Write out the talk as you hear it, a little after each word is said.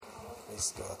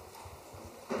Praise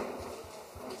God.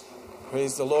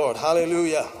 Praise the Lord.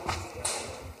 Hallelujah.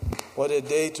 What a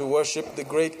day to worship the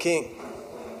great King.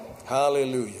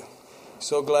 Hallelujah.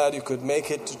 So glad you could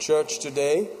make it to church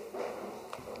today.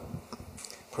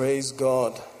 Praise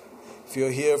God. If you're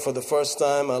here for the first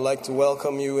time, I'd like to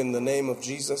welcome you in the name of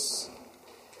Jesus.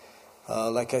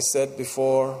 Like I said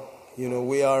before,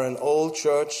 we are an old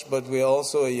church, but we're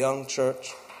also a young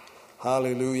church.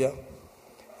 Hallelujah.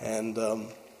 And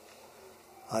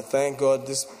I thank God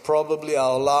this is probably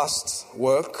our last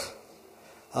work.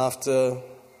 After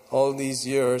all these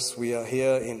years, we are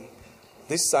here in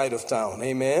this side of town.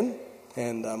 Amen.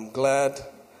 And I'm glad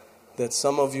that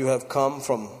some of you have come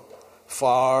from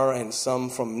far and some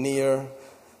from near,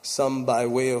 some by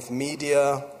way of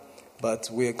media, but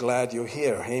we're glad you're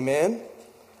here. Amen.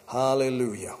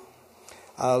 Hallelujah.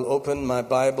 I'll open my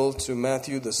Bible to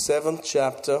Matthew, the 7th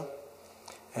chapter,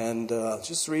 and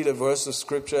just read a verse of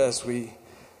scripture as we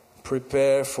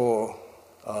prepare for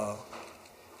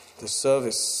the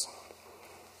service.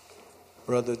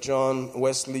 Brother John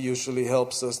Wesley usually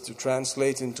helps us to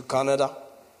translate into Kannada,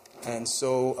 and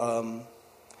so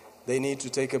they need to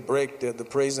take a break. They're the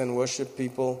praise and worship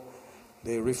people.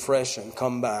 They refresh and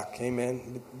come back.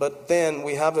 Amen. But then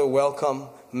we have a welcome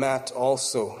mat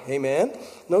also. Amen.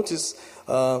 Notice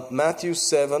Matthew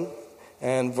 7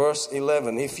 and verse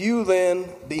 11. If you then,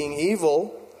 being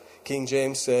evil, King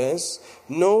James says,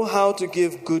 know how to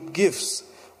give good gifts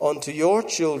unto your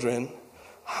children,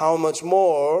 how much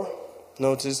more,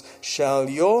 notice, shall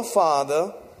your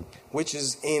Father, which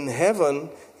is in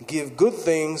heaven, give good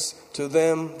things to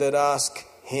them that ask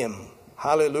him.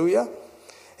 Hallelujah.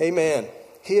 Amen.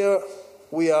 Here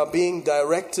we are being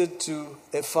directed to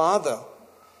a Father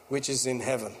which is in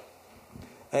heaven.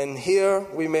 And here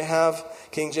we may have,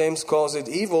 King James calls it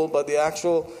evil, but the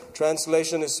actual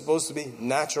translation is supposed to be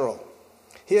natural.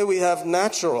 Here we have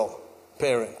natural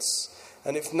parents.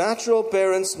 And if natural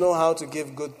parents know how to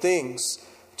give good things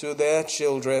to their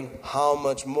children, how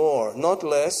much more, not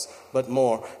less, but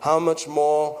more, how much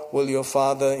more will your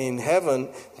Father in heaven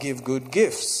give good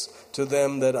gifts to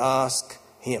them that ask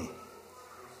him?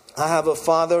 I have a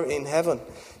Father in heaven.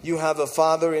 You have a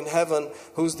Father in heaven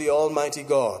who's the Almighty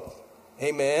God.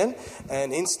 Amen.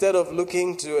 And instead of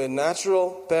looking to a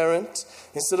natural parent,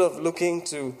 instead of looking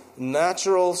to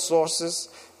natural sources,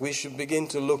 we should begin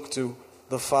to look to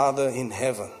the Father in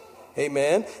heaven.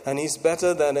 Amen. And he's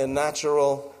better than a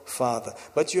natural father.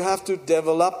 But you have to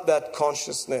develop that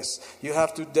consciousness. You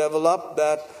have to develop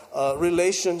that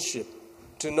relationship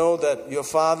to know that your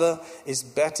Father is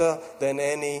better than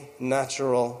any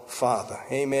natural father.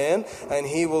 Amen. And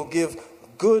he will give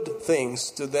good things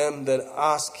to them that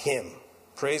ask him.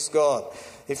 Praise God.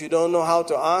 If you don't know how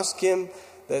to ask him,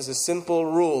 there's a simple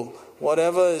rule.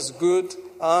 Whatever is good,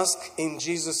 ask in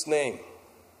Jesus' name.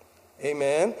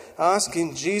 Amen. Ask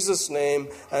in Jesus' name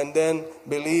and then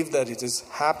believe that it has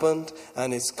happened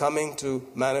and it's coming to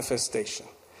manifestation.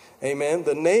 Amen.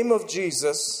 The name of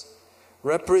Jesus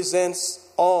represents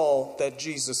all that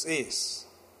Jesus is.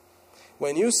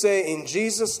 When you say in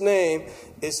Jesus' name,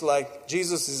 it's like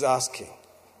Jesus is asking.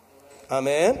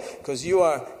 Amen. Because you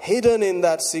are hidden in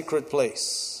that secret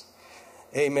place.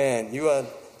 Amen. You are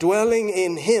dwelling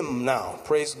in him now.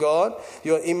 Praise God.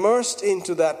 You are immersed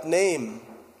into that name.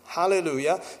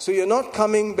 Hallelujah. So you're not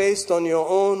coming based on your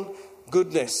own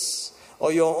goodness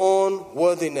or your own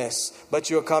worthiness, but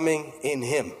you're coming in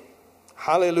him.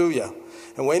 Hallelujah.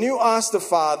 And when you ask the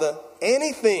Father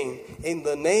anything in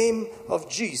the name of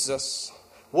Jesus,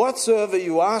 whatsoever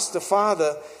you ask the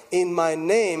Father in my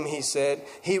name, he said,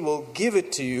 he will give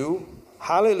it to you.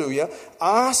 Hallelujah.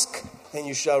 Ask and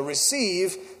you shall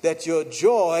receive, that your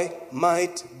joy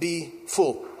might be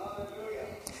full. Hallelujah.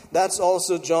 That's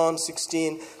also John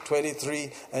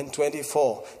 16:23 and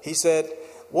 24. He said,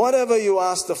 whatever you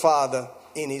ask the Father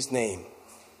in his name,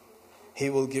 he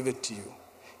will give it to you.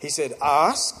 He said,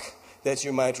 ask that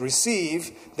you might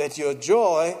receive, that your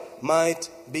joy might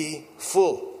be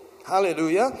full.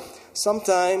 Hallelujah.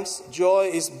 Sometimes joy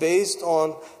is based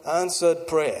on answered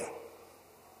prayer.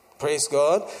 Praise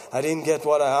God. I didn't get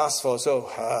what I asked for, so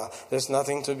there's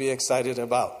nothing to be excited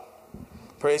about.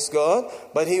 Praise God.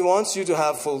 But he wants you to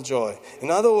have full joy. In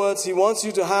other words, he wants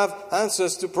you to have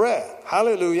answers to prayer.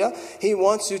 Hallelujah. He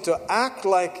wants you to act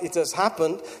like it has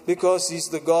happened because he's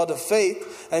the God of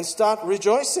faith and start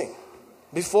rejoicing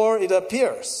before it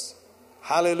appears.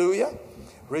 Hallelujah.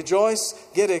 Rejoice,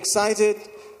 get excited,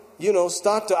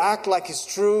 start to act like it's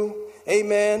true.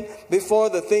 Amen. Before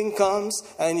the thing comes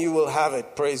and you will have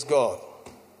it. Praise God.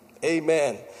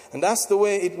 Amen. And that's the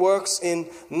way it works in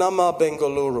Nama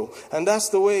Bengaluru. And that's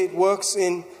the way it works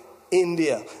in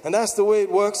India. And that's the way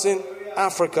it works in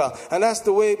Africa. And that's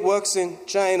the way it works in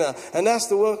China. And that's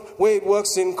the way it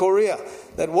works in Korea.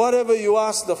 That whatever you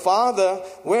ask the Father,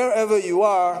 wherever you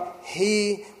are,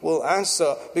 He will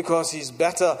answer because He's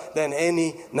better than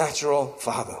any natural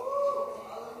father.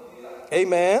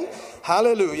 Amen.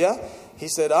 Hallelujah. He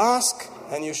said, ask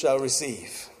and you shall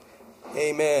receive.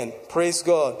 Amen. Praise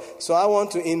God. So I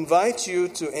want to invite you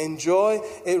to enjoy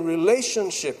a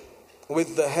relationship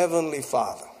with the Heavenly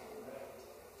Father.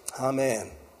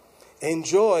 Amen.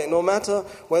 Enjoy, no matter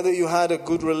whether you had a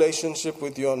good relationship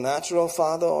with your natural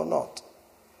father or not.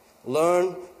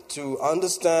 Learn to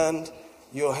understand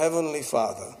your Heavenly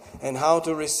Father and how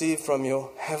to receive from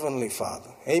your Heavenly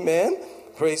Father. Amen.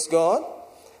 Praise God.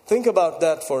 Think about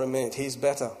that for a minute. He's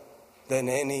better than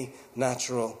any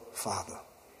natural father.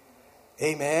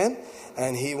 Amen.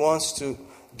 And He wants to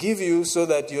give you so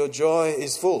that your joy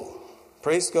is full.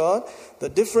 Praise God. The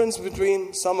difference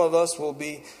between some of us will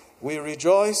be we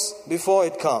rejoice before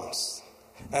it comes,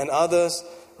 and others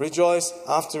rejoice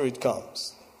after it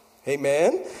comes.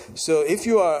 Amen. So if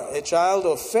you are a child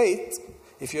of faith,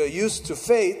 if you're used to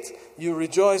faith, you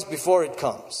rejoice before it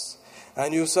comes.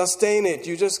 And you sustain it.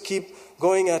 You just keep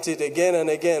going at it again and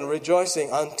again, rejoicing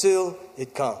until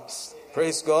it comes.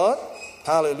 Praise God.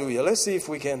 Hallelujah. Let's see if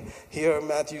we can hear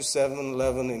Matthew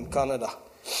 7:11 in Kannada.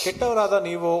 ಕೆಟ್ಟವರಾದ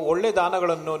ನೀವು ಒಳ್ಳೆ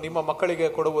ದಾನಗಳನ್ನು ನಿಮ್ಮ ಮಕ್ಕಳಿಗೆ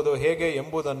ಕೊಡುವುದು ಹೇಗೆ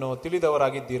ಎಂಬುದನ್ನು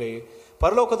ತಿಳಿದವರಾಗಿದ್ದೀರಿ.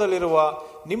 ಪರಲೋಕದಲ್ಲಿರುವ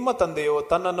ನಿಮ್ಮ ತಂದೆಯು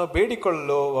ತನ್ನನ್ನು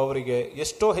ಬೇಡಿಕೊಳ್ಳಲು ಅವರಿಗೆ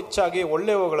ಎಷ್ಟೋ ಹೆಚ್ಚಾಗಿ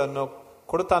ಒಳ್ಳೆಯವುಗಳನ್ನು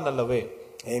ಕೊಡುತ್ತಾನಲ್ಲವೇ.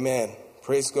 Amen.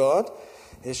 Praise God.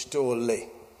 ಎಷ್ಟೋ ಒಳ್ಳೆ.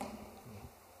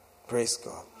 Praise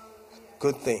God.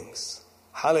 Good things.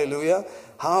 Hallelujah.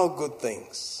 How good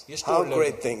things. How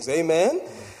great things. Amen.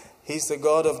 He's the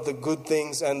God of the good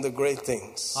things and the great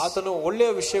things. ಆತನು ಒಳ್ಳೆಯ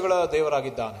ವಿಷಯಗಳ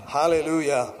ದೇವರಾಗಿದ್ದಾನೆ.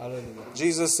 Hallelujah. Hallelujah.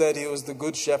 Jesus said He was the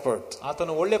good shepherd.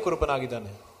 ಆತನು ಒಳ್ಳೆಯ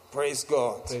ಕುರುಬನಾಗಿದ್ದಾನೆ. Praise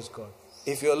God. Praise God.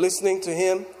 If you're listening to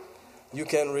Him, you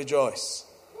can rejoice.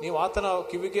 ನೀವು ಆತನ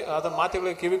ಕಿವಿಗೆ ಆತನ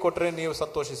ಮಾತುಗಳಿಗೆ ಕಿವಿ ಕೊಟ್ಟರೆ ನೀವು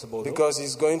ಸಂತೋಷಿಸಬಹುದು. Because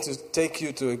He's going to take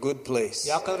you to a good place.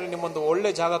 ಯಾಕಂದ್ರೆ ನಿಮ್ಮೊಂದು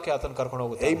ಒಳ್ಳೆ ಜಾಗಕ್ಕೆ ಆತನ ಕರ್ಕೊಂಡು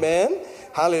ಹೋಗುತ್ತಾನೆ. Amen.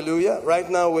 Hallelujah. Right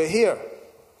now we're here.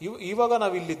 ಇವಾಗ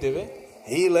ನಾವು ಇಲ್ಲಿದ್ದೇವೆ.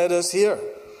 He led us here.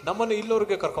 ನಮ್ಮನ್ನು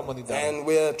ಇಲ್ಲವರೆಗೆ ಕರ್ಕೊಂಡು ಬಂದಿದ್ದಾನೆ. And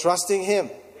we're trusting Him.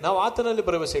 ನಾವು ಆತನಲ್ಲಿ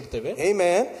ಭರವಸೆ ಇಡ್ತೇವೆ.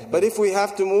 Amen. But if we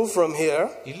have to move from here,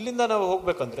 ಇಲ್ಲಿಂದ ನಾವು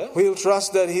ಹೋಗಬೇಕಂದ್ರೆ we'll trust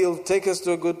that He'll take us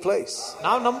to a good place.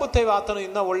 ನಾವು ನಂಬುತ್ತೇವೆ ಆತನು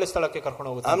ಇನ್ನ ಒಳ್ಳೆ ಸ್ಥಳಕ್ಕೆ ಕರ್ಕೊಂಡು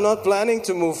ಹೋಗುತ್ತಾನೆ. I'm not planning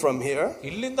to move from here.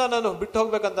 ಇಲ್ಲಿಂದ ನಾನು ಬಿಟ್ಟು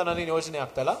ಹೋಗಬೇಕಂತ ನಾನು ಯೋಚನೆ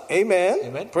ಆಗ್ತಾ ಇಲ್ಲ. Amen.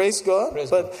 Amen. Praise God.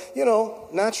 Praise but you know,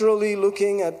 naturally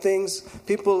looking at things,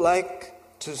 people like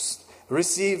to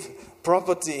receive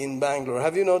property in Bangalore.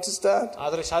 Have you noticed that?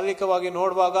 ಆದರೆ ಶಾರೀರಿಕವಾಗಿ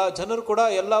ನೋಡುವಾಗ ಜನರು ಕೂಡ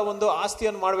ಎಲ್ಲ ಒಂದು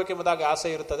ಆಸ್ತಿಯನ್ನು ಮಾಡಬೇಕೆಂಬುದಾಗಿ ಆಸೆ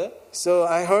ಇರುತ್ತದೆ. So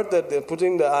I heard that they're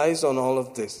putting the eyes on all of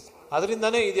this.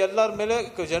 ಅದರಿಂದಾನೇ ಇದೆಲ್ಲರ ಮೇಲೆ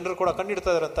ಜನರು ಕೂಡ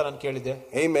ಕಣ್ಣಿಡ್ತಾರೆ ಅಂತ ನಾನು ಕೇಳಿದ್ದೆ.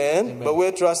 Amen. But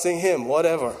we're trusting Him,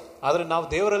 whatever. ಆದರೆ ನಾವು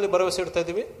ದೇವರಲ್ಲಿ ಭರವಸೆ ಇಡ್ತಾ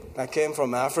ಇದ್ದೀವಿ. I came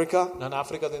from Africa. ನಾನು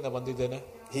ಆಫ್ರಿಕಾದಿಂದ ಬಂದಿದ್ದೇನೆ.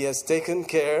 He has taken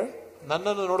care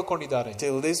ನನ್ನನ್ನು ನೋಡಿಕೊಂಡಿದ್ದಾರೆ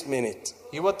till this minute.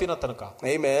 ಇವತ್ತಿನ ತನಕ.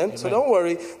 Amen. So don't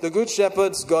worry, the good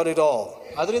shepherd's got it all.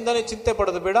 ಅದರಿಂದಾನೇ ಚಿಂತೆ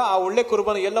ಪಡೋದು ಬೇಡ. ಆ ಒಳ್ಳೆ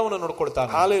ಕುರುಬನ ಎಲ್ಲವನ್ನು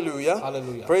ನೋಡಿಕೊಳ್ತಾನೆ. Hallelujah.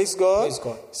 Hallelujah. Praise God. Praise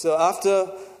God. So after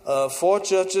 4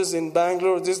 churches in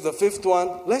Bangalore, this is the 5th one.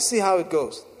 Let's see how it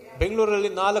goes.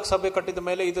 ಬೆಂಗಳೂರಲ್ಲಿ 4 ಸಭೆ ಕಟ್ಟಿದ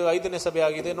ಮೇಲೆ ಇದು 5ನೇ ಸಭೆ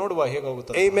ಆಗಿದೆ. ನೋಡುವ ಹೇಗೆ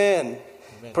ಹೋಗುತ್ತದೆ. Amen.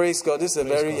 Praise God. This is a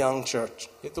very young church.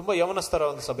 ಇದು ತುಂಬಾ ಯವನಸ್ಥರ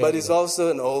ಒಂದು ಸಭೆ. But it's also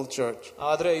an old church.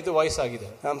 ಆದ್ರೆ ಇದು ವಯಸ್ಸಾಗಿದೆ.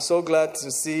 I'm so glad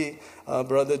to see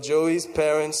Brother Joey's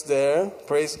parents there.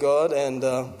 Praise God. And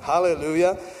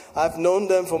hallelujah. I've known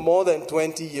them for more than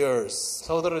 20 years.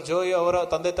 ಸಹೋದರ ಜೋಯಿ ಅವರ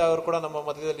ತಂದೆ ತಾಯಿಯವರು ಕೂಡ ನಮ್ಮ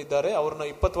ಮಧ್ಯದಲ್ಲಿ ಇದ್ದಾರೆ. ಅವರನ್ನ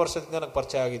 20 ವರ್ಷದಿಂದ ನನಗೆ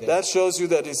ಪರಿಚಯ ಆಗಿದೆ. That shows you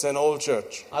that it's an old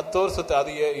church. ಅದು ತೋರಿಸುತ್ತೆ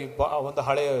ಅದು ಒಂದು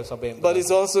ಹಳೆಯ ಸಭೆ ಅಂತ. But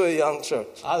it's also a young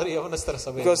church. ಆದ್ರೆ ಯವನಸ್ಥರ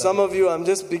ಸಭೆ. Because some of you, I'm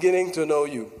just beginning to know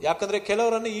you. ಯಾಕಂದ್ರೆ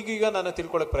ಕೆಲವರನ್ನು ಈಗೀಗ ನಾನು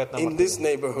ತಿಳ್ಕೊಳ್ಳೋಕೆ ಪ್ರಯತ್ನ ಮಾಡ್ತೀನಿ. In this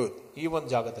neighborhood. ಈ ಒಂದು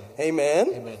ಜಾಗದಲ್ಲಿ. Amen.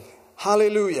 Amen.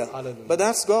 Hallelujah. Hallelujah. But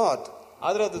that's God.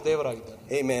 ಆದ್ರೆ ಅದು ದೇವರಾಗಿದ್ದಾನೆ.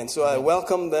 Amen. So I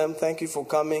welcome them. Thank you for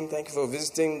coming. Thank you for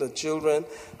visiting the children.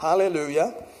 Hallelujah.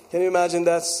 Can you imagine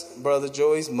that's Brother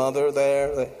Joey's mother there?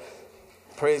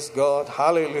 Praise God.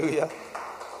 Hallelujah.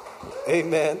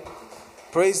 Amen.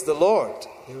 Praise the Lord.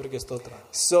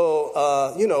 So,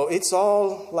 you know, it's all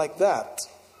like that.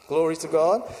 Glory to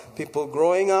God. People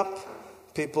growing up,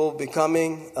 people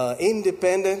becoming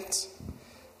independent.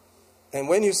 And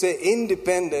when you say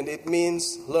independent, it means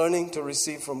learning to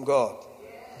receive from God.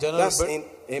 That's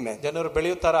Amen. ಜನರು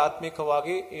ಬೆಳೆಯುತ್ತಾರೆ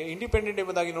ಆತ್ಮಿಕವಾಗಿ. Independent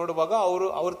ಎಂಬುದಾಗಿ ನೋಡುವಾಗ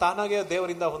ಅವರು ತಾನಾಗೆ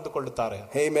ದೇವರಿಂದ ಹೊಂದಿಕೊಳ್ಳುತ್ತಾರೆ.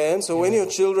 Amen. So when your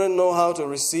children know how to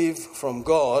receive from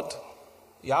God,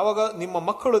 ಯಾವಾಗ ನಿಮ್ಮ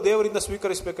ಮಕ್ಕಳು ದೇವರಿಂದ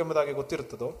ಸ್ವೀಕರಿಸಬೇಕೆಂಬುದಾಗಿ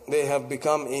ಗೊತ್ತಿರುತ್ತದೋ, they have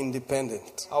become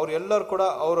independent. ಅವರು ಎಲ್ಲರೂ ಕೂಡ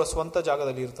ಅವರ ಸ್ವಂತ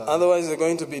ಜಾಗದಲ್ಲಿ ಇರ್ತಾರೆ. Otherwise they're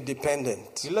going to be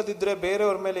dependent. ಇಲ್ಲದಿದ್ರೆ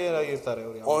ಬೇರೆಯವರ ಮೇಲೆ ಇರ್ತಾರೆ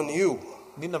ಅವರು. On you.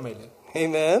 ನಿನ್ನ ಮೇಲೆ.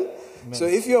 Amen. So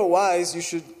if you're wise, you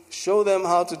should show them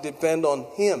how to depend on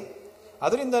Him.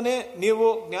 ಅದರಿಂದನೇ ನೀವು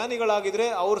ಜ್ಞಾನಿಗಳಾಗಿದ್ರೆ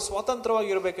ಅವರು ಸ್ವತಂತ್ರವಾಗಿ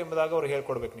ಇರಬೇಕೆಂಬುದಾಗಿ ಅವ್ರು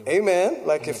ಹೇಳ್ಕೊಡ್ಬೇಕು ನೀವು. Amen.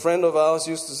 Like a friend of ours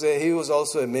used to say, he was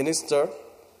also a minister.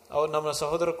 ಅವ್ರು ನಮ್ಮ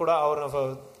ಸಹೋದರರು ಕೂಡ ಅವ್ರನ್ನ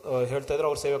ಹೇಳ್ತಾ ಇದ್ರು,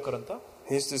 ಅವ್ರ ಸೇವಕರಂತ.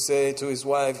 He used to say to his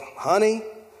wife, honey,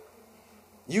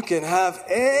 you can have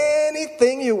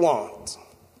anything you want.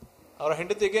 ಅವರ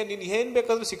ಹೆಂಡತಿಗೆ ನೀನು ಏನ್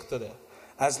ಬೇಕಾದ್ರೂ ಸಿಗ್ತದೆ,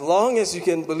 as long as you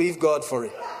can believe God for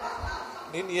it.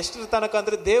 ನೀನು ಎಷ್ಟರ ತನಕ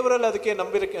ಅಂದ್ರೆ ದೇವರಲ್ಲಿ ಅದಕ್ಕೆ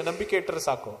ನಂಬಿಕೆ ಇಟ್ಟರೆ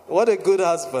ಸಾಕು. What a good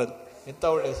husband. ಎಂತ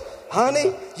ಒಳ್ಳೆ. Honey,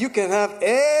 you can have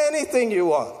anything you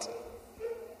want.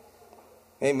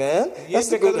 Amen.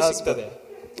 That's a good husband.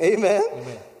 Amen.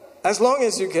 Amen. As long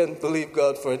as you can believe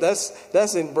God for it.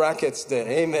 That's in brackets there.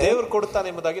 Amen. ದೇವರು ಕೊಡ್ತಾನೆ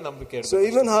ಎಂಬುದಾಗಿ ನಂಬಿಕೆ ಇಡಬೇಕು. So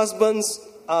even husbands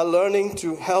are learning to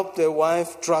help their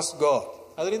wife trust God.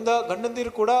 ಅದರಿಂದ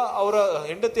ಗಂಡಂದಿರು ಕೂಡ ಅವರ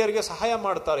ಹೆಂಡತಿಯರಿಗೆ ಸಹಾಯ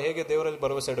ಮಾಡ್ತಾರೆ ಹೇಗೆ ದೇವರಲ್ಲಿ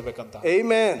ಭರವಸೆ ಇಡಬೇಕಂತ.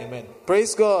 Amen. Amen.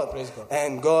 Praise God. Praise God.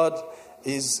 And God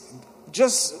is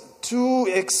just too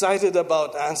excited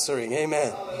about answering.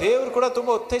 Amen. ದೇವರು ಕೂಡ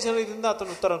ತುಂಬಾ ಉತ್ತೇಜನದಿಂದ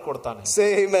ಆತನ ಉತ್ತರ ಕೊಡ್ತಾನೆ. Say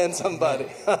amen somebody.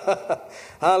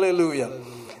 Hallelujah.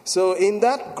 So in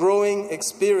that growing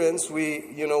experience we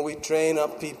train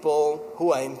up people who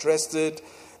are interested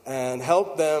and help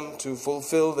them to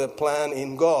fulfill their plan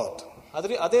in God.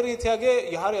 ಅದೇ ರೀತಿಯಾಗಿ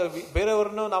ಯಾರು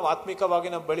ಬೇರೆಯವರನ್ನು ನಾವು ಆತ್ಮಿಕವಾಗಿ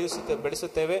ನಾವು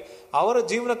ಬೆಳೆಸುತ್ತೇವೆ, ಅವರ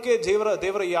ಜೀವನಕ್ಕೆ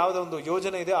ದೇವರ ಯಾವುದೋ ಒಂದು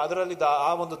ಯೋಜನೆ ಇದೆ ಅದರಲ್ಲಿ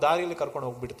ಆ ಒಂದು ದಾರಿಯಲ್ಲಿ ಕರ್ಕೊಂಡು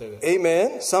ಹೋಗ್ಬಿಡ್ತೇವೆ. Amen.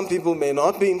 Some people may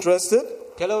not be interested.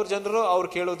 ಕೆಲವರು ಜನರು ಅವ್ರು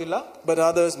ಕೇಳೋದಿಲ್ಲ, but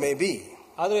others may be.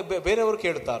 ಆದ್ರೆ ಬೇರೆಯವರು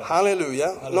ಕೇಳ್ತಾರೆ.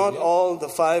 Hallelujah. Not all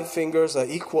the 5 fingers are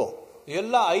equal.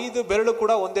 ಎಲ್ಲ 5 ಬೆರಳು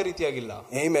ಕೂಡ ಒಂದೇ ರೀತಿಯಾಗಿಲ್ಲ.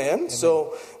 Amen. So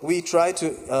we try to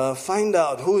find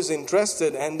out who is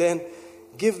interested and then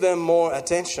give them more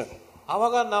attention.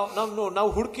 ಆವಾಗ ನಾವು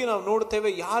ಹುಡುಕಿ ನಾವು ನೋಡ್ತೇವೆ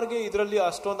ಯಾರಿಗೆ ಇದರಲ್ಲಿ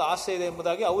ಅಷ್ಟೊಂದು ಆಸೆ ಇದೆ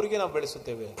ಎಂಬುದಾಗಿ ಅವರಿಗೆ ನಾವು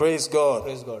ಬೆಳೆಸುತ್ತೇವೆ. Praise God.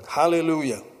 Praise God.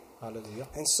 Hallelujah. Hallelujah.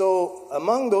 And so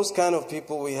among those kind of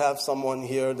people we have someone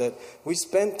here that we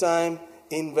spend time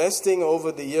investing over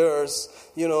the years,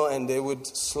 and they would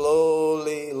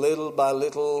slowly, little by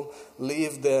little,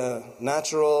 leave their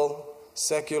natural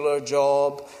secular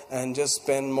job and just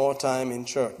spend more time in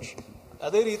church.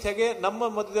 ಅದೇ ರೀತಿಯಾಗಿ ನಮ್ಮ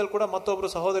ಮಧ್ಯದಲ್ಲಿ ಕೂಡ ಮತ್ತೊಬ್ಬರು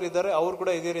ಸಹೋದರ ಇದ್ದಾರೆ, ಅವರು ಕೂಡ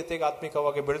ಇದೇ ರೀತಿಯಾಗಿ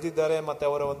ಆತ್ಮಿಕವಾಗಿ ಬೆಳೆದಿದ್ದಾರೆ ಮತ್ತೆ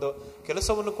ಅವರ ಒಂದು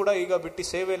ಕೆಲಸವನ್ನು ಕೂಡ ಈಗ ಬಿಟ್ಟು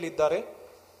ಸೇವೆಯಲ್ಲಿ ಇದ್ದಾರೆ.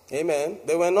 Amen.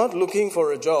 They were not looking for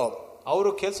a job. ಅವರು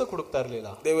ಕೆಲಸ ಹುಡುಕ್ತಾ ಇರಲಿಲ್ಲ.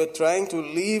 They were trying to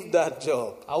leave that job.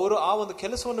 ಅವರು ಆ ಒಂದು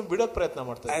ಕೆಲಸವನ್ನು ಬಿಡೋಕೆ ಪ್ರಯತ್ನ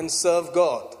ಮಾಡ್ತಾರೆ and serve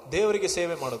God. ದೇವರಿಗೆ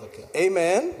ಸೇವೆ ಮಾಡೋದಕ್ಕೆ.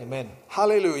 Amen. Amen.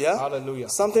 Hallelujah.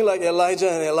 Hallelujah. Something like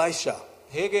Elijah and Elisha.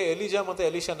 ಹೇಗೆ ಎಲಿಜಾ ಮತ್ತೆ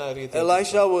ಎಲಿಷನ ರೀತಿ.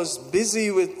 Elisha was busy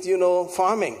with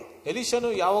farming. ಎಲಿಷನು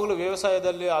ಯಾವಾಗಲೂ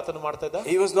ವ್ಯವಸಾಯದಲ್ಲಿ ಆತನು ಮಾಡ್ತಾ ಇದ್ದ.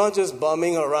 He was not just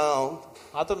bumming around.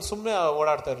 ಆತನು ಸುಮ್ಮನೆ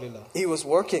ಓಡಾಡ್ತಾ ಇರಲಿಲ್ಲ. He was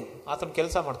working. ಆತನು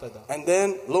ಕೆಲಸ ಮಾಡ್ತಾ ಇದ್ದ. And then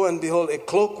lo and behold a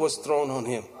cloak was thrown on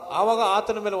him. ಆವಾಗ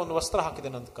ಆತನ ಮೇಲೆ ಒಂದು ವಸ್ತ್ರ ಹಾಕಿದೆ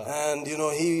ನಂತ. And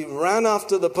he ran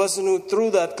after the person who threw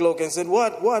that cloak and said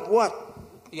what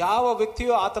ಯಾವ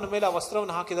ವ್ಯಕ್ತಿಯು ಆತನ ಮೇಲೆ ಆ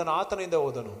ವಸ್ತ್ರವನ್ನು ಹಾಕಿದನೋ ಆತನಿಂದ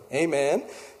ಹೋದನು. Amen.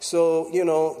 So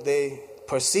they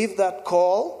perceived that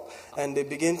call and they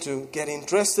begin to get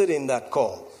interested in that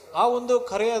call. ಆ ಒಂದು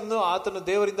ಕರೆಯನ್ನು ಆತನು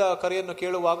ದೇವರಿಂದ ಕರೆಯನ್ನು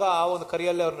ಕೇಳುವಾಗ ಆ ಒಂದು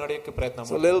ಕರೆಯಲ್ಲಿ ಅವರು ನಡೆಯಕ್ಕೆ ಪ್ರಯತ್ನ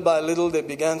ಮಾಡಿದರು. So little by little they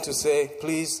began to say,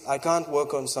 please, I can't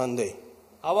work on Sunday.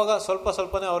 ಆವಾಗ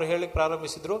ಸ್ವಲ್ಪನೇ ಅವರು ಹೇಳಿಕ್ಕೆ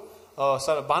ಪ್ರಾರಂಭಿಸಿದ್ರು,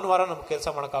 ಭಾನುವಾರ ನಮ್ಗೆ ಕೆಲಸ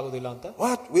ಮಾಡಕ್ ಆಗುದಿಲ್ಲ ಅಂತ.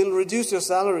 What? We'll reduce your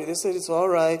salary. They said, it's all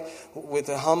right. With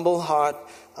a humble heart.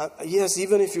 Yes,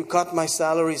 even if you cut my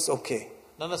salary, it's okay.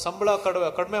 ನನ್ನ ಸಂಬಳ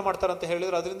ಕಡಿಮೆ ಮಾಡ್ತಾರೆ ಅಂತ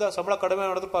ಹೇಳಿದ್ರು, ಅದರಿಂದ ಸಂಬಳ ಕಡಿಮೆ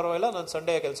ಮಾಡಿದ್ರು ಪರವಾಗಿಲ್ಲ, ನಾನು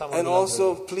ಸಂಡೇ ಕೆಲಸ ಮಾಡ್ತೀನಿ. And also,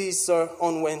 please sir,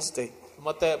 on Wednesday.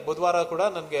 ಮತ್ತೆ ಬುಧವಾರ ಕೂಡ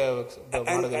ನನಗೆ.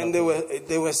 And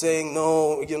they were saying, no,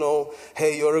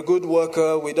 hey, you're a good worker.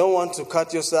 We don't want to cut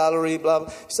your salary. Blah.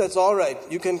 He said, it's all right.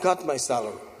 You can cut my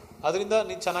salary. ಅದರಿಂದ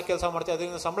ನೀನು ಚೆನ್ನಾಗಿ ಕೆಲಸ ಮಾಡ್ತೀಯ,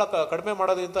 ಅದರಿಂದ ಸಂಬಳ ಕಡಿಮೆ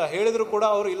ಮಾಡೋದ್ರಿಂದ ಹೇಳಿದ್ರು ಕೂಡ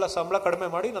ಅವರು ಇಲ್ಲ, ಸಂಬಳ ಕಡಿಮೆ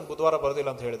ಮಾಡಿ ನಾನು ಬುಧವಾರ ಬರೋದಿಲ್ಲ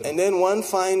ಅಂತ ಹೇಳಿದ್ರು. And then one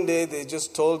fine day they just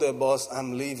told their boss, I'm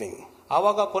leaving.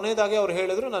 ಆವಾಗ ಕೊನೆಯದಾಗಿ ಅವರು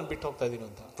ಹೇಳಿದ್ರು, ನಾನು ಬಿಟ್ಟು ಹೋಗ್ತಾ ಇದ್ದೀನಿ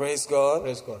ಅಂತ. Praise God.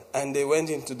 Praise God. And they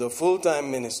went into the full-time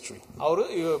ministry. ಅವರು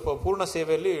ಪೂರ್ಣ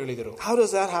ಸೇವೆಯಲ್ಲಿ ಇಳಿದರು. How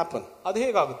does that happen? ಅದು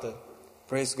ಹೇಗಾಗುತ್ತೆ?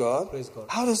 Praise God. Praise God.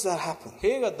 How does that happen?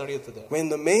 ಹೇಗೆ ಅದು ನಡೆಯುತ್ತದೆ? When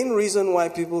the main reason why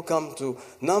people come to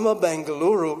Nama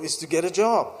Bengaluru is to get a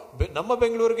job. ನಮ್ಮ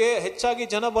ಬೆಂಗಳೂರಿಗೆ ಹೆಚ್ಚಾಗಿ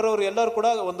ಜನ ಬರೋರು ಎಲ್ಲರೂ ಕೂಡ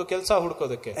ಒಂದು ಕೆಲಸ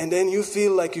ಹುಡುಕೋದಕ್ಕೆ. And then you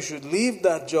feel like you should leave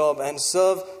that job and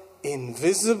serve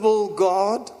invisible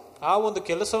God. ಆ ಒಂದು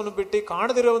ಕೆಲಸವನ್ನು ಬಿಟ್ಟು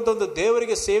ಕಾಣದಿರುವಂತ ಒಂದು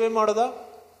ದೇವರಿಗೆ ಸೇವೆ ಮಾಡೋದ,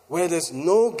 where there's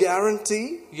no guarantee.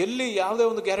 ಎಲ್ಲಿ ಯಾವುದೇ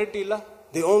ಒಂದು ಗ್ಯಾರಂಟಿ ಇಲ್ಲ.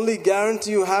 The only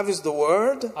guarantee you have is the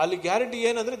word. ಅಲ್ಲಿ ಗ್ಯಾರಂಟಿ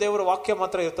ಏನಂದ್ರೆ ದೇವರ ವಾಕ್ಯ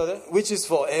ಮಾತ್ರ ಇರ್ತದೆ, which is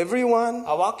for everyone.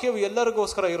 ಆ ವಾಕ್ಯವು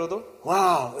ಎಲ್ಲರಿಗೋಸ್ಕರ ಇರೋದು.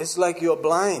 Wow, it's like you're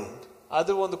blind.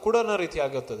 ಅದು ಒಂದು ಕುಡನ ರೀತಿ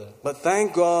ಆಗುತ್ತದೆ. But thank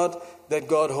God that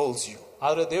God holds you.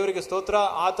 ಆದ್ರೆ ದೇವರಿಗೆ ಸ್ತೋತ್ರ,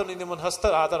 ಆತನು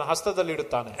ನಿಮ್ಮನ್ನು ಆತನ ಹಸ್ತದಲ್ಲಿ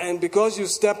ಇಡುತ್ತಾನೆ. And because you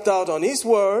stepped out on his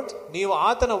word, ನೀವು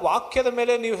ಆತನ ವಾಕ್ಯದ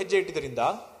ಮೇಲೆ ನೀವು ಹೆಜ್ಜೆ ಇಟ್ಟಿದ್ದರಿಂದ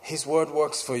his word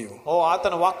works for you.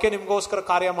 ಆತನ ವಾಕ್ಯ ನಿಮಗೋಸ್ಕರ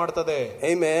ಕಾರ್ಯ ಮಾಡ್ತದೆ.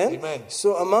 Amen. Amen. So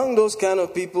among those kind of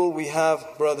people we have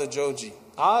Brother Joji.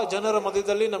 ಆ ಜನರ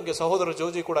ಮಧ್ಯದಲ್ಲಿ ನಮಗೆ ಸಹೋದರ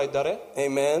ಜೋಜಿ ಕೂಡ ಇದ್ದಾರೆ.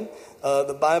 Amen.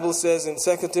 The Bible says in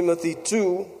 2 Timothy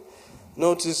 2,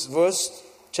 notice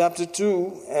chapter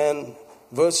 2 and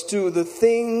verse 2, the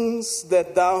things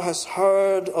that thou hast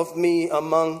heard of me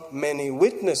among many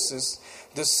witnesses,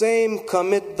 the same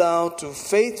commit thou to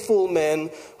faithful men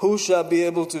who shall be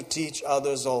able to teach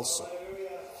others also.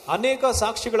 ಅನೇಕ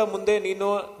ಸಾಕ್ಷಿಗಳ ಮುಂದೆ ನೀನು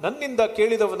ನನ್ನಿಂದ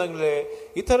ಕೇಳಿದವನಲ್ಲೇ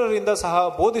ಇತರರಿಂದ ಸಹ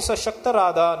ಬೋಧಿಸ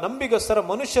ಶಕ್ತರಾದ ನಂಬಿಗಸ್ತರ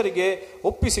ಮನುಷ್ಯರಿಗೆ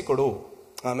ಒಪ್ಪಿಸಿಕೊಡು.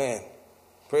 Amen.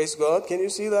 Praise God. Can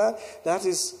you see that? That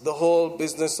is the whole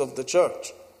business of the church.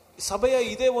 ಸಭೆಯ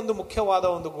ಇದೇ ಒಂದು ಮುಖ್ಯವಾದ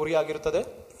ಒಂದು ಗುರಿಯಾಗಿರುತ್ತದೆ.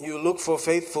 You look for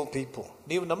faithful people.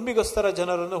 ನೀವು ನಂಬಿಗಸ್ತರ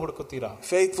ಜನರನ್ನು ಹುಡುಕುತ್ತೀರಾ.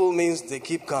 Faithful means they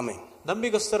keep coming.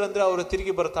 ನಂಬಿಗಸ್ತರಂದ್ರೆ ಅವರು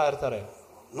ತಿರುಗಿ ಬರ್ತಾ ಇರ್ತಾರೆ.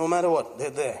 No matter what,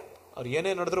 they're there. ಅವ್ರು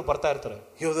ಏನೇ ನಡೆದ್ರು ಬರ್ತಾ ಇರ್ತಾರೆ.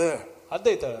 You're there.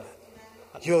 ಅದೇ ಇರ್ತಾರೆ.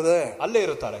 You're there. ಅಲ್ಲೇ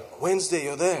ಇರುತ್ತಾರೆ. Wednesday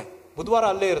you're there. ಬುಧವಾರ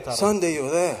ಅಲ್ಲೇ ಇರ್ತಾರೆ. Sunday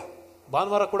you're there.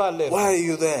 ಭಾನುವಾರ ಕೂಡ ಅಲ್ಲೇ ಇರ್ತಾರೆ. Why are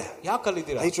you there? ಯಾಕೆ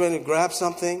ಅಲ್ಲಿದ್ದೀರಾ? Are you trying to grab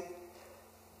something?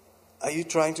 Are you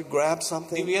trying to grab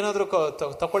something? ನೀವು ಏನಾದರೂ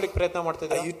ತಕೊಳ್ಳಿಕ್ಕೆ ಪ್ರಯತ್ನ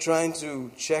ಮಾಡ್ತಿದ್ದೀರಾ? Are you trying to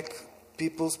check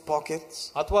people's pockets?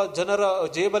 ಅಥವಾ ಜನರ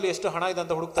ಜೇಬಲ್ಲಿ ಎಷ್ಟು ಹಣ ಇದೆ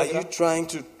ಅಂತ ಹುಡುಕ್ತಾ ಇದ್ದೀರಾ? Are you trying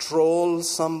to troll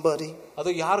somebody? ಅದು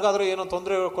ಯಾರಿಗಾದರೂ ಏನೋ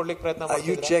ತೊಂದರೆ ಕೊಡ್ಲಿಕ್ಕೆ ಪ್ರಯತ್ನ ಮಾಡ್ತಿದ್ದೀರಾ?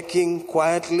 Are you checking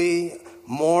quietly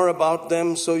more about them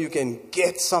so you can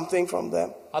get something from them?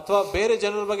 ಅಥವಾ ಬೇರೆ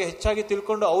ಜನರ ಬಗ್ಗೆ ಹೆಚ್ಚಾಗಿ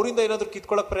ತಿಳ್ಕೊಂಡು ಅವರಿಂದ ಏನಾದರೂ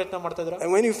ಕಿತ್ಕೊಳ್ಳೋಕೆ ಪ್ರಯತ್ನ ಮಾಡ್ತಾ ಇದ್ದೀರಾ?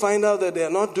 And when you find out that they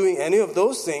are not doing any of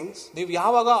those things, ನೀವು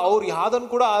ಯಾವಾಗ ಅವ್ರು ಯಾದನ್ನು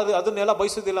ಕೂಡ ಅದನ್ನೆಲ್ಲ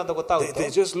ಬಯಸೋದಿಲ್ಲ ಅಂತ ಗೊತ್ತಾಗುತ್ತೆ.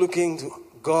 They're just looking to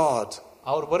God.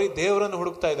 ಅವ್ರು ಬರೀ ದೇವರನ್ನು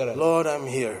ಹುಡುಕ್ತಾ ಇದ್ದಾರೆ. Lord, I'm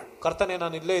here. ಕರ್ತನೇ,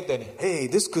 ನಾನು ಇಲ್ಲೇ ಇದ್ದೇನೆ. Hey,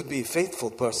 this could be a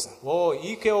faithful person. ಓ,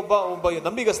 ಈಕೆ ಒಬ್ಬ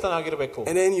ನಂಬಿಗಸ್ತನಾಗಿರಬೇಕು.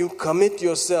 And then you commit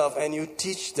yourself and you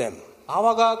teach them.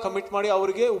 ಆವಾಗ ಕಮಿಟ್ ಮಾಡಿ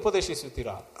ಅವರಿಗೆ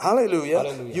ಉಪದೇಶಿಸುತ್ತೀರಾ. Hallelujah.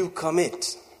 Hallelujah. You commit.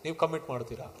 ನೀವು ಕಮಿಟ್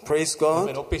ಮಾಡ್ತೀರಾ. Praise God.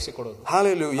 ಒಪ್ಪಿಸಿಕೊಡೋದು.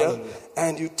 Hallelujah.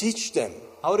 And you teach them.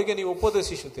 ಅವರಿಗೆ ನೀವು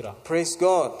ಉಪದೇಶಿಸುತ್ತೀರಾ. Praise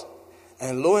God.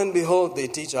 And lo and behold, they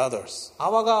teach others.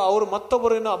 ಆವಾಗ ಅವರು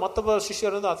ಮತ್ತೊಬ್ಬ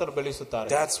ಶಿಷ್ಯರನ್ನು ಆತನ ಬೆಳೆಸುತ್ತಾರೆ.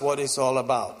 That's what it's all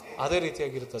about. ಅದೇ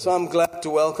ರೀತಿಯಾಗಿರುತ್ತದೆ. So I'm glad to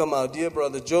welcome our dear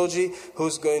brother Joji,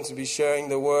 who's going to be sharing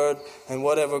the word and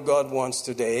whatever God wants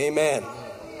today. Amen.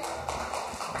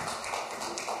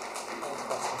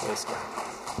 Praise God.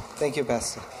 Thank you,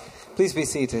 Pastor. Please be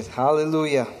seated.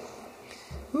 Hallelujah.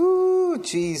 Ooh,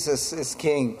 Jesus is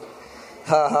King.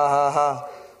 Ha ha ha ha.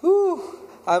 Ooh,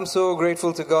 I'm so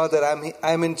grateful to God that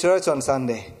I'm in church on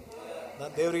Sunday.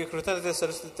 ನಾನು ದೇವರಿಗೆ ಕೃತಜ್ಞತೆ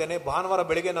ಸಲ್ಲಿಸುತ್ತೇನೆ. ಭಾನುವಾರ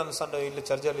ಬೆಳಿಗ್ಗೆ ನಾನು ಇಲ್ಲಿ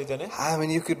ಚರ್ಚಲ್ಲಿ ಇದ್ದೇನೆ. I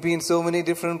mean, you could be in so many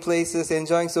different places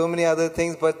enjoying so many other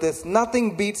things, but there's nothing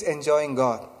beats enjoying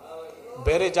God.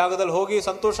 ಬೇರೆ ಜಾಗದಲ್ಲಿ ಹೋಗಿ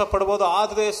ಸಂತೋಷ ಪಡಬಹುದು,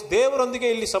 ಆದರೆ ದೇವರೊಂದಿಗೆ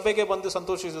ಇಲ್ಲಿ ಸಭೆಗೆ ಬಂದು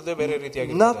ಸಂತೋಷಿಸುವುದೇ ಬೇರೆ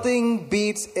ರೀತಿಯಾಗಿ. Nothing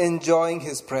beats enjoying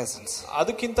His presence.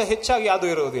 ಅದಕ್ಕಿಂತ ಹೆಚ್ಚಾಗಿ ಯಾವುದು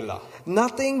ಇರುವುದಿಲ್ಲ.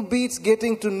 Nothing beats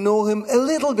getting to know Him a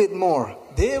little bit more.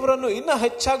 ದೇವರನ್ನು ಇನ್ನ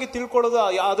ಹೆಚ್ಚಾಗಿ ತಿಳ್ಕೊಳ್ಳೋದು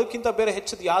ಅದಕ್ಕಿಂತ ಬೇರೆ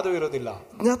ಹೆಚ್ಚು ಯಾವುದು ಇರೋದಿಲ್ಲ.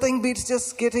 Nothing beats just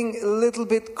getting a little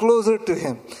bit closer to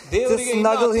Him. Just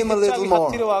snuggle Him a little more.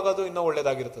 ಹತ್ತಿರವಾಗೋದು ಇನ್ನೂ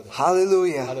ಒಳ್ಳೆಯದಾಗಿರುತ್ತದೆ.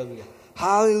 Hallelujah. Hallelujah.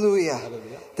 Hallelujah.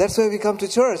 That's why we come to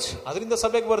church. ಅದರಿಂದ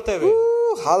ಸಭೆಗೆ ಬರ್ತೇವೆ.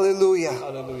 Hallelujah.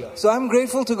 Hallelujah. So I'm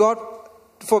grateful to God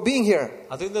for being here.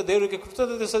 ಅದರಿಂದ ದೇವರಿಗೆ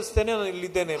ಕೃತಜ್ಞತೆ ಸಲ್ಲಿಸುತ್ತೇನೆ, ನಾನು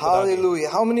ಇಲ್ಲಿದ್ದೇನೆ. Hallelujah.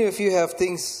 How many of you have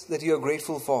things that you are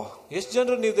grateful for? ಎಷ್ಟು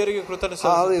ಜನರು ನೀವು ದೇವರಿಗೆ ಕೃತಜ್ಞತೆ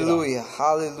ಸಲ್ಲಿಸುತ್ತೀರಾ? Hallelujah.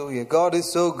 Hallelujah. God is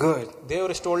so good.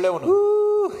 ದೇವರು ಎಷ್ಟು ಒಳ್ಳೆಯವನು.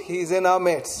 He's in our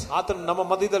midst. ಆತನು ನಮ್ಮ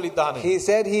ಮಧ್ಯದಲ್ಲಿ ಇದ್ದಾನೆ. He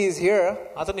said He is here.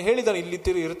 ಆತನು ಹೇಳಿದಾನೆ ಇಲ್ಲಿ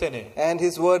ಇರುತ್ತೇನೆ. And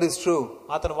His word is true.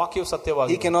 ಆತನ ವಾಕ್ಯವು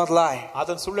ಸತ್ಯವಾಗಿದೆ. He cannot lie.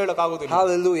 ಆತನು ಸುಳ್ಳು ಹೇಳಕ್ಕೆ ಆಗುವುದಿಲ್ಲ.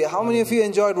 Hallelujah. How many of you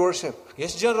enjoyed worship?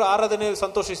 ಎಷ್ಟು ಜನರು ಆರಾಧನೆಯಲ್ಲಿ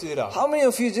ಸಂತೋಷಿಸಿದ್ದೀರಾ? How many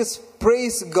of you just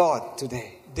praise God today?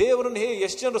 ದೇವರನ್ನು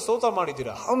ಎಷ್ಟು ಜನರು ಸ್ತೋತ್ರ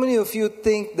ಮಾಡಿದ್ದೀರಾ? How many of you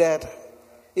think that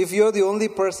if you're the only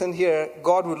person here,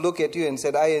 God would look at you and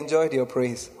said, I enjoyed your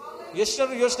praise? ಎಷ್ಟು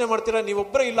ಜನರು ಯೋಚನೆ ಮಾಡ್ತೀರಾ,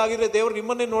 ನೀವೊಬ್ಬರೇ ಇಲ್ಲಾಗಿದ್ರೆ ದೇವರು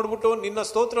ನಿಮ್ಮನ್ನೇ ನೋಡ್ಬಿಟ್ಟು ನಿನ್ನ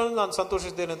ಸ್ತೋತ್ರವನ್ನು ನಾನು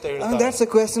ಸಂತೋಷಿಸಿದ್ದೇನೆ ಅಂತ ಹೇಳ್ತಾರೆ. That's a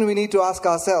question we need to ask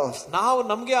ourselves. ನಾವು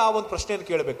ನಮಗೆ ಆ ಒಂದು ಪ್ರಶ್ನೆಯನ್ನು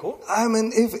ಕೇಳಬೇಕು. I mean,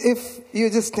 if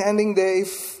you're just standing there,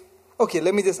 okay,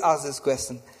 let me just ask this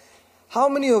question. How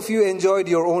many of you enjoyed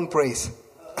your own praise?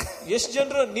 ಎಷ್ಟು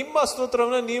ಜನರು ನಿಮ್ಮ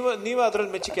ಸ್ತೋತ್ರವನ್ನು ನೀವು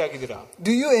ಅದರಲ್ಲಿ ಮೆಚ್ಚುಗೆ ಆಗಿದ್ದೀರಾ?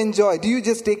 Do you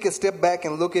just take a step back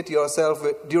and look at yourself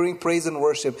during praise and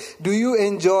worship? Do you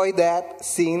enjoy that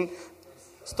scene?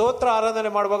 ಸ್ತೋತ್ರ ಆರಾಧನೆ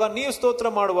ಮಾಡುವಾಗ, ನೀವು ಸ್ತೋತ್ರ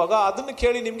ಮಾಡುವಾಗ ಅದನ್ನು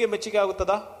ಕೇಳಿ ನಿಮಗೆ ಮೆಚ್ಚುಗೆ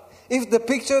ಆಗುತ್ತದಾ? If the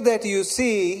picture that you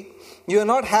see, you're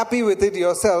not happy with it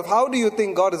yourself, how do you think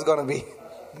God is going to be?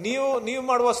 ನೀವು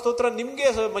ಮಾಡುವ ಸ್ತೋತ್ರ ನಿಮಗೆ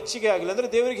ಮೆಚ್ಚುಗೆ ಆಗಿಲ್ಲ ಅಂದ್ರೆ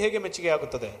ದೇವರಿಗೆ ಹೇಗೆ ಮೆಚ್ಚುಗೆ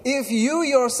ಆಗುತ್ತದೆ? If you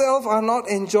yourself are not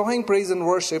enjoying praise and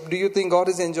worship, do you think God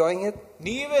is enjoying it?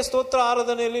 ನೀವೇ ಸ್ತೋತ್ರ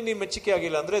ಆರಾಧನೆಯಲ್ಲಿ ನೀವು ಮೆಚ್ಚುಗೆ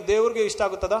ಆಗಿಲ್ಲ ಅಂದ್ರೆ ದೇವರಿಗೆ ಇಷ್ಟ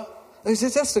ಆಗುತ್ತದಾ? It's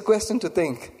just a question to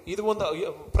think. ಇದು ಒಂದು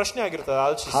ಪ್ರಶ್ನೆ ಆಗಿರುತ್ತದೆ,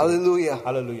 ಆಲೋಚಿಸಿ. Hallelujah.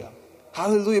 Hallelujah.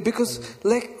 Hallelujah. Because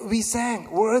like we sang,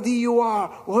 worthy you are,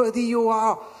 worthy you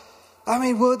are. I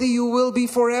mean, worthy you will be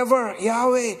forever,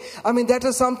 Yahweh. I mean, that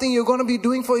is something you're going to be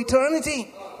doing for eternity.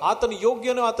 ಆತನ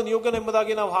ಯೋಗ್ಯನು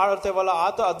ಎಂಬುದಾಗಿ ನಾವು ಹಾಡ್ತೇವಲ್ಲ,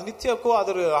 ಆತ ಅದು ನಿತ್ಯಕ್ಕೂ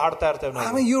ಅದ್ರ ಹಾಡ್ತಾ ಇರ್ತೇವೆ ನಾವು.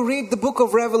 I mean, you read the book of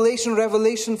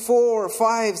Revelation 4,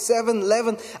 5, 7,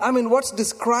 11. I mean, what's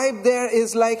described there is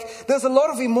like there's a lot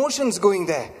of emotions going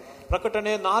there.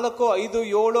 ಪ್ರಕಟಣೆ 4, 5,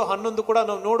 7, 11 ಕೂಡ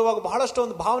ನಾವು ನೋಡುವಾಗ ಬಹಳಷ್ಟು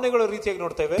ಒಂದು ಭಾವನೆಗಳ ರೀತಿಯಾಗಿ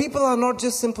ನೋಡ್ತೇವೆ. People are not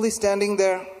just simply standing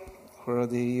there.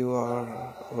 Worthy you are,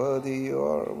 worthy you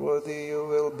are, worthy you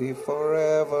will be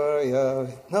forever.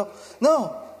 Yeah. No.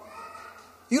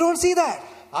 You don't see that.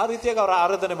 ಆ ರೀತಿಯಾಗಿ ಅವರ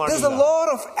ಆರಾಧನೆ There's a ಮಾಡಲಿಲ್ಲ. lot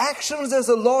of actions, there's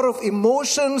a lot of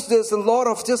emotions, there's a lot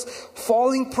of just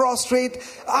falling prostrate.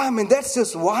 I mean, that's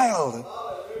just wild.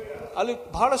 ಅಲ್ಲಿ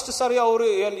ಬಹಳಷ್ಟು ಸಾರಿ ಅವರು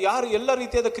ಯಾರು ಎಲ್ಲ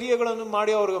ರೀತಿಯಾದ ಕ್ರಿಯೆಗಳನ್ನು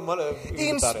ಮಾಡಿ ಅವರು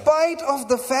In spite of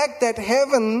the fact that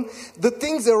heaven, the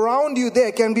things around you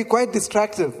there can be quite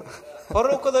distractive.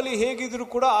 ಪರಲೋಕದಲ್ಲಿ ಹೇಗಿದ್ರು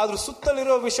ಕೂಡ ಅದ್ರ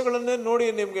ಸುತ್ತಲಿರುವ ವಿಷಯಗಳನ್ನೇ ನೋಡಿ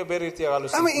ನಿಮ್ಗೆ ಬೇರೆ ರೀತಿಯ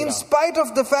ಆಲೋಚನೆ. I mean, in spite of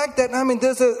the fact that, I mean,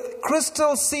 there's a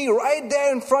crystal sea right there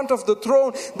in front of the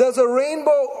throne. There's a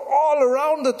rainbow all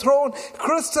around the throne.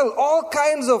 Crystal, all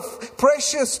kinds of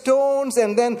precious stones,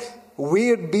 and then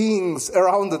weird beings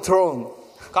around the throne.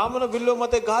 ಕಾಮನ ಬಿಲ್ಲು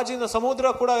ಮತ್ತೆ ಗಾಜಿನ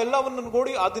ಸಮುದ್ರ ಕೂಡ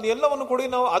ಎಲ್ಲವನ್ನು ಕೂಡಿ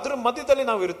ನಾವು ಅದರ ಮಧ್ಯದಲ್ಲಿ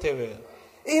ನಾವು ಇರುತ್ತೇವೆ.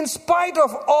 In spite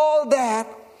of all that,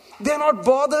 they're not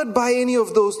bothered by any of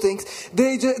those things.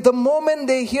 The moment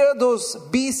they hear those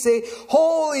beasts say,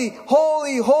 "Holy,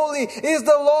 holy, holy is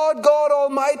the Lord God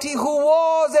Almighty, who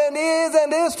was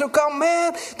and is to come," man,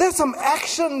 there's some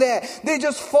action there. They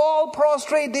just fall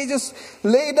prostrate. They just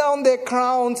lay down their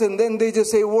crowns and then they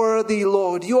just say, "Worthy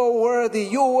Lord, you are worthy.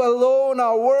 You alone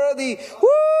are worthy."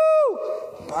 Woo!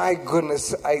 My goodness,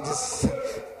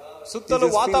 ಸುತ್ತಲೂ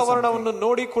ವಾತಾವರಣವನ್ನು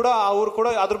ನೋಡಿ ಕೂಡ ಅವರು ಕೂಡ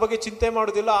ಅದ್ರ ಬಗ್ಗೆ ಚಿಂತೆ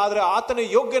ಮಾಡುವುದಿಲ್ಲ, ಆದ್ರೆ ಆತನ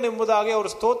ಯೋಗ್ಯನೆಂಬುದಾಗಿ ಅವರು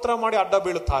ಸ್ತೋತ್ರ ಮಾಡಿ ಅಡ್ಡ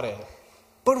ಬೀಳುತ್ತಾರೆ.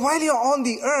 But while you're on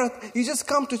the earth, you just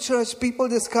come to church, people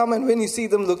just come, and when you see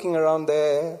them looking around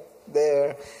there,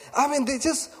 I mean, they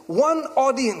just one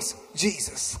audience,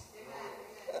 Jesus.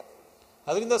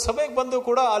 ಅದರಿಂದ ಸಭೆಗೆ ಬಂದು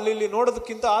ಕೂಡ ಅಲ್ಲಿ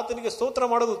ನೋಡೋದಕ್ಕಿಂತ ಆತನಿಗೆ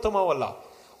ಸ್ತೋತ್ರ ಮಾಡೋದು ಉತ್ತಮವಲ್ಲ.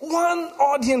 One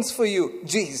audience for you,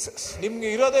 Jesus. ನಿಮ್ಗೆ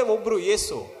ಇರೋದೇ ಒಬ್ರು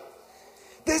ಯೇಸು.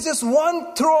 There's just one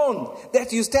throne that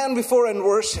you stand before and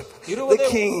worship, the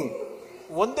King.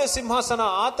 ಒಂದೇ ಸಿಂಹಾಸನ,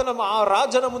 ಆತನ ಆ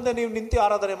ರಾಜನ ಮುಂದೆ ನೀವು ನಿಂತು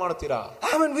ಆರಾಧನೆ ಮಾಡುತ್ತೀರಾ.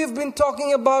 I mean, we've been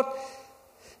talking about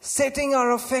setting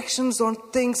our affections on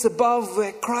things above,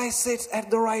 where Christ sits at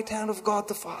the right hand of God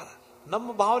the Father. ನಮ್ಮ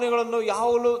ಭಾವನೆಗಳನ್ನು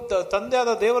ಯಾವಾಗಲೂ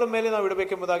ತಂದೆಯಾದ ದೇವರ ಮೇಲೆ ನಾವು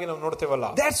ಇಡಬೇಕೆಂಬುದಾಗಿ ನಾವು ನೋಡ್ತೇವಲ್ಲ.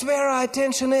 That's where our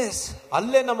attention is.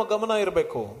 ಅಲ್ಲೇ ನಮ್ಮ ಗಮನ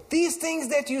ಇರಬೇಕು. These things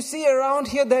that you see around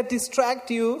here that distract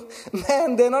you, man,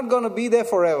 they're not going to be there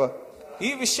forever.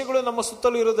 ಈ ವಿಷಯಗಳು ನಮ್ಮ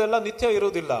ಸುತ್ತಲೂ ಇರೋದೆಲ್ಲ ನಿತ್ಯ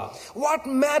ಇರುವುದಿಲ್ಲ. What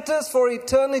matters for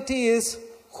eternity is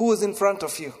who is in front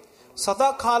of you. ಸದಾ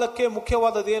ಕಾಲಕ್ಕೆ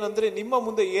ಮುಖ್ಯವಾದದ್ದು ಏನಂದ್ರೆ ನಿಮ್ಮ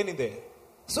ಮುಂದೆ ಏನಿದೆ.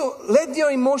 So let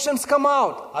your emotions come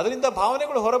out. ಅದರಿಂದ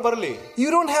ಭಾವನೆಗಳು ಹೊರ ಬರಲಿ. You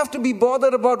don't have to be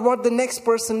bothered about what the next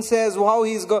person says,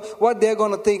 what they're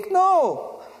going to think. No.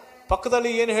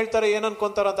 ಪಕ್ಕದಲ್ಲಿ ಏನು ಹೇಳ್ತಾರೆ, ಏನು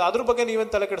ಅನ್ಕೊಂತಾರೆ ಅಂತ ಅದ್ರ ಬಗ್ಗೆ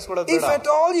ನೀವೇನ್ ತಲೆ ಕೆಡಿಸ್ಕೊಳ್ಳೋದು ಬೇಡ. If at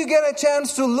all you get a chance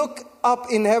to look up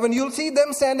in heaven, you'll see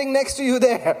them standing next to you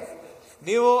there.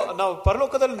 ನಾವು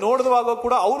ಪರಲೋಕದಲ್ಲಿ ನೋಡುವಾಗ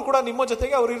ಕೂಡ ಅವರು ಕೂಡ ನಿಮ್ಮ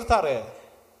ಜೊತೆಗೆ ಅವರು ಇರ್ತಾರೆ.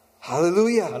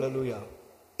 Hallelujah. Hallelujah.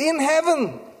 In heaven,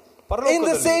 in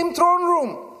the same throne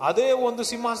room, ಅದೇ ಒಂದು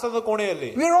ಸಿಂಹಾಸನದ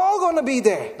ಕೋಣೆಯಲ್ಲಿ we're all going to be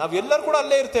there. ನಾವೆಲ್ಲರೂ ಕೂಡ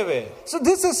ಅಲ್ಲೇ ಇರ್ತೇವೆ. So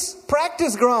this is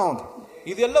practice ground.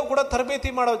 ಇದೆಲ್ಲ ಕೂಡ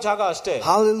ತರಬೇತಿ ಮಾಡೋ ಜಾಗ ಅಷ್ಟೇ.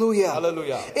 Hallelujah.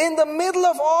 Hallelujah. In the middle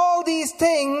of all these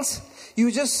things, you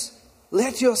just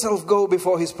let yourself go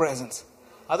before his presence.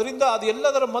 ಅದರಿಂದ ಅದು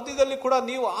ಎಲ್ಲದರ ಮಧ್ಯದಲ್ಲಿ ಕೂಡ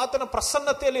ನೀವು ಆತನ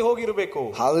ಪ್ರಸನ್ನತೆಯಲ್ಲಿ ಹೋಗಿರಬೇಕು.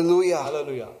 Hallelujah.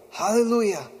 Hallelujah.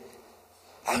 Hallelujah.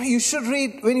 I mean, you should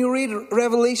read, when you read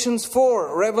Revelations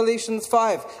 4, Revelations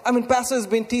 5. I mean, Pastor has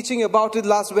been teaching about it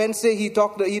last Wednesday. He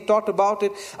talked about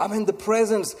it. I mean, the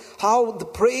presence, how the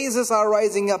praises are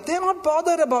rising up. They're not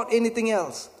bothered about anything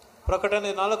else. ಪ್ರಕಟಣೆ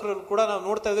 4 ಕೂಡ ನಾವು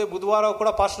ನೋಡ್ತಾ ಇದ್ದೇವೆ. ಬುಧವಾರ ಕೂಡ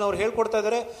pastor ಅವರು ಹೇಳ್ಕೊಡ್ತಾ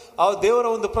ಇದ್ದಾರೆ, ಆ ದೇವರ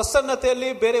ಒಂದು ಪ್ರಸನ್ನತೆಯಲ್ಲಿ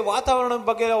ಬೇರೆ ವಾತಾವರಣದ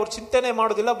ಬಗ್ಗೆ ಅವರು ಚಿಂತನೆ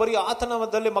ಮಾಡೋದಿಲ್ಲ, ಬರೀ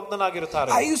ಆತನದಲ್ಲಿ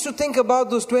ಮಗ್ನನಾಗಿರುತ್ತಾರೆ. I used to think about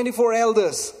those 24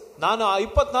 elders. ನಾನು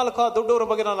 24 ದೊಡ್ಡವರ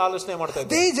ಬಗ್ಗೆ ನಾನು ಆಲೋಚನೆ ಮಾಡ್ತಾ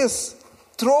ಇದ್ದೆ. They just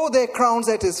throw their crowns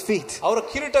at his feet. ಅವರ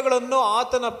ಕಿರೀಟಗಳನ್ನು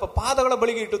ಆತನ ಪಾದಗಳ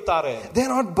ಬಳಿಗೆ ಇಟ್ಟುತ್ತಾರೆ.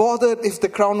 They're not bothered if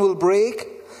the crown will break.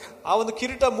 ಆ ಒಂದು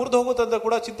ಕಿರೀಟ ಮುರಿದು ಹೋಗುತ್ತಂತ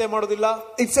ಕೂಡ ಚಿಂತೆ ಮಾಡೋದಿಲ್ಲ.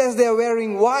 It says they are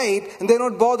wearing white and they're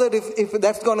not bothered if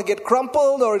that's going to get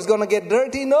crumpled or it's going to get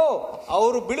dirty. No.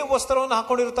 ಅವರು ಬಿಳಿ ವಸ್ತ್ರವನ್ನು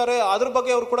ಹಾಕೊಂಡಿರ್ತಾರೆ, ಅದ್ರ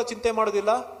ಬಗ್ಗೆ ಅವರು ಕೂಡ ಚಿಂತೆ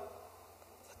ಮಾಡೋದಿಲ್ಲ.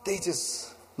 They just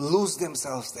lose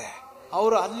themselves there.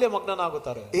 ಅವರು ಅಲ್ಲೇ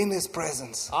ಮಗ್ನನಾಗುತ್ತಾರೆ in his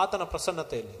presence. ಆತನ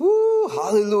ಪ್ರಸನ್ನತೆಯಲ್ಲಿ. Ooh,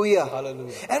 hallelujah.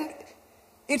 Hallelujah. And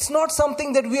it's not something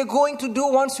that we are going to do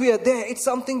once we are there. It's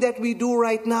something that we do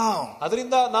right now.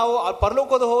 ಅದರಿಂದ ನಾವು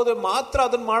ಪರಲೋಕದ ಹೋದ್ರೆ ಮಾತ್ರ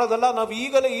ಅದನ್ನ ಮಾಡೋದಲ್ಲ, ನಾವು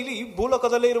ಈಗಲೇ ಇಲ್ಲಿ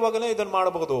ಭೂಲೋಕದಲ್ಲೇ ಇರುವಾಗಲೇ ಇದನ್ನ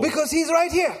ಮಾಡಬಹುದು. Because he's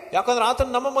right here. ಯಾಕಂದ್ರೆ ಆತನ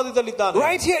ನಮ್ಮ ಮಧ್ಯದಲ್ಲಿ ಇದ್ದಾನೆ.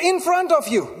 Right here in front of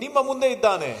you. ನಿಮ್ಮ ಮುಂದೆ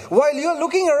ಇದ್ದಾನೆ. While you're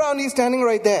looking around, he's standing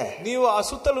right there. ನೀವು ಆ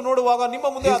ಸುತ್ತಲೂ ನೋಡುವಾಗ ನಿಮ್ಮ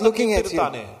ಮುಂದೆ ಆತನು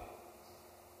ನಿಂತಿರುತ್ತಾನೆ.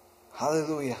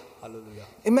 Hallelujah. Hallelujah.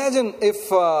 Imagine if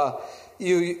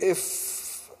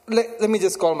let me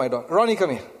just call my daughter. Ronnie,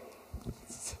 come here.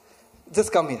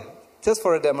 Just come here. Just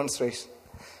for a demonstration.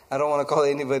 I don't want to call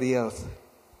anybody else.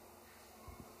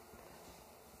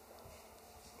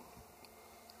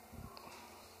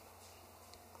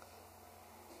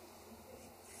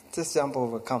 Just jump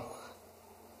over. Come.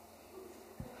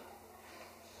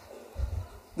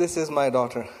 This is my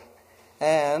daughter.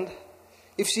 And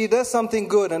if she does something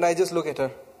good and I just look at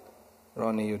her,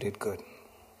 Ronnie, you did good.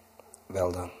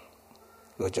 Well done.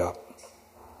 Good job.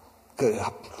 Good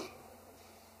job.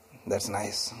 That's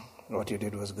nice. What you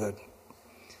did was good.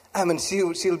 I mean,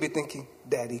 she'll be thinking,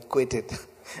 Daddy, quit it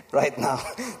right now.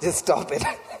 Just stop it.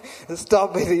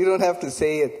 Stop it. You don't have to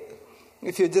say it.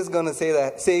 If you're just going to say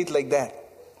that, say it like that.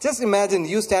 Just imagine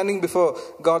you standing before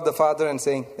God the Father and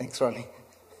saying, thanks, Ronnie.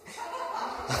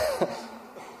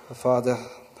 Father,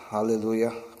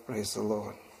 hallelujah. Praise the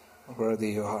Lord. Worthy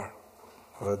you are.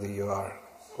 Worthy you are.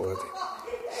 Worthy.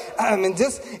 I mean,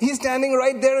 he's standing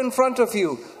right there in front of you.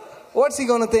 What's he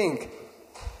going to think?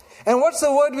 And what's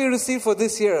the word we received for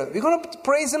this year? We're going to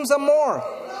praise him some more.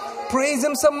 Praise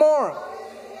him some more.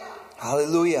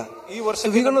 Hallelujah.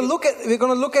 We're going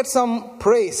to look at some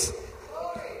praise.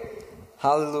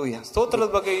 Hallelujah. ಸ್ತೋತ್ರದ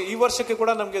ಬಗ್ಗೆ ಈ ವರ್ಷಕ್ಕೆ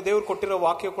ಕೂಡ ನಮಗೆ ದೇವರು ಕೊಟ್ಟಿರೋ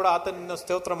ವಾಕ್ಯ ಕೂಡ ಆತನನ್ನ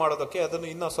ಸ್ತೋತ್ರ ಮಾಡೋದಕ್ಕೆ ಅದನ್ನು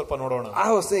ಇನ್ನೂ ಸ್ವಲ್ಪ ನೋಡೋಣ.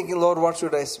 I was thinking, Lord, what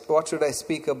should I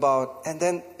speak about? And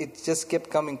then it just kept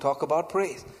coming, talk about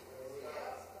praise.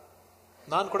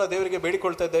 ನಾನು ಕೂಡ ದೇವರಿಗೆ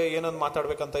ಬೇಡಿಕೊಳ್ತಾ ಇದ್ದೆ ಏನನ್ನು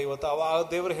ಮಾತಾಡಬೇಕಂತ ಇವತ್ತು.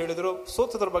 ದೇವರು ಹೇಳಿದ್ರು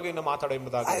ಸ್ತೋತ್ರದ ಬಗ್ಗೆ ಇನ್ನು ಮಾತಾಡ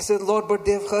ಎಂಬುದಾಗಿ. I said, Lord, but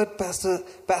they've heard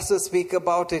Pastor speak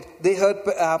about it. They heard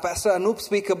Pastor Anup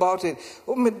speak about it.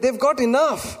 They've got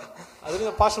enough. ಅದರಿಂದ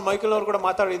ಪಾಸ್ಟರ್ ಮೈಕಲ್ ಅವರು ಕೂಡ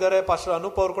ಮಾತಾಡಿದ್ದಾರೆ, ಪಾಸ್ಟರ್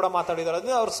ಅನೂಪ್ ಅವರು ಕೂಡ ಮಾತಾಡಿದ್ದಾರೆ.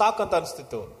 ಅದನ್ನ ಅವ್ರು ಸಾಕಂತ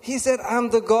ಅನಿಸ್ತಿತ್ತು. He said, I'm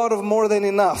the God of more than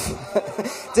enough.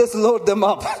 Just load them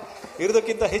up.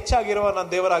 ಇರೋದಕ್ಕಿಂತ ಹೆಚ್ಚಾಗಿರುವ ನಾನು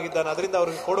ದೇವರಾಗಿದ್ದಾನೆ, ಅದರಿಂದ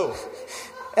ಅವ್ರಿಗೆ ಕೊಡು.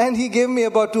 And he gave me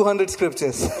about 200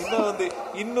 scriptures. ಇನ್ನೂ ಒಂದು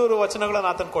 200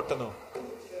 ವಚನಗಳನ್ನು ಆತನ ಕೊಟ್ಟನು.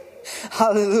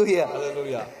 Hallelujah.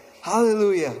 Hallelujah.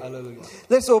 Hallelujah. Hallelujah.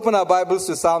 Let's open our Bibles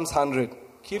to Psalms 100.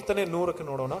 ಕೀರ್ತನೆ 100ಕ್ಕೆ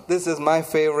ನೋಡೋಣ. This is my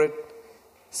favorite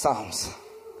Psalms.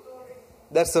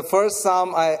 That's the first psalm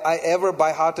I ever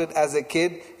by-hearted as a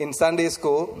kid in Sunday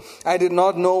school. I did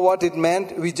not know what it meant.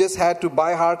 We just had to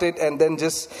by-heart it and then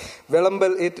just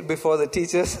velumble it before the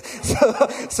teachers.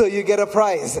 So you get a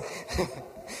prize.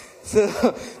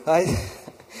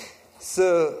 So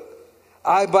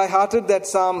I by-hearted that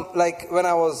psalm like when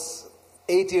I was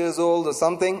 8 years old or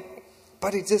something.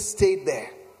 But it just stayed there.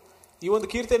 ಈ ಒಂದು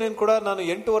ಕೀರ್ತನೆಯನ್ನು ಕೂಡ ನಾನು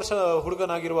 8 ವರ್ಷ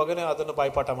ಹುಡುಗನಾಗಿರುವಾಗನೇ ಅದನ್ನು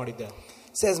ಬಾಯ್ಪಾಠ ಮಾಡಿದ್ದೆ.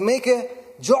 It says, make a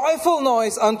joyful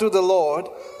noise unto the Lord,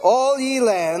 all ye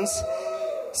lands.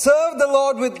 Serve the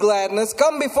Lord with gladness.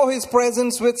 Come before his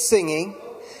presence with singing.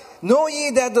 Know ye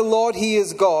that the Lord, he is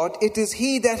God. It is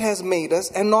he that has made us,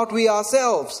 and not we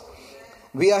ourselves.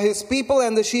 We are his people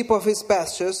and the sheep of his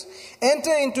pastures.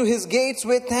 Enter into his gates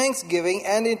with thanksgiving,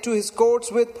 and into his courts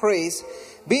with praise.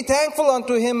 Be thankful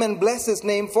unto him and bless his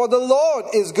name, for the Lord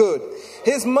is good.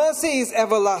 His mercy is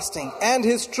everlasting, and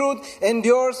his truth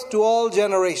endures to all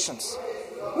generations.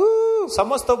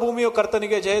 ಸಮಸ್ತ ಭೂಮಿಯು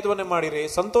ಕರ್ತನಿಗೆ ಜಯಧ್ವನಿ ಮಾಡಿರಿ,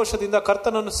 ಸಂತೋಷದಿಂದ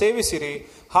ಕರ್ತನನ್ನು ಸೇವಿಸಿರಿ,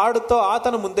 ಹಾಡುತ್ತಾ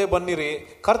ಆತನ ಮುಂದೆ ಬನ್ನಿರಿ.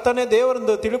 ಕರ್ತನೇ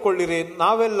ದೇವರೆಂದು ತಿಳುಕೊಳ್ಳಿರಿ.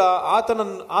 ನಾವೆಲ್ಲ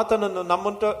ಆತನನ್ನು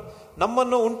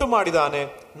ನಮ್ಮನ್ನು ಉಂಟು ಮಾಡಿದಾನೆ.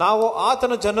 ನಾವು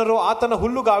ಆತನ ಜನರು, ಆತನ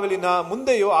ಹುಲ್ಲುಗಾವಲಿನ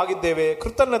ಮುಂದೆಯೂ ಆಗಿದ್ದೇವೆ.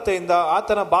 ಕೃತಜ್ಞತೆಯಿಂದ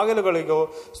ಆತನ ಬಾಗಿಲುಗಳಿಗೂ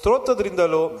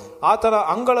ಸ್ತೋತ್ರದಿಂದಲೂ ಆತನ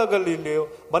ಅಂಗಳಗಳಲ್ಲಿಯೂ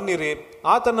ಬನ್ನಿರಿ.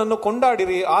 ಆತನನ್ನು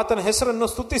ಕೊಂಡಾಡಿರಿ, ಆತನ ಹೆಸರನ್ನು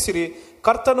ಸ್ತುತಿಸಿರಿ.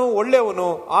 ಕರ್ತನು ಒಳ್ಳೆಯವನು,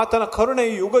 ಆತನ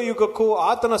ಕರುಣೆಯು ಯುಗ ಯುಗಕ್ಕೂ,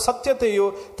 ಆತನ ಸತ್ಯತೆಯು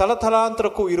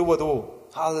ತಲತಲಾಂತರಕ್ಕೂ ಇರುವುದು.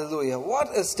 Hallelujah. What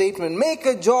a statement. Make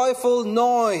a joyful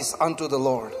noise unto the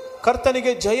Lord.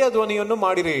 ಕರ್ತನಿಗೆ ಜಯ ಧ್ವನಿಯನ್ನು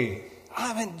ಮಾಡಿರಿ.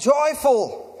 I mean, joyful.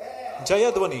 ಜಯ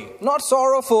ಧ್ವನಿ, not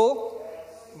sorrowful.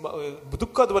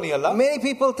 ದುಃಖ ಧ್ವನಿ ಅಲ್ಲ. Many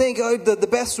people think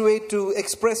the best way to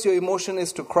express your emotion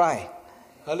is to cry.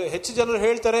 ಅಲ್ಲಿ ಹೆಚ್ಚು ಜನರು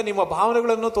ಹೇಳ್ತಾರೆ ನಿಮ್ಮ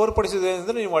ಭಾವನೆಗಳನ್ನು ತೋರ್ಪಡಿಸಿದೆ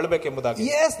ಅಂದ್ರೆ ನೀವು ಅಳಬೇಕೆಂಬುದಾಗಿ.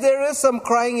 Yes, there is some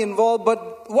crying involved, but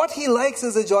what he likes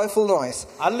is a joyful noise.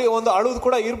 ಅಲ್ಲಿ ಒಂದು ಅಳುವುದು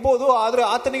ಕೂಡ ಇರಬಹುದು, ಆದ್ರೆ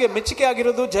ಆತನಿಗೆ ಮೆಚ್ಚುಗೆ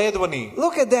ಆಗಿರೋದು ಜಯ ಧ್ವನಿ.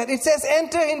 Look at that. It says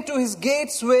enter into his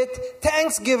gates with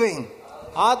thanksgiving.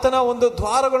 ಆತನ ಒಂದು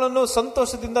ದ್ವಾರಗಳನ್ನು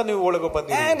ಸಂತೋಷದಿಂದ ನೀವು ಒಳಗೆ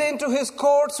ಬಂದಿರಿ. And into his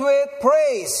courts with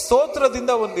praise.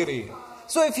 ಸ್ತೋತ್ರದಿಂದ ಬಂದಿರಿ.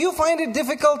 So if you find it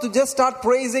difficult to just start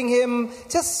praising him,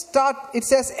 just start, it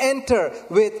says enter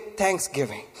with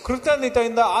thanksgiving.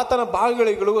 ಕೃತಜ್ಞತೆಯಿಂದ ಆತನ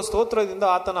ಬಾಗಿಲುಗಳಿಗೂ ಸ್ತೋತ್ರದಿಂದ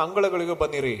ಆತನ ಅಂಗಳಗಳಿಗೂ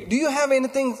ಬನ್ನಿರಿ. Do you have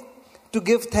anything to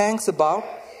give thanks about?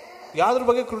 ಯಾವ್ದ್ರ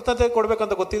ಬಗ್ಗೆ ಕೃತಜ್ಞತೆ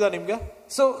ಕೊಡ್ಬೇಕಂತ ಗೊತ್ತಿದಾ ನಿಮ್ಗೆ?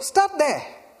 So start there.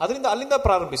 ಅದರಿಂದ ಅಲ್ಲಿಂದ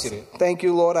ಪ್ರಾರಂಭಿಸಿರಿ. Thank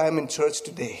you, Lord, I am in church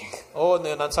today.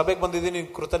 ನಾನು ಸಭೆಗೆ ಬಂದಿದ್ದೀನಿ,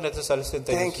 ಕೃತಜ್ಞತೆ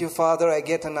ಸಲ್ಲಿಸುತ್ತೇನೆ. Thank you, Father, I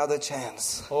get another chance.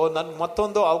 ನನ್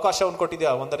ಮತ್ತೊಂದು ಅವಕಾಶವನ್ನು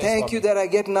ಕೊಟ್ಟಿದ್ಯಾ, ವಂದನೆ. Thank you that I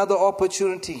get another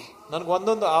opportunity. ನನಗೆ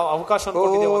ಒಂದೊಂದು ಅವಕಾಶವನ್ನು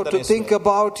ಕೊಟ್ಟಿದ್ಯಾ, ವಂದನೆ. To think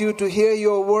about you, to hear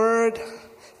your word,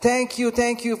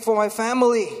 Thank you for my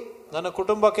family. ನನ್ನ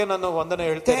ಕುಟುಂಬಕ್ಕೆ ನಾನು ವಂದನೆ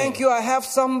ಹೇಳ್ತೇನೆ. Thank you, I have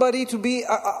somebody to be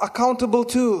accountable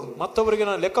to. ಮತ್ತೊಬ್ಬರಿಗೆ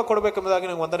ನಾನು ಲೆಕ್ಕ ಕೊಡಬೇಕೆಂಬುದಾಗಿ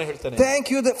ನಾನು ವಂದನೆ ಹೇಳ್ತೇನೆ. Thank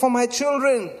you for my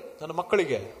children. ನನ್ನ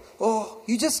ಮಕ್ಕಳಿಗೆ. Oh,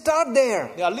 you just start there.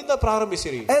 ಅಲ್ಲಿಂದ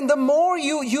ಪ್ರಾರಂಭಿಸಿರಿ. And the more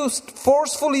you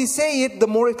forcefully say it,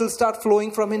 the more it will start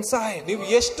flowing from inside. ನೀವು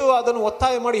ಎಷ್ಟು ಅದನ್ನು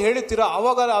ಒತ್ತಾಯ ಮಾಡಿ ಹೇಳುತ್ತೀರಾ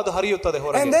ಆವಾಗ ಅದು ಹರಿಯುತ್ತದೆ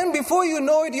ಹೊರಗೆ. And then before you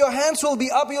know it, your hands will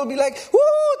be up. You'll be like, "Woo!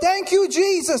 Thank you,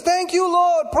 Jesus. Thank you,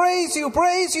 Lord. Praise you,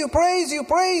 praise you, praise you,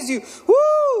 praise you.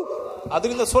 Woo!"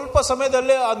 ಅದರಿಂದ ಸ್ವಲ್ಪ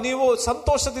ಸಮಯದಲ್ಲೇ ನೀವು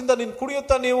ಸಂತೋಷದಿಂದ ನೀನು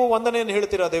ಕುಡಿಯುತ್ತಾ ನೀವು ವಂದನೆಯನ್ನು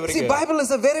ಹೇಳ್ತೀರಾ ದೇವರಿಗೆ. See, Bible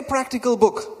is a very practical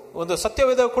book. ಒಂದು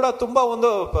ಸತ್ಯವೇದ ಕೂಡ ತುಂಬಾ ಒಂದು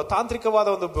ತಾಂತ್ರಿಕವಾದ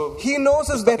ಒಂದು. He knows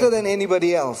us better than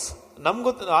anybody else.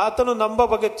 ಆತನು ನಮ್ಮ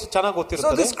ಬಗ್ಗೆ ಚೆನ್ನಾಗಿ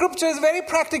ಗೊತ್ತಿರುತ್ತದೆ. So the scripture is very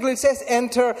practical. It says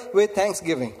enter with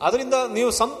thanksgiving. ಅದರಿಂದ ನೀವು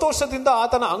ಸಂತೋಷದಿಂದ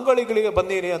ಆತನ ಅಂಗಳಿಗಳಿಗೆ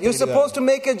ಬನ್ನಿರಿ ಅಂತ. You're supposed to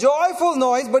make a joyful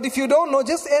noise, but if you don't know,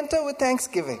 just enter with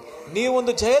thanksgiving. ನೀವು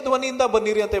ಒಂದು ಜಯಧ್ವನಿಯಿಂದ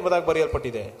ಬನ್ನಿರಿ ಅಂತ ಎಂಬುದಾಗಿ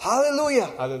ಬರೆಯಲ್ಪಟ್ಟಿದೆ. Hallelujah.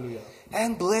 Hallelujah.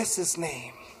 And bless his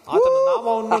name. ಆತನ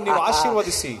ನಾಮವನ್ನು ನೀವು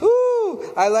ಆಶೀರ್ವದಿಸಿ.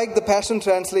 I like the Passion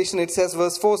Translation. It says,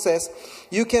 verse 4 says,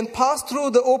 you can pass through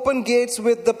the open gates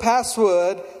with the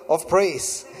password of praise.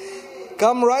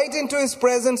 Come right into his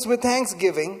presence with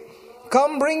thanksgiving.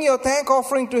 Come bring your thank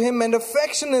offering to him and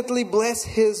affectionately bless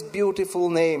his beautiful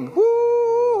name.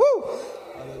 Woo-hoo!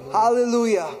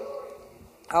 Hallelujah.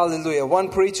 Hallelujah. One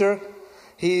preacher,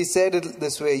 he said it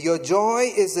this way: your joy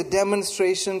is a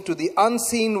demonstration to the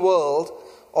unseen world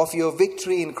of your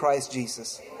victory in Christ Jesus.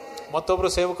 ಮತ್ತೊಬ್ಬರು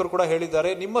ಸೇವಕರು ಕೂಡ ಹೇಳಿದ್ದಾರೆ,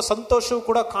 ನಿಮ್ಮ ಸಂತೋಷವು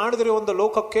ಕೂಡ ಕಾಣದಿರುವ ಒಂದು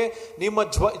ಲೋಕಕ್ಕೆ ನಿಮ್ಮ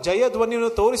ಜಯ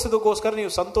ಧ್ವನಿಯನ್ನು ತೋರಿಸೋದಕ್ಕೋಸ್ಕರ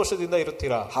ನೀವು ಸಂತೋಷದಿಂದ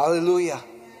ಇರುತ್ತೀರಾ. Hallelujah.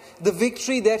 The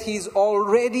victory that he's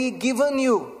already given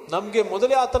you. ನಮಗೆ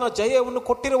ಮೊದಲೇ ಆತನ ಜಯವನ್ನು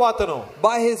ಕೊಟ್ಟಿರುವ ಆತನು.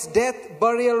 By his death,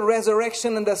 burial,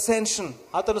 resurrection and ascension.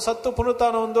 ಆತನು ಸತ್ತು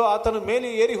ಪುನರುತ್ಥಾನ ಒಂದು ಆತನ ಮೇಲೆ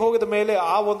ಏರಿ ಹೋಗಿದ ಮೇಲೆ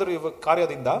ಆ ಒಂದು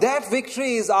ಕಾರ್ಯದಿಂದ. That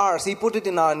victory is ours. He put it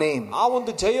in our name. ಆ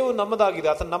ಒಂದು ಜಯವು ನಮ್ಮದಾಗಿದೆ.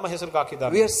 ಆತನು ನಮ್ಮ ಹೆಸರಿಗೆ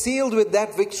ಹಾಕಿದ್ದಾನೆ. We are sealed with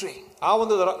that victory. ಆ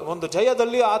ಒಂದು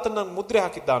ಜಯದಲ್ಲಿ ಆತನ ಮುದ್ರೆ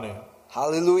ಹಾಕಿದ್ದಾನೆ.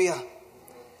 Hallelujah.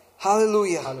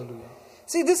 Hallelujah. Hallelujah.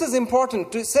 See, this is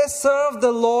important. It says serve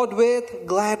the Lord with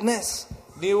gladness.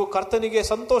 ನೀವು ಕರ್ತನಿಗೆ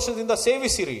ಸಂತೋಷದಿಂದ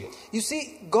ಸೇವಿಸಿರಿ. You see,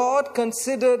 God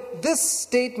considered this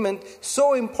statement so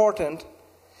important.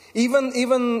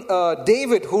 Even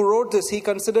David, who wrote this, he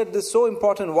considered this so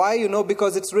important. Why? You know,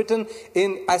 because it's written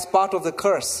as part of the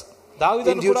curse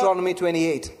in Deuteronomy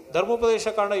 28. ಧರ್ಮೋಪದೇಶ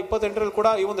ಕಾಂಡ 28ರಲ್ಲಿ ಕೂಡ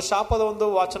ಈ ಒಂದು ಶಾಪದ ಒಂದು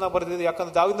ವಾಚನ ಬರೆದಿದೆ.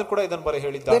 ಯಾಕಂದ್ರೆ ದಾವೀದನು ಕೂಡ ಇದನ್ನು ಬರೆದು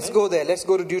ಹೇಳಿದ್ದಾನೆ. Let's go there. Let's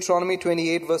go to Deuteronomy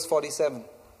 28 verse 47.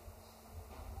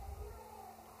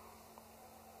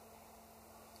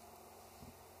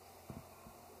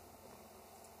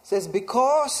 Says,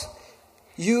 because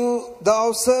thou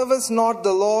servest not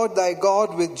the Lord thy God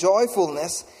with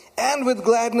joyfulness and with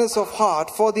gladness of heart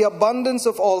for the abundance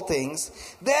of all things,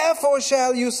 therefore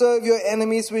shall you serve your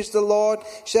enemies which the Lord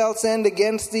shall send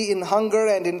against thee in hunger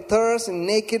and in thirst, in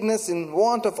nakedness, in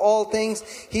want of all things.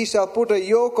 He shall put a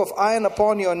yoke of iron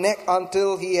upon your neck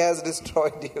until he has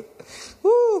destroyed you.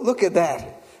 Woo, look at that.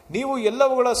 ನೀವು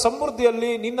ಎಲ್ಲವುಗಳ ಸಮೃದ್ಧಿಯಲ್ಲಿ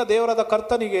ನಿನ್ನ ದೇವರಾದ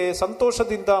ಕರ್ತನಿಗೆ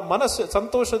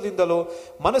ಸಂತೋಷದಿಂದಲೂ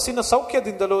ಮನಸ್ಸಿನ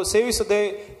ಸೌಖ್ಯದಿಂದಲೂ ಸೇವಿಸದೆ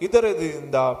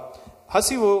ಇದರಿಂದ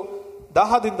ಹಸಿವು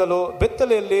ದಾಹದಿಂದಲೂ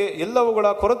ಬೆತ್ತಲೆಯಲ್ಲಿ ಎಲ್ಲವುಗಳ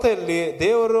ಕೊರತೆಯಲ್ಲಿ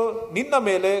ದೇವರು ನಿನ್ನ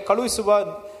ಮೇಲೆ ಕಳುಹಿಸುವ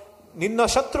ನಿನ್ನ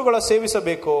ಶತ್ರುಗಳ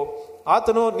ಸೇವಿಸಬೇಕು.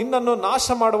 ಆತನು ನಿನ್ನನ್ನು ನಾಶ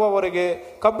ಮಾಡುವವರೆಗೆ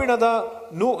ಕಬ್ಬಿಣದ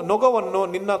ನೊಗವನ್ನು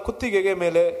ನಿನ್ನ ಕುತ್ತಿಗೆಗೆ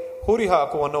ಮೇಲೆ ಹೂರಿ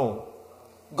ಹಾಕುವನು.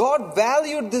 God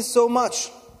valued this so much.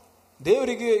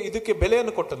 ದೇವರಿಗೆ ಇದಕ್ಕೆ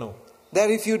ಬೆಲೆಯನ್ನು ಕೊಟ್ಟನು. That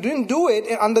if you didn't do it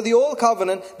under the old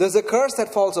covenant, there's a curse that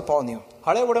falls upon you.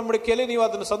 ಹಳೆ ಒಡಂಬಡಿಕೆಯಲ್ಲಿ ನೀವು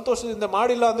ಅದನ್ನು ಸಂತೋಷದಿಂದ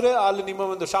ಮಾಡಿಲ್ಲ ಅಂದ್ರೆ ಅಲ್ಲಿ ನಿಮ್ಮ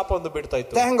ಒಂದು ಶಾಪ ಒಂದು ಬೀಳ್ತಾ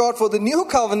ಇತ್ತು. Thank God for the new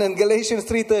covenant. Galatians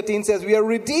 3:13 says we are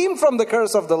redeemed from the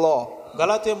curse of the law.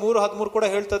 Galatia 3:13 ಕೂಡ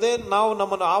ಹೇಳ್ತದೆ, ನಾವು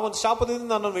ನಮ್ಮನ್ನು ಆ ಒಂದು ಶಾಪದಿಂದ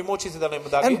ನನ್ನನ್ನು ವಿಮೋಚಿಸಿದ್ದಾನೆ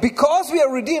ಎಂಬುದಾಗಿ. And because we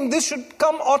are redeemed, this should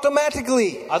come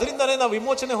automatically. ಅದರಿಂದನೇ ನಾವು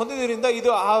ವಿಮೋಚನೆ ಹೊಂದಿದ್ದರಿಂದ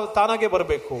ಇದು ತಾನಾಗೆ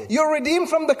ಬರಬೇಕು. You're redeemed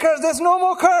from the curse. There's no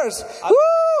more curse. Woo!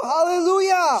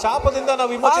 Hallelujah. ಶಾಪದಿಂದ ನಾವು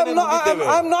ವಿಮೋಚನೆ ಹೊಂದಿದ್ದೇವೆ.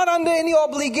 I'm not under any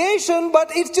obligation, but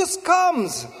it just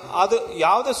comes. ಅದು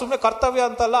ಯಾವುದೇ ಸುಮ್ಮನೆ ಕರ್ತವ್ಯ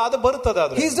ಅಂತಲ್ಲ, ಅದು ಬರುತ್ತದೆ.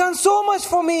 ಅದು He's done so much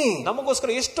for me. ನಮಗೋಸ್ಕರ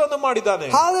ಎಷ್ಟೊಂದು ಮಾಡಿದ್ದಾನೆ.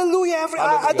 Hallelujah.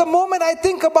 At the moment I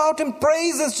think about him,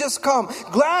 praises just come,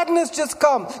 gladness just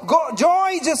come,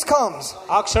 joy just comes.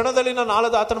 ಆ ಕ್ಷಣದಲ್ಲಿ ನಾನು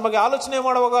ಆತನ ಬಗ್ಗೆ ಆಲೋಚನೆ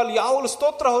ಮಾಡುವಾಗ ಅಲ್ಲಿ ಯಾವ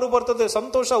ಸ್ತೋತ್ರ ಹೊರ ಬರ್ತದೆ,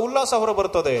 ಸಂತೋಷ ಉಲ್ಲಾಸ ಹೊರ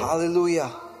ಬರ್ತದೆ. Hallelujah.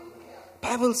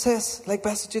 Bible says, like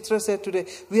Pastor Chitra said today,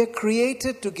 we are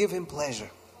created to give him pleasure.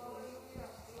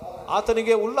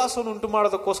 ಆತನಿಗೆ ಉಲ್ಲಾಸವನ್ನು ಉಂಟು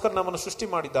ಮಾಡೋದಕ್ಕೋಸ್ಕರ ನಮ್ಮನ್ನು ಸೃಷ್ಟಿ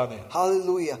ಮಾಡಿದ್ದಾನೆ.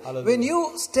 Hallelujah. When you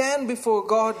stand before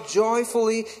God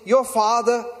joyfully, your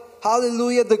Father,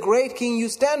 hallelujah, the great King, you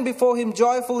stand before him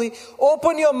joyfully,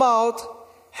 open your mouth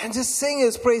and just sing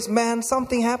his praise, man,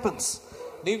 something happens.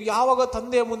 ನೀವು ಯಾವಾಗ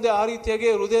ತಂದೆಯ ಮುಂದೆ ಆ ರೀತಿಯಾಗಿ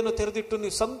ಹೃದಯವನ್ನು ತೆರೆದಿಟ್ಟು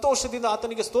ನೀವು ಸಂತೋಷದಿಂದ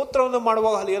ಆತನಿಗೆ ಸ್ತೋತ್ರವನ್ನು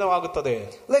ಮಾಡುವಾಗ ಅಲ್ಲಿ ಏನೋ ಆಗುತ್ತದೆ.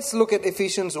 Let's look at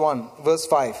Ephesians 1 verse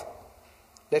 5.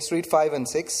 Let's read 5 and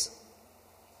 6.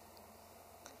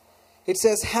 It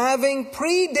says, having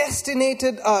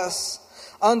predestinated us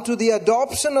unto the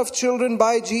adoption of children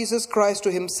by Jesus Christ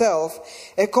to himself,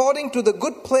 according to the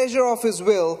good pleasure of his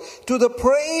will, to the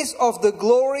praise of the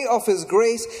glory of his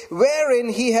grace, wherein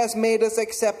he has made us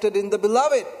accepted in the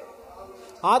beloved.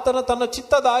 ಆತನ ತನ್ನ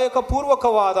ಚಿತ್ತದಾಯಕ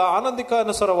ಪೂರ್ವಕವಾದ ಆನಂದಿಕ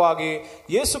ಅನುಸಾರವಾಗಿ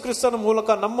ಯೇಸು ಕ್ರಿಸ್ತನ ಮೂಲಕ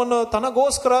ನಮ್ಮನ್ನು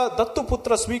ತನಗೋಸ್ಕರ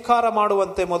ದತ್ತುಪುತ್ರ ಸ್ವೀಕಾರ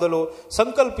ಮಾಡುವಂತೆ ಮೊದಲು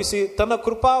ಸಂಕಲ್ಪಿಸಿ ತನ್ನ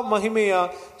ಕೃಪಾ ಮಹಿಮೆಯ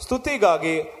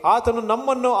ಸ್ತುತಿಗಾಗಿ ಆತನು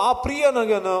ನಮ್ಮನ್ನು ಆ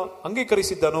ಪ್ರಿಯನನ್ನು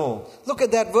ಅಂಗೀಕರಿಸಿದ್ದನು. Look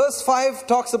at that. Verse 5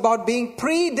 talks about being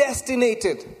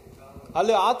predestinated.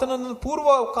 ಅಲ್ಲಿ ಆತನನ್ನು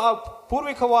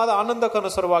ಪೂರ್ವಿಕವಾದ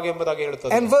ಆನಂದಕ್ಕನುಸಾರವಾಗಿ ಎಂಬುದಾಗಿ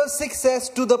ಹೇಳುತ್ತದೆ. And verse 6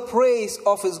 says, to the praise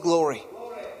of his glory.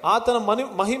 ಆತನ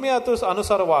ಮಹಿಮೆಯ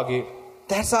ಅನುಸಾರವಾಗಿ.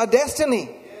 That's our destiny.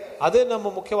 ಅದೇ ನಮ್ಮ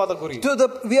ಮುಖ್ಯವಾದ ಗುರಿ.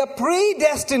 We are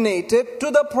predestinated to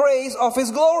the praise of his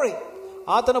glory.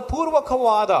 ಆತನ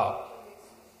ಪೂರ್ವಕವಾದ.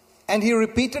 And he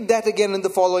repeated that again in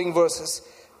the following verses.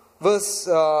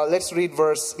 Let's read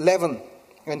verse 11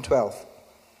 and 12.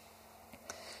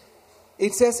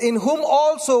 It says, in whom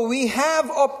also we have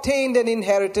obtained an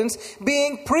inheritance,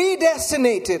 being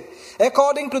predestinated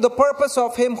according to the purpose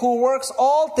of him who works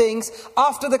all things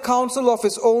after the counsel of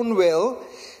his own will,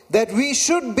 that we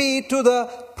should be to the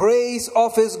praise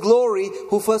of his glory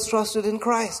who first trusted in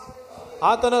Christ.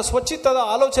 ಆತನ ಸ್ವಚಿತ್ತದ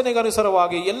ಆಲೋಚನೆಗೆ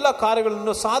ಅನುಸಾರವಾಗಿ ಎಲ್ಲ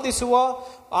ಕಾರ್ಯಗಳನ್ನು ಸಾಧಿಸುವ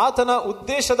ಆತನ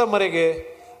ಉದ್ದೇಶದ ಮೇರೆಗೆ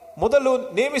ಮೊದಲು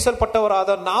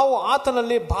ನೇಮಿಸಲ್ಪಟ್ಟವರಾದ ನಾವು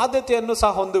ಆತನಲ್ಲಿ ಬಾಧ್ಯತೆಯನ್ನು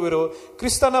ಸಹ ಹೊಂದುವಿರು.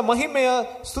 ಕ್ರಿಸ್ತನ ಮಹಿಮೆಯ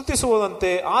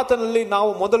ಸ್ತುತಿಸುವಂತೆ ಆತನಲ್ಲಿ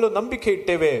ನಾವು ಮೊದಲು ನಂಬಿಕೆ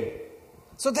ಇಟ್ಟೇವೆ.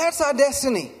 So that's our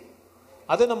destiny.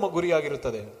 ಅದೇ ನಮ್ಮ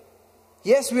ಗುರಿಯಾಗಿರುತ್ತದೆ.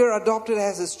 Yes, we are adopted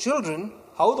as his children.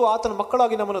 ಹೌದು, ಆತನ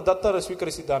ಮಕ್ಕಳಾಗಿ ನಮ್ಮನ್ನು ದತ್ತರು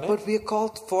ಸ್ವೀಕರಿಸಿದ್ದಾನೆ. But we are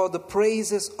called for the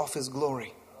praises of his glory.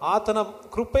 ಆತನ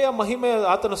ಕೃಪೆಯ ಮಹಿಮೆ,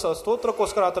 ಆತನ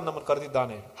ಸ್ತೋತ್ರಕ್ಕೋಸ್ಕರ ಆತನ ನಮ್ಮನ್ನು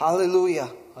ಕರೆದಿದ್ದಾನೆ. Hallelujah.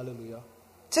 Hallelujah.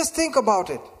 Just think about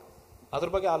it. ಅದರ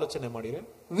ಬಗ್ಗೆ ಆಲೋಚನೆ ಮಾಡಿರಿ.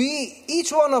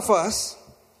 Each one of us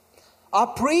are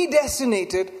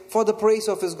predestinated for the praise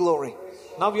of his glory.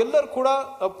 ನಾವೆಲ್ಲರೂ ಕೂಡ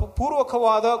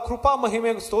ಪೂರ್ವಕವಾದ ಕೃಪಾ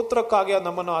ಮಹಿಮೆ ಸ್ತೋತ್ರಕ್ಕಾಗಿ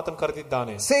ನಮ್ಮನ್ನು ಆತನ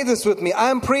ಕರೆದಿದ್ದಾನೆ. Say this with me. I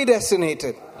am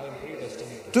predestinated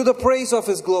to the praise of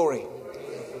his glory.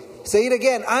 Say it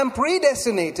again. I am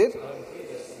predestinated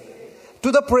to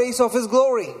the praise of his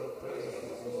glory.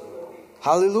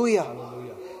 Hallelujah.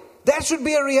 That should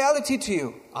be a reality to you.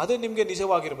 ಅದೇ ನಿಮಗೆ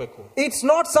ನಿಜವಾಗಿರಬೇಕು. It's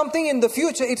not something in the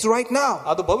future, it's right now.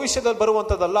 ಅದು ಭವಿಷ್ಯದಲ್ಲಿ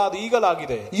ಬರುವಂತದಲ್ಲ, ಅದು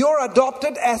ಈಗಲಾಗಿದೆ. You're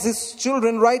adopted as his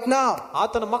children right now.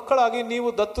 ಆತನ ಮಕ್ಕಳಾಗಿ ನೀವು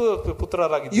ದತ್ತು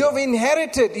ಪುತ್ರರಾಗಿದ್ದೀರಿ. You've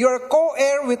inherited, you're a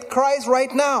co-heir with Christ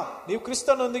right now. ನೀವು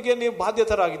ಕ್ರಿಸ್ತನೊಂದಿಗೆ ನೀವು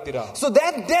ಬಾಧ್ಯತರಾಗಿದ್ದೀರಾ. So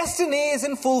that destiny is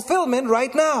in fulfillment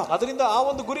right now. ಅದರಿಂದ ಆ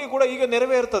ಒಂದು ಗುರಿ ಕೂಡ ಈಗ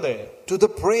ನೆರವೇರುತ್ತದೆ. To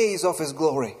the praise of his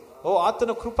glory.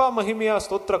 ಆತನ ಕೃಪಾ ಮಹಿಮೆಯ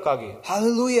ಸ್ತೋತ್ರಕ್ಕಾಗಿ.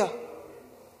 Hallelujah.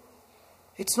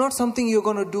 It's not something you're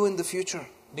going to do in the future.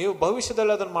 ನೀವು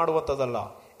ಭವಿಷ್ಯದಲ್ಲಿ ಅದನ್ನು ಮಾಡುವಂತದಲ್ಲ.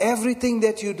 Everything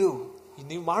that you do,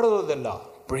 ನೀವು ಮಾಡೋದೆಲ್ಲ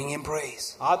bring him praise.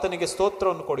 ಆತನಿಗೆ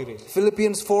ಸ್ತೋತ್ರವನ್ನು ಕೊಡಿರಿ.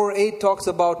 Philippians 4:8 talks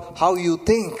about how you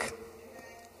think.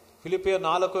 ಫಿಲಿಪಿಯ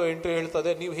 4:8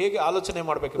 ಹೇಳ್ತದೆ ನೀವು ಹೇಗೆ ಆಲೋಚನೆ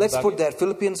ಮಾಡಬೇಕು. Let's put that.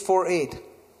 Philippians 4:8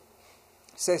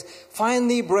 says,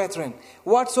 finally, brethren,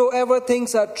 whatsoever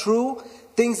things are true,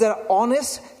 things that are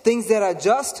honest, things that are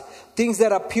just, things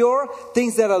that are pure,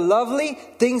 things that are lovely,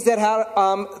 things that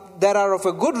are of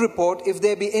a good report, if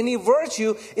there be any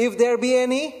virtue, if there be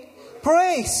any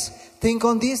praise, think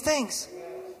on these things.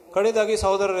 ಕಡೆಯದಾಗಿ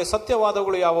ಸಹೋದರರೇ,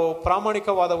 ಸತ್ಯವಾದಗಳು ಯಾವುವು,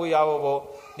 ಪ್ರಾಮಾಣಿಕವಾದವು ಯಾವುವು,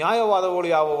 ನ್ಯಾಯವಾದಗಳು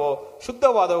ಯಾವುವು,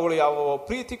 ಶುದ್ಧವಾದಗಳು ಯಾವುವು,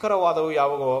 ಪ್ರೀತಿಕರವಾದವು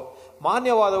ಯಾವುವು,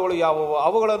 ಮಾನ್ಯವಾದಗಳು ಯಾವುವು,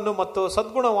 ಅವುಗಳನ್ನು ಮತ್ತು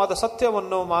ಸದ್ಗುಣವಾದ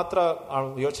ಸತ್ಯವನ್ನು ಮಾತ್ರ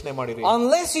ಯೋಚನೆ ಮಾಡಿರಿ.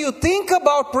 Unless you think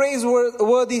about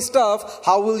praiseworthy stuff,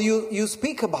 how will you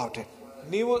speak about it?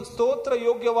 ನೀವು ಸ್ತೋತ್ರ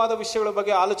ಯೋಗ್ಯವಾದ ವಿಷಯಗಳ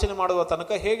ಬಗ್ಗೆ ಆಲೋಚನೆ ಮಾಡುವ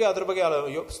ತನಕ ಹೇಗೆ ಅದರ ಬಗ್ಗೆ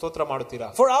ಸ್ತೋತ್ರ ಮಾಡುತ್ತೀರಾ?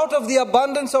 For out of the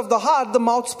abundance of the heart the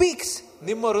mouth speaks.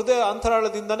 ನಿಮ್ಮ ಹೃದಯ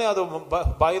ಅಂತರಾಳದಿಂದನೇ ಅದು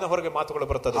ಬಾಯಿನ ಹೊರಗೆ ಮಾತುಗಳು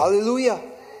ಬರ್ತದೆ. Hallelujah.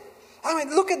 I mean,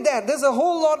 look at that. There's a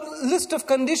whole list of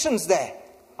conditions there.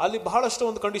 ಅಲ್ಲಿ ಬಹಳಷ್ಟು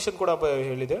ಒಂದು ಕಂಡೀಷನ್ ಕೂಡ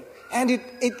ಹೇಳಿದೆ. And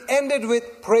it ended with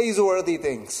praiseworthy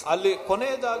things. ಅಲ್ಲಿ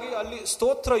ಕೊನೆಯದಾಗಿ ಅಲ್ಲಿ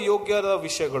ಸ್ತೋತ್ರ ಯೋಗ್ಯದ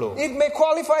ವಿಷಯಗಳು. It may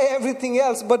qualify everything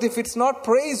else, but if it's not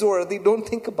praiseworthy, don't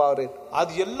think about it.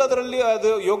 ಅದು ಎಲ್ಲದರಲ್ಲಿ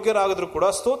ಅದು ಯೋಗ್ಯರಾಗಿದ್ರು ಕೂಡ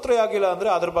ಸ್ತೋತ್ರ ಆಗಿಲ್ಲ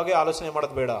ಅಂದ್ರೆ ಅದ್ರ ಬಗ್ಗೆ ಆಲೋಚನೆ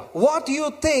ಮಾಡೋದು ಬೇಡ. What you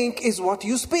think is what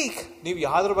you speak. ನೀವು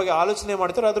ಯಾವ್ದ್ರ ಬಗ್ಗೆ ಆಲೋಚನೆ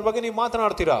ಮಾಡ್ತೀರಾ ಅದ್ರ ಬಗ್ಗೆ ನೀವು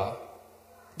ಮಾತನಾಡ್ತೀರಾ.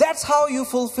 That's how you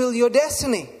fulfill your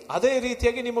destiny. ಅದೇ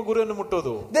ರೀತಿಯಾಗಿ ನಿಮ್ಮ ಗುರಿಯನ್ನು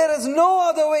ಮುಟ್ಟೋದು. There is no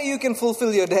other way you can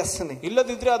fulfill your destiny.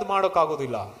 ಇಲ್ಲದಿದ್ರೆ ಅದು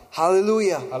ಮಾಡೋಕ್ಕಾಗೋದಿಲ್ಲ.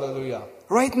 Hallelujah. Hallelujah.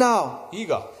 Right now,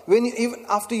 ಈಗ even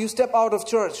after you step out of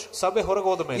church, ಸಭೆ ಹೊರಗೆ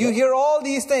ಹೋದ ಮೇಲೆ you hear all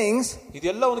these things.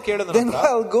 ಇದೆಲ್ಲವನ್ನು ಕೇಳಿದ Then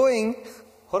while going,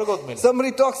 ಹೊರಗೆ ಹೋದ ಮೇಲೆ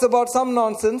somebody talks about some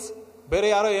nonsense. ಬೇರೆ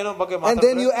ಯಾರೋ ಏನೋ ಬಗ್ಗೆ and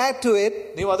then you add to it,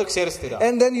 ನೀವು ಅದಕ್ಕೆ ಸೇರಿಸ್ತೀರಾ,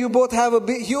 and then you both have a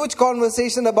huge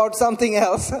conversation about something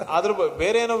else. ಅದ್ರ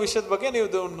ಬೇರೆ ಏನೋ ವಿಷಯದ ಬಗ್ಗೆ ನೀವು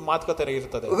ಮಾತುಕತೆ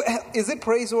ಇರ್ತದೆ. Is it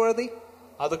praiseworthy?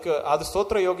 ಅದಕ್ಕೆ ಅದು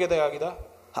ಸ್ತೋತ್ರ ಯೋಗ್ಯತೆ ಆಗಿದೆ.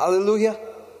 Hallelujah.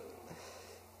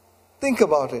 Think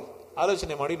about it.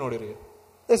 ಆಲೋಚನೆ ಮಾಡಿ ನೋಡಿರಿ.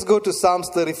 Let's go to Psalms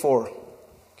 34.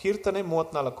 ಕೀರ್ತನೆ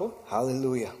 34.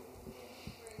 Hallelujah.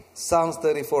 Psalms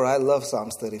 34. I love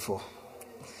Psalms 34.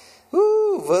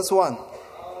 Ooh, verse 1.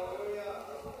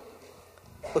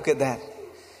 Look at that.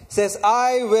 It says,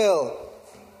 I will.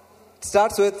 It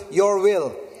starts with your will.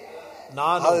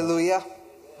 ನಾನು. Hallelujah.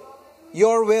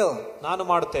 Your will. ನಾನು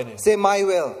ಮಾಡುತ್ತೇನೆ. Say my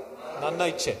will. ನನ್ನ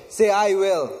ಇಚ್ಛೆ. Say I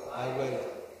will. I will.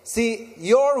 See,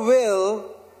 your will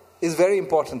is very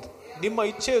important. ನಿಮ್ಮ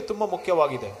ಇಚ್ಛೆ ತುಂಬಾ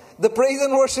ಮುಖ್ಯವಾಗಿದೆ. The praise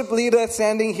and worship leader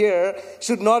standing here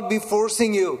should not be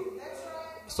forcing you.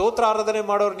 ಸ್ತೋತ್ರ ಆರಾಧನೆ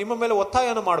ಮಾಡೋರು ನಿಮ್ಮ ಮೇಲೆ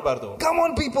ಒತ್ತಾಯನ ಮಾಡಬಾರದು. Come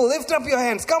on people, lift up your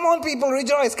hands. Come on people,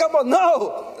 rejoice. Come on. No.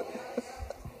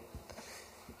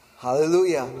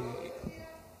 Hallelujah.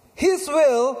 His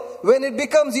will, when it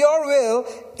becomes your will,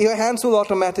 your hands will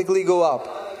automatically go up.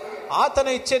 ಆತನ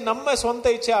ಇಚ್ಛೆ ನಮ್ಮ ಸ್ವಂತ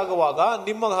ಇಚ್ಛೆ ಆಗುವಾಗ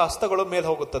ನಿಮ್ಮ ಹಸ್ತಗಳು ಮೇಲೆ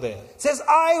ಹೋಗುತ್ತದೆ. Says,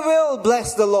 I will bless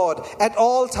the Lord at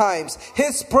all times.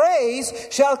 His praise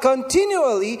shall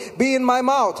continually be in my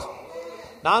mouth.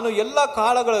 ನಾನು ಎಲ್ಲ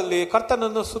ಕಾಲಗಳಲ್ಲಿ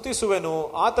ಕರ್ತನನ್ನು ಸ್ತುತಿಸುವೆನು,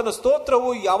 ಆತನ ಸ್ತೋತ್ರವು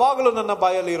ಯಾವಾಗಲೂ ನನ್ನ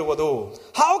ಬಾಯಲ್ಲಿ ಇರುವುದು.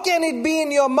 How can it be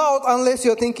in your mouth unless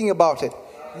you're thinking about it?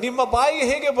 ನಿಮ್ಮ ಬಾಯಿಗೆ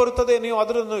ಹೇಗೆ ಬರುತ್ತದೆ ನೀವು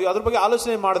ಅದ್ರ ಬಗ್ಗೆ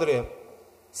ಆಲೋಚನೆ ಮಾಡಿದ್ರೆ?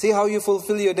 See how you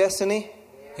fulfill your destiny?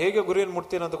 ಹೇಗೆ ಗುರಿಯನ್ನು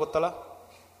ಮುಟ್ತೀರ ಅಂತ ಗೊತ್ತಲ್ಲ?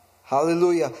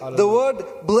 Hallelujah. The word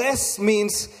bless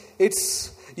means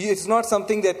it's not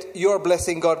something that you're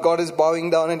blessing God. God is bowing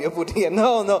down and you're putting it.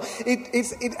 No.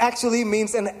 It actually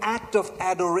means an act of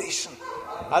adoration.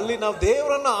 ಅಲ್ಲಿ ನಾವು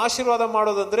ದೇವರನ್ನ ಆಶೀರ್ವಾದ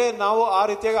ಮಾಡೋದಂದ್ರೆ ನಾವು ಆ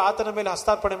ರೀತಿಯಾಗಿ ಆತನ ಮೇಲೆ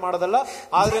ಹಸ್ತಾರ್ಪಣೆ ಮಾಡೋದಲ್ಲ,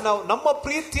 ಆದ್ರೆ ನಾವು ನಮ್ಮ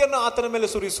ಪ್ರೀತಿಯನ್ನು ಆತನ ಮೇಲೆ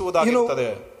ಸುರಿಸುವುದಾಗಿರುತ್ತದೆ.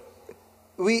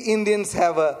 We Indians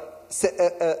have a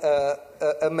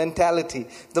mentality.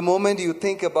 The moment you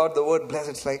think about the word bless,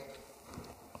 it's like,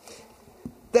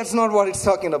 that's not what it's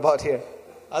talking about here.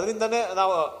 ಅದರಿಂದನೇ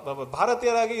ನಾವು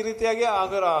ಭಾರತೀಯರಾಗಿ ಈ ರೀತಿಯಾಗಿ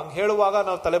ಹೇಳುವಾಗ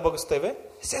ನಾವು ತಲೆ ಬಗ್ಗಿಸ್ತೇವೆ.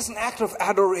 It's just an act of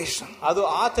adoration. ಅದು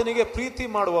ಆತನಿಗೆ ಪ್ರೀತಿ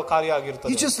ಮಾಡುವ ಕಾರ್ಯ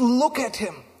ಆಗಿರ್ತದೆ. You just look at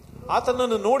him.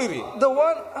 ಆತನನ್ನು ನೋಡಿರಿ. The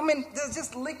one, there's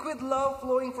just liquid love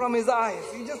flowing from his eyes.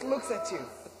 He just looks at you.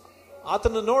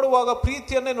 ಆತನನ್ನು ನೋಡುವಾಗ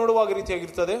ಪ್ರೀತಿಯನ್ನೇ ನೋಡುವಾಗ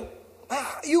ರೀತಿಯಾಗಿರ್ತದೆ.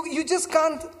 You just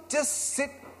can't just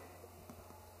sit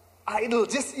idle.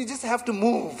 You just have to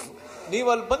move. ನೀವು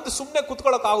ಅಲ್ಲಿ ಬಂದು ಸುಮ್ಮನೆ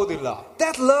ಕೂತ್ಕೊಳ್ಳೋಕೆ ಆಗುದಿಲ್ಲ.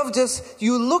 That love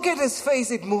you look at his face,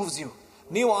 it moves you.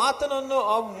 ನೀವು ಆತನನ್ನು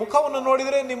ಆ ಮುಖವನ್ನು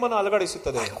ನೋಡಿದ್ರೆ ನಿಮ್ಮನ್ನು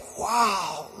ಅಲುಗಾಡಿಸುತ್ತದೆ. Wow,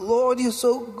 Lord, you're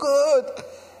so good.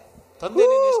 ತಂದೆ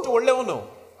ನೀನು ಎಷ್ಟು ಒಳ್ಳೆಯವನು.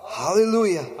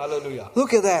 Hallelujah. Hallelujah.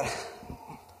 Look at that.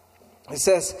 It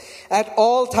says, at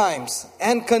all times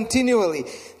and continually.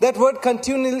 That word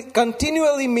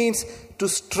continually means to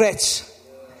stretch.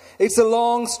 It's a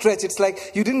long stretch. It's like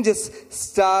you didn't just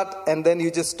start and then you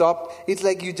just stop. It's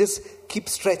like you just keep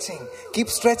stretching. Keep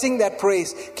stretching that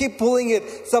praise. Keep pulling it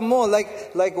some more.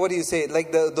 Like what do you say? Like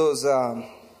those,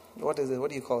 what is it? What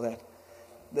do you call that?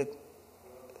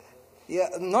 Yeah,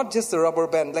 not just the rubber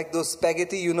band, like those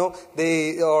spaghetti,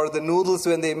 or the noodles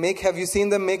when they make. Have you seen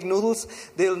them make noodles?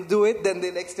 They'll do it, then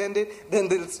they'll extend it, then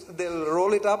they'll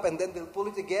roll it up, and then they'll pull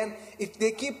it again. If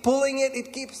they keep pulling it, it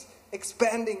keeps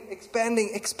expanding.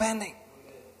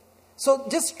 So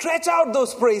just stretch out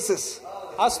those praises.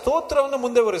 ಆ ಸ್ತೋತ್ರವನ್ನು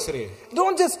ಮುಂದುವರಿಸಿರಿ.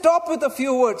 Don't just stop with a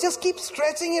few words. Just keep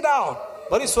stretching it out.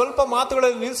 ಬರೀ ಸ್ವಲ್ಪ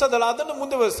ಮಾತುಗಳಲ್ಲಿ ನಿಲ್ಲಿಸೋದಲ್ಲ, ಅದನ್ನು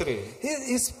ಮುಂದುವರಿಸಿರಿ.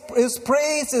 His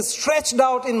praise is stretched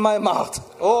out in my mouth.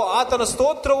 ಆತನ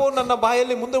ಸ್ತೋತ್ರವು ನನ್ನ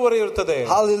ಬಾಯಲ್ಲಿ ಮುಂದುವರಿಯುತ್ತದೆ.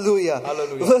 Hallelujah.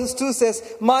 Hallelujah. Verse 2 says,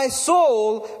 my soul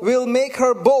will make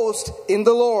her boast in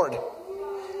the Lord.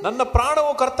 ನನ್ನ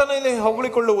ಪ್ರಾಣವು ಕರ್ತನಲ್ಲಿ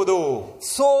ಹೊಗಳಿಕೊಳ್ಳುವುದು.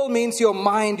 Soul means your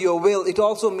mind, your will. It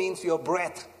also means your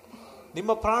breath.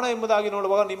 ನಿಮ್ಮ ಪ್ರಾಣ ಎಂಬುದಾಗಿ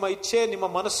ನೋಡುವಾಗ ನಿಮ್ಮ ಇಚ್ಛೆ, ನಿಮ್ಮ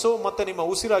ಮನಸ್ಸು ಮತ್ತೆ ನಿಮ್ಮ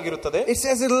ಉಸಿರಾಗಿರುತ್ತದೆ. It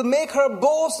says it will make her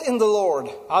boast in the Lord.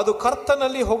 ಅದು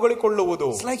ಕರ್ತನಲ್ಲಿ ಹೊಗಳಿಕೊಳ್ಳುವುದು.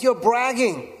 It's like you're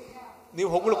bragging. ನೀವು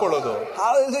ಹೊಗಳಿಕೊಳ್ಳೋದು.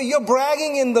 You're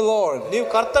bragging in the Lord. ನೀವು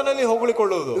ಕರ್ತನಲ್ಲಿ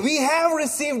ಹೊಗಳಿಕೊಳ್ಳುವುದು. We have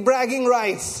received bragging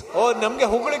rights. ನಮಗೆ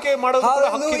ಹೊಗಳಿಕೆ ಮಾಡೋದು ಕೂಡ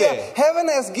ಹಕ್ಕಿದೆ. Heaven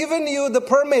has given you the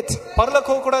permit.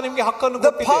 ಪರಲೋಕವು ಕೂಡ ನಿಮಗೆ ಹಕ್ಕನ್ನು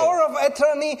ಕೊಟ್ಟಿದೆ. The power of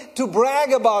attorney to brag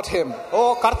about him.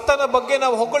 ಕರ್ತನ ಬಗ್ಗೆ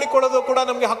ನಾವು ಹೊಗಳಿಕೊಳ್ಳೋದು ಕೂಡ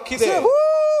ನಮಗೆ ಹಕ್ಕಿದೆ.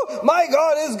 My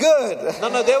God is good.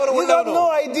 ನನ್ನ ದೇವರು ಒಳ್ಳೆಯವನು. You have no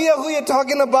idea who you're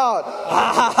talking about.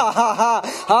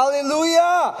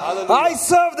 Hallelujah. I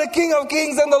serve the King of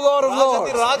Kings and the Lord of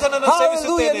Lords.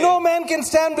 Hallelujah. No man can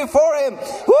stand before him.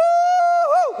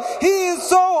 Woo! He is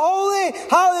so holy.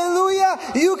 Hallelujah.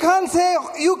 You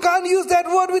can't use that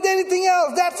word with anything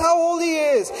else. That's how holy he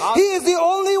is. He is the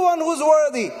only one who's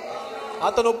worthy.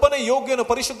 ಆತನೊಬ್ಬನೇ ಯೋಗ್ಯನು,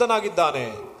 ಪರಿಶುದ್ಧನಾಗಿದ್ದಾನೆ.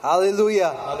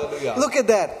 Hallelujah. Hallelujah. Look at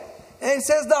that. And it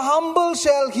says the humble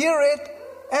shall hear it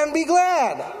and be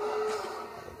glad.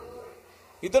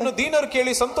 ಇದನ್ನು ದೀನರು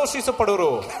ಕೇಳಿ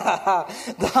ಸಂತೋಷಿಸಪಡುವರು.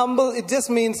 The humble, it just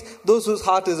means those whose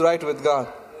heart is right with God.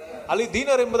 ಅಲ್ಲಿ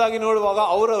ದೀನರು ಎಂಬುದಾಗಿ ನೋಡುವಾಗ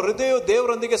ಅವರ ಹೃದಯ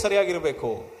ದೇವರೊಂದಿಗೆ ಸರಿಯಾಗಿರಬೇಕು.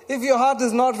 If your heart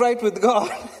is not right with God,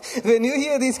 when you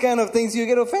hear these kind of things, you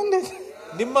get offended.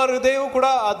 ನಿಮ್ಮ ಹೃದಯವು ಕೂಡ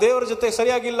ಆ ದೇವರ ಜೊತೆ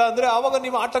ಸರಿಯಾಗಿಲ್ಲ ಅಂದ್ರೆ ಆವಾಗ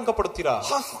ನೀವು ಆತಂಕ ಪಡುತ್ತೀರಾ.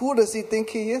 Who does he think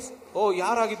he is? ಓ,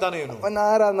 ಯಾರಾಗಿದ್ದಾನೆ ಇವನು?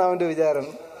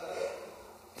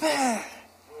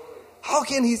 How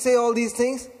can he say all these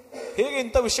things? ಹೇಗೆ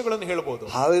ಇಂಥ ವಿಷಯಗಳನ್ನು ಹೇಳಬಹುದು?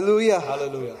 Hallelujah.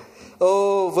 Hallelujah.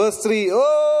 Oh, verse 3.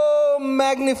 Oh,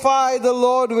 magnify the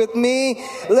Lord with me.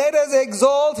 Let us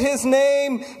exalt his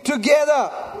name together.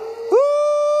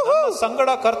 ನನ್ನ ಸಂಗಡ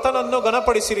ಕರ್ತನನ್ನು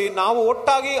ಗಣಪಡಿಸಿರಿ, ನಾವು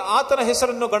ಒಟ್ಟಾಗಿ ಆತನ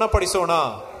ಹೆಸರನ್ನು ಗಣಪಡಿಸೋಣ.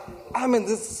 I mean,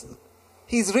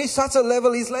 he's reached such a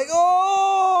level, he's like,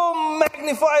 oh,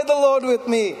 magnify the Lord with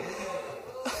me.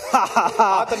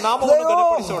 ಆತನ ನಾಮವನ್ನು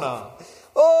ಗಣಪಡಿಸೋಣ.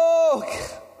 Oh,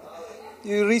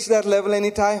 you reach that level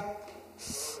anytime?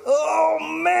 Oh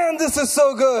man, this is so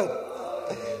good.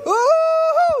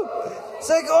 Woo-hoo!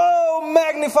 It's like, oh,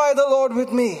 magnify the Lord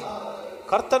with me.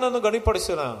 ಕರ್ತನನ್ನು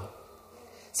ಗಣಪಡಿಸೋಣ.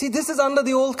 See, this is under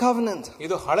the old covenant.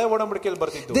 ಇದು ಹಳೆ ಒಡಂಬಡಿಕೆಯಲ್ಲಿ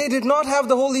ಬರೆದಿದ್ದು. They did not have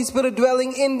the Holy Spirit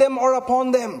dwelling in them or upon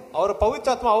them. ಅವರ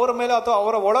ಪವಿತ್ರಾತ್ಮ ಅವರ ಮೇಲೆ ಅಥವಾ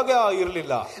ಅವರ ಒಳಗೆ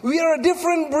ಇರಲಿಲ್ಲ. We are a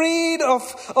different breed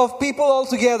of people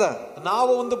altogether.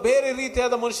 ನಾವು ಒಂದು ಬೇರೆ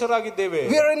ರೀತಿಯಾದ ಮನುಷ್ಯರಾಗಿದ್ದೇವೆ.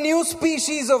 We are a new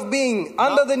species of being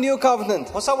under the new covenant.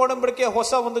 ಹೊಸ ಒಡಂಬಡಿಕೆಯ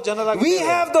ಹೊಸ ಒಂದು ಜನರಾಗಿದ್ದೇವೆ. We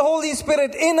have the Holy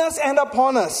Spirit in us and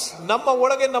upon us. ನಮ್ಮ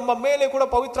ಒಳಗೆ ನಮ್ಮ ಮೇಲೆ ಕೂಡ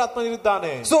ಪವಿತ್ರಾತ್ಮ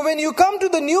ಇದ್ದಾನೆ. So when you come to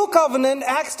the new covenant,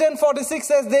 Acts 10:46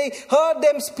 says they heard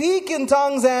them speak in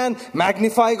tongues and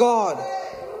magnify God.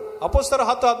 ಅಪೊಸ್ತಲರ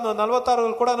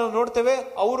 10:46 ಕೂಡ ನಾವು ನೋಡ್ತೇವೆ,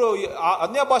 ಅವರು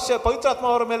ಅನ್ಯ ಭಾಷೆ ಪವಿತ್ರಾತ್ಮ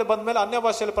ಅವರ ಮೇಲೆ ಬಂದ ಮೇಲೆ ಅನ್ಯ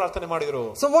ಭಾಷೆಯಲ್ಲಿ ಪ್ರಾರ್ಥನೆ ಮಾಡಿದರು.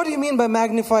 So what do you mean by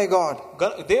magnify God?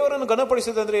 ದೇವರನ್ನು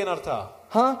ಗಣಪಡಿಸುವುದಂದ್ರೆ ಏನರ್ಥ?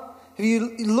 If you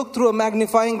look through a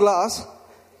magnifying glass,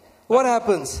 what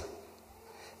happens?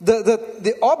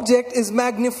 The object is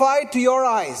magnified to your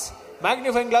eyes.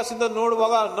 Magnifying glass ಇಂದ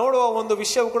ನೋಡುವ ಒಂದು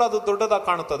ವಿಷಯವು ಕೂಡ ಅದು ದೊಡ್ಡದಾಗಿ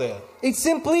ಕಾಣುತ್ತದೆ. It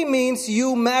simply means you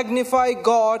magnify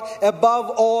God above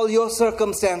all your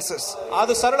circumstances.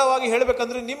 ಅದು ಸರಳವಾಗಿ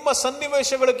ಹೇಳಬೇಕಂದ್ರೆ ನಿಮ್ಮ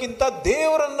ಸನ್ನಿವೇಶಗಳಿಗಿಂತ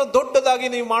ದೇವರನ್ನು ದೊಡ್ಡದಾಗಿ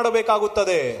ನೀವು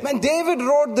ಮಾಡಬೇಕಾಗುತ್ತದೆ. Man, David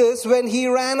wrote this when he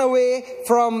ran away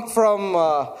from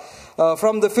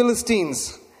the Philistines.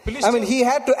 I mean, he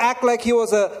had to act like he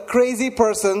was a crazy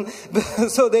person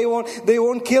so they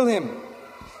won't kill him.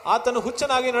 ಆತನು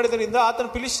ಹುಚ್ಚನಾಗಿ ನಡೆದರಿಂದ ಆತನು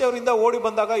ಫಿಲಿಷ್ಟಿಯರಿಂದ ಓಡಿ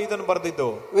ಬಂದಾಗ ಇದನ್ನು ಬರೆದಿದ್ದು.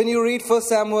 When you read 1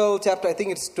 Samuel chapter, I think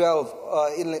it's 12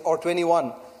 or 21,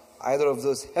 either of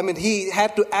those. I mean, he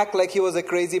had to act like he was a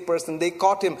crazy person. They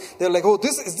caught him. They're like, "Oh,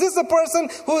 is this the person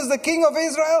who is the king of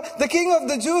Israel, the king of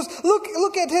the Jews?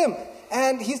 Look at him."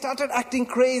 And he started acting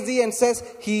crazy and says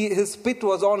his spit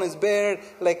was on his beard,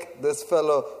 like, "This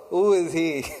fellow, who is he?"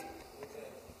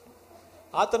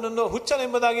 ಆತನನ್ನು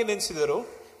ಹುಚ್ಚನೆಂಬುದಾಗಿ ನೆನೆಸಿದರು.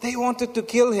 They wanted to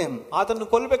kill him. ಆತನನ್ನು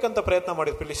ಕೊಲ್ಲಬೇಕಂತ ಪ್ರಯತ್ನ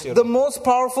ಮಾಡಿದ ಫಿಲಿಷ್ಟಿಯರು. The most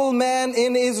powerful man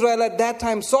in Israel at that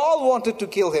time, Saul, wanted to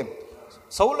kill him.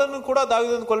 ಸೌಲನ್ನು ಕೂಡ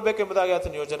ದಾವೀದನನ್ನು ಕೊಲ್ಲಬೇಕೆಂಬುದಾಗಿ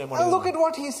ಆತನು ಯೋಚನೆ ಮಾಡಿದ. And look at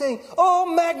what he's saying. "Oh,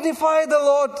 magnify the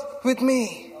Lord with me."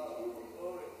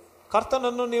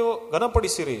 ಕರ್ತನನ್ನು ನೀವು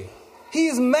ಘನಪಡಿಸಿರಿ. He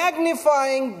is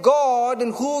magnifying God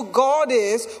and who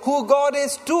God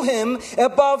is to him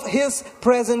above his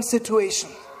present situation.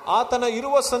 ಆತನ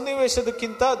ಇರುವ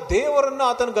ಸನ್ನಿವೇಶದಕ್ಕಿಂತ ದೇವರನ್ನು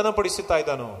ಆತನು ಘನಪಡಿಸುತ್ತಾ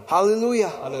ಇದ್ದಾನು.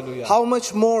 Hallelujah. Hallelujah. How much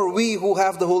more we who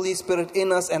have the Holy Spirit in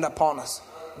us and upon us.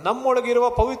 ನಮ್ಮೊಳಗಿರುವ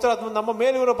ಪವಿತ್ರಾತ್ಮ, ನಮ್ಮ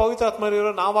ಮೇಲಿರುವ ಪವಿತ್ರಾತ್ಮ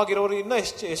ನಾವಾಗಿರೋರು ಇನ್ನ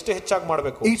ಎಷ್ಟು ಹೆಚ್ಚಾಗಿ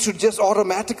ಮಾಡಬೇಕು. It should just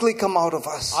automatically come out of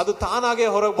us. ಅದು ತಾನಾಗೆ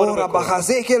ಹೊರಗೆ ಬರಬೇಕು.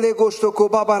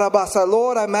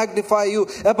 Lord, I magnify you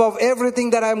above everything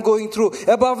that I'm going through,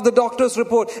 above the doctor's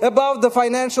report, above the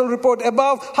financial report,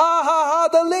 above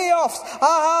the layoffs,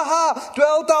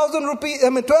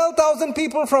 12,000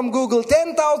 people from Google,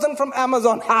 10,000 from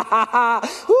Amazon.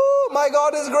 Ooh, my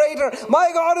God is greater. My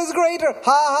God is greater.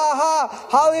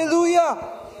 Hallelujah.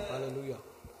 Hallelujah.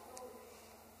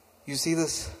 You see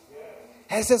this?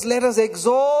 It says, let us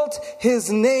exalt his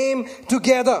name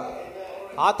together.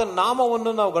 ಆತನ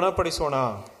ನಾಮವನ್ನು ನಾವು ಘನಪಡಿಸೋಣ.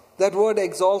 That word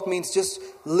exalt means just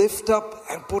lift up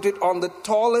and put it on the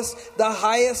tallest, the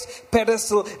highest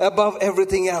pedestal above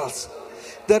everything else.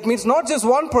 That means not just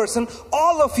one person,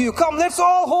 all of you. Come, let's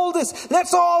all hold this.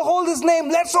 Let's all hold his name.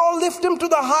 Let's all lift him to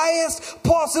the highest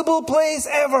possible place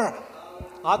ever.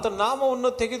 ಆತನ ನಾಮವನ್ನು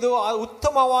ತೆಗೆದು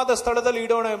ಉತ್ತಮವಾದ ಸ್ಥಳದಲ್ಲಿ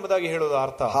ಇಡೋಣ ಎಂಬುದಾಗಿ ಹೇಳುವುದು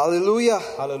ಅರ್ಥ. Hallelujah.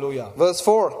 Hallelujah. Verse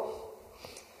 4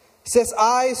 says,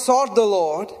 I sought the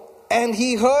Lord and he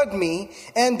heard me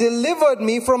and delivered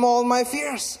me from all my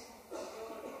fears.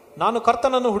 ನಾನು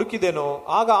ಕರ್ತನನ್ನು ಹುಡುಕಿದೆನು,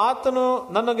 ಆಗ ಆತನು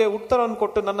ನನಗೆ ಉತ್ತರವನ್ನು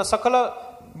ಕೊಟ್ಟು ನನ್ನ ಸಕಲ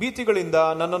ಭೀತಿಗಳಿಂದ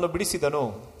ನನ್ನನ್ನು ಬಿಡಿಸಿದನು.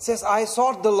 Says, I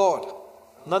sought the Lord.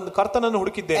 ನಾನು ಕರ್ತನನ್ನು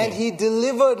ಹುಡುಕಿದ್ದೇನೆ. And he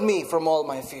delivered me from all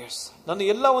my fears. ನನ್ನ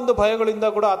ಎಲ್ಲ ಒಂದು ಭಯಗಳಿಂದ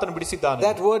ಕೂಡ ಆತನು ಬಿಡಿಸಿದ್ದಾನೆ.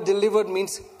 That word delivered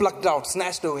means plucked out,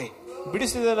 snatched away.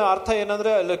 ಬಿಡಿಸಿದ ಅರ್ಥ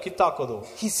ಏನಂದ್ರೆ ಅಲ್ಲಿ ಕಿತ್ತಾಕೋದು.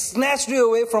 He snatched you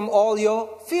away from all your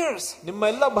fears. ನಿಮ್ಮ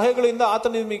ಎಲ್ಲ ಭಯಗಳಿಂದ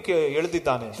ಆತನು ನಿಮಗೆ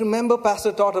ಎಳೆದಿದ್ದಾನೆ. Remember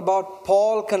Pastor taught about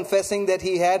Paul confessing that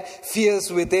he had fears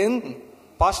within.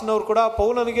 ಪಾಸ್ಟರ್ನವರು ಕೂಡ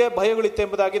ಪೌಲನಿಗೆ ಭಯಗಳಿತ್ತು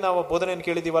ಎಂಬುದಾಗಿ ನಾವು ಬೋಧನೆಯನ್ನು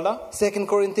ಕೇಳಿದೀವಲ್ಲ. 2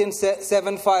 Corinthians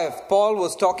 7:5 Paul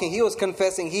was talking, he was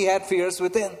confessing he had fears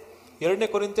within. 2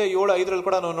 ಕೊರಿಂಥೆ 7:5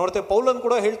 ಕೂಡ ನಾವು ನೋಡ್ತೇವೆ ಪೌಲನ್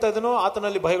ಕೂಡ ಹೇಳ್ತಾ ಇದ್ದನು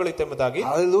ಆತನಲ್ಲಿ ಭಯಗಳಿತ್ತು ಎಂಬುದಾಗಿ.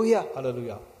 Hallelujah.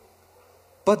 Hallelujah.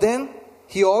 But then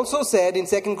he also said in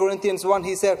 2 Corinthians 1,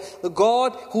 he said, the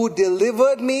God who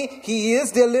delivered me, he is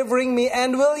delivering me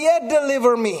and will yet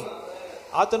deliver me.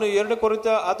 ಆತನು 2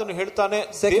 ಕೊರಿಂಥೆ ಆತನು ಹೇಳ್ತಾನೆ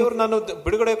ದೇವರು ನಾನು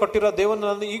ಬಿಡುಗಡೆ ಕೊಟ್ಟಿರೋ ದೇವರು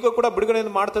ನಾನು ಈಗ ಕೂಡ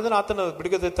ಬಿಡುಗಡೆಯನ್ನು ಮಾಡ್ತಾ ಇದ್ದಾನೆ, ಆತನು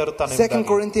ಬಿಡುಗಡೆ ತರುತ್ತಾನೆ. 2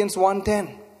 Corinthians 1:10.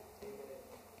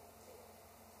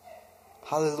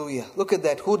 Hallelujah. Look at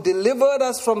that. Who delivered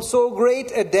us from so great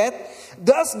a death,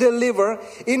 thus deliver,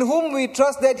 in whom we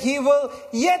trust that he will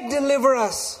yet deliver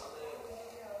us.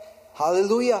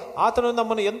 Hallelujah. ಆತನು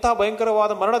ನಮ್ಮನ್ನು ಎಂತಹ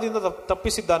ಭಯಂಕರವಾದ ಮರಣದಿಂದ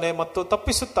ತಪ್ಪಿಸಿದ್ದಾನೆ ಮತ್ತು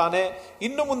ತಪ್ಪಿಸುತ್ತಾನೆ,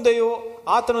 ಇನ್ನು ಮುಂದೆಯೂ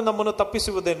ಆತನು ನಮ್ಮನ್ನು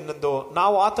ತಪ್ಪಿಸುವುದೆಂದು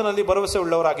ನಾವು ಆತನಲ್ಲಿ ಭರವಸೆ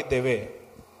ಉಳ್ಳವರಾಗಿದ್ದೇವೆ.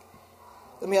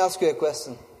 Let me ask you a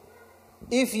question.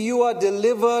 If you are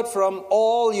delivered from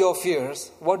all your fears,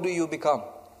 what do you become?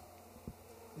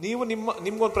 ನೀವು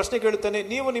ನಿಮ್ಗೊಂದು ಪ್ರಶ್ನೆ ಕೇಳುತ್ತೇನೆ,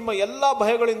 ನೀವು ನಿಮ್ಮ ಎಲ್ಲಾ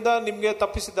ಭಯಗಳಿಂದ ನಿಮ್ಗೆ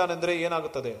ತಪ್ಪಿಸಿದ್ದಾನೆಂದ್ರೆ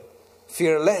ಏನಾಗುತ್ತದೆ?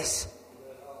 Fearless.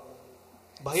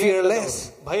 Fearless.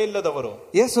 ಭಯ ಇಲ್ಲದವರು.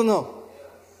 Yes or no?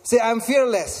 Say, I'm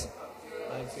fearless.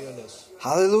 I'm fearless.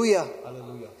 Hallelujah.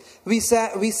 Hallelujah.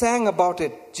 We sang about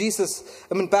it.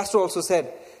 Pastor also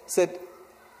said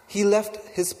he left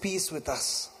his peace with us.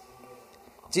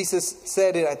 Jesus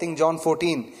said it, I think John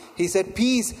 14. He said,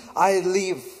 peace I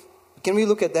leave. Can we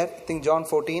look at that? I think John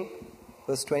 14,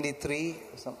 verse 23,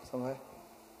 somewhere.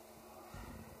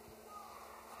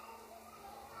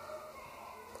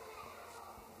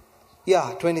 Yeah,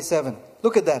 27.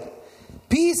 Look at that.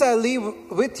 Peace I leave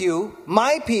with you,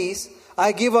 my peace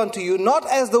I give unto you, not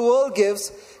as the world gives,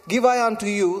 give I unto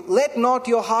you. Let not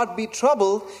your heart be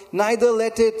troubled, neither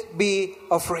let it be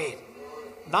afraid.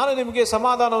 ನಾನು ನಿಮಗೆ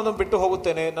ಸಮಾಧಾನವನ್ನು ಬಿಟ್ಟು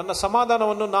ಹೋಗುತ್ತೇನೆ, ನನ್ನ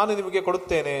ಸಮಾಧಾನವನ್ನು ನಾನು ನಿಮಗೆ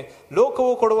ಕೊಡುತ್ತೇನೆ,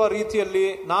 ಲೋಕವು ಕೊಡುವ ರೀತಿಯಲ್ಲಿ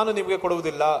ನಾನು ನಿಮಗೆ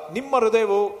ಕೊಡುವುದಿಲ್ಲ. ನಿಮ್ಮ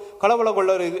ಹೃದಯವು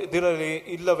ಕಳವಳಗೊಳ್ಳದಿರಲಿ,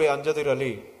 ಇಲ್ಲವೇ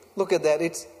ಅಂಜದಿರಲಿ. Look at that.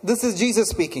 This is Jesus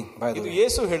speaking, by the way. ಇದು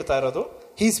ಯೇಸು ಹೇಳ್ತಾ ಇರೋದು.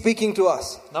 He's speaking to us.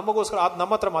 ನಮಗೋಸ್ಕರ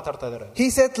ನಮ್ಮ ಹತ್ರ ಮಾತಾಡ್ತಾ ಇದ್ದಾರೆ. He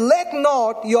said, let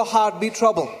not your heart be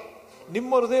troubled.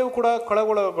 ನಿಮ್ಮ ಹೃದಯವು ಕೂಡ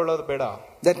ಕಳವಳಗೊಳ್ಳೋದು ಬೇಡ.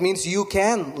 That means you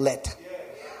can let.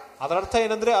 ಅದರ ಅರ್ಥ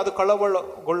ಏನಂದ್ರೆ ಅದು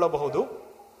ಕಳವಳಗೊಳ್ಳಬಹುದು.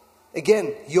 Again,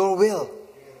 your will.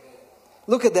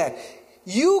 Look at that.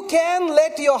 You can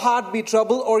let your heart be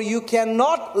troubled, or you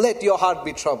cannot let your heart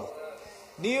be troubled.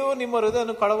 ನೀವು ನಿಮ್ಮ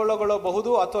ಹೃದಯವನ್ನು ಕಳವಳಗೊಳ್ಳಬಹುದು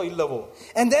ಅಥವಾ ಇಲ್ಲವೋ.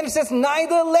 And then it says,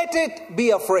 neither let it be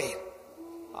afraid.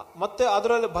 ಮತ್ತೆ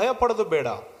ಅದರಲ್ಲಿ ಭಯ ಪಡೋದು ಬೇಡ.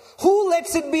 Who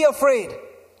lets it be afraid?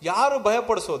 ಯಾರು ಭಯ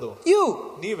ಪಡಿಸೋದು? You.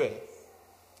 ನೀವೇ.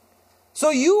 So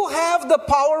you have the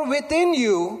power within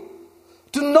you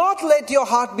to not let your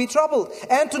heart be troubled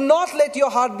and to not let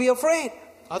your heart be afraid.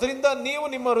 ಅದರಿಂದ ನೀವು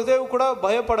ನಿಮ್ಮ ಹೃದಯವು ಕೂಡ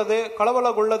ಭಯ ಪಡದೆ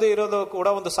ಕಳವಳಗೊಳ್ಳದೆ ಇರೋದು ಕೂಡ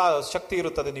ಒಂದು ಶಕ್ತಿ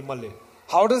ಇರುತ್ತದೆ ನಿಮ್ಮಲ್ಲಿ.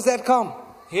 How does that come?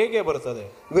 ಹೇಗೆ ಬರುತ್ತದೆ?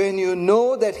 When you know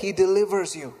that he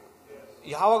delivers you.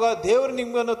 ಯಾವಾಗ ದೇವರು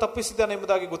ನಿಮ್ಮನ್ನು ತಪ್ಪಿಸಿದ್ದಾನೆ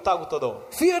ಎಂಬುದಾಗಿ ಗೊತ್ತಾಗುತ್ತದೋ.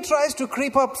 Fear tries to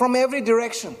creep up from every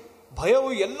direction. ಭಯವು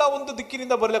ಎಲ್ಲ ಒಂದು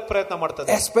ದಿಕ್ಕಿನಿಂದ ಬರಲಿಕ್ಕೆ ಪ್ರಯತ್ನ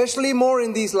ಮಾಡ್ತದೆ. Especially more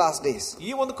in these last days.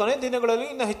 ಈ ಒಂದು ಕೊನೆ ದಿನಗಳಲ್ಲಿ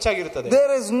ಇನ್ನು ಹೆಚ್ಚಾಗಿರುತ್ತದೆ.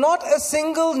 There is not a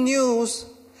single news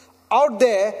out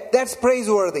there that's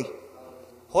praiseworthy.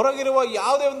 ಹೊರಗಿರುವ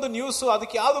ಯಾವುದೇ ಒಂದು ನ್ಯೂಸ್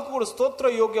ಅದಕ್ಕೆ ಯಾವುದಕ್ಕೂ ಕೂಡ ಸ್ತೋತ್ರ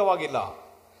ಯೋಗ್ಯವಾಗಿಲ್ಲ.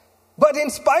 But in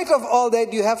spite of all that,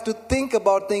 you have to think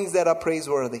about things that are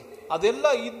praiseworthy. ಅದೆಲ್ಲ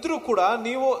ಇದ್ರೂ ಕೂಡ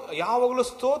ನೀವು ಯಾವಾಗಲೂ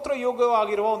ಸ್ತೋತ್ರ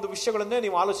ಯೋಗ್ಯವಾಗಿರುವ ಒಂದು ವಿಷಯಗಳನ್ನೇ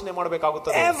ನೀವು ಆಲೋಚನೆ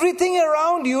ಮಾಡಬೇಕಾಗುತ್ತದೆ. Everything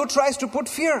around you tries to put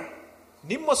fear.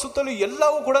 ನಿಮ್ಮ ಸುತ್ತಲೂ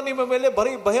ಎಲ್ಲವೂ ಕೂಡ ನಿಮ್ಮ ಮೇಲೆ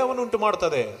ಬರೀ ಭಯವನ್ನು ಉಂಟು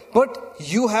ಮಾಡ್ತದೆ. But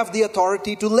you have the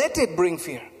authority to let it bring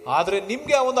fear. ಆದ್ರೆ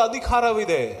ನಿಮ್ಗೆ ಆ ಒಂದು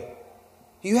ಅಧಿಕಾರವಿದೆ.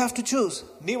 You have to choose.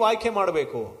 ನೀವು ಆಯ್ಕೆ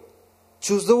ಮಾಡಬೇಕು.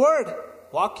 Choose the word.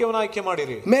 ವಾಕ್ಯವನ್ನು ಆಯ್ಕೆ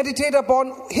ಮಾಡಿರಿ. Meditate upon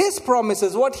his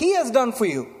promises, what he has done for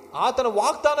you. ಆತನ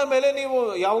ವಾಗ್ದಾನ ಮೇಲೆ ನೀವು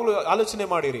ಯಾವಾಗಲೂ ಆಲೋಚನೆ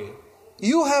ಮಾಡಿರಿ.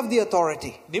 You have the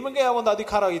authority. ನಿಮಗೆ ಆ ಒಂದು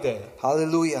ಅಧಿಕಾರ ಇದೆ.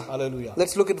 Hallelujah. Hallelujah.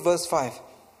 Let's look at verse 5.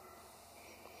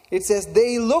 It says,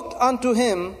 they looked unto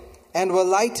him and were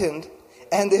lightened,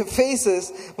 and their faces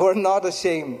were not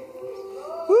ashamed.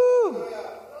 Woo!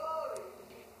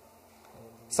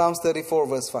 Psalms 34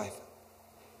 verse 5.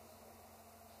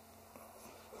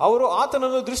 ಅವರು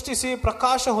ಆತನನ್ನು ದೃಷ್ಟಿಸಿ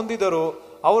ಪ್ರಕಾಶ ಹೊಂದಿದರು,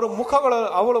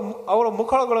 ಅವರ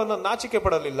ಮುಖಗಳನ್ನು ನಾಚಿಕೆ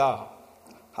ಪಡಲಿಲ್ಲ.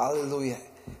 Hallelujah.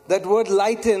 That word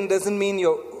lighten doesn't mean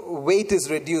your weight is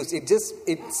reduced.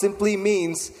 It simply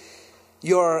means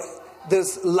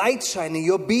there's light shining,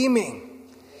 you're beaming.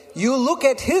 You look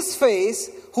at his face,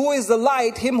 who is the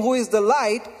light, him who is the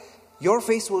light, your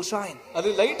face will shine.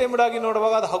 ಅಲ್ಲಿ light ಎಂಬುದಾಗಿ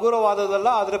ನೋಡುವಾಗ ಅದು ಹಗುರವಾದದಲ್ಲ,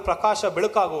 ಆದರೆ ಪ್ರಕಾಶ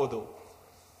ಬೆಳಕಾಗುವುದು.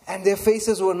 And their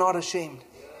faces were not ashamed.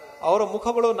 ಅವರ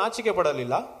ಮುಖಗಳು ನಾಚಿಕೆ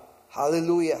ಪಡಲಿಲ್ಲ.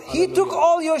 Hallelujah. He took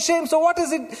all your shame. So what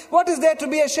is there to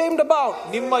be ashamed about?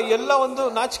 ನಿಮ್ಮ ಎಲ್ಲ ಒಂದು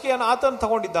ನಾಚಿಕೆಯನ್ನು ಆತನು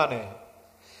ತಗೊಂಡಿದ್ದಾನೆ.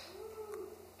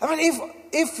 I mean,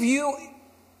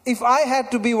 if I had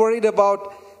to be worried about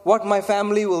what my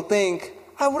family will think,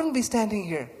 I wouldn't be standing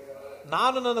here.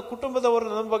 ನಾನು ನನ್ನ ಕುಟುಂಬದವರು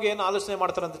ನನ್ನ ಬಗ್ಗೆ ಏನು ಆಲೋಚನೆ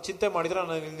ಮಾಡ್ತಾರೆ ಅಂತ ಚಿಂತೆ ಮಾಡಿದ್ರೆ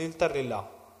ನಾನು ಇಲ್ಲಿ ನಿಲ್ತಾ ಇರಲಿಲ್ಲ.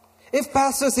 If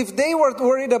pastors, if they were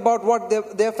worried about what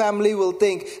their family will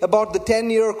think about the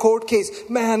 10-year court case,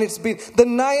 man, it's been the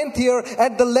 9th year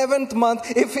at the 11th month,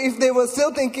 if they were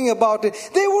still thinking about it,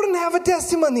 they wouldn't have a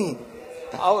testimony.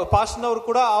 ಪಾಸ್ಟರ್ನವರು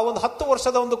ಕೂಡ ಆ ಒಂದು 10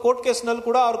 ವರ್ಷದ ಒಂದು court case ನಲ್ಲಿ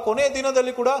ಕೂಡ ಅವ್ರ ಕೊನೆಯ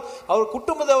ದಿನದಲ್ಲಿ ಕೂಡ ಅವ್ರ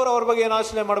ಕುಟುಂಬದವರು ಅವ್ರ ಬಗ್ಗೆ ಏನು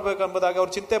ಆಲೋಚನೆ ಮಾಡಬೇಕು ಎಂಬುದಾಗಿ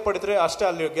ಅವ್ರು ಚಿಂತೆ ಪಡಿದ್ರೆ ಅಷ್ಟೇ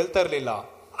ಅಲ್ಲಿ ಗೆಲ್ತಾ ಇರಲಿಲ್ಲ.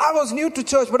 I was new to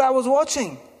church, but I was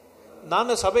watching.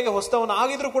 ನಾನು ಸಭೆಗೆ ಹೊಸದವನು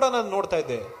ಆಗಿದ್ರು ಕೂಡ ನಾನು ನೋಡ್ತಾ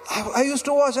ಇದ್ದೆ. I used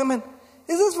to watch. I mean,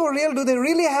 is this for real? Do they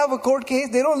really have a court case?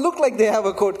 They don't look like they have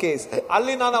a court case.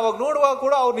 ಅಲ್ಲಿ ನಾನು ಅವಾಗ ನೋಡುವಾಗ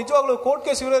ಕೂಡ ಅವ್ರು ನಿಜವಾಗ್ಲೂ ಕೋರ್ಟ್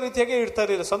ಕೇಸ್ ಇರೋ ರೀತಿಯಾಗಿ ಇರ್ತಾ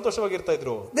ಇರಲಿಲ್ಲ, ಸಂತೋಷವಾಗಿರ್ತಾ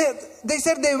ಇದ್ರು. They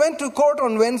said they went to court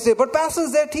on Wednesday, but pastors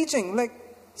they're teaching. Like,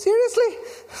 seriously?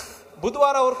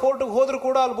 ಬುಧವಾರ ಅವರು ಕೋರ್ಟ್ಗೆ ಹೋದ್ರು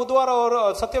ಕೂಡ ಅಲ್ಲಿ ಬುಧವಾರ ಅವರು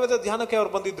ಸತ್ಯವೇದ ಧ್ಯಾನಕ್ಕೆ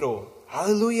ಅವರು ಬಂದಿದ್ರು.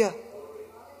 Hallelujah.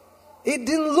 It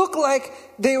didn't look like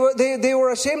they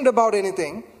were ashamed about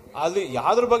anything. ಅಲ್ಲಿ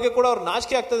ಯಾವ್ದ್ರ ಬಗ್ಗೆ ಕೂಡ ಅವ್ರು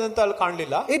ನಾಚಿಕೆ ಆಗ್ತದೆ ಅಂತ ಅಲ್ಲಿ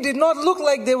ಕಾಣಲಿಲ್ಲ. It did not look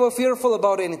like they were fearful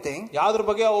about anything. ಯಾವ್ದ್ರ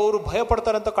ಬಗ್ಗೆ ಅವರು ಭಯ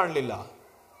ಪಡ್ತಾರೆ ಅಂತ ಕಾಣಲಿಲ್ಲ.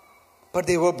 But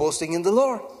they were boasting in the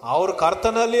Lord. ಅವರು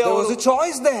ಕರ್ತನಲ್ಲಿ there was a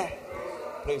choice there.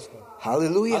 Praise God.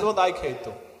 Hallelujah. ಅದೊಂದು ಆಯ್ಕೆ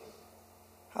ಇತ್ತು.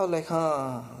 I was like,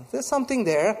 there's something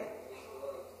there.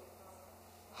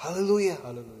 Hallelujah.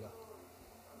 Hallelujah.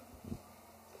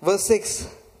 Verse 6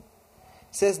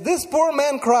 says, this poor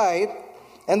man cried,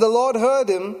 and the Lord heard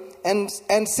him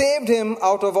and saved him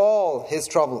out of all his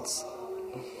troubles.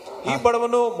 ಈ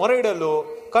ಬಡವನು ಮೊರೆ ಇಡಲು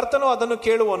ಕರ್ತನು ಅದನ್ನು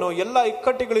ಕೇಳುವನು, ಎಲ್ಲ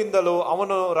ಇಕ್ಕಟ್ಟುಗಳಿಂದಲೂ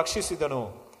ಅವನು ರಕ್ಷಿಸಿದನು.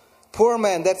 Poor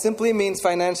man, that simply means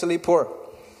financially poor.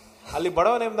 ಅಲ್ಲಿ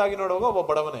ಬಡವನೆ ಎಂಬುದಾಗಿ ನೋಡುವಾಗ ಒಬ್ಬ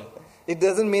ಬಡವನೆ. It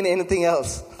doesn't mean anything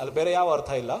else. ಅಲ್ಲಿ ಬೇರೆ ಯಾವ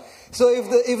ಅರ್ಥ ಇಲ್ಲ. So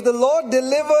if the Lord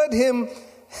delivered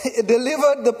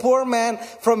the poor man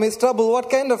from his trouble, what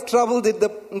kind of trouble did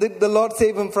the Lord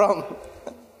save him from?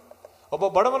 ಒಬ್ಬ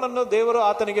ಬಡವನನ್ನು ದೇವರು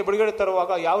ಆತನಿಗೆ ಬಿಡುಗಡೆ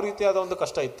ತರುವಾಗ ಯಾವ ರೀತಿಯಾದ ಒಂದು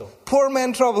ಕಷ್ಟ ಇತ್ತು? Poor man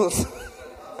troubles.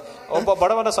 ಒಬ್ಬ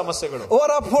ಬಡವನ ಸಮಸ್ಯೆಗಳು. What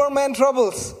are poor man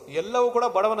troubles? ಎಲ್ಲವೂ ಕೂಡ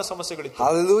ಬಡವನ ಸಮಸ್ಯೆಗಳಿತ್ತು.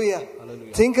 Hallelujah.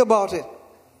 Think about it.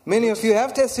 Many of you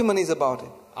have testimonies about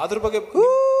it. ಅದರ ಬಗ್ಗೆ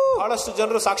ಬಹಳಷ್ಟು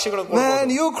ಜನರು ಸಾಕ್ಷಿಗಳನ್ನು ಕೊಡ್ತಾರೆ. Man,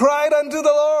 you cried unto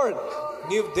the Lord.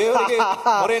 ನೀವು ದೇವರಿಗೆ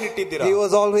ಮೊರೆಯನ್ನಿಟ್ಟಿದ್ದೀರಾ. He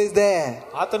was always there.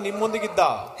 ಆತ ನಿಮ್ಮೊಂದಿಗಿದ್ದ.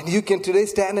 And you can today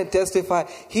stand and testify,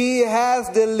 He has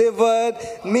delivered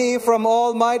me from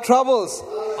all my troubles.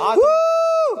 Hallelujah.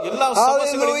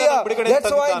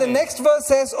 That's why the next verse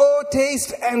says, oh,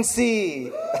 taste and see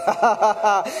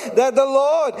that the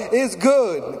Lord is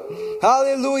good.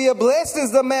 Hallelujah. Blessed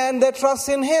is the man that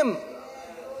trusts in Him.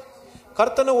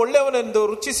 ಕರ್ತನು ಒಳ್ಳೆಯವನೆಂದು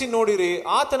ರುಚಿಸಿ ನೋಡಿರಿ,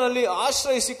 ಆತನಲ್ಲಿ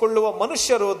ಆಶ್ರಯಿಸಿಕೊಳ್ಳುವ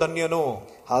ಮನುಷ್ಯರು ಧನ್ಯನು.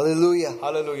 Hallelujah.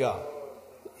 Hallelujah.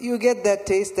 You get that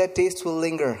taste will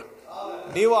linger.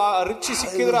 ನೀವು ಆ ರುಚಿ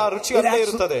ಸಿಕ್ಕಿದ್ರೆ ಆ ರುಚಿ ಅಲ್ಲೇ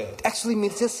ಇರುತ್ತದೆ. Actually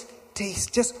means just taste,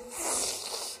 just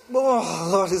oh,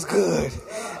 Lord is good.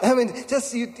 I mean, just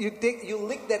you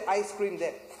lick that ice cream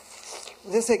there.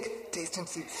 Just like taste and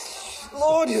see.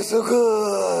 Lord, you're so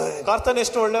good. ಕರ್ತನು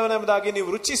ಎಷ್ಟು ಒಳ್ಳೆಯವನೆಂಬುದಾಗಿ ನೀವು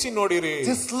ರುಚಿಸಿ ನೋಡಿರಿ.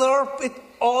 Just slurp it,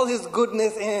 all His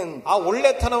goodness in. ಆ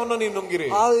ಒಳ್ಳೆತನವನ್ನು ನೀವು ನುಂಗಿರಿ.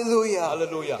 Hallelujah.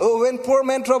 Hallelujah. Oh, when poor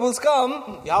man troubles come,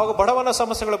 ಯಾವಾಗ ಬಡವನ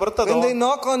ಸಮಸ್ಯೆಗಳು ಬರ್ತದೋ, when they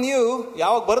knock on you,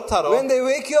 ಯಾವಾಗ ಬರ್ತಾರೋ, when they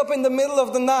wake you up in the middle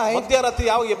of the night, ಮಧ್ಯರಾತ್ರಿ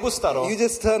ಯಾವಾಗ ಎಬ್ಬಿಸ್ತಾರೋ, you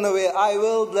just turn away. I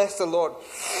will bless the Lord.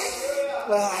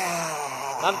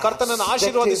 ನಾನು ಕರ್ತನನ್ನು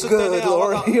ಆಶೀರ್ವದಿಸುತ್ತೇನೆ.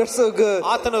 Lord, you're so good.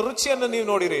 ಆತನ ರುಚಿಯನ್ನು ನೀವು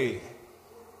ನೋಡಿರಿ.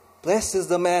 Blessed is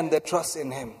the man that trusts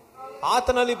in Him.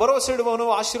 ಆತನಲ್ಲಿ ಭರವಸೆ ಇಡುವವನು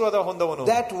ಆಶೀರ್ವಾದ ಹೊಂದುವನು.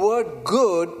 That word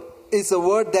good is a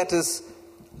word that is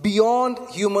beyond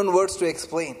human words to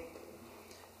explain.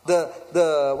 The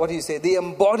what do you say? The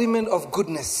embodiment of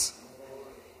goodness.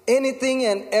 Anything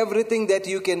and everything that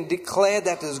you can declare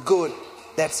that is good,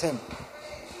 that's Him.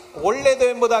 ಒಳ್ಳೆಯದು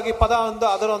ಎಂಬುದಾಗಿ ಪದ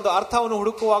ಅದರ ಒಂದು ಅರ್ಥವನ್ನು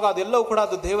ಹುಡುಕುವಾಗ ಅದೆಲ್ಲವೂ ಕೂಡ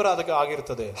ಅದು ದೇವರ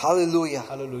ಆಗಿರುತ್ತದೆ. Hallelujah.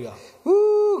 Hallelujah.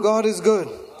 Ooh, God is good.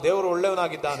 ದೇವರು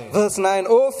ಒಳ್ಳೆಯವನಾಗಿದ್ದಾನೆ. Verse 9,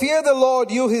 oh, fear the Lord,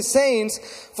 you His saints,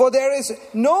 for there is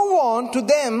no want to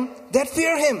them that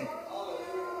fear Him.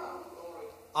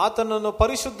 ಆತನನ್ನು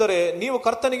ಪರಿಶುದ್ಧರೇ, ನೀವು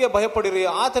ಕರ್ತನಿಗೆ ಭಯಪಡಿರಿ,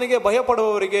 ಆತನಿಗೆ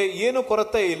ಭಯಪಡುವವರಿಗೆ ಏನು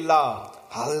ಕೊರತೆ ಇಲ್ಲ.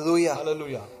 Hallelujah.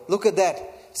 Hallelujah. Look at that.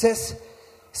 It says,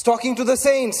 it's talking to the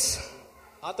saints.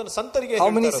 ಆತನ ಸಂತರಿಗೆ.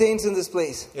 How many saints in this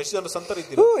place? ಎಷ್ಟು ಜನ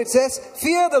ಸಂತರಿದ್ದೀರಾ? Oh, it says,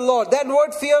 fear the Lord. That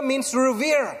word fear means to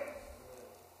revere.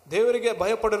 ದೇವರಿಗೆ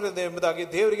ಭಯಪಡದೆ ಎಂಬುದಾಗಿ,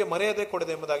 ದೇವರಿಗೆ ಮರ್ಯಾದೆ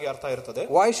ಕೊಡದೆ ಎಂಬುದಾಗಿ ಅರ್ಥ ಇರುತ್ತದೆ.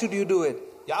 Why should you do it?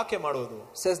 ಯಾಕೆ ಮಾಡುವುದು?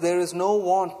 It says there is no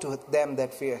want to them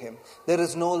that fear Him. There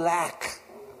is no lack.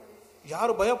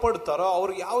 ಯಾರು ಭಯಪಡುತ್ತಾರೋ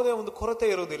ಅವ್ರಿಗೆ ಯಾವುದೇ ಒಂದು ಕೊರತೆ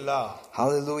ಇರುವುದಿಲ್ಲ.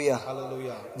 Hallelujah.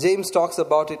 Hallelujah. James talks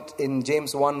about it in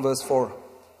James 1 verse 4.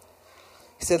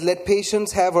 He said, let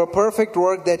patience have her perfect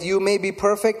work, that you may be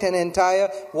perfect and entire,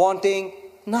 wanting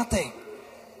nothing.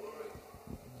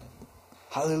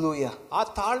 Hallelujah. ಆ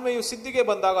ತಾಳ್ಮೆಯು ಸಿದ್ಧಿಗೆ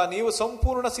ಬಂದಾಗ ನೀವು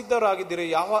ಸಂಪೂರ್ಣ ಸಿದ್ಧರಾಗಿದ್ದೀರಿ.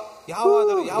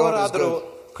 ಯಾವರಾದರೂ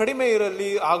ಕಡಿಮೆ ಇರಲಿ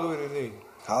ಆಗುವಿರಿ.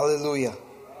 Hallelujah.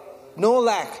 No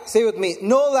lack. Say with me,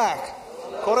 no lack.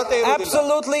 ಕೊರತೆ ಇರುವುದಿಲ್ಲ.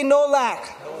 Absolutely no lack.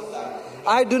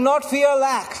 I do not fear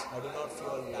lack.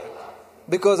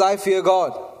 Because I fear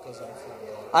God.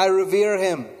 I revere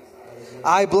Him.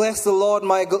 I bless the Lord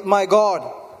my God.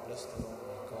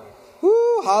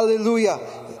 Woo, hallelujah.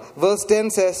 Verse 10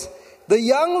 says, the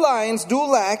young lions do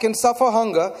lack and suffer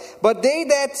hunger, but they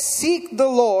that seek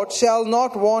the Lord shall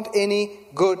not want any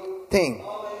good thing.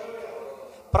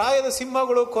 ಪ್ರಾಯದ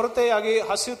ಸಿಂಹಗಳು ಕೊರತೆಯಾಗಿ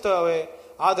ಹಸಿಯುತ್ತವೆ,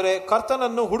 ಆದರೆ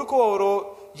ಕರ್ತನನ್ನು ಹುಡುಕುವವರು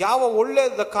ಯಾವ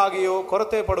ಒಳ್ಳೆಯದಕ್ಕಾಗಿಯೂ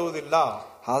ಕೊರತೆ ಪಡುವುದಿಲ್ಲ.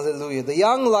 Hallelujah. The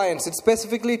young lions, it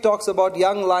specifically talks about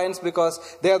young lions because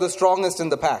they are the strongest in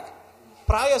the pack.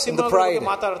 ಪ್ರಾಯ ಸಿಂಹಗಳಿಗೆ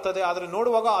ಮಾತಾಡುತ್ತದೆ, ಆದರೆ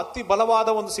ನೋಡುವಾಗ ಅತಿ ಬಲವಾದ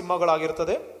ಒಂದು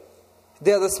ಸಿಂಹಗಳಾಗಿರುತ್ತದೆ.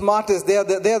 They are the smartest,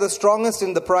 they are the strongest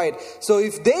in the pride. So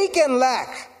if they can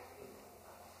lack,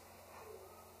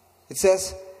 it says,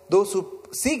 those who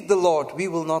seek the Lord, we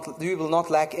will not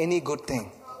lack any good thing.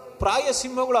 ಪ್ರಾಯ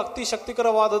ಸಿಂಹಗಳು ಅತಿ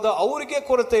ಶಕ್ತಿಕರವಾದದ್ದು, ಅವರಿಗೆ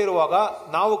ಕೊರತೆ ಇರುವಾಗ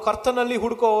ನಾವು ಕರ್ತನಲ್ಲಿ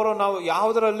ಹುಡುಕುವವರು ನಾವು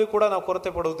ಯಾವುದರಲ್ಲಿ ಕೂಡ ನಾವು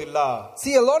ಕೊರತೆ ಪಡುವುದಿಲ್ಲ.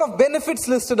 See, a lot of benefits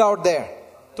listed out there.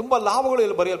 ತುಂಬಾ ಲಾಭಗಳು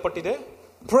ಇಲ್ಲಿ ಬರೆಯಲ್ಪಟ್ಟಿದೆ.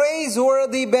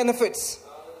 Praiseworthy benefits.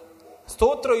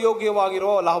 ಸ್ತೋತ್ರ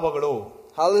ಯೋಗ್ಯವಾಗಿರುವ ಲಾಭಗಳು.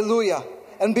 Hallelujah.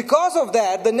 And because of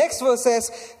that, the next verse says,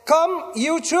 come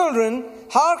you children,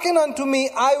 hearken unto me,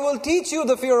 I will teach you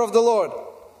the fear of the Lord.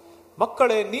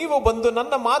 ಮಕ್ಕಳೇ, ನೀವು ಬಂದು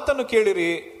ನನ್ನ ಮಾತನ್ನು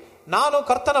ಕೇಳಿರಿ, ನಾನು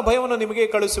ಕರ್ತನ ಭಯವನ್ನು ನಿಮಗೆ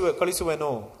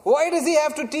ಕಲಿಸುವೆನು. Why does he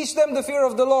have to teach them the fear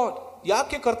of the Lord?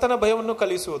 ಯಾಕೆ ಕರ್ತನ ಭಯವನ್ನು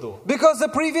ಕಲಿಸುವುದು? Because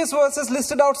the previous verses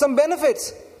listed out some benefits.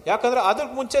 ಯಾಕಂದ್ರೆ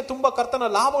ಅದಕ್ಕೆ ಮುಂಚೆ ತುಂಬಾ ಕರ್ತನ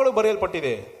ಲಾಭಗಳು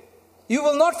ಬರೆಯಲ್ಪಟ್ಟಿದೆ. You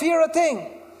will not fear a thing.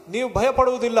 ನೀವು ಭಯ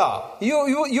ಪಡುವುದಿಲ್ಲ.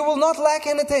 You will not lack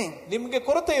anything. ನಿಮಗೆ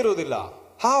ಕೊರತೆ ಇರುವುದಿಲ್ಲ.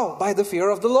 How? By the fear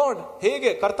of the Lord.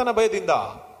 ಹೇಗೆ? ಕರ್ತನ ಭಯದಿಂದ.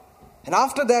 And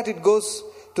after that it goes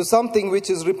to something which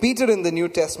is repeated in the New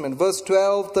Testament. Verse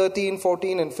 12, 13,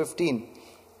 14 and 15.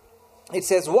 It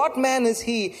says, what man is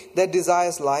he that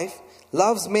desires life,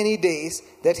 loves many days,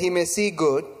 that he may see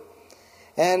good?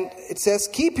 And it says,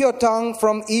 keep your tongue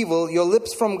from evil, your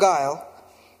lips from guile.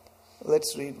 Let's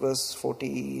read verse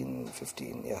 14,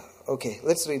 15. Yeah, okay,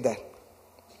 let's read that.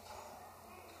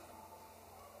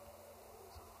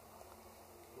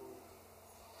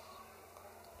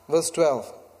 Verse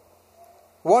 12.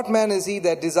 What man is he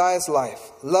that desires life,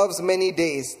 loves many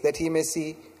days, that he may see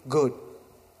good?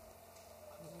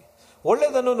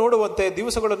 ಒಳ್ಳೆಯದನ್ನು ನೋಡುವಂತೆ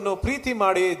ದಿವಸಗಳನ್ನು ಪ್ರೀತಿ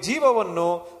ಮಾಡಿ ಜೀವವನ್ನು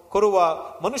ಕೊರುವ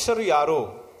ಮನುಷ್ಯರು ಯಾರು?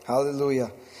 Hallelujah.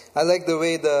 I like the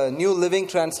way the New Living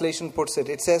Translation puts it.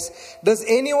 It says, does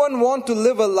anyone want to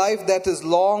live a life that is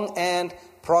long and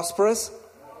prosperous?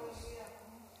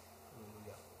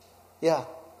 Yeah.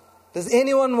 Does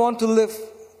anyone want to live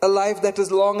a life that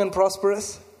is long and prosperous?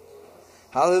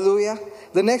 Hallelujah.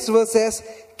 The next verse says,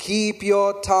 keep your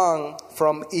tongue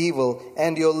from evil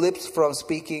and your lips from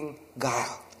speaking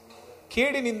guile.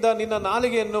 ಕೇಡಿನಿಂದ ನಿನ್ನ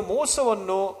ನಾಲಿಗೆಯನ್ನು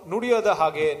ಮೋಸವನ್ನು ನುಡಿಯದ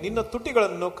ಹಾಗೆ ನಿನ್ನ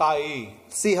ತುಟಿಗಳನ್ನು ಕಾಯಿ.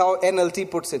 See how NLT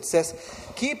puts it. It says,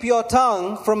 keep your tongue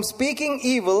from speaking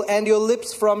evil and your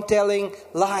lips from telling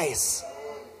lies.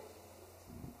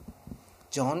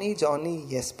 Johnny,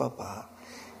 yes papa.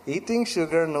 Eating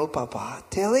sugar, no papa.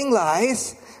 Telling lies,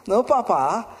 no papa.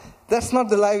 That's not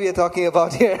the lie we are talking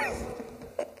about here.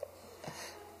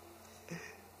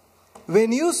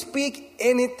 When you speak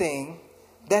anything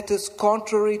that is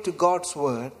contrary to God's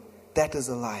word, that is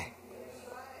a lie.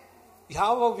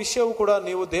 ಯಾವ ವಿಷಯವೂ ಕೂಡ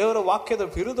ನೀವು ದೇವರ ವಾಕ್ಯದ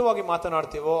ವಿರುದ್ಧವಾಗಿ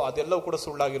ಮಾತನಾಡ್ತೀವೋ ಅದೆಲ್ಲವೂ ಕೂಡ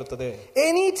ಸುಳ್ಳಾಗಿರುತ್ತದೆ.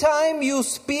 Anytime you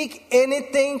speak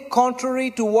anything contrary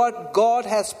to what God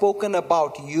has spoken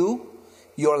about you,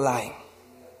 you're lying.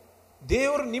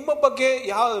 ದೇವರು ನಿಮ್ಮ ಬಗ್ಗೆ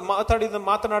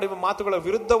ಮಾತನಾಡಿದ ಮಾತುಗಳ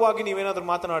ವಿರುದ್ಧವಾಗಿ ನೀವೇನಾದ್ರೂ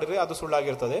ಮಾತನಾಡಿದ್ರೆ ಅದು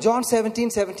ಸುಳ್ಳಾಗಿರ್ತದೆ. John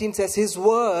 17:17 says his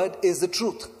word is the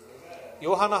truth.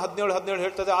 ಯೋಹಾನ 17:17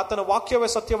 ಹೇಳ್ತದೆ ಆತನ ವಾಕ್ಯವೇ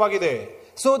ಸತ್ಯವಾಗಿದೆ.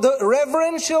 So the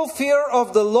reverential fear of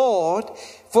the Lord,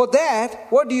 for that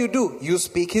what do? You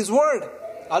speak his word.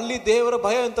 ಅಲ್ಲಿ ದೇವರ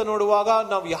ಭಯ ಅಂತ ನೋಡುವಾಗ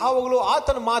ನಾವು ಯಾವಾಗಲೂ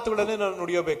ಆತನ ಮಾತುಗಳನ್ನೇ ನಾವು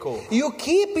ನುಡಿಯಬೇಕು. You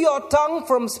keep your tongue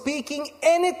from speaking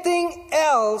anything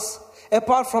else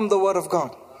apart from the word of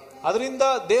God. ಅದರಿಂದ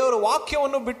ದೇವರ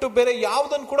ವಾಕ್ಯವನ್ನು ಬಿಟ್ಟು ಬೇರೆ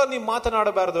ಯಾವುದನ್ನು ಕೂಡ ನೀವು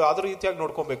ಮಾತನಾಡಬಾರದು. ಅದರ ರೀತಿಯಾಗಿ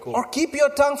ನೋಡ್ಕೊಬೇಕು. Or keep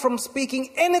your tongue from speaking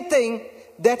anything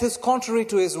that is contrary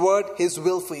to his word, his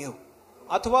will for you.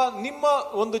 ಅಥವಾ ನಿಮ್ಮ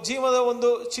ಒಂದು ಜೀವನದ ಒಂದು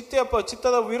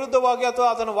ಚಿತ್ತದ ವಿರುದ್ಧವಾಗಿ ಅಥವಾ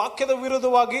ಅದನ್ನ ವಾಕ್ಯದ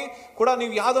ವಿರುದ್ಧವಾಗಿ ಕೂಡ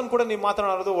ನೀವು ಯಾವುದನ್ನು ಕೂಡ ನೀವು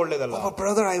ಮಾತನಾಡೋದು ಒಳ್ಳೆಯದಲ್ಲ. Oh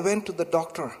brother, I went to the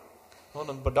doctor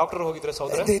doctor ಹೋಗಿದ್ರೆ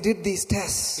ಸಹೋದರ, They did these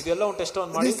tests. ಇದೆಲ್ಲ ಒಂದು ಟೆಸ್ಟ್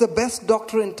This ಮಾಡಿ, is the best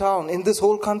doctor in town, in this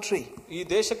whole country. ಈ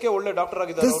ದೇಶಕ್ಕೆ ಒಳ್ಳೆ ಡಾಕ್ಟರ್ This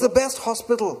ಆಗಿದ್ದಾರೆ, is the best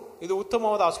hospital. ಇದು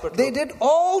ಉತ್ತಮವಾದ hospital. They did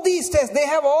all these tests. They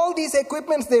have all these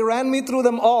equipments. They ran me through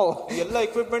them all. ಎಲ್ಲ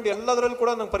equipment ಎಲ್ಲದರಲ್ಲೂ ಕೂಡ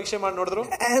ನಂಗೆ ಪರೀಕ್ಷೆ ಮಾಡಿ ನೋಡಿದ್ರು.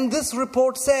 And this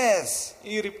report says,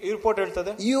 ಈ ರಿಪೋರ್ಟ್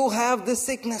ಹೇಳ್ತದೆ, you have this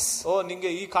sickness. ಓ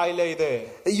ನಿಂಗೆ ಈ ಕಾಯಿಲೆ ಇದೆ.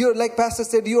 You're, like Pastor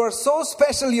said, you are so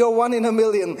special. You're 1 in a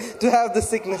million to have this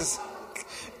sickness.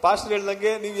 Pastor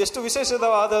ಹೇಳ್ದಂಗೆ ನೀವು ಎಷ್ಟು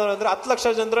ವಿಶೇಷವಾದವರು ಅಂದ್ರೆ 10 ಲಕ್ಷ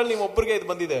ಜನರಲ್ಲಿ ನೀವು ಒಬ್ಬರಿಗೆ ಇದು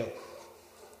ಬಂದಿದೆ.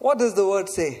 What does the word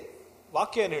say?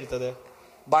 ವಾಕ್ಯ ಏನು ಹೇಳ್ತದೆ?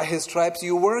 By his stripes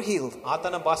you were healed.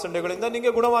 ಆತನ ಬಾಸಂಡೆಗಳಿಂದ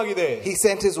ನಿಮಗೆ ಗುಣವಾಗಿದೆ. He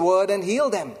sent his word and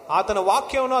healed them. ಆತನ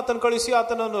ವಾಕ್ಯವನ್ನು ಆತನ ಕಳಿಸಿ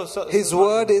ಆತನನ್ನು His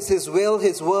word is his will.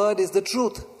 His word is the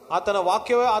truth. ಆತನ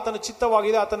ವಾಕ್ಯವೇ ಆತನ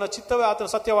ಚಿತ್ತವಾಗಿದೆ, ಆತನ ಚಿತ್ತವೇ ಆತನ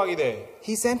ಸತ್ಯವಾಗಿದೆ.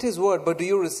 He sent his word, but do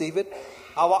you receive it?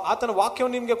 ಆತನ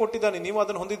ವಾಕ್ಯವನ್ನು ನಿಮಗೆ ಕೊಟ್ಟಿದ್ದಾನೆ, ನೀವು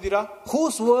ಅದನ್ನು ಹೊಂದಿದ್ದೀರಾ?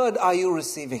 Whose word are you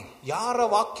receiving? ಯಾರ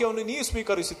ವಾಕ್ಯವನ್ನು ನೀವು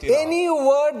ಸ್ವೀಕರಿಸುತ್ತೀರಾ? Any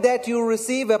word that you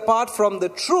receive apart from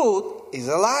the truth is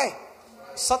a lie.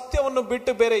 ಸತ್ಯವನ್ನು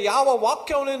ಬಿಟ್ಟು ಬೇರೆ ಯಾವ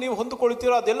ವಾಕ್ಯವನ್ನು ನೀವು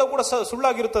ಹೊಂದಿಕೊಳ್ಳುತ್ತೀರೋ ಅದೆಲ್ಲ ಕೂಡ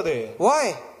ಸುಳ್ಳಾಗಿರುತ್ತದೆ. Why?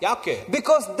 ಯಾಕೆ?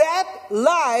 Because that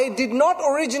lie did not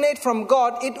originate from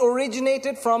God. It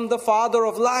originated from the father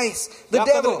of lies, the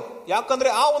devil. ಯಾಕಂದ್ರೆ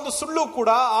ಆ ಒಂದು ಸುಳ್ಳು ಕೂಡ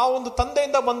ಆ ಒಂದು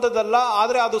ತಂದೆಯಿಂದ ಬಂದದ್ದಲ್ಲ,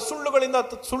 ಆದ್ರೆ ಅದು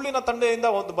ಸುಳ್ಳಿನ ತಂದೆಯಿಂದ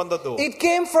ಬಂದದ್ದು. It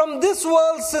came from this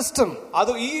world system.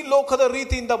 ಅದು ಈ ಲೋಕದ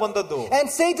ರೀತಿಯಿಂದ ಬಂದದ್ದು. And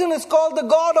Satan is called the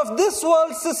god of this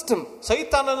world system.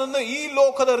 ಸೈತಾನನನ್ನು ಈ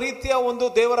ಲೋಕದ ರೀತಿಯ ಒಂದು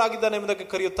ದೇವರಾಗಿದ್ದಾನೆ ಎಂಬುದಕ್ಕೆ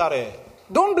ಕರೆಯುತ್ತಾರೆ.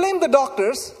 Don't blame the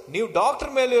doctors. ನೀವು ಡಾಕ್ಟರ್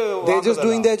ಮೇಲೆ, they're just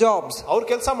doing their jobs. ಅವರು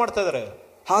ಕೆಲಸ ಮಾಡ್ತಾ ಇದ್ದಾರೆ.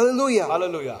 Hallelujah.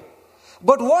 Hallelujah.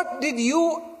 But what did you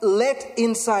let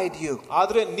inside you?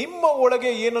 ಆದ್ರೆ ನಿಮ್ಮ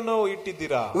ಒಳಗೆ ಏನನ್ನು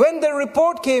ಇಟ್ಟಿದ್ದೀರಾ? When the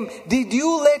report came, did you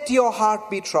let your heart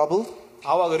be troubled?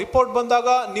 ಆವಾಗ ರಿಪೋರ್ಟ್ ಬಂದಾಗ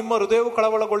ನಿಮ್ಮ ಹೃದಯವು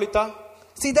ಕಳವಳಗೊಳ್ಳಿತಾ?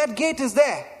 See, that gate is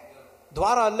there.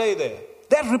 ದ್ವಾರ ಅಲ್ಲೇ ಇದೆ.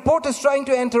 That report is trying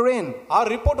to enter in. ಆ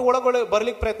ರಿಪೋರ್ಟ್ ಒಳಗಡೆ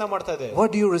ಬರ್ಲಿಕ್ಕೆ ಪ್ರಯತ್ನ ಮಾಡ್ತಾ ಇದೆ.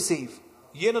 What do you receive?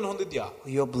 ಏನನ್ನು ಹೊಂದಿದ್ಯಾ?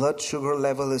 Your blood sugar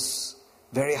level is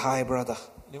very high, brother.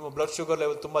 ನಿಮ್ಮ ಬ್ಲಡ್ ಶುಗರ್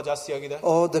ಲೆವೆಲ್ ತುಂಬಾ ಜಾಸ್ತಿ ಆಗಿದೆ.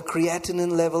 Oh, the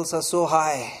creatinine levels are so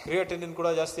high. Creatinine ಕೂಡ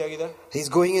ಜಾಸ್ತಿ ಆಗಿದೆ. He's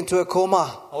going into a coma.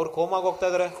 ಅವರು ಕೋಮಾಗೆ ಹೋಗ್ತಾ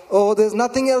ಇದ್ದಾರೆ. Oh, there's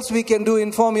nothing else we can do.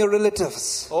 Inform your relatives.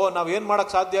 ಓ, ನಾವ್ ಏನ್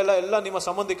ಮಾಡಕ್ ಸಾಧ್ಯ ಇಲ್ಲ, ಎಲ್ಲ ನಿಮ್ಮ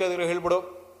ಸಂಬಂಧಿಕರಿಗೆ ಹೇಳ್ಬಿಡು.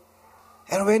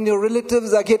 And when your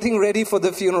relatives are getting ready for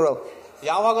the funeral,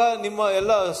 ಯಾವಾಗ ನಿಮ್ಮ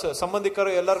ಎಲ್ಲ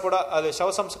ಸಂಬಂಧಿಕರು ಎಲ್ಲರೂ ಕೂಡ ಅದೇ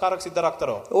ಶವ ಸಂಸ್ಕಾರಕ್ಕೆ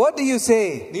ಸಿದ್ಧರಾಗ್ತಾರೋ, what do you say?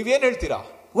 ನೀವೇನ್ ಹೇಳ್ತೀರಾ?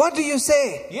 What do you say?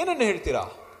 ಏನನ್ನ ಹೇಳ್ತೀರಾ?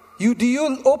 Do you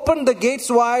open the gates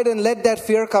wide and let that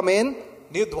fear come in?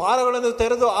 ನೀವು ದ್ವಾರಗಳನ್ನು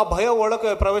ತೆರೆದು ಆ ಭಯ ಒಳಗೆ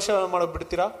ಪ್ರವೇಶ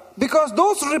ಮಾಡಿಬಿಡ್ತೀರಾ? Because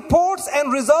those reports and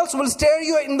results will stare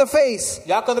you in the face.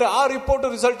 ಯಾಕಂದ್ರೆ ಆ ರಿಪೋರ್ಟ್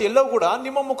ರಿಸಲ್ಟ್ ಎಲ್ಲವೂ ಕೂಡ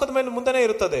ನಿಮ್ಮ ಮುಖದ ಮೇಲೆ ಮುಂದೆನೇ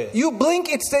ಇರುತ್ತದೆ. You blink,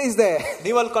 it stays there.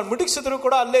 ನೀವು ಅಲ್ಲಿ ಮುಡಿಸಿದ್ರು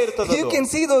ಕೂಡ ಅಲ್ಲೇ ಇರುತ್ತದೆ. You can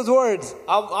see those words.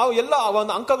 ಆ ಎಲ್ಲ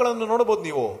ಒಂದು ಅಂಕಗಳನ್ನು ನೋಡಬಹುದು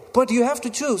ನೀವು. But you have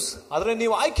to choose. ಆದ್ರೆ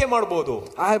ನೀವು ಆಯ್ಕೆ ಮಾಡಬಹುದು.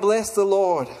 I bless the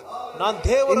Lord.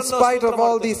 In spite of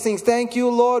all these things, thank you,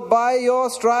 Lord. By your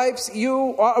stripes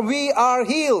we are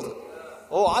healed.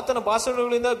 ಓ, ಆತನ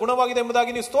ಬಾಸಣಗಳಿಂದ ಗುಣವಾಗಿದೆ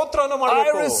ಎಂಬುದಾಗಿ ನೀವು ಸ್ತೋತ್ರವನ್ನು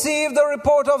ಮಾಡಬೇಕು. I receive the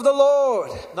report of the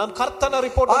Lord. ನಾನು ಕರ್ತನ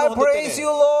ರಿಪೋರ್ಟ್ ಅನ್ನು ಹೊಂದುತ್ತೇನೆ. I praise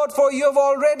you, Lord, for you have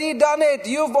already done it.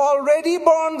 You've already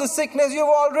borne the sickness.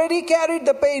 You've already carried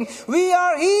the pain. We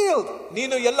are healed.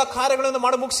 ನೀನು ಎಲ್ಲ ಕಾರ್ಯಗಳನ್ನು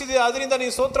ಮಾಡಿ ಮುಗಿಸಿದೆ, ಅದರಿಂದ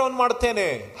ನೀನು ಸ್ತೋತ್ರವನ್ನು ಮಾಡುತ್ತೇನೆ.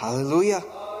 Hallelujah.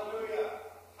 Hallelujah.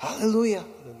 Hallelujah.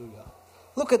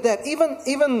 Look at that.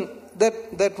 Even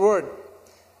that word.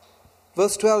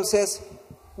 Verse 12 says,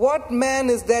 what man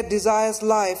is that desires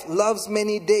life, loves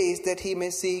many days that he may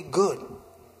see good?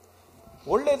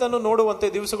 ಒಳ್ಳೆಯದನ್ನು ನೋಡುವಂತೆ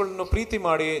ದಿವಸಗಳನ್ನು ಪ್ರೀತಿ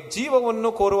ಮಾಡಿ ಜೀವವನ್ನು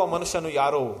ಕೋರುವ ಮನುಷ್ಯನು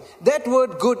ಯಾರು? That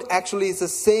word good actually is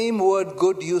the same word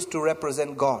good used to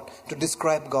represent God, to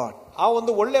describe God. ಆ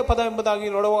ಒಂದು ಒಳ್ಳೆಯ ಪದ ಎಂಬುದಾಗಿ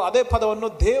ನೋಡುವ ಅದೇ ಪದವನ್ನು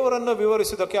ದೇವರನ್ನು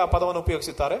ವಿವರಿಸುವುದಕ್ಕೆ ಆ ಪದವನ್ನು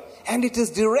ಉಪಯೋಗಿಸುತ್ತಾರೆ. And it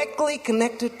is directly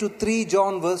connected to 3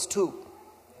 John verse 2.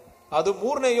 ಅದು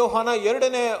 3ನೇ ಯೋಹಾನ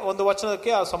 2ನೇ ಒಂದು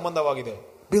ವಚನಕ್ಕೆ ಆ ಸಂಬಂಧವಾಗಿದೆ.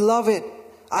 Beloved,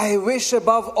 I wish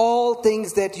above all things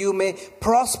that you may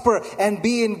prosper and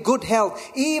be in good health,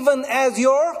 even as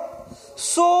your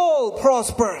soul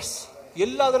prospers.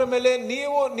 ಎಲ್ಲದರ ಮೇಲೆ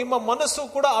ನೀವು ನಿಮ್ಮ ಮನಸ್ಸು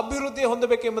ಕೂಡ ಅಭಿವೃದ್ಧಿ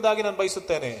ಹೊಂದಬೇಕೆಂಬುದಾಗಿ ನಾನು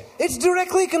ಬಯಸುತ್ತೇನೆ. It's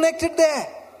directly connected there.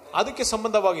 ಅದಕ್ಕೆ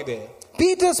ಸಂಬಂಧವಾಗಿದೆ.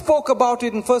 Peter spoke about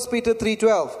it in 1 Peter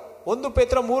 3:12. 1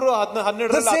 ಪೇತ್ರ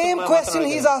 3:12 The same question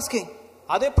he's asking.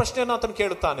 ಅದೇ ಪ್ರಶ್ನೆಯನ್ನು ಆತನು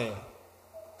ಕೇಳುತ್ತಾನೆ.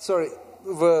 Sorry,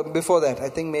 before that, I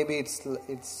think maybe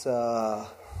it's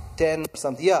 10 or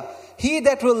something. Yeah. He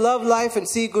that will love life and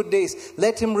see good days,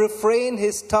 let him refrain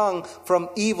his tongue from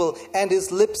evil and his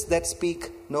lips that speak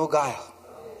no guile.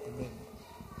 Amen.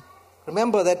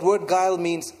 Remember that word guile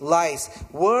means lies,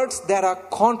 words that are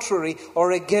contrary or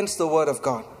against the word of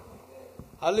God.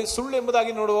 ಅಲ್ಲಿ ಸುಳ್ಳು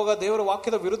ಎಂಬುದಾಗಿ ನೋಡುವಾಗ ದೇವರ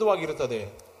ವಾಕ್ಯದ ವಿರುದ್ಧವಾಗಿರುತ್ತದೆ.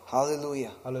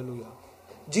 Hallelujah. Hallelujah.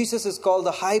 Jesus is called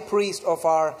the high priest of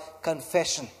our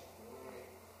confession.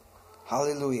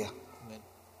 Hallelujah.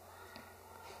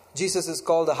 Jesus is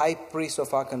called the high priest of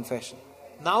our confession.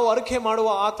 ನಾವು ಅರಿಕೆ ಮಾಡುವ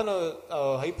ಆತನು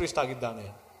ಹೈ ಪ್ರೀಸ್ಟ್ ಆಗಿದ್ದಾನೆ.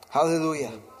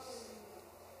 Hallelujah.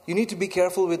 You need to be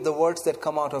careful with the words that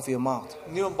come out of your mouth.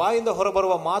 ನಿಮ್ಮ ಬಾಯಿಂದ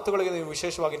ಹೊರಬರುವ ಮಾತುಗಳಿಗೆ ನೀವು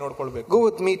ವಿಶೇಷವಾಗಿ ನೋಡಿಕೊಳ್ಳಬೇಕು. Go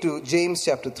with me to James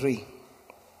chapter 3.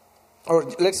 Or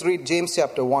let's read James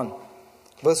chapter 1,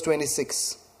 verse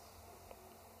 26.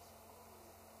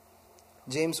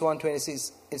 James 1:26,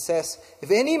 it says, "If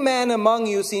any man among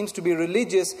you seems to be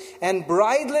religious and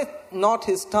bridleth not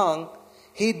his tongue,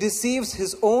 he deceives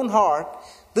his own heart.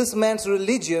 This man's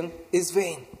religion is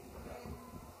vain."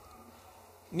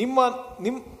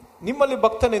 ನಿಮ್ಮಲ್ಲಿ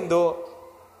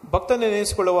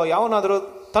ಭಕ್ತನೆನಿಸಿಕೊಳ್ಳುವ ಯಾವನಾದರೂ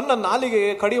ತನ್ನ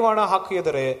ನಾಲಿಗೆಗೆ ಕಡಿವಾಣ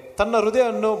ಹಾಕಿದರೆ, ತನ್ನ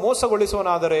ಹೃದಯವನ್ನು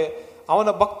ಮೋಸಗೊಳಿಸುವನಾದರೆ ಅವನ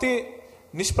ಭಕ್ತಿ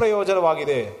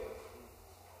ನಿಷ್ಪ್ರಯೋಜನವಾಗಿದೆ.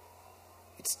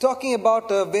 It's talking about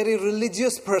a very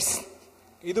religious person.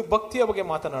 ಇದು ಭಕ್ತಿಯ ಬಗ್ಗೆ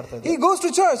ಮಾತನಾಡ್ತಾ ಇದೆ. He goes to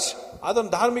church. ಅದನ್ನು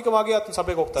ಧಾರ್ಮಿಕವಾಗಿ ಆತನ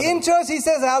ಸಭೆಗೆ ಹೋಗ್ತಾನೆ. In church he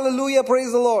says hallelujah,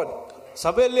 praise the Lord.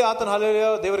 ಸಭೆಯಲ್ಲಿ ಆತನ ಹಲ್ಲೆಲೂಯಾ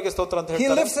ದೇವರಿಗೆ ಸ್ತೋತ್ರ ಅಂತ ಹೇಳ್ತಾರೆ.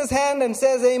 He lifts his hand and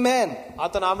says amen.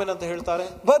 ಆತನ ಆಮೆನ್ ಅಂತ ಹೇಳ್ತಾರೆ.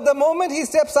 But the moment he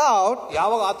steps out,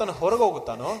 ಯಾವಾಗ ಆತನ ಹೊರಗೆ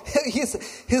ಹೋಗುತ್ತಾನೋ,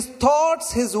 his thoughts,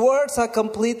 his words are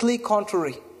completely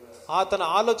contrary. ಆತನ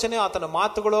ಆಲೋಚನೆ, ಆತನ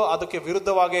ಮಾತುಗಳು ಅದಕ್ಕೆ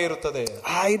ವಿರುದ್ಧವಾಗೇ ಇರುತ್ತದೆ.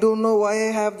 I don't know why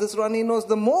I have this runny nose.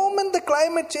 The moment the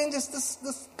climate changes,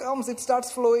 this comes, it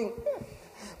starts flowing.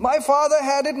 My father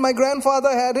had it, my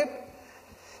grandfather had it.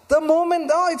 The moment,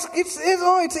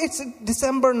 it's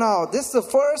December now. This is the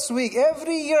first week.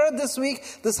 Every year this week,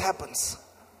 this happens.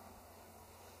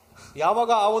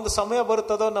 ಯಾವಾಗ ಆ ಒಂದು ಸಮಯ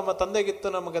ಬರುತ್ತದೋ, ನಮ್ಮ ತಂದೆಗಿತ್ತು,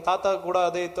 ನಮಗೆ ತಾತ ಕೂಡ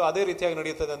ಅದೇ ಇತ್ತು, ಅದೇ ರೀತಿಯಾಗಿ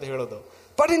ನಡೆಯುತ್ತದೆ ಅಂತ ಹೇಳೋದು.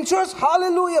 But in church,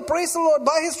 hallelujah, praise the Lord,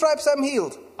 by his stripes I'm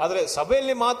healed. ಆದ್ರೆ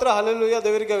ಸಭೆಯಲ್ಲಿ ಮಾತ್ರ ಹಲ್ಲೆಲೂಯಾ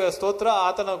ದೇವರಿಗೆ ಸ್ತೋತ್ರ,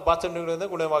 ಆತನ ಬಾಚಣಿಗಳಿಂದ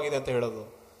ಗುಣವಾಗಿದೆ ಅಂತ ಹೇಳೋದು.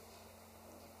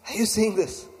 Are you seeing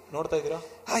this? ನೋಡ್ತಾ ಇದ್ದೀರಾ?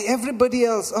 Everybody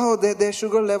else, their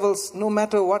sugar levels, no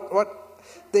matter what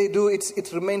they do, it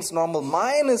remains normal.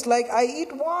 Mine is like, I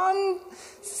eat one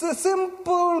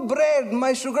simple bread,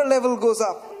 my sugar level goes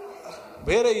up.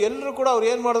 ಬೇರೆ ಎಲ್ಲರೂ ಕೂಡ ಅವ್ರು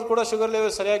ಏನ್ ಮಾಡೋದು ಕೂಡ ಶುಗರ್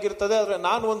ಲೆವೆಲ್ ಸರಿಯಾಗಿರ್ತದೆ, ಆದ್ರೆ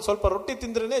ನಾನು ಒಂದು ಸ್ವಲ್ಪ ರೊಟ್ಟಿ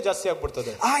ತಿಂದ್ರೇನೆ ಜಾಸ್ತಿ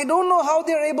ಆಗ್ಬಿಡ್ತದೆ. I don't know how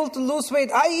they are able to lose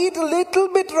weight. I eat a little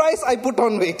bit rice, I put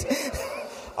on weight.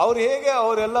 ಅವ್ರು ಹೇಗೆ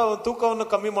ಅವರೆಲ್ಲ ತೂಕವನ್ನು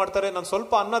ಕಮ್ಮಿ ಮಾಡ್ತಾರೆ, ನಾನು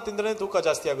ಸ್ವಲ್ಪ ಅನ್ನ ತಿಂದ್ರೆ ತೂಕ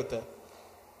ಜಾಸ್ತಿ ಆಗುತ್ತೆ.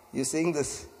 You seeing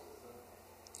this?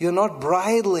 You're not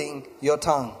bridling your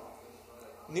tongue.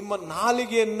 ನಿಮ್ಮ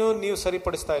ನಾಲಿಗೆಯನ್ನು ನೀವು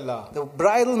ಸರಿಪಡಿಸ್ತಾ ಇಲ್ಲ. The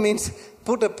bridle means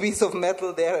put a piece of metal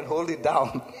there and hold it down.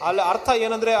 ಅಲ್ಲಿ ಅರ್ಥ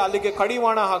ಏನಂದ್ರೆ ಅಲ್ಲಿಗೆ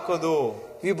ಕಡಿವಾಣ ಹಾಕೋದು.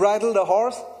 We bridle the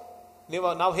horse.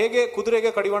 ನಾವು ಹೇಗೆ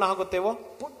ಕುದುರೆಗೆ ಕಡಿವಾಣ ಹಾಕುತ್ತೇವೋ,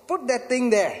 put that thing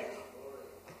there.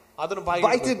 ಅದನ್ನು ಬಾಯಿಗೆ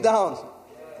bite it down.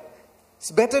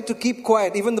 It's better to keep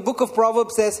quiet. Even the book of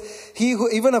Proverbs says,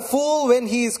 even a fool when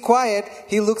he is quiet,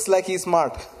 he looks like he's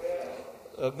smart.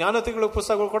 ಜ್ಞಾನತಿಗಳ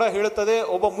ಪುಸ್ತಕಗಳು ಕೂಡ ಹೇಳುತ್ತದೆ,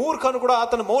 ಒಬ್ಬ ಮೂರ್ಖನು ಕೂಡ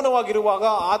ಆತನ ಮೌನವಾಗಿರುವಾಗ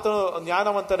ಆತನು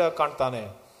ಜ್ಞಾನವಂತರ ಕಾಣ್ತಾನೆ.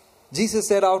 Jesus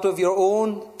said, out of your own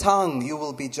tongue you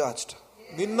will be judged.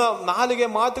 ನಿನ್ನ ನಾಲಿಗೆ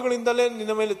ಮಾತುಗಳಿಂದಲೇ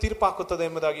ನಿನ್ನ ಮೇಲೆ ತೀರ್ಪು ಹಾಕುತ್ತದೆ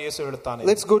ಎಂಬುದಾಗಿ ಯೇಸು ಹೇಳುತ್ತಾನೆ.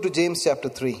 Let's go to James chapter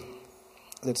 3.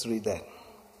 Let's read that.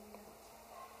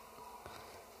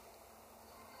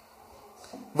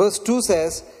 Verse 2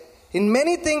 says, "In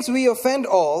many things we offend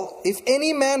all. If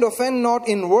any man offend not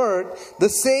in word,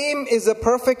 the same is a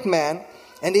perfect man,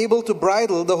 and able to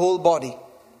bridle the whole body."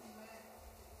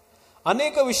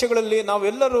 ಅನೇಕ ವಿಷಯಗಳಲ್ಲಿ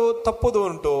ನಾವೆಲ್ಲರೂ ತಪ್ಪುದು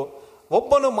ಉಂಟು.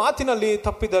 ಒಬ್ಬನು ಮಾತಿನಲ್ಲಿ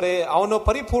ತಪ್ಪಿದರೆ ಅವನು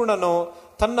ಪರಿಪೂರ್ಣನು,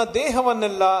 ತನ್ನ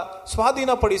ದೇಹವನ್ನೆಲ್ಲ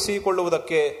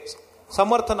ಸ್ವಾಧೀನಪಡಿಸಿಕೊಳ್ಳುವುದಕ್ಕೆ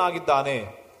ಸಮರ್ಥನಾಗಿದ್ದಾನೆ.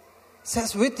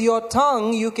 Says with your tongue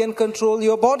you can control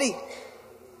your body.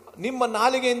 ನಿಮ್ಮ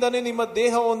ನಾಲಿಗೆಯಿಂದನೇ ನಿಮ್ಮ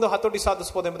ದೇಹ ಒಂದು ಹತೋಟಿ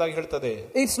ಸಾಧಿಸಬಹುದು ಎಂಬುದಾಗಿ ಹೇಳ್ತದೆ.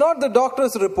 It's not the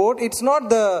doctor's report, it's not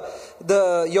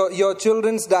your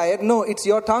children's diet. No, it's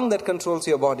your tongue that controls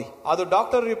your body. ಅದು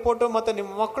ಡಾಕ್ಟರ್ ರಿಪೋರ್ಟ್ ಮತ್ತೆ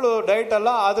ನಿಮ್ಮ ಮಕ್ಕಳು ಡಯಟ್ ಅಲ್ಲ,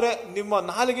 ಆದ್ರೆ ನಿಮ್ಮ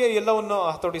ನಾಲಿಗೆ ಎಲ್ಲವನ್ನು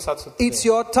ಹತೋಟಿ ಸಾಧಿಸುತ್ತೆ. It's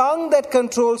your tongue that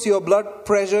controls your blood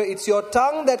pressure, it's your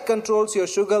tongue that controls your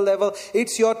sugar level,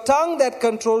 it's your tongue that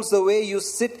controls the way you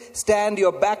sit, stand,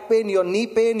 your back pain, your knee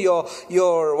pain,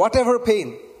 your whatever pain.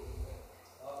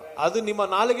 ಅದು ನಿಮ್ಮ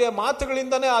ನಾಲಿಗೆಯ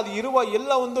ಮಾತುಗಳಿಂದನೇ ಅದು ಇರುವ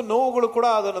ಎಲ್ಲ ಒಂದು ನೋವುಗಳು ಕೂಡ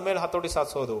ಅದರ ಮೇಲೆ ಹತೋಟಿ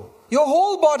ಸಾಧಿಸೋದು. Your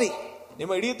whole body,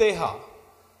 ನಿಮ್ಮ ಇಡೀ ದೇಹ,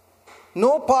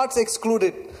 no parts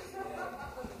excluded.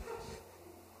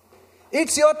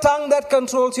 It's your tongue that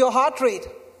controls your heart rate.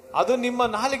 ಅದು ನಿಮ್ಮ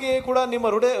ನಾಲಿಗೆ ಕೂಡ ನಿಮ್ಮ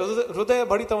ಹೃದಯ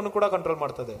ಬಡಿತವನ್ನು ಕೂಡ ಕಂಟ್ರೋಲ್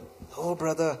ಮಾಡ್ತದೆ. Oh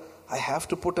brother, I have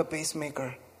to put a pacemaker,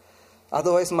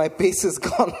 otherwise my pace is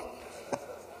gone.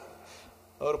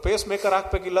 ಅವರು ಪೇಸ್ ಮೇಕರ್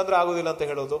ಹಾಕ್ಬೇಕಿಲ್ಲ ಅಂದ್ರೆ ಆಗುದಿಲ್ಲ ಅಂತ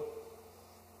ಹೇಳೋದು.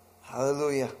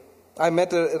 Hallelujah. I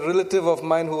met a relative of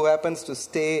mine who happens to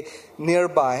stay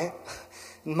nearby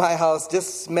in my house.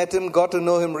 Just met him, got to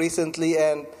know him recently,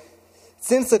 and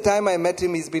since the time I met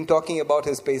him, he's been talking about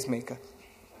his pacemaker.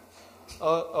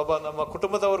 ಒಬ್ಬ ನಮ್ಮ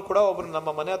ಕುಟುಂಬದವರು ಕೂಡ ಒಬ್ರು ನಮ್ಮ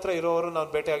ಮನೆ ಹತ್ರ ಇರೋರು ನಾನು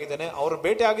ಭೇಟಿ ಆಗಿದ್ದೇನೆ. ಅವ್ರ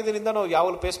ಭೇಟಿ ಆಗಿದ್ದರಿಂದ ನಾವು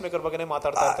ಯಾವಾಗಲೂ ಪೇಸ್ ಮೇಕರ್ ಬಗ್ಗೆನೇ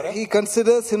ಮಾತಾಡ್ತಾ ಇರ್ತಾರೆ. He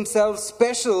considers himself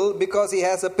special because he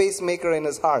has a pacemaker in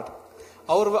his heart.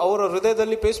 ಅವರ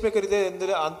ಹೃದಯದಲ್ಲಿ ಪೇಸ್ ಮೇಕರ್ ಇದೆ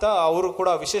ಅಂತ ಅವರು ಕೂಡ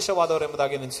ವಿಶೇಷವಾದವರು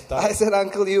ಎಂಬುದಾಗಿ ನೆನೆಸುತ್ತಾರೆ. I said,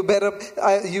 uncle, you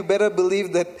better believe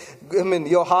that, I mean,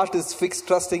 your heart is fixed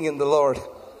trusting in the Lord.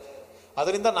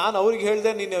 ಅದರಿಂದ ನಾನು ಅವರಿಗೆ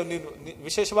ಹೇಳಿದೆ, ನೀನು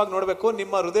ವಿಶೇಷವಾಗಿ ನೋಡಬೇಕು,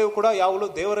 ನಿಮ್ಮ ಹೃದಯ ಕೂಡ ಯಾವಾಗಲೂ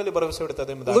ದೇವರಲ್ಲಿ ಭರವಸೆ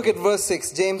ಇಡುತ್ತದೆ ಎಂಬುದಾಗಿ. Look at verse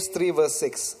 6, James 3 verse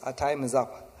 6. Our time is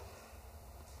up.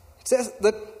 It says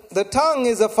that the tongue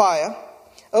is a fire,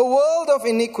 a world of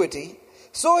iniquity.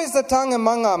 So is the tongue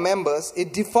among our members. It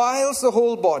defiles the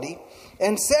whole body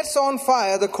and sets on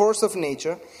fire the course of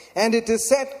nature, and it is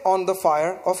set on the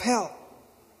fire of hell.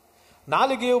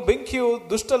 ನಾಲಿಗೆಯು ಬೆಂಕಿಯು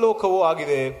ದುಷ್ಟಲೋಕವೂ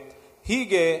ಆಗಿದೆ.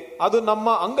 ಹೀಗೆ ಅದು ನಮ್ಮ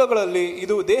ಅಂಗಗಳಲ್ಲಿ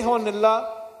ಇದು ದೇಹವನ್ನೆಲ್ಲ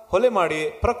ಹೊಲೆ ಮಾಡಿ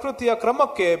ಪ್ರಕೃತಿಯ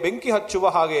ಕ್ರಮಕ್ಕೆ ಬೆಂಕಿ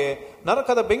ಹಚ್ಚುವ ಹಾಗೆ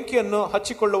ನರಕದ ಬೆಂಕಿಯನ್ನು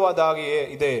ಹಚ್ಚಿಕೊಳ್ಳುವುದಾಗಿಯೇ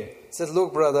ಇದೆ. It says, look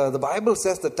brother, the Bible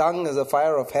says the tongue is a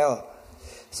fire of hell.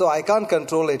 So I can't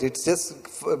control it. It's just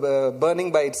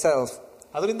burning by itself.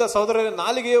 ಅದರಿಂದ ಸಹೋದರರೇ,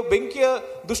 ನಾಲಿಗೆಯು ಬೆಂಕಿಯ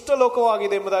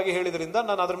ದುಷ್ಟಲೋಕವಾಗಿದೆ ಎಂಬುದಾಗಿ ಹೇಳಿದ್ರಿಂದ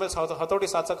ನಾನು ಅದರ ಮೇಲೆ ಹತೋಟಿ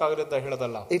ಸಾಧಿಸಕ್ಕಾಗಲಿ ಅಂತ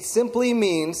ಹೇಳೋದಲ್ಲ. It simply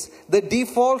means the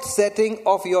default setting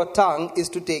of your tongue is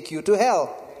to take you to hell.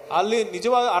 ಅಲ್ಲಿ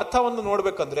ನಿಜವಾದ ಅರ್ಥವನ್ನು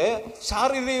ನೋಡ್ಬೇಕಂದ್ರೆ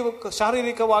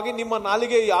ಶಾರೀರಿಕವಾಗಿ ನಿಮ್ಮ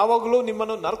ನಾಲಿಗೆ ಯಾವಾಗಲೂ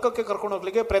ನಿಮ್ಮನ್ನು ನರಕಕ್ಕೆ ಕರ್ಕೊಂಡು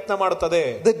ಹೋಗ್ಲಿಕ್ಕೆ ಪ್ರಯತ್ನ ಮಾಡುತ್ತದೆ.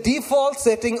 The default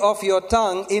setting of your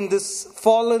tongue in this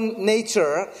fallen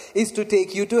nature is to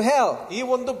take you to hell. ಈ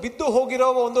ಒಂದು ಬಿದ್ದು ಹೋಗಿರೋ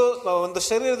ಒಂದು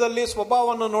ಶರೀರದಲ್ಲಿ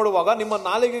ಸ್ವಭಾವವನ್ನು ನೋಡುವಾಗ ನಿಮ್ಮ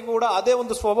ನಾಲಿಗೆ ಕೂಡ ಅದೇ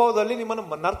ಒಂದು ಸ್ವಭಾವದಲ್ಲಿ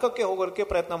ನಿಮ್ಮನ್ನು ನರಕಕ್ಕೆ ಹೋಗೋಕೆ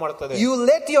ಪ್ರಯತ್ನ ಮಾಡುತ್ತದೆ. You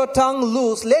let your tongue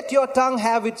loose, let your tongue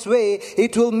have its way.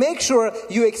 It will make sure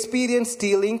you experience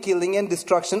stealing, killing and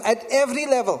destruction at every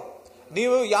level.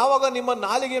 ನೀವು ಯಾವಾಗ ನಿಮ್ಮ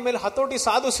ನಾಲಿಗೆ ಮೇಲೆ ಹತೋಟಿ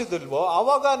ಸಾಧಿಸಿದಿಲ್ವೋ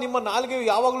ಆವಾಗ ನಿಮ್ಮ ನಾಲಿಗೆ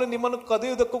ಯಾವಾಗಲೂ ನಿಮ್ಮನ್ನು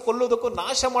ಕದಿಯುವುದಕ್ಕೂ ಕೊಲ್ಲುವುದಕ್ಕೂ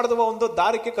ನಾಶ ಮಾಡುವ ಒಂದು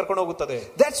ದಾರಿಗೆ ಕರ್ಕೊಂಡು ಹೋಗುತ್ತದೆ.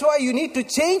 That's why you need to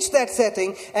change that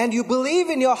setting, and you believe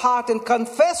in your heart and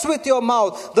confess with your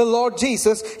mouth the Lord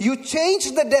Jesus. You change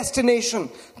the destination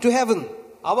to heaven.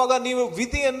 ಆವಾಗ ನೀವು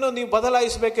ವಿಧಿಯನ್ನು ನೀವು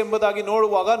ಬದಲಾಯಿಸಬೇಕೆಂಬುದಾಗಿ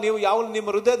ನೋಡುವಾಗ ನೀವು ಯಾವ ನಿಮ್ಮ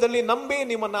ಹೃದಯದಲ್ಲಿ ನಂಬಿ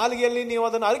ನಿಮ್ಮ ನಾಲಿಗೆಯಲ್ಲಿ ನೀವು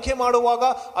ಅದನ್ನು ಅರಿಕೆ ಮಾಡುವಾಗ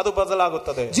ಅದು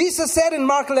ಬದಲಾಗುತ್ತದೆ. Jesus said in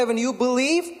Mark 11, you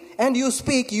believe and you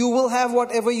speak, you will have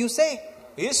whatever you say.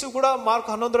 ಯೇಸು ಕೂಡ ಮಾರ್ಕ್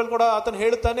 11ರಲ್ಲಿ ಕೂಡ ಆತನು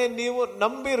ಹೇಳ್ತಾನೆ, ನೀವು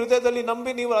ನಂಬಿ ಹೃದಯದಲ್ಲಿ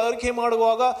ನಂಬಿ ನೀವು ಅರಿಕೆ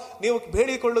ಮಾಡುವಾಗ ನೀವು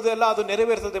ಬೇಡಿಕೊಳ್ಳುವುದೆಲ್ಲ ಅದು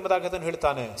ನೆರವೇರ್ತದೆ ಎಂಬುದಾಗಿ ಆತನು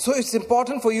ಹೇಳ್ತಾನೆ. So it's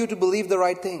important for you to believe the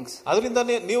right things. ಅದರಿಂದ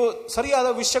ನೀವು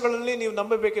ಸರಿಯಾದ ವಿಷಯಗಳಲ್ಲಿ ನೀವು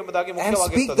ನಂಬಬೇಕೆಂಬುದಾಗಿ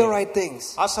ಮುಖ್ಯವಾಗಿರುತ್ತದೆ. And speak the right things.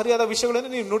 ಆ ಸರಿಯಾದ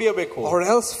ವಿಷಯಗಳನ್ನು ನೀವು ನುಡಿಯಬೇಕು. Or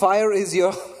else fire is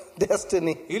your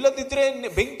destiny. ಇಲ್ಲದಿದ್ರೆ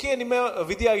ಬೆಂಕಿಯೇ ನಿಮ್ಮ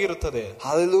ವಿಧಿಯಾಗಿರುತ್ತದೆ.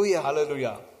 Hallelujah.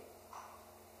 Hallelujah.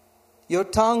 Your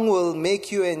tongue will make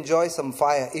you enjoy some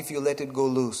fire if you let it go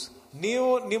loose. ನೀವು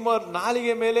ನಿಮ್ಮ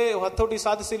ನಾಲಿಗೆ ಮೇಲೆ ಹತೋಟಿ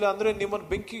ಸಾಧಿಸಿಲ್ಲ ಅಂದ್ರೆ ನಿಮ್ಮನ್ನು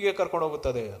ಬೆಂಕಿಗೆ ಕರ್ಕೊಂಡು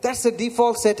ಹೋಗುತ್ತದೆ. That's the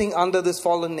default setting under this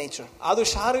fallen nature. ಅದು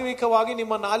ಶಾರೀರಿಕವಾಗಿ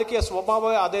ನಿಮ್ಮ ನಾಲಿಗೆಯ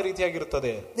ಸ್ವಭಾವವೇ ಅದೇ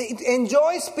ರೀತಿಯಾಗಿರುತ್ತದೆ.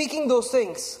 Enjoy speaking those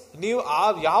things. ನೀವು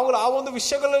ಆ ಒಂದು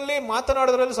ವಿಷಯಗಳಲ್ಲಿ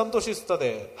ಮಾತನಾಡೋದ್ರಲ್ಲಿ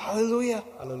ಸಂತೋಷಿಸುತ್ತದೆ. Hallelujah.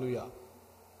 Hallelujah.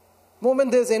 Moment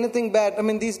there's anything bad, I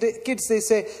mean these kids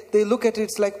they look at it,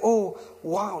 it's like, oh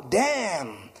wow, damn,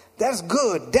 that's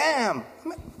good, damn. I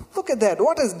mean, look at that.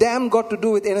 What has damn got to do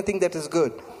with anything that is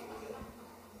good?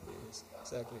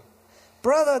 Exactly.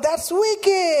 Brother, that's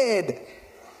wicked.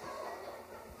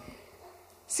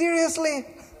 Seriously?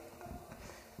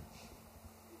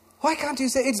 Why can't you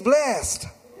say it's blessed?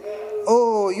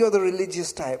 Oh, you're the religious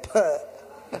type.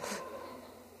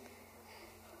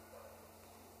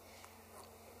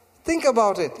 Think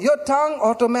about it. Your tongue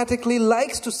automatically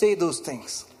likes to say those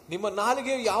things. ನಿಮ್ಮ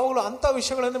ನಾಲಿಗೆ ಯಾವಾಗಲೂ ಅಂತ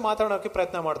ವಿಷಯಗಳನ್ನು ಮಾತಾಡೋಕೆ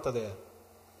ಪ್ರಯತ್ನ ಮಾಡ್ತದೆ.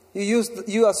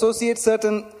 You associate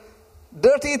certain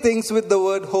dirty things with the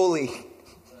word holy.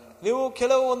 ನೀವು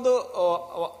ಕೆಲವು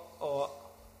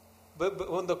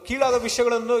ಒಂದು ಕೀಳಾದ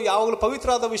ವಿಷಯಗಳನ್ನು ಯಾವಾಗಲೂ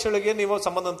ಪವಿತ್ರವಾದ ವಿಷಯಗಳಿಗೆ ನೀವು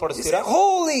ಸಂಬಂಧ ಪಡಿಸ್ತೀರಾ.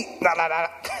 Holy.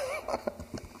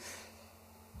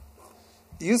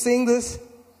 You saying this?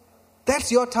 That's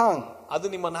your tongue. ಅದು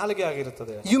ನಿಮ್ಮ ನಾಲಿಗೆ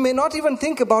ಆಗಿರುತ್ತದೆ. You may not even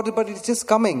think about it, but it's just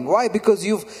coming. Why? Because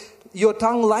your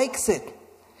tongue likes it.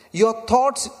 Your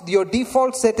thoughts, your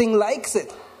default setting likes it.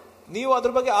 ನೀವು ಅದ್ರ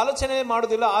ಬಗ್ಗೆ ಆಲೋಚನೆ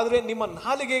ಮಾಡೋದಿಲ್ಲ, ಆದ್ರೆ ನಿಮ್ಮ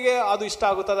ನಾಲಿಗೆಗೆ ಅದು ಇಷ್ಟ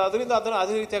ಆಗುತ್ತದೆ, ಅದರಿಂದ ಅದನ್ನು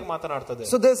ಅದೇ ರೀತಿಯಾಗಿ ಮಾತನಾಡ್ತದೆ.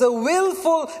 So there's a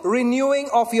willful renewing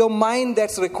of your mind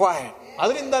that's required.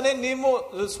 ಅದರಿಂದಾನೇ ನೀವು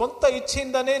ಸ್ವಂತ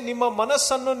ಇಚ್ಛೆಯಿಂದಾನೇ ನಿಮ್ಮ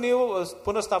ಮನಸ್ಸನ್ನು ನೀವು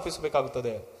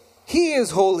ಪುನಃಸ್ಥಾಪಿಸಬೇಕಾಗುತ್ತದೆ. He is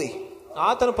holy.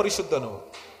 ಆತನು ಪರಿಶುದ್ಧನು.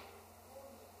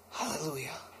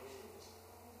 Hallelujah.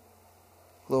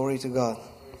 Glory to God.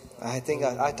 I think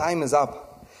our time is up,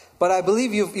 but I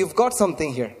believe you've got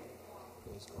something here.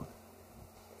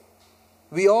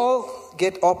 We all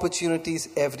get opportunities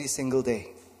every single day.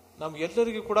 ನಮಗೆ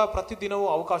ಎಲ್ಲರಿಗೂ ಕೂಡ ಪ್ರತಿದಿನವೂ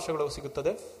ಅವಕಾಶಗಳು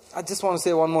ಸಿಗುತ್ತದೆ. I just want to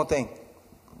say one more thing.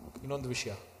 ಇನ್ನೊಂದು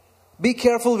ವಿಷಯ. Be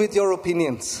careful with your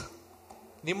opinions.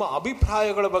 ನಿಮ್ಮ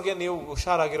ಅಭಿಪ್ರಾಯಗಳ ಬಗ್ಗೆ ನೀವು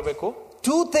ಹುಷಾರಾಗಿರಬೇಕು.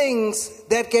 Two things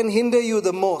that can hinder you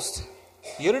the most.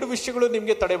 ಎರಡು ವಿಷಯಗಳು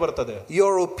ನಿಮಗೆ ತಡೆ ಬರ್ತದೆ.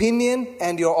 Your opinion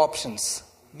and your options.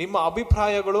 ನಿಮ್ಮ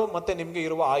ಅಭಿಪ್ರಾಯಗಳು ಮತ್ತೆ ನಿಮಗೆ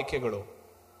ಇರುವ ಆಯ್ಕೆಗಳು.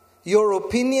 your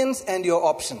opinions and your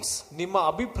options. ನಿಮ್ಮ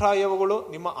ಅಭಿಪ್ರಾಯಗಳು,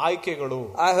 ನಿಮ್ಮ ಆಯ್ಕೆಗಳು.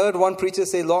 I heard one preacher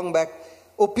say long back,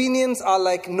 opinions are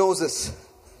like noses.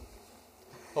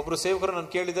 ಒಬ್ರು ಸೇವಕರು ನಾನು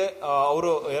ಕೇಳಿದೆ,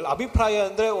 ಅವರು ಅಭಿಪ್ರಾಯ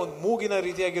ಅಂದ್ರೆ ಒಂದು ಮೂಗಿನ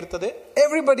ರೀತಿಯಾಗಿರ್ತದೆ.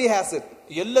 Everybody has it.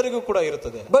 ಎಲ್ಲರಿಗೂ ಕೂಡ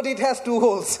ಇರುತ್ತದೆ. But it has 2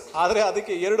 holes. ಆದ್ರೆ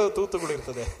ಅದಕ್ಕೆ 2 ತೂತುಗಳು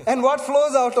ಇರ್ತದೆ. And what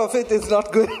flows out of it is not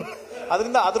good.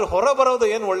 ಅದರಿಂದ ಅದ್ರ ಹೊರ ಬರೋದು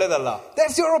ಏನು ಒಳ್ಳೇದಲ್ಲ.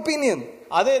 That's your opinion.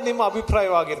 ಅದೇ ನಿಮ್ಮ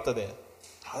ಅಭಿಪ್ರಾಯವಾಗಿರ್ತದೆ.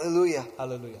 Hallelujah.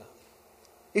 Hallelujah.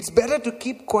 It's better to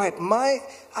keep quiet.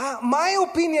 My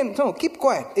opinion, no, keep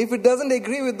quiet. If it doesn't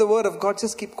agree with the word of God,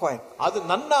 just keep quiet. ಅದು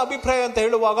ನನ್ನ ಅಭಿಪ್ರಾಯ ಅಂತ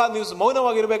ಹೇಳುವಾಗ ನೀವು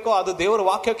ಮೌನವಾಗಿರಬೇಕು. ಅದು ದೇವರ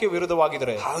ವಾಕ್ಯಕ್ಕೆ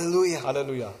ವಿರುದ್ಧವಾಗಿದ್ರೆ. Hallelujah.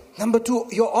 Hallelujah. Number 2,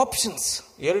 your options.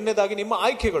 ಎರಡನೇದಾಗಿ ನಿಮ್ಮ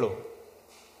ಆಯ್ಕೆಗಳು.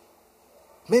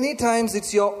 Many times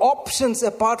it's your options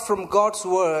apart from God's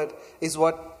word is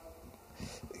what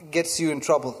gets you in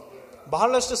trouble.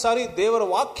 ಬಹಳಷ್ಟು ಸಾರಿ ದೇವರ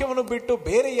ವಾಕ್ಯವನ್ನು ಬಿಟ್ಟು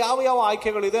ಬೇರೆ ಯಾವ ಯಾವ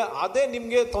ಆಯ್ಕೆಗಳಿದೆ ಅದೇ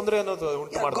ನಿಮಗೆ ತೊಂದರೆಯನ್ನು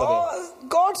ಉಂಟು ಮಾಡ್ತದೆ.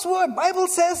 God's word, Bible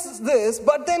says this,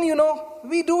 but then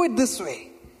we do it this way.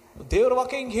 ದೇವರ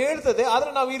ವಾಕ್ಯ ಹಿಂಗೆ ಹೇಳ್ತದೆ, ಆದ್ರೆ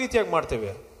ನಾವು ಈ ರೀತಿಯಾಗಿ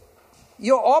ಮಾಡ್ತೇವೆ.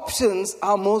 Your options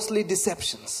are mostly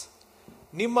deceptions.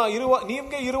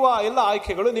 ನಿಮ್ಗೆ ಇರುವ ಎಲ್ಲ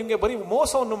ಆಯ್ಕೆಗಳು ನಿಮ್ಗೆ ಬರೀ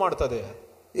ಮೋಸವನ್ನು ಮಾಡ್ತದೆ.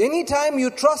 Anytime you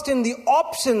trust in the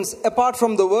options apart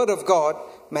from the word of God,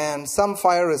 man, some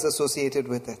fire is associated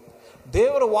with it.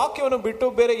 ದೇವರ ವಾಕ್ಯವನ್ನು ಬಿಟ್ಟು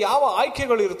ಬೇರೆ ಯಾವ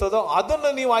ಆಯ್ಕೆಗಳು ಇರ್ತದೋ ಅದನ್ನು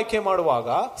ನೀವು ಆಯ್ಕೆ ಮಾಡುವಾಗ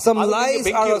some lies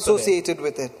are associated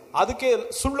with it. ಅದಕ್ಕೆ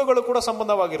ಸುಳ್ಳುಗಳು ಕೂಡ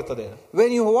ಸಂಬಂಧವಾಗಿರ್ತದೆ.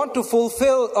 When you want to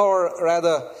fulfill, or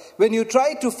rather when you try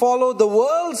to follow the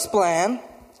world's plan,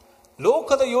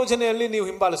 ಲೋಕದ ಯೋಜನೆಯಲ್ಲಿ ನೀವು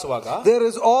ಹಿಂಬಾಲಿಸುವಾಗ there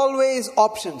is always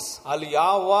options. ಅಲ್ಲಿ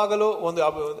ಯಾವಾಗಲೂ ಒಂದು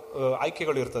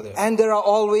ಆಯ್ಕೆಗಳು ಇರ್ತದೆ. And there are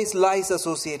always lies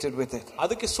associated with it.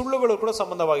 ಅದಕ್ಕೆ ಸುಳ್ಳುಗಳು ಕೂಡ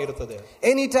ಸಂಬಂಧವಾಗಿರುತ್ತದೆ.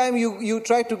 Anytime you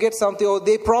try to get something, or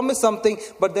they promise something,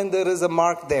 but then there is a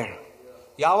mark there.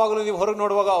 ಯಾವಾಗಲೂ ನೀವು ಹೊರಗೆ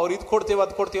ನೋಡುವಾಗ ಅವ್ರು ಇದು ಕೊಡ್ತೀವಿ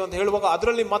ಅದು ಕೊಡ್ತೀವಿ ಅಂತ ಹೇಳುವಾಗ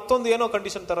ಅದರಲ್ಲಿ ಮತ್ತೊಂದು ಏನೋ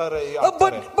ಕಂಡೀಷನ್ ತರ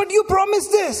but you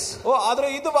promised this. ಆದ್ರೆ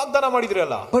ಇದು ವಾಗ್ದಾನ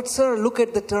ಮಾಡಿದ್ರಲ್ಲ. But sir, look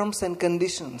at the terms and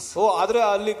conditions. ಆದ್ರೆ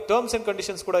ಅಲ್ಲಿ ಟರ್ಮ್ಸ್ ಅಂಡ್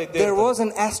ಕಂಡೀಷನ್ಸ್ ಕೂಡ ಇದೆ. There was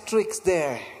an asterisk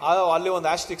there. ಅಲ್ಲಿ ಒಂದು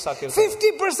asterisk ಹಾಕಿರ್ತಾರೆ.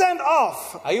 50% off.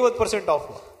 50% off.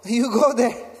 You go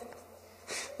there.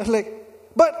 Like,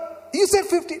 but you said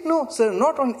 50. No sir,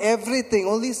 not on everything,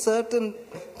 only certain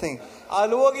things.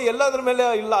 ಅಲ್ಲಿ ಹೋಗಿ ಎಲ್ಲದ್ರ ಮೇಲೆ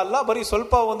ಅಲ್ಲ ಬರೀ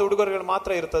ಸ್ವಲ್ಪ ಒಂದು ಉಡುಗೊರೆಗಳು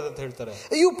ಮಾತ್ರ ಇರ್ತದೆ ಅಂತ ಹೇಳ್ತಾರೆ.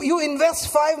 You invest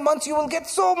 5 months, you will get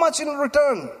so much in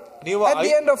return. ನೀವು at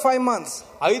the end of 5 months.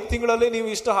 5 ತಿಂಗಳಲ್ಲಿ ನೀವು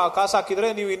ಇಷ್ಟು ಕಾಸು ಹಾಕಿದ್ರೆ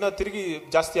ನೀವು ಇನ್ನ ತಿರುಗಿ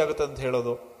ಜಾಸ್ತಿ ಆಗುತ್ತೆ ಅಂತ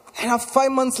ಹೇಳೋದು. And after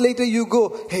 5 months later you go,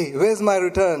 hey, where's my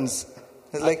returns?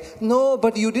 It's like, no,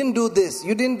 but you didn't do this,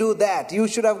 you didn't do that, you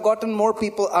should have gotten more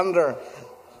people under.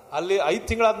 ಅಲ್ಲಿ 5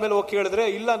 ತಿಂಗಳಾದ್ಮೇಲೆ ಹೋಗಿ ಕೇಳಿದ್ರೆ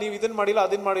ಇಲ್ಲ ನೀವು ಇದನ್ನ ಮಾಡಿಲ್ಲ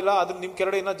ಅದನ್ನ ಮಾಡಿಲ್ಲ ಅದನ್ನ ನಿಮ್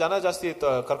ಕೆಳಗಡೆ ಇನ್ನ ಜನ ಜಾಸ್ತಿ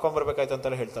ಕರ್ಕೊಂಡ್ ಬರ್ಬೇಕಾಯ್ತು ಅಂತ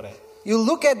ಹೇಳ್ತಾರೆ. You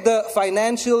look at the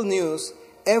financial news,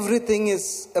 everything is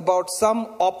about some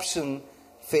option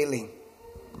failing.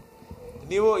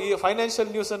 ನೀವು ಈ ಫೈನಾನ್ಷಿಯಲ್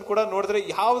ನ್ಯೂಸ್ ಅನ್ನು ಕೂಡ ನೋಡಿದ್ರೆ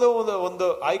ಯಾವುದೋ ಒಂದು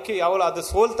ಆಯ್ಕೆ ಯಾವಲ್ಲ ಅದು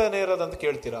ಸೋಲ್ತಾನೆ ಇರೋದಂತ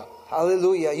ಕೇಳ್ತೀರಾ.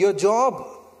 Hallelujah. Your job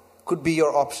could be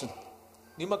your option.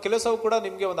 ನಿಮ್ಮ ಕೆಲಸವು ಕೂಡ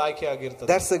ನಿಮಗೆ ಒಂದು ಆಯ್ಕೆ ಆಗಿರ್ತದೆ.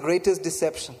 That's the greatest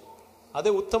deception.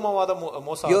 ಅದೇ ಉತ್ತಮವಾದ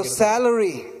ಮೋಸ. Your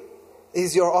salary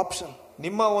is your option.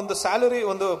 ನಿಮ್ಮ ಒಂದು ಸ್ಯಾಲರಿ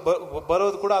ಒಂದು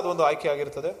ಬರೋದು ಕೂಡ ಅದು ಒಂದು ಆಯ್ಕೆ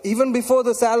ಆಗಿರ್ತದೆ. Even before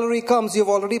the salary comes,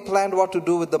 you've already planned what to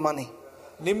do with the money.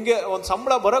 ನಿಮ್ಗೆ ಒಂದು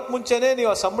ಸಂಬಳ ಬರಕ್ ಮುಂಚೆನೆ ನೀವು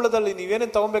ಆ ಸಂಬಳದಲ್ಲಿ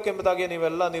ನೀವೇನೇನು ತಗೊಬೇಕೆಂಬುದಾಗಿ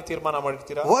ನೀವೆಲ್ಲ ನೀವು ತೀರ್ಮಾನ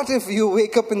ಮಾಡಿರ್ತೀರಾ. What if you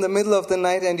wake up in the middle of the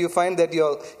night and you find that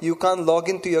you can't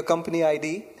log into your company ID?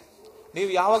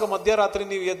 ನೀವು ಯಾವಾಗ ಮಧ್ಯರಾತ್ರಿ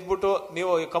ನೀವು ಎದ್ಬಿಟ್ಟು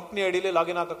ನೀವು ಕಂಪನಿ ಐಡಿಲಿ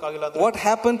ಲಾಗಿನ್ ಆಗಕ್ಕಾಗಿಲ್ಲ ಅಂದ್ರೆ what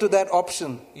happened to that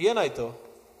option? ಏನಾಯ್ತು?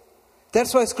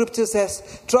 That's why scripture says,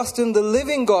 trust in the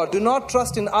living God. Do not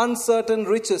trust in uncertain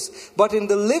riches, but in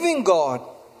the living God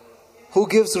who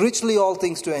gives richly all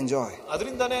things to enjoy.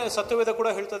 ಅದರಿಂದಾನೇ ಸತ್ಯವೇದ ಕೂಡ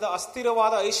ಹೇಳ್ತದೆ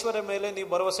ಅಸ್ಥಿರವಾದ ಐಶ್ವರ್ಯ ಮೇಲೆ ನೀವು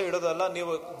ಭರವಸೆ ಇಡೋದಲ್ಲ,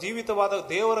 ನೀವು ಜೀವಿತವಾದ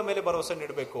ದೇವರ ಮೇಲೆ ಭರವಸೆ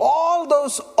ಇಡಬೇಕು. All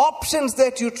those options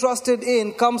that you trusted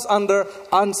in comes under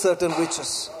uncertain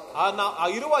riches.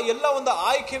 ಇರುವ ಎಲ್ಲ ಒಂದು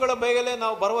ಆಯ್ಕೆಗಳ ಮೇಲೆ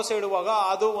ನಾವು ಭರವಸೆ ಇಡುವಾಗ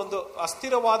ಅದು ಒಂದು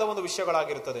ಅಸ್ಥಿರವಾದ ಒಂದು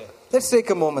ವಿಷಯಗಳಾಗಿರುತ್ತದೆ. Let's take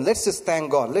a moment. Let's just thank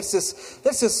God. Let's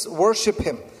just worship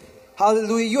him.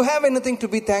 Hallelujah. You have anything to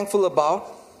be thankful about?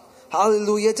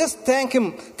 Hallelujah. Just thank him.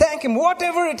 Thank him.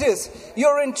 Whatever it is.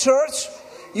 You're in church.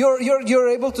 You're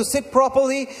able to sit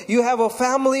properly. You have a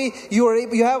family.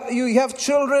 You have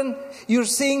children.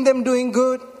 You're seeing them doing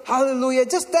good. Hallelujah.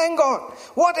 Just thank God.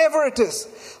 Whatever it is.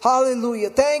 Hallelujah.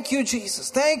 Thank you, Jesus.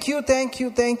 Thank you, thank you,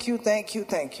 thank you, thank you,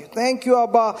 thank you. Thank you,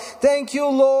 Abba. Thank you,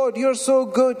 Lord. You're so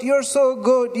good. You're so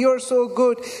good. You're so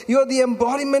good. You're the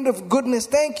embodiment of goodness.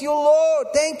 Thank you, Lord.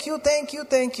 Thank you, thank you,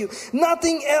 thank you.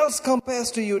 Nothing else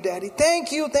compares to you, Daddy. Thank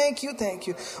you, thank you, thank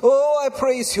you. Oh, I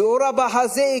praise you.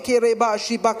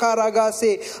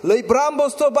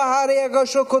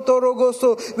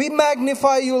 We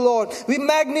magnify you, Lord. We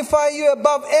magnify you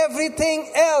above everything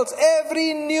else, every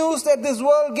news that this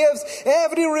world gives,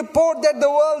 every report that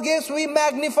the world gives, we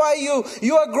magnify you.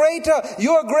 You are greater,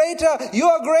 you are greater, you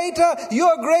are greater, you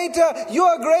are greater, you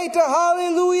are greater.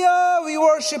 Hallelujah. We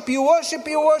worship you, worship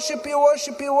you, worship you,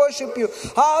 worship you, worship you.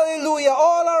 Hallelujah.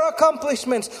 All our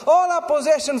accomplishments, all our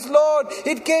possessions, Lord,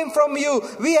 it came from you.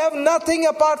 We have nothing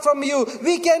apart from you.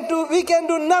 We can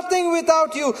do nothing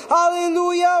without you.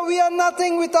 Hallelujah. We are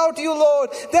nothing without you,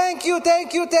 Lord. Thank you,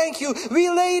 thank you, thank you. We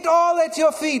lay it all at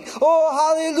your feet. Oh,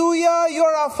 hallelujah.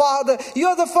 You're our Father.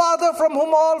 You're the Father from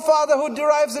whom all fatherhood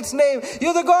derives its name.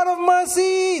 You're the God of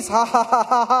mercies. Ha ha ha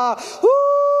ha ha.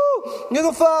 Woo! You're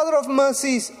the Father of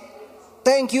mercies.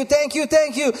 Thank you, thank you,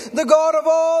 thank you. The God of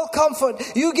all comfort.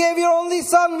 You gave your only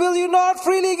Son. Will you not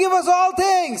freely give us all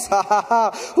things? Ha ha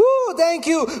ha. Woo, thank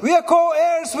you. We are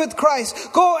co-heirs with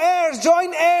Christ. Co-heirs,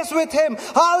 joint heirs with Him.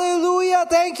 Hallelujah.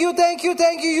 Thank you, thank you,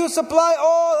 thank you. You supply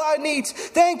all our needs.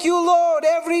 Thank you, Lord.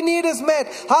 Every need is met.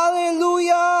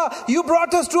 Hallelujah. You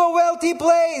brought us to a wealthy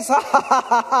place. Ha ha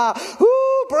ha ha. Woo.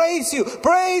 Praise you,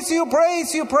 praise you,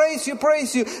 praise you, praise you,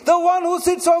 praise you. The one who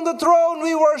sits on the throne,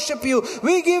 we worship you.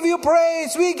 We give you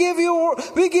praise. We give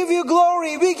you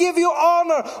glory. We give you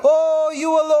honor. Oh,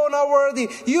 you alone are worthy.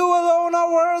 You alone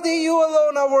are worthy. You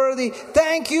alone are worthy.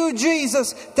 Thank you,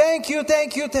 Jesus. Thank you,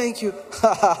 thank you, thank you.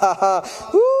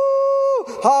 Woo!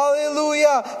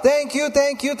 Hallelujah. Thank you,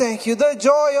 thank you, thank you. The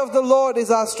joy of the Lord is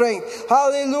our strength.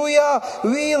 Hallelujah.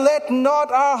 We let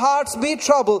not our hearts be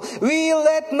troubled. We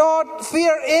let not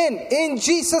fear in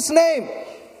Jesus' name.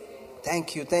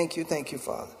 Thank you, thank you, thank you,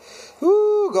 Father.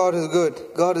 Ooh, God is good.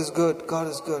 God is good. God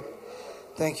is good.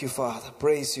 Thank you, Father.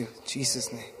 Praise you. In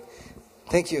Jesus' name.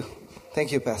 Thank you.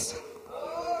 Thank you, Pastor.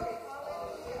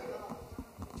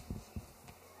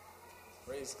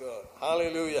 Praise God.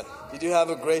 Hallelujah. Did you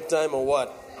have a great time or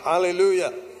what?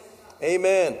 Hallelujah.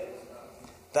 Amen.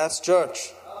 That's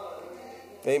church.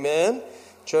 Amen.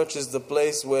 Church is the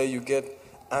place where you get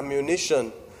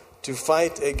ammunition to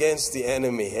fight against the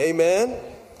enemy. Amen.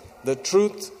 The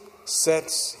truth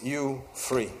sets you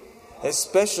free,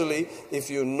 especially if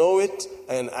you know it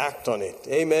and act on it.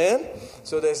 Amen.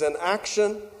 So there's an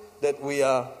action that we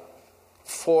are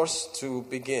forced to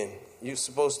begin. You're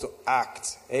supposed to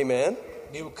act. Amen.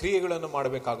 ನೀವು ಕ್ರಿಯೆಗಳನ್ನು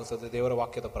ಮಾಡಬೇಕಾಗುತ್ತದೆ ದೇವರ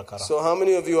ವಾಕ್ಯದ ಪ್ರಕಾರ. So how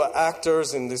many of you are actors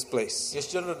in this place?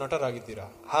 ಎಷ್ಟು ಜನರು ನಟರಾಗಿದ್ದೀರಾ?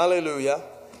 Hallelujah.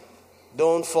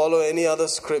 Don't follow any other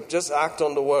script. Just act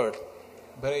on the word.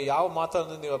 ಬೇರೆ ಯಾವ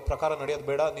ಮಾತನ್ನು ನೀವು ಪ್ರಕಾರ ನಡೆಯೋದು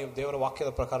ಬೇಡ, ನೀವು ದೇವರ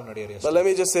ವಾಕ್ಯದ ಪ್ರಕಾರ ನಡೆಯಿರಿ. But let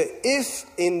me just say, if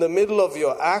in the middle of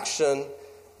your action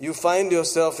you find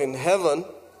yourself in heaven,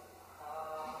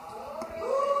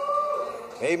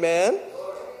 amen,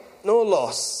 no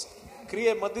loss.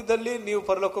 ಕ್ರಿಯೆ ಮಧ್ಯದಲ್ಲಿ ನೀವು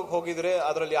ಪರಲೋಕಕ್ಕೆ ಹೋಗಿದ್ರೆ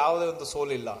ಅದರಲ್ಲಿ ಯಾವುದೇ ಒಂದು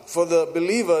ಸೋಲಿಲ್ಲ. For the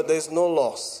believer there is no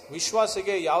loss.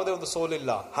 ವಿಶ್ವಾಸಿಗೆ ಯಾವುದೇ ಒಂದು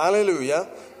ಸೋಲಿಲ್ಲ. Hallelujah.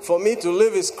 For me to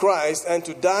live is Christ and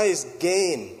to die is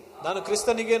gain. ನಾನು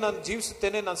ಕ್ರಿಸ್ತನಿಗೆ ನಾನು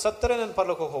ಜೀವಿಸುತ್ತೇನೆ, ನಾನು ಸತ್ತರೆ ನಾನು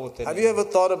ಪರಲೋಕಕ್ಕೆ ಹೋಗುತ್ತೇನೆ. Have you ever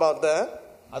thought about that?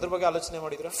 ಅದ್ರ ಬಗ್ಗೆ ಆಲೋಚನೆ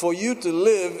ಮಾಡಿದ್ರಾ? For you to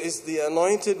live is the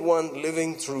anointed one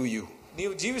living through you.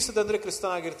 ನೀವು ಜೀವಿಸುವುದಂದ್ರೆ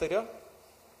ಕ್ರಿಸ್ತನಾಗಿರ್ತೀರಾ?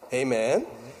 Amen.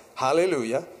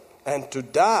 Hallelujah. And to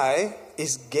die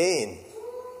is gain.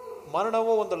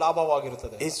 ಮರಣವು ಒಂದು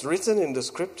ಲಾಭವಾಗಿರುತ್ತದೆ. It's written in the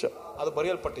scripture. ಅದು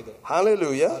ಬರೆಯಲ್ಪಟ್ಟಿದೆ.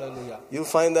 Hallelujah. Hallelujah.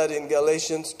 You'll find that in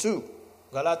Galatians 2.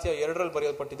 Galatia 2ರಲ್ಲಿ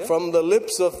ಬರೆಯಲ್ಪಟ್ಟಿದೆ. From the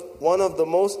lips of one of the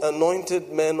most anointed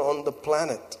men on the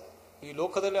planet. ಈ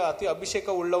ಲೋಕದಲ್ಲಿ ಅತಿ ಅಭಿಷೇಕ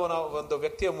ಉಳ್ಳವನ ಒಂದು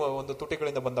ವ್ಯಕ್ತಿಯ ಒಂದು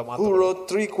ತುಟಿಗಳಿಂದ ಬಂದ ಮಾತು. Who wrote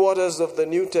 3/4 of the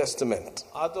New Testament.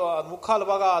 ಅದು ಮುಕ್ಕಾಲು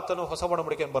ಭಾಗ ಆತನು ಹೊಸ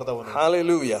ಒಡಂಬಡಿಕೆಯನ್ನು ಬರೆದವನು.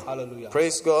 Hallelujah. Hallelujah.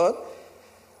 Praise God.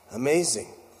 Amazing.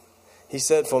 He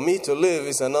said, for me to live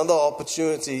is another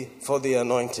opportunity for the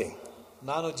anointing.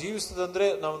 ನಾನು ಜೀವಿಸುವುದಂದ್ರೆ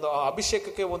ನಮ್ಮದು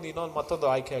ಅಭಿಷೇಕಕ್ಕೆ ಒಂದು ಇನ್ನೊಂದು ಮತ್ತೊಂದು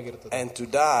ಆಯ್ಕೆ ಆಗಿರುತ್ತದೆ. And to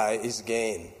die is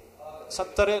gain.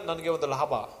 ಸತ್ತರೆ ನನಗೆ ಒಂದು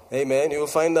ಲಾಭ. Amen. You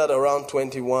will find that around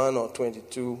 21 or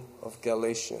 22 of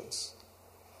Galatians.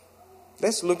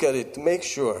 Let's look at it to make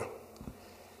sure.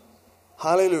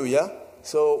 Hallelujah.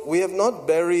 So we have not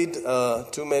buried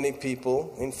too many people.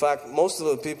 In fact, most of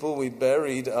the people we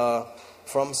buried are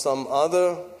from some other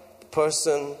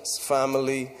person's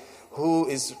family who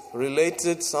is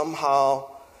related somehow.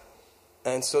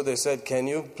 And so they said, can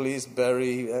you please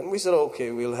bury? And we said, okay,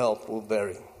 we'll help, we'll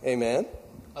bury. Amen.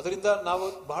 ಅದರಿಂದ ನಾವು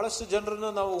ಬಹಳಷ್ಟು ಜನರನ್ನು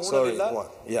ನಾವು ಉಳಿದಿಲ್ಲ.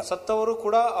 ಸತ್ತವರು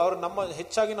ಕೂಡ ಅವರು ನಮ್ಮ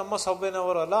ಹೆಚ್ಚಾಗಿ ನಮ್ಮ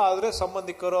ಸಭೆಯವರಲ್ಲ, ಆದ್ರೆ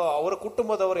ಸಂಬಂಧಿಕರು ಅವರ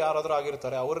ಕುಟುಂಬದವರು ಯಾರಾದರೂ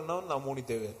ಆಗಿರ್ತಾರೆ, ಅವರನ್ನು ನಾವು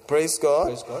ಮೂಡಿದ್ದೇವೆ. Praise God.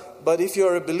 Praise God. But if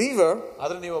you're a believer,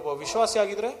 ಆದ್ರೆ ನೀವು ಒಬ್ಬ ವಿಶ್ವಾಸಿ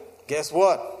ಆಗಿದ್ರೆ guess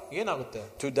what? ಏನಾಗುತ್ತೆ?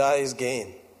 To die is gain.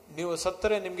 ನೀವು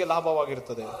ಸತ್ತರೆ ನಿಮಗೆ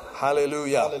ಲಾಭವಾಗಿರುತ್ತದೆ.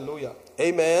 Hallelujah. Hallelujah.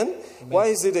 Amen. Why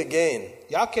is it a gain?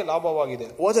 ಯಾಕೆ ಲಾಭವಾಗಿದೆ?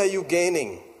 What are you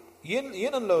gaining?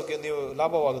 ಏನನ್ನ ನೀವು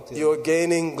ಲಾಭವಾಗುತ್ತೆ? You're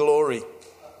gaining glory.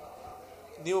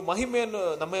 ನೀವು ಮಹಿಮೆಯನ್ನು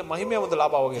ನಮ್ಮ ಮಹಿಮೆಯ ಒಂದು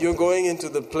ಲಾಭವಾಗಿದೆ. You're going into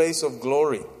the place of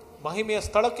glory. ಮಹಿಮೆಯ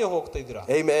ಸ್ಥಳಕ್ಕೆ ಹೋಗ್ತಾ ಇದ್ದೀರಾ.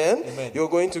 Amen. Amen.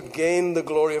 You're going to gain the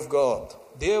glory of God.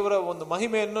 ದೇವರ ಒಂದು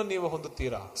ಮಹಿಮೆಯನ್ನು ನೀವು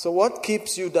ಹೊಂದುತ್ತೀರಾ. So what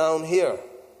keeps you down here?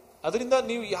 ಅದರಿಂದ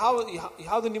ನೀವು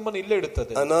ಯಾವುದು ನಿಮ್ಮನ್ನು ಇಲ್ಲೇ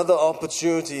ಇಡುತ್ತದೆ? Another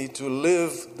opportunity to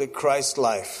live the Christ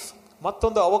life.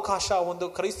 ಮತ್ತೊಂದು ಅವಕಾಶ, ಒಂದು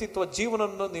ಕ್ರೈಸ್ತತ್ವ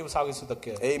ಜೀವನವನ್ನು ನೀವು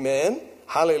ಸಾಗಿಸುವುದಕ್ಕೆ. Amen.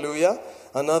 Hallelujah.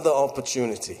 Another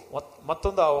opportunity.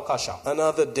 ಮತ್ತೊಂದು ಅವಕಾಶ.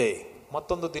 Another day.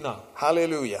 ಮತ್ತೊಂದು ದಿನ.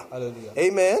 Hallelujah. Hallelujah.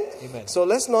 Amen. Amen. So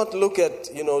let's not look at,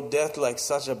 death like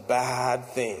such a bad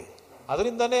thing.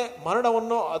 ಅದರಿಂದನೇ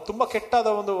ಮರಣವನ್ನು ತುಂಬಾ ಕೆಟ್ಟದ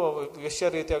ಒಂದು ವಿಷಯ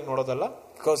ರೀತಿಯಾಗಿ ನೋಡೋದಲ್ಲ.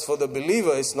 Because for the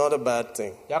believer it's not a bad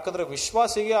thing. ಯಾಕಂದ್ರೆ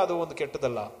ವಿಶ್ವಾಸಿಗೆ ಅದು ಒಂದು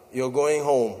ಕೆಟ್ಟದಲ್ಲ. You're going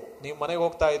home. ನೀವು ಮನೆಗೆ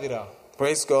ಹೋಗ್ತಾ ಇದ್ದೀರಾ.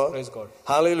 Praise God. Praise God.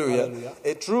 Hallelujah. Hallelujah.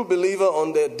 A true believer on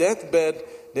their deathbed,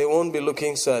 they won't be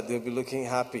looking sad, they'll be looking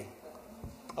happy.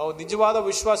 ನಿಜವಾದ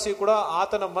ವಿಶ್ವಾಸಿ ಕೂಡ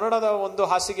ಆತನ ಮರಣದ ಒಂದು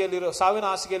ಸಾವಿನ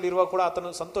ಹಾಸಿಗೆಯಲ್ಲಿರುವ ಕೂಡ ಆತನು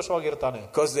ಸಂತೋಷವಾಗಿರ್ತಾನೆ.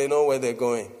 Because they know where they're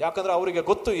going. ಯಾಕಂದ್ರೆ ಅವರಿಗೆ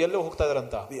ಗೊತ್ತು ಎಲ್ಲಿ ಹೋಗ್ತಾ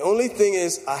ಇದಾರಂತ. The only thing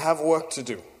is I have work to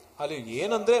do. ಅಲ್ಲಿ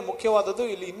ಏನಂದ್ರೆ ಮುಖ್ಯವಾದದ್ದು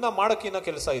ಇಲ್ಲಿ ಇನ್ನ ಮಾಡಕ್ಕಿನ್ನ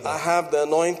ಕೆಲಸ ಇದೆ. I have the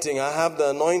anointing, I have the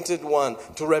anointed one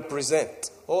to represent.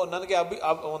 ನನಗೆ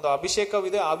ಒಂದು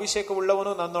ಅಭಿಷೇಕವಿದೆ,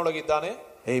 ಅಭಿಷೇಕವುಳ್ಳವನು ನನ್ನೊಳಗಿದ್ದಾನೆ.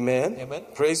 Amen. Amen.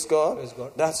 Praise God. Praise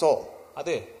God. That's all.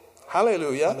 ಅದೇ.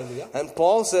 Hallelujah. Hallelujah. And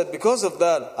Paul said, because of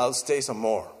that, I'll stay some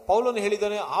more. ಪೌಲನು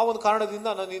ಹೇಳಿದ್ದಾನೆ, ಆ ಒಂದು ಕಾರಣದಿಂದ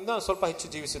ನಾನು ಇನ್ನ ಸ್ವಲ್ಪ ಹೆಚ್ಚು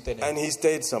ಜೀವಿಸುತ್ತೇನೆ. And he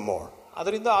stayed some more.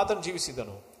 ಅದರಿಂದ ಆತನು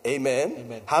ಜೀವಿಸಿದನು. Amen.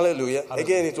 Amen. Hallelujah.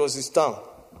 Again, it was his tongue.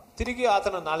 ತಿರುಗಿ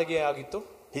ಆತನ ನಾಲಿಗೆ ಆಗಿತ್ತು.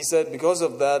 He said, because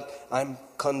of that, I'm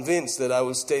convinced that I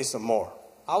will stay some more.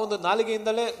 ಆ ಒಂದು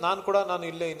ನಾಲಿಗೆಯಿಂದಲೇ ನಾನು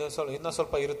ಇಲ್ಲೇ ಇನ್ನ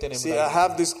ಸ್ವಲ್ಪ ಇರುತ್ತೇನೆ. See, I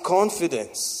have this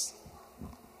confidence.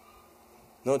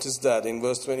 Notice that in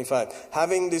verse 25.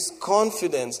 Having this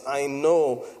confidence, I know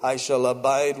I shall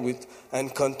abide with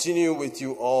and continue with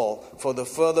you all for the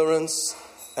furtherance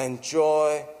and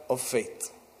joy of faith.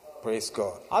 Praise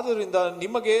God. ಆದ್ದರಿಂದ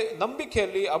ನಿಮಗೆ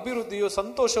ನಂಬಿಕೆಯಲ್ಲಿ ಅಭಿವೃದ್ಧಿಯು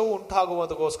ಸಂತೋಷವು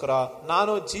ಉಂಟಾಗುವುದಕ್ಕೋಸ್ಕರ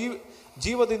ನಾನು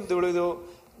ಜೀವದಿಂದ ಉಳಿದು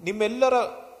ನಿಮ್ಮೆಲ್ಲರ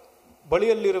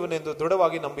ಬಳಿಯಲ್ಲಿರುವನೆಂದು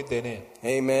ದೃಢವಾಗಿ ನಂಬಿದ್ದೇನೆ.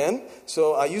 Amen. So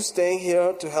are you staying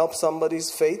here to help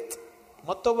somebody's faith?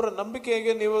 ಮತ್ತೊಬ್ಬರ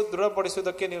ನಂಬಿಕೆಗೆ ನೀವು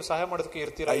ದೃಢಪಡಿಸುವುದಕ್ಕೆ ನೀವು ಸಹಾಯ ಮಾಡೋದಕ್ಕೆ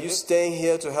ಇರ್ತೀರಾ? Are you staying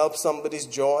here to help somebody's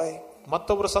joy?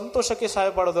 ಮತ್ತೊಬ್ಬರ ಸಂತೋಷಕ್ಕೆ ಸಹಾಯ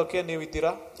ಮಾಡೋದಕ್ಕೆ ನೀವು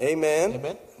ಇದ್ದೀರಾ? Amen.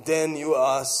 Amen. Then you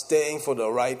are staying for the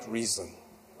right reason.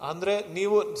 ಅಂದ್ರೆ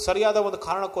ನೀವು ಸರಿಯಾದ ಒಂದು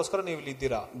ಕಾರಣಕ್ಕೋಸ್ಕರ ನೀವು ಇಲ್ಲಿ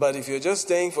ಇದ್ದೀರಾ. But if you're just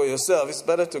staying for yourself, it's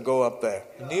better to go up there.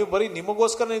 ನೀವು ಬರೀ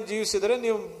ನಿಮಗೋಸ್ಕರ ನೀವು ಜೀವಿಸಿದರೆ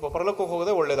ನೀವು ಪರಲೋಕಕ್ಕೆ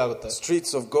ಹೋಗೋದೇ ಒಳ್ಳೇದಾಗುತ್ತೆ.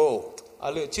 Streets of gold.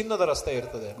 ಅಲ್ಲಿ ಚಿನ್ನದ ರಸ್ತೆ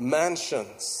ಇರ್ತದೆ.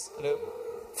 Mansions.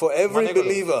 For every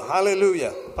believer.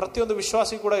 Hallelujah. ಪ್ರತಿಯೊಂದು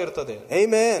ವಿಶ್ವಾಸಿ ಕೂಡ ಇರ್ತದೆ.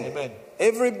 Amen. Amen.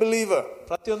 Every believer.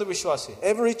 ಪ್ರತಿಯೊಂದು ವಿಶ್ವಾಸಿ.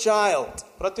 Every child.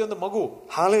 ಪ್ರತಿಯೊಂದು ಮಗು.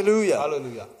 Hallelujah.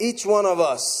 Hallelujah. Each one of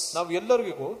us. ನಾವು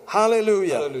ಎಲ್ಲರಿಗೂ.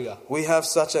 Hallelujah. Hallelujah. We have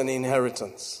such an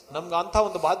inheritance. ನಮಗೆ ಅಂತ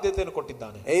ಒಂದು ಬಾಧ್ಯತೆಯನ್ನು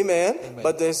ಕೊಟ್ಟಿದ್ದಾನೆ. Amen.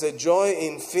 But there's a joy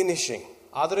in finishing.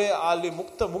 ಆದರೆ ಅಲ್ಲಿ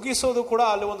ಮುಗಿಸೋದು ಕೂಡ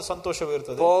ಅಲ್ಲಿ ಒಂದು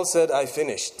ಸಂತೋಷವಿರುತ್ತದೆ. Paul said, I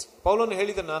finished. ಪೌಲನು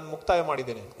ಹೇಳಿದ ನಾನು ಮುಕ್ತಾಯ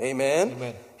ಮಾಡಿದ್ದೇನೆ. Amen.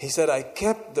 Amen. He said, I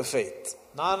kept the faith.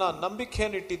 ನಾನು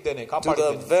ನಂಬಿಕೆಯನ್ನು ಇಟ್ಟಿದ್ದೇನೆ, to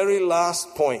ಕಾಪಾಡಿದ್ದೇನೆ. the very last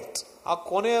point. ಆ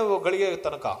ಕೊನೆಯ ಗಳಿಗೆ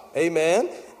ತನಕ. Amen.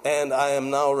 And I am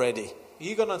now ready.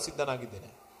 ಈಗ ನಾನು ಸಿದ್ಧನಾಗಿದ್ದೇನೆ.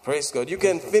 Praise God. You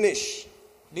can finish.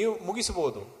 ನೀವು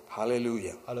ಮುಗಿಸಬಹುದು.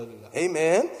 Hallelujah. Hallelujah.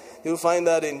 Amen. You'll find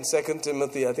that in 2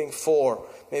 Timothy, I think 4,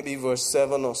 maybe verse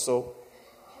 7 or so.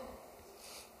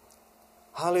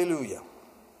 Hallelujah.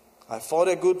 I fought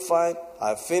a good fight. I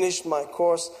have finished my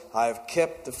course. I have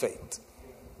kept the faith.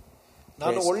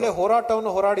 ನಾನು ಒಳ್ಳೆ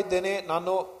ಹೋರಾಟವನ್ನು ಹೋರಾಡಿದ್ದೇನೆ,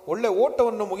 ನಾನು ಒಳ್ಳೆ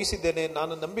ಓಟವನ್ನು ಮುಗಿಸಿದ್ದೇನೆ,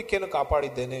 ನಾನು ನಂಬಿಕೆಯನ್ನು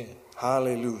ಕಾಪಾಡಿದ್ದೇನೆ.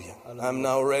 Hallelujah. I'm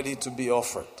now ready to be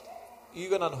offered.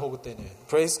 ಈಗ ನಾನು ಹೋಗುತ್ತೇನೆ.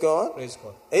 Praise God. Praise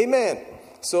God. Amen.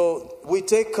 So we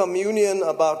take communion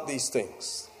about these things.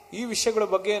 ಈ ವಿಷಯಗಳ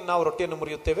ಬಗ್ಗೆ ನಾವು ರೊಟ್ಟಿಯನ್ನು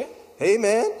ಮುರಿಯುತ್ತೇವೆ.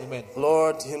 Amen. Amen.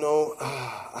 Lord,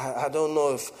 I don't know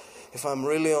if I'm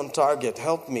really on target.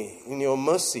 Help me in your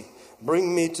mercy. Bring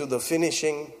me to the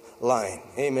finishing line.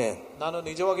 Amen. ನಾನು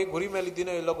ನಿಜವಾಗಿ ಗುರಿ ಮೇಲೆ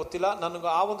ಇದ್ದೀನೋ ಇಲ್ಲೋ ಗೊತ್ತಿಲ್ಲ, ನನಗೆ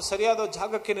ಆ ಒಂದು ಸರಿಯಾದ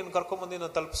ಜಾಗಕ್ಕೆ ನೀನು ಕರ್ಕೊಂಡು ಬಂದು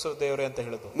ನಾನು ತಲುಪಿಸು ದೇವರೇ ಅಂತ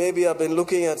ಹೇಳಿದ್ರು. Maybe I've been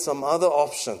looking at some other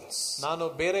options. ನಾನು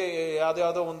ಬೇರೆ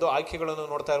ಯಾವುದೋ ಒಂದು ಆಯ್ಕೆಗಳನ್ನು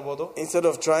ನೋಡ್ತಾ ಇರಬಹುದು. Instead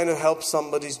of trying to help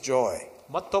somebody's joy.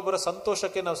 ಮತ್ತೊಬ್ಬರ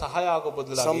ಸಂತೋಷಕ್ಕೆ ನಾವು ಸಹಾಯ ಆಗೋ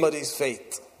ಬದಲಾಗಿ somebody's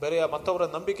faith. ಬೇರೆ ಮತ್ತೊಬ್ಬರ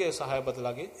ನಂಬಿಕೆ ಸಹಾಯ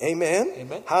ಬದಲಾಗಿ. Amen.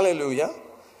 Amen. Hallelujah.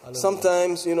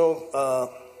 Sometimes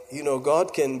God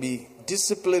can be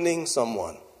disciplining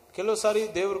someone. ಕೆಲವು ಸಾರಿ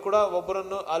ದೇವರು ಕೂಡ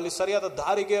ಒಬ್ಬರನ್ನು ಅಲ್ಲಿ ಸರಿಯಾದ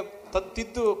ದಾರಿಗೆ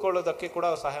ತಿದ್ದುಕೊಳ್ಳೋದಕ್ಕೆ ಕೂಡ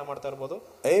ಸಹಾಯ ಮಾಡ್ತಾ ಇರಬಹುದು.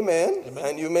 Amen.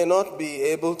 And you may not be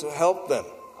able to help them.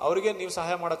 ಅವರಿಗೆ ನೀವು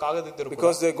ಸಹಾಯ ಮಾಡಕ್ ಆಗದಿದ್ದರೂ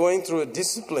because they're going through a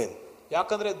discipline.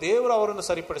 ಯಾಕಂದ್ರೆ ದೇವರು ಅವರನ್ನು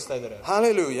ಸರಿಪಡಿಸ್ತಾ ಇದ್ದಾರೆ.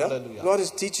 Hallelujah. God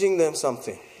is teaching them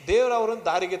something. ದೇವರು ಅವರನ್ನು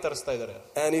ದಾರಿಗೆ ತರಿಸ್ತಾ ಇದ್ದಾರೆ.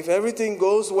 And if everything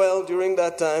goes well during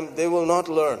that time, they will not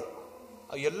learn.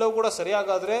 ಎಲ್ಲವೂ ಕೂಡ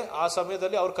ಸರಿಯಾಗಾದ್ರೆ ಆ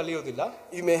ಸಮಯದಲ್ಲಿ ಅವರು ಕಲಿಯೋದಿಲ್ಲ.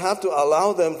 You may have to allow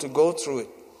them to go through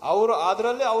it. ಅವರು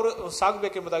ಅದರಲ್ಲೇ ಅವರು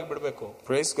ಸಾಗಬೇಕೆಂಬುದಾಗಿ ಬಿಡಬೇಕು.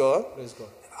 Praise God. Praise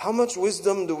God. How much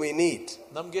wisdom do we need?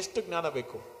 ನಮ್ಗೆ ಎಷ್ಟು ಜ್ಞಾನ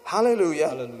ಬೇಕು? Hallelujah.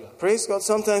 Hallelujah. Praise God.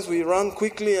 Sometimes we run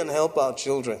quickly and help our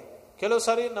children. ಕೆಲವು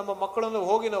ಸಾರಿ ನಮ್ಮ ಮಕ್ಕಳನ್ನು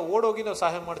ಹೋಗಿ ನಾವು ಓಡೋಗಿ ನಾವು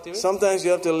ಸಹಾಯ ಮಾಡ್ತೀವಿ. Sometimes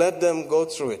you have to let them go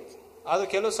through it. ಆದ್ರೆ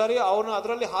ಕೆಲವು ಸಾರಿ ಅವ್ರನ್ನ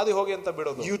ಅದರಲ್ಲಿ ಹಾದಿ ಹೋಗಿ ಅಂತ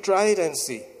ಬಿಡೋದು. You try it and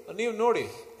see. ನೀವು ನೋಡಿ.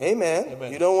 Amen.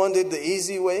 You don't want it the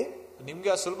easy way?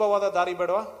 ನಿಮ್ಗೆ ಸುಲಭವಾದ ದಾರಿ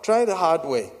ಬೇಡವಾ? Try the hard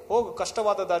way. ಹೋಗು,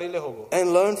 ಕಷ್ಟವಾದ ದಾರಿಯಲ್ಲೇ ಹೋಗು. And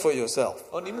learn for yourself.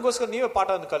 ನಿಮ್ಗೋಸ್ಕರ ನೀವೇ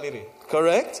ಪಾಠವನ್ನು ಕಲೀರಿ.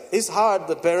 Correct? It's hard.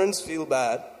 The parents feel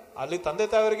bad. ಅಲ್ಲಿ ತಂದೆ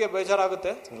ತಾಯಿಯವರಿಗೆ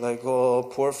ಬೇಜಾರಾಗುತ್ತೆ. Like, oh,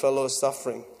 poor fellow is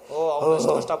suffering. ಅವನು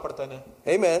ಎಷ್ಟು ಕಷ್ಟ ಪಡ್ತಾನೆ.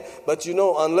 Amen. But you know,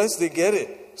 unless they get it,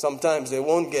 sometimes they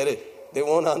won't get it. They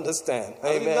won't understand.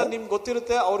 Amen. ನಿಮ್ಗೆ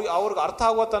ಗೊತ್ತಿರುತ್ತೆ, ಅವ್ರಿಗೆ ಅರ್ಥ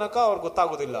ಆಗುವ ತನಕ ಅವ್ರಿಗೆ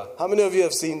ಗೊತ್ತಾಗೋದಿಲ್ಲ. How many of you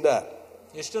have seen that?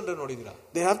 ಎಷ್ಟು ಜನರು ನೋಡಿದಿರಾ?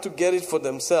 They have to get it for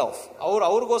themselves.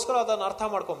 ಅವ್ರಿಗೋಸ್ಕರ ಅದನ್ನ ಅರ್ಥ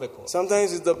ಮಾಡ್ಕೊಬೇಕು. Sometimes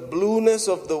it's the blueness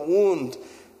of the wound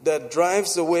that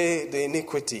drives away the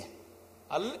iniquity.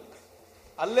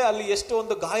 ಅಲ್ಲಿ ಎಷ್ಟು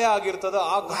ಒಂದು ಗಾಯ ಆಗಿರ್ತದ,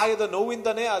 ಆ ಗಾಯದ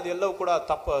ನೋವಿಂದನೇ ಅದೆಲ್ಲವೂ ಕೂಡ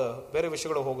ಬೇರೆ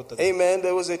ವಿಷಯಗಳು ಹೋಗುತ್ತದೆ. Amen.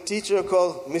 There was a teacher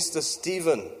called Mr.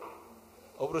 Stephen.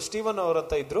 ಒಬ್ರು ಸ್ಟೀವನ್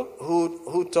ಅವರಂತ ಇದ್ರು.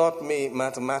 Who taught me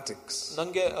mathematics.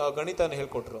 ನಂಗೆ ಗಣಿತನ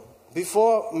ಹೇಳ್ಕೊಟ್ರು.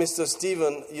 Before Mr.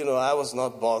 Stephen, you know, I was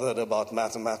not bothered about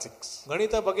mathematics.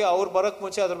 ಗಣಿತ ಬಗ್ಗೆ ಅವ್ರು ಬರಕ್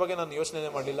ಮುಂಚೆ ಅದ್ರ ಬಗ್ಗೆ ನಾನು ಯೋಚನೆ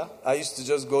ಮಾಡಲಿಲ್ಲ. I used to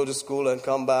just go to school and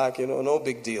come back, you know, no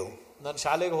big deal. ನಾನು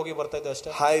ಶಾಲೆಗೆ ಹೋಗಿ ಬರ್ತಾ ಇದ್ದೆ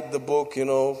ಅಷ್ಟೇ. Hide the book, you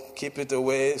know, keep it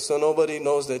away so nobody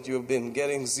knows that you've been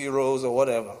getting zeros or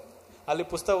whatever. ಅಲ್ಲಿ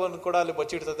ಪುಸ್ತಕವನ್ನು ಕೂಡ ಅಲ್ಲಿ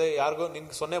ಬಚ್ಚಿಡ್ತದೆ, ಯಾರಿಗೂ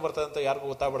ನಿನ್ಗೆ 0 ಬರ್ತದೆ ಅಂತ ಯಾರಿಗೂ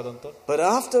ಗೊತ್ತಾಗಬಾರ್ದಂತ. But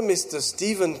after Mr.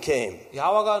 Stephen came,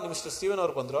 ಯಾವಾಗ ಮಿಸ್ಟರ್ ಸ್ಟೀವನ್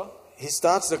ಅವರು ಬಂದ್ರು, he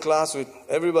starts the class with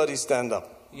everybody stand up.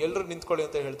 ಎಲ್ಲರೂ ನಿಂತ್ಕೊಳ್ಳಿ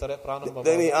ಅಂತ ಹೇಳ್ತಾರೆ ಪ್ರಾರಂಭ.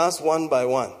 Then he asks one by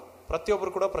one.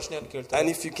 ಪ್ರತಿಯೊಬ್ಬರು ಕೂಡ ಪ್ರಶ್ನೆಯನ್ನು ಕೇಳ್ತಾರೆ. And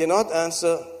if you cannot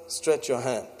answer, stretch your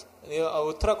hand. ನೀವು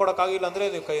ಉತ್ತರ ಕೊಡಕ್ಕಾಗಿಲ್ಲ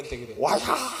ಅಂದ್ರೆ ನೀವು ಕೈಯನ್ನು ತೆಗೀರಿ.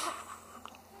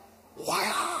 Why?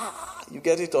 You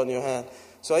get it on your hand.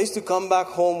 So I used to come back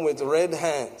home with red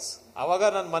hands. ಅವಾಗ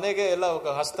ನನ್ನ ಮನೆಗೆ ಎಲ್ಲ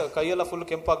ಕೈಯೆಲ್ಲ ಫುಲ್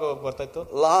ಕೆಂಪಾಗಿ ಬರ್ತಾ ಇತ್ತು.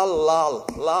 Lal, lal,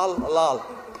 lal, lal.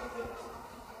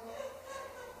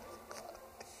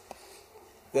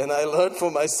 Then I learned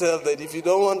for myself that if you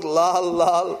don't want lal,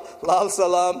 lal, lal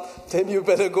salam, then you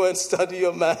better go and study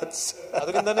your maths.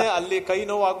 ಅದರಿಂದನೇ ಅಲ್ಲಿ ಕೈ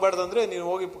ನೋವು ಆಗಬಾರ್ದು ಅಂದ್ರೆ ನೀವು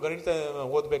ಹೋಗಿ ಗಣಿತ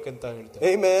ಓದಬೇಕಂತ ಹೇಳ್ತಾರೆ.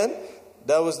 Amen.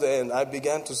 That was the end. I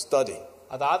began to study.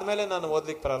 ಅದಾದ್ಮೇಲೆ ನಾನು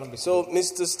ಓದಲಿಕ್ಕೆ ಪ್ರಾರಂಭಿಸಿದೆ. So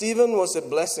Mr. Stephen was a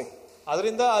blessing.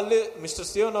 ಅದರಿಂದ ಅಲ್ಲಿ ಮಿಸ್ಟರ್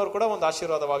ಸ್ಟೀವನ್ ಅವರು ಕೂಡ ಒಂದು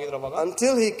ಆಶೀರ್ವಾದವಾಗಿದ್ರು ಅವಾಗ.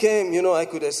 Until he came, you know, I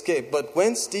could escape. But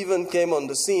when Stephen came on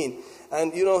the scene, and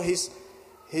you know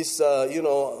his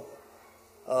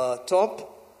top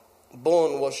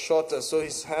bone was shorter, so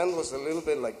his hand was a little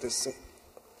bit like this.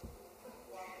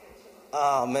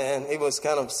 Ah, man, it was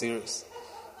kind of serious.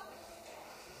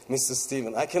 Mr.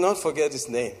 Stephen, I cannot forget his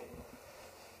name.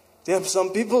 There are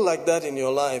some people like that in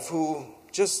your life who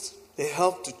they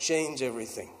help to change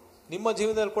everything. ನಿಮ್ಮ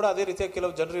ಜೀವನದಲ್ಲಿ ಕೂಡ ಅದೇ ರೀತಿಯ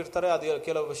ಕೆಲವು ಜನರು ಇರ್ತಾರೆ, ಅದೇ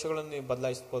ಕೆಲವು ವಿಷಯಗಳನ್ನು ನೀವು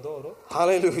ಬದಲಾಯಿಸಬಹುದು ಅವರು.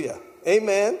 Hallelujah.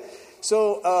 Amen. So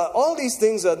all these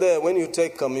things are there when you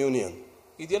take communion.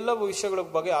 ಇದೆಲ್ಲ ವಿಷಯಗಳ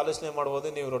ಬಗ್ಗೆ ಆಲೋಚನೆ ಮಾಡಬಹುದು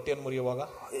ನೀವು ರೊಟ್ಟಿಯನ್ನು ಮುರಿಯುವಾಗ.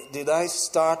 Did I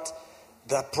start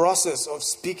the process of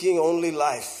speaking only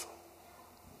life?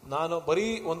 ನಾನು ಬರೀ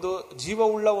ಒಂದು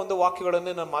ಜೀವವುಳ್ಳ ಒಂದು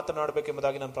ವಾಕ್ಯಗಳನ್ನೇ ನಾನು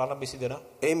ಮಾತನಾಡಬೇಕೆಂಬುದಾಗಿ ನಾನು ಪ್ರಾರಂಭಿಸಿದ್ದೇನೆ.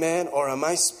 Amen. Or am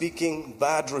I speaking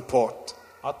bad report?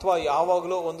 ಅಥವಾ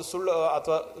ಯಾವಾಗಲೂ ಒಂದು ಸುಳ್ಳು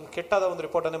ಅಥವಾ ಕೆಟ್ಟದ ಒಂದು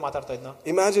ರಿಪೋರ್ಟ್ ಅನ್ನೇ ಮಾತಾಡ್ತಾ ಇದ್ನ.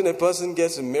 Imagine a person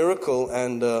gets a miracle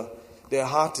and their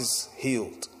heart is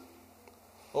healed.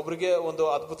 ಒಬ್ಬರಿಗೆ ಒಂದು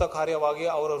ಅದ್ಭುತ ಕಾರ್ಯವಾಗಿ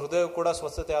ಅವರ ಹೃದಯ ಕೂಡ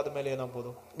ಸ್ವಸ್ಥತೆ ಆದ ಮೇಲೆ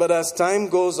ಏನಾಗಬಹುದು. But as time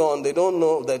goes on, they don't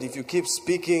know that if you keep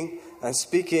speaking and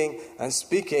speaking and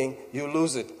speaking, you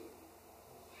lose it.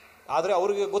 ಆದ್ರೆ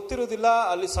ಅವರಿಗೆ ಗೊತ್ತಿರೋದಿಲ್ಲ,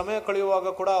 ಅಲ್ಲಿ ಸಮಯ ಕಳೆಯುವಾಗ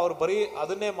ಕೂಡ ಅವರು ಬರೀ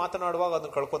ಅದನ್ನೇ ಮಾತನಾಡುವಾಗ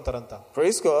ಅದನ್ನ ಕಳ್ಕೊಂತಾರಂತ.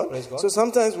 Praise God. So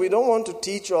sometimes we don't want to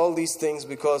teach all these things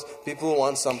because people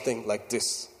want something like this.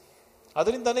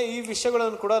 ಅದರಿಂದಾನೇ ಈ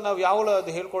ವಿಷಯಗಳನ್ನು ಕೂಡ ನಾವು ಯಾವಾಗಲೂ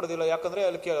ಅದು ಹೇಳ್ಕೊಡೋದಿಲ್ಲ, ಯಾಕಂದ್ರೆ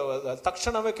ಅಲ್ಲಿ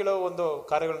ತಕ್ಷಣವೇ ಕೆಲವು ಒಂದು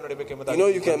ಕಾರ್ಯಗಳು ನಡೀಬೇಕೆಂಬುದಾಗಿ. You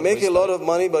know, you can make a lot of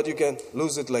money but you can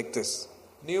lose it like this.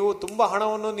 ನೀವು ತುಂಬಾ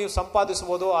ಹಣವನ್ನು ನೀವು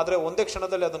ಸಂಪಾದಿಸಬಹುದು, ಆದ್ರೆ ಒಂದೇ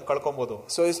ಕ್ಷಣದಲ್ಲಿ ಅದನ್ನು ಕಳ್ಕೊಬಹುದು.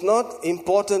 So it's not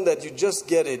important that you just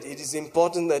get it. It is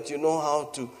important that you know how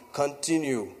to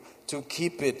continue to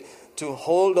keep it, to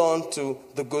hold on to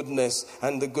the goodness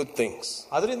and the good things.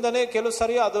 ಅದರಿಂದನೇ ಕೆಲವು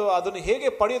ಸರಿ ಅದನ್ನು ಹೇಗೆ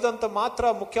ಪಡೆಯೋದಂತ ಮಾತ್ರ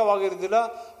ಮುಖ್ಯವಾಗಿರೋದಿಲ್ಲ,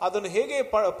 ಅದನ್ನು ಹೇಗೆ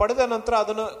ಪಡೆದ ನಂತರ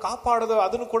ಅದನ್ನು ಕಾಪಾಡೋದು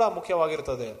ಅದನ್ನು ಕೂಡ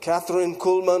ಮುಖ್ಯವಾಗಿರ್ತದೆ. Catherine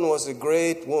Kuhlman was a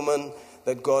great woman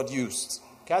that God used.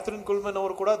 Catherine ಕುಲ್ಮನ್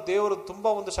ಅವರು ಕೂಡ ದೇವರು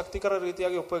ತುಂಬಾ ಒಂದು ಶಕ್ತಿಕರ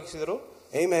ರೀತಿಯಾಗಿ ಉಪಯೋಗಿಸಿದರು.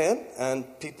 Amen. And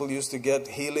people used to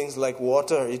get healings like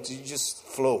water. It just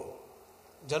flow.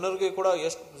 ಜನರಿಗೆ ಕೂಡ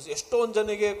ಎಷ್ಟೊಂದು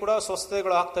ಜನರಿಗೆ ಕೂಡ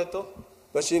ಸ್ವಸ್ಥತೆಗಳು ಆಗ್ತಾ ಇತ್ತು.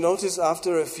 But she noticed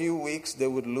after a few weeks they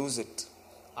would lose it.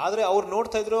 ಆದ್ರೆ ಅವ್ರು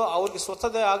ನೋಡ್ತಾ ಇದ್ರು ಅವ್ರಿಗೆ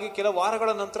ಸ್ವಸ್ಥತೆ ಆಗಿ ಕೆಲವು ವಾರಗಳ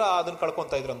ನಂತರ ಅದನ್ನ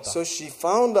ಕಳ್ಕೊಂತಾ ಇದ್ರಂತ. So she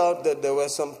found out that there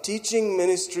were some teaching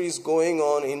ministries going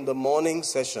on in the morning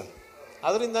session.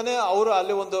 ಅದರಿಂದನೇ ಅವರು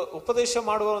ಅಲ್ಲಿ ಒಂದು ಉಪದೇಶ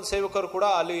ಮಾಡುವ ಒಂದು ಸೇವಕರು ಕೂಡ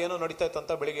ಅಲ್ಲಿ ಏನೋ ನಡೀತಾ ಇತ್ತು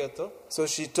ಅಂತ ಬೆಳಿಗ್ಗೆ ಹೊತ್ತು. So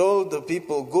she told the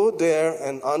people, go there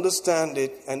and understand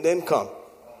it and then come.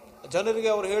 ಜನರಿಗೆ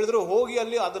ಅವರು ಹೇಳಿದ್ರು ಹೋಗಿ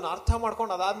ಅಲ್ಲಿ ಅದನ್ನ ಅರ್ಥ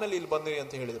ಮಾಡ್ಕೊಂಡು ಅದಾದ್ಮೇಲೆ ಇಲ್ಲಿ ಬಂದಿರಿ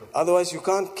ಅಂತ ಹೇಳಿದ್ರು. Otherwise you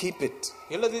can't keep it.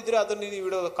 ಇಲ್ಲದಿದ್ರೆ ಅದನ್ನ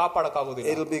ನೀವು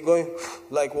ಕಾಪಾಡಕ್ಕಾಗೋದಿಲ್ಲ. It'll be going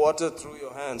like water through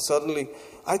your hands. Suddenly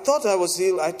I thought I was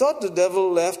healed. I thought the devil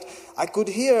left. I could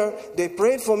hear. They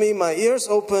prayed for me. My ears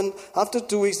opened. After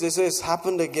 2 weeks, they say it's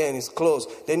happened again. It's closed.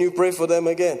 Then you pray for them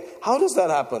again. How does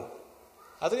that happen?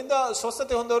 ಅದರಿಂದ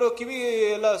ಸ್ವಸ್ಥತೆ ಹೊಂದವರು ಕಿವಿ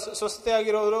ಎಲ್ಲ ಸ್ವಸ್ಥತೆ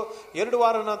ಆಗಿರೋರು 2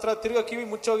 ವಾರ ನಂತರ ತಿರ್ಗಾ ಕಿವಿ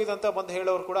ಮುಚ್ಚೋಗಿದಂತ ಬಂದು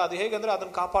ಹೇಳೋರು ಕೂಡ ಅದು ಹೇಗಂದ್ರೆ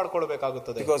ಅದನ್ನ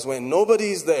ಕಾಪಾಡ್ಕೊಳ್ಬೇಕಾಗುತ್ತದೆ. Because when nobody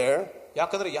is there,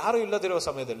 ಯಾಕಂದ್ರೆ ಯಾರು ಇಲ್ಲದಿರುವ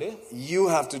ಸಮಯದಲ್ಲಿ you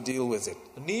have to deal with it.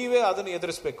 ನೀವೇ ಅದನ್ನ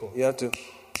ಎದುರಿಸಬೇಕು. You have to,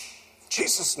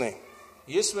 Jesus' name.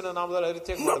 ಯೇಸುವಿನ ನಾಮದಲ್ಲಿ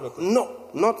ರೀತಿಯಾಗಿ ಮಾಡಬೇಕು. No,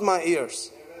 not my ears.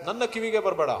 ನನ್ನ ಕಿವಿಗೆ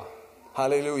ಬರಬೇಡ.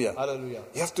 Hallelujah. Hallelujah.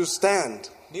 You have to stand.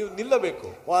 ನೀವು ನಿಲ್ಲಬೇಕು.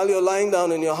 While you're lying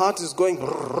down and your heart is going,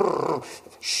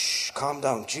 shh, calm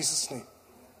down, Jesus' name.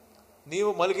 ನೀವು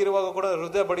ಮಲಗಿರುವಾಗ ಕೂಡ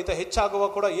ಹೃದಯ ಬಡಿತ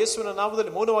ಹೆಚ್ಚಾಗುವಾಗ ಕೂಡ ಯೇಸುವಿನ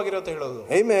ನಾಮದಲ್ಲಿ ಮೌನವಾಗಿರು ಅಂತ ಹೇಳೋದು.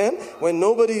 Amen. When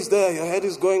nobody is there, your head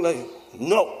is going like,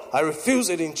 no, I refuse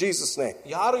it in Jesus' name.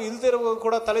 ಯಾರು ಇಲ್ಲದಿರುವಾಗ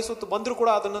ಕೂಡ ತಲೆ ಸುತ್ತು ಬಂದ್ರು ಕೂಡ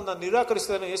ಅದನ್ನ ನಾನು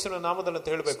ನಿರಾಕರಿಸುತ್ತೇನೆ ಯೇಸುವಿನ ನಾಮದಲ್ಲಿ ಅಂತ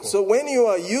ಹೇಳಬೇಕು. So when you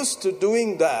are used to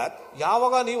doing that,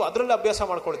 ಯಾವಾಗ ನೀವು ಅದರಲ್ಲಿ ಅಭ್ಯಾಸ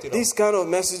ಮಾಡ್ಕೊಳ್ತೀರಾ, these kind of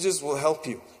messages will help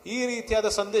you. ಈ ರೀತಿಯಾದ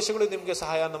ಸಂದೇಶಗಳು ನಿಮಗೆ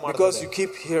ಸಹಾಯವನ್ನು ಮಾಡುತ್ತದೆ. Because you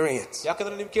keep hearing it.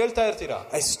 ಯಾಕಂದ್ರೆ ನೀವು ಕೇಳ್ತಾ ಇರ್ತೀರಾ.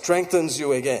 It strengthens you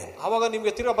again. ಆವಾಗ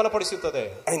ನಿಮಗೆ ತಿರ್ಗಾ ಬಲಪಡಿಸುತ್ತದೆ.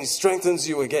 And it strengthens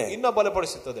you again. ಇನ್ನ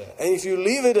ಬಲಪಡಿಸುತ್ತದೆ. And if you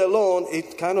leave it alone, it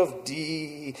kind of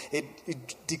it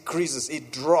decreases, it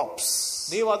drops.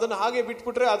 ನೀವು ಅದನ್ನ ಹಾಗೆ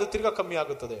ಬಿಟ್ಬಿಟ್ರೆ ಅದು ತಿರ್ಗಾ ಕಮ್ಮಿ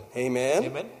ಆಗುತ್ತದೆ. Amen.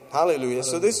 Amen. Hallelujah.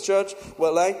 So this church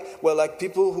we're like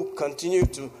people who continue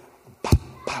to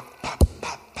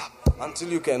until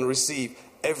you can receive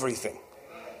everything.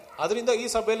 ಅದರಿಂದ ಈ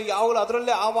ಸಭೆಯಲ್ಲಿ ಯಾವಾಗಲೂ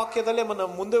ಅದರಲ್ಲೇ ಆ ವಾಕ್ಯದಲ್ಲೇ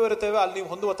ಮುಂದುವರಿತೇವೆ ಅಲ್ಲಿ ನೀವು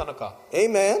ಹೊಂದುವ ತನಕ.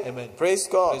 Amen. Amen. Praise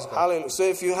God. Praise God. Hallelujah. So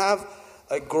if you have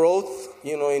a growth,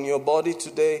 in your body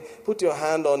today, put your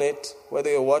hand on it. Whether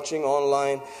you're watching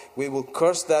online, we will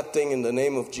curse that thing in the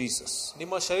name of Jesus.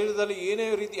 ನಿಮ್ಮ ಶರೀರದಲ್ಲಿ ಏನೇ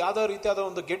ಯಾವ್ದೋ ರೀತಿಯಾದ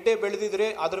ಒಂದು ಗೆಡ್ಡೆ ಬೆಳೆದಿದ್ರೆ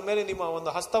ಅದರ ಮೇಲೆ ನಿಮ್ಮ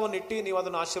ಒಂದು ಹಸ್ತವನ್ನು ಇಟ್ಟು ನೀವು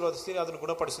ಅದನ್ನು ಆಶೀರ್ವದಿಸಿ ಅದನ್ನು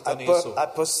ಗುಣಪಡಿಸುತ್ತಾನೆ ಯೇಸು. I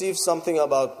perceive something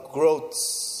about growths.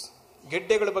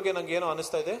 ಗೆಡ್ಡೆಗಳ ಬಗ್ಗೆ ನನಗೆ ಏನೋ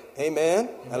ಅನಿಸ್ತಾ ಇದೆ. Amen.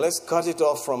 And let's cut it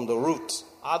off from the root.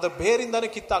 ಅದರ ಬೇರಿಂದಾನೆ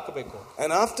ಕಿತ್ತಾಕಬೇಕು. And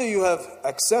after you have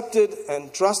accepted and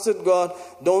trusted God,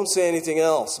 don't say anything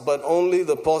else but only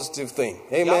the positive thing.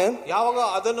 Amen. ಯಾವಾಗ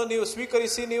ಅದನ್ನು ನೀವು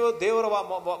ಸ್ವೀಕರಿಸಿ ನೀವು ದೇವರ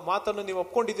ಮಾತನ್ನು ನೀವು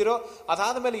ಒಪ್ಪಿಕೊಂಡಿದ್ದೀರೋ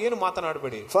ಅದಾದ ಮೇಲೆ ಏನು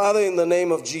ಮಾತನಾಡಬೇಡಿ. Father, in the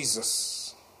name of Jesus,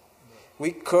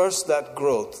 we curse that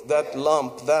growth, that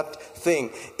lump, that thing.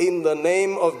 In the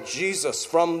name of Jesus,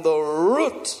 from the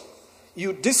root,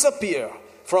 you disappear.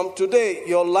 From today,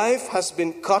 your life has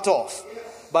been cut off.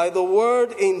 By the word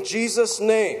in Jesus'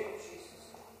 name,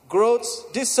 growths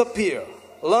disappear,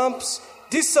 lumps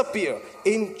disappear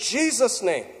in Jesus'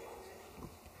 name.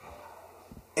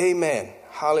 Amen.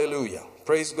 Hallelujah.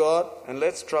 Praise God. And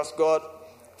let's trust God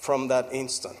from that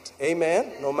instant. Amen.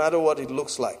 No matter what it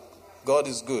looks like, God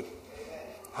is good.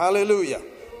 Hallelujah.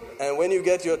 And when you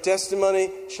get your testimony,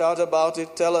 shout about it,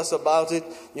 tell us about it,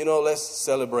 let's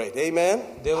celebrate. Amen.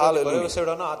 Hallelujah.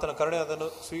 ಆತನ ಕರುಣೆ ಅದನ್ನು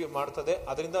ಮಾಡುತ್ತದೆ.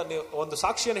 ಅದರಿಂದ ನೀವು ಒಂದು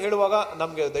ಸಾಕ್ಷಿಯನ್ನು ಹೇಳುವಾಗ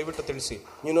ನಮಗೆ ದಯವಿಟ್ಟು ತಿಳಿಸಿ.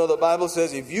 The Bible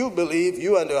says if you believe,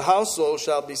 you and your household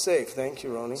shall be saved. Thank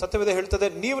you, Ronnie. ಸತ್ಯವೇದ ಹೇಳ್ತದೆ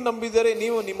ನೀವು ನಂಬಿದರೆ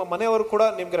ನೀವು ನಿಮ್ಮ ಮನೆಯವರು ಕೂಡ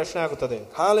ನಿಮಗೆ ರಕ್ಷಣೆ ಆಗುತ್ತದೆ.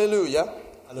 Hallelujah.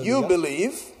 You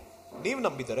believe, ನೀವು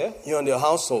ನಂಬಿದರೆ you and your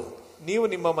household ನೀವು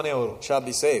ನಿಮ್ಮ ಮನೆಯವರು shall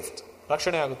be saved.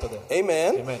 ರಕ್ಷಣೆ ಆಗುತ್ತದೆ.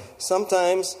 Amen. Amen.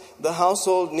 Sometimes the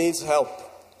household needs help.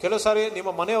 ಕೆಲವು ಸಾರಿ ನಿಮ್ಮ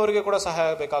ಮನೆಯವರಿಗೆ ಕೂಡ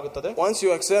ಸಹಾಯ ಬೇಕಾಗುತ್ತದೆ. Once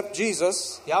you accept Jesus,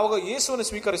 ಯಾವಾಗ ಯೇಸುವನ್ನು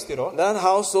ಸ್ವೀಕರಿಸ್ತೀರೋ that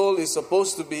household is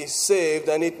supposed to be saved,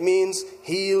 and it means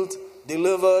healed,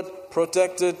 delivered,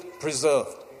 protected,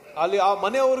 preserved. ಅಲ್ಲಿ ಆ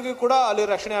ಮನೆಯವರಿಗೂ ಕೂಡ ಅಲ್ಲಿ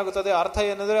ರಕ್ಷಣೆ ಆಗುತ್ತದೆ. ಅರ್ಥ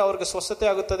ಏನಂದ್ರೆ ಅವರಿಗೆ ಸ್ವಸ್ಥತೆ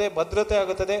ಆಗುತ್ತದೆ, ಭದ್ರತೆ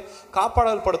ಆಗುತ್ತದೆ,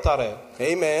 ಕಾಪಾಡಲ್ಪಡುತ್ತಾರೆ.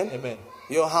 Amen. Amen.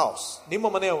 Your house, ನಿಮ್ಮ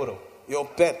ಮನೆಯವರು, your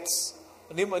pets,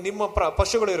 ನಿಮ್ಮ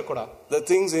ಪಶುಗಳು ಕೂಡ, the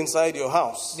things inside your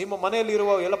house, ನಿಮ್ಮ ಮನೆಯಲ್ಲಿ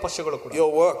ಇರುವ ಎಲ್ಲ ಪಶುಗಳು ಕೂಡ,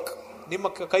 your work, ನಿಮ್ಮ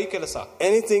ಕೈ ಕೆಲಸ,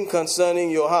 anything concerning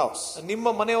your house,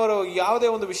 ನಿಮ್ಮ ಮನೆಯವರ ಯಾವುದೇ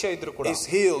ಒಂದು ವಿಷಯ ಇದ್ರೂ ಕೂಡ is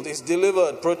healed, is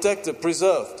delivered, protected,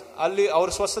 preserved. ಅಲ್ಲಿ ಅವ್ರ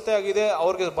ಸ್ವಸ್ಥತೆ ಆಗಿದೆ,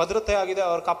 ಅವ್ರಿಗೆ ಭದ್ರತೆ ಆಗಿದೆ,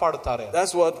 ಅವ್ರು ಕಾಪಾಡುತ್ತಾರೆ.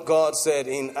 That's what God said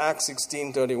in Acts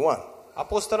 16:31.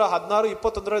 ಅಪೊಸ್ತಲರ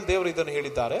 16:21 ದೇವರು ಇದನ್ನು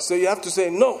ಹೇಳಿದ್ದಾರೆ. So you have to say,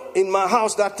 no, in my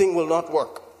house that thing will not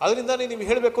work. ಅದರಿಂದ ನೀವು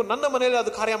ಹೇಳಬೇಕು, ನನ್ನ ಮನೆಯಲ್ಲಿ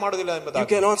ಅದು ಕಾರ್ಯ ಮಾಡೋದಿಲ್ಲ ಎಂಬುದಾಗಿ. You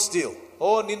cannot steal.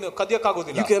 ನೀನು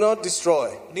ಕದಿಯಕ್ಕಾಗೋದಿಲ್ಲ. You cannot destroy.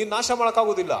 ನೀನು ನಾಶ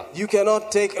ಮಾಡಕ್ಕಾಗೋದಿಲ್ಲ. You cannot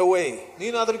take away.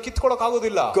 ನೀನು ಅದನ್ನು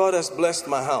ಕಿತ್ಕೊಳ್ಳೋಕ್ಕಾಗೋದಿಲ್ಲ. God has blessed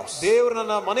my house. ದೇವರು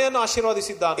ನನ್ನ ಮನೆಯನ್ನು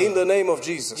ಆಶೀರ್ವದಿಸಿದ್ದಾನೆ. In the name of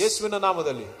Jesus. ಯೇಸುವಿನ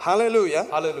ನಾಮದಲ್ಲಿ. Hallelujah.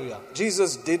 Hallelujah.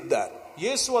 Jesus did that.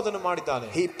 ಯೇಸು ಅದನ್ನು ಮಾಡಿದ್ದಾನೆ.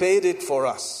 He paid it for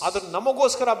us. ಅದನ್ನು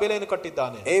ನಮಗೋಸ್ಕರ ಬೆಲೆಯನ್ನು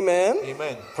ಕಟ್ಟಿದ್ದಾನೆ. Amen.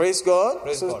 Amen. Praise God.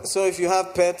 Praise God. So if you have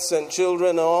pets and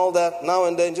children and all that, now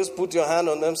and then just put your hand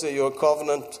on them, say you're a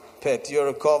covenant pet. You're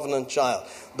a covenant child.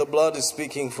 The blood is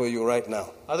speaking for you right now.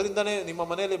 ಅದರಿಂದನೇ ನಿಮ್ಮ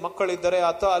ಮನೆಯಲ್ಲಿ ಮಕ್ಕಳಿದ್ದರೆ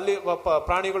ಅಥವಾ ಅಲ್ಲಿ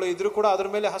ಪ್ರಾಣಿಗಳು ಇದ್ರೂ ಕೂಡ ಅದ್ರ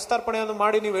ಮೇಲೆ ಹಸ್ತಾರ್ಪಣೆಯನ್ನು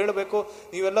ಮಾಡಿ ನೀವು ಹೇಳಬೇಕು,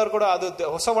 ನೀವೆಲ್ಲರೂ ಕೂಡ ಅದು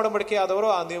ಹೊಸ ಒಡಂಬಡಿಕೆ ಆದವರು,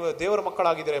 ನೀವು ದೇವರ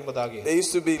ಮಕ್ಕಳಾಗಿದ್ದೀರಾ ಎಂಬುದಾಗಿ. There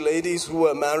used to be ladies who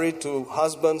were married to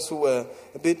husbands who were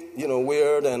a bit,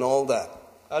 weird and all that.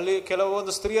 ಅಲ್ಲಿ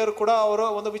ಕೆಲವೊಂದು ಸ್ತ್ರೀಯರು ಕೂಡ ಅವರು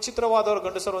ಒಂದು ವಿಚಿತ್ರವಾದವರು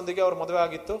ಗಂಡಸರೊಂದಿಗೆ ಅವ್ರ ಮದುವೆ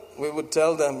ಆಗಿತ್ತು. We would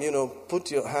tell them, put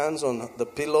your hands on the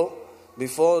pillow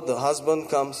before the husband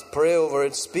comes, pray over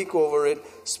it,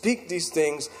 speak these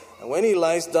things, and when he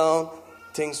lies down,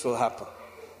 things will happen.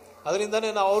 ಅದರಿಂದನೇ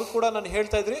ಅವ್ರು ಕೂಡ ನಾನು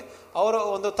ಹೇಳ್ತಾ ಇದ್ರಿ, ಅವರ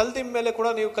ಒಂದು ತಲೆದಿಮ್ ಮೇಲೆ ಕೂಡ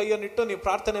ನೀವು ಕೈಯನ್ನಿಟ್ಟು ನೀವು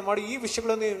ಪ್ರಾರ್ಥನೆ ಮಾಡಿ ಈ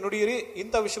ವಿಷಯಗಳನ್ನು ನೀವು ನುಡಿಯಿರಿ,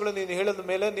 ಇಂಥ ವಿಷಯಗಳನ್ನು ನೀವು ಹೇಳಿದ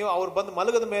ಮೇಲೆ ನೀವು ಅವ್ರು ಬಂದು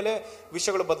ಮಲಗದ ಮೇಲೆ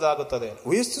ವಿಷಯಗಳು ಬದಲಾಗುತ್ತದೆ.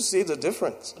 We used to see the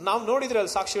difference. ನಾವು ನೋಡಿದ್ರೆ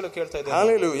ಅಲ್ಲಿ ಸಾಕ್ಷಿಗಳು ಕೇಳ್ತಾ ಇದ್ದೇವೆ.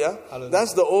 Hallelujah.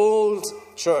 That's the old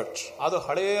church. ಅದು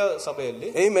ಹಳೆಯ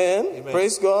ಸಭೆಯಲ್ಲಿ. Amen.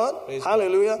 Praise God.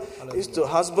 Hallelujah.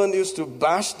 Husband used to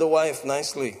bash the wife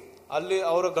nicely. ಅಲ್ಲಿ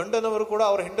ಅವರ ಗಂಡನವರು ಕೂಡ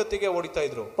ಅವರ ಹೆಂಡತಿಗೆ ಹೊಡಿತಾ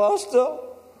ಇದ್ರು. Pastor,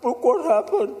 look what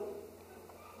happened.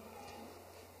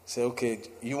 Say, okay,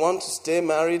 you want to stay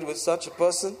married with such a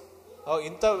person?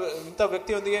 ಇಂಥ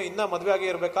ವ್ಯಕ್ತಿಯೊಂದಿಗೆ ಇನ್ನ ಮದುವೆ ಆಗಿ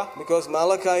ಇರಬೇಕಾ? Because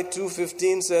Malachi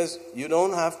 2:15 says you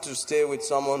don't have to stay with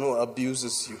someone who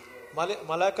abuses you.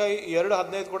 ಮಲಾಕೈ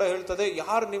 2:15 ಕೂಡ ಹೇಳ್ತದೆ,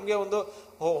 ಯಾರು ನಿಮ್ಗೆ ಒಂದು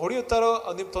ಹೊಡೆಯುತ್ತಾರೋ,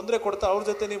 ನಿಮ್ ತೊಂದರೆ ಕೊಡ್ತಾರೋ ಅವ್ರ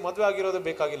ಜೊತೆ ನೀವು ಮದುವೆ ಆಗಿರೋದು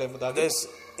ಬೇಕಾಗಿಲ್ಲ ಎಂಬುದಾಗಿ.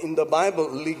 In the Bible,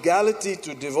 legality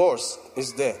to divorce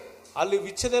is there. ಅಲ್ಲಿ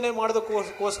ವಿಚ್ಛೇದನೆ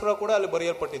ಮಾಡೋದಕ್ಕೋಸ್ಕರ ಕೂಡ ಅಲ್ಲಿ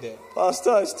ಬರೆಯಲ್ಪಟ್ಟಿದೆ.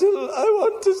 Pastor, I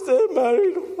want to stay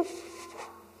married.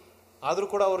 ಆದ್ರೂ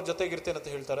ಕೂಡ ಅವ್ರ ಜೊತೆಗೆ ಇರ್ತೇನೆ ಅಂತ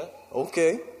ಹೇಳ್ತಾರೆ. Okay,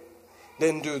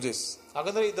 then do this.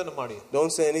 ಹಾಗಾದ್ರೆ ಇದನ್ನು ಮಾಡಿ.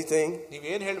 Don't say anything.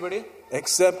 ನೀವೇನ್ ಹೇಳ್ಬೇಡಿ,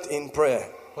 except in prayer.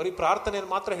 ಬರೀ ಪ್ರಾರ್ಥನೆಯನ್ನು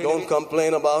ಮಾತ್ರ ಹೇಳಿ. Don't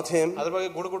complain about him. ಅದ್ರ ಬಗ್ಗೆ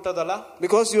ಗುಣಗುಟ್ಟೋದಲ್ಲ.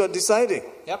 Because you are deciding.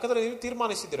 ಯಾಕಂದ್ರೆ ನೀವು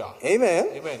ತೀರ್ಮಾನಿಸಿದ್ದೀರಾ. Amen.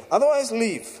 Amen. Otherwise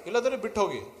leave. ಇಲ್ಲದ್ರೆ ಬಿಟ್ಟು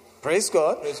ಹೋಗಿ. Praise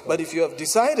God. But if you have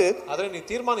decided, ಆದ್ರೆ ನೀವು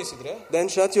ತೀರ್ಮಾನಿಸಿದ್ರೆ, then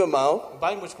shut your mouth.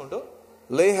 ಬಾಯಿ ಮುಚ್ಕೊಂಡು,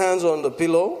 lay hands on the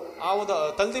pillow. ಆ ಒಂದು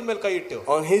ತಲೆದಿ ಮೇಲೆ ಕೈ ಇಟ್ಟು,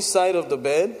 on his side of the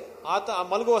bed. ಆತ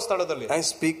ಮಲಗುವ ಸ್ಥಳದಲ್ಲಿ, and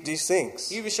speak these things.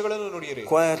 ಈ ವಿಷಯಗಳನ್ನು ನುಡಿಯಿರಿ.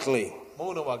 quietly.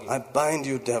 ಮೌನವಾಗಿ. I bind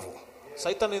you, devil.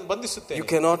 ಸೈತಾನನನ್ನು ಬಂಧಿಸುತ್ತೇನೆ. You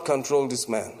cannot control this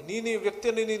man. ನೀನು ಈ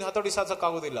ವ್ಯಕ್ತಿಯನ್ನು ನೀನು ಹತೋಟಿ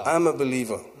ಸಾಧಿಸಕ್ಕಾಗುವುದಿಲ್ಲ. I am a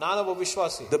believer. ನಾನೊಬ್ಬ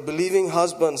ವಿಶ್ವಾಸಿ. The believing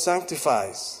husband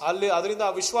sanctifies. ಅಲ್ಲಿ ಅದರಿಂದ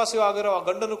ಆ ವಿಶ್ವಾಸಿ ಆಗಿರೋ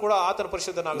ಗಂಡನು ಕೂಡ ಆತನ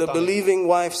ಪರಿಶುದ್ಧನಾಗುತ್ತಾನೆ. The believing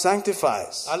wife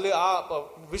sanctifies. ಅಲ್ಲಿ ಆ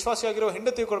ವಿಶ್ವಾಸಿಯಾಗಿರೋ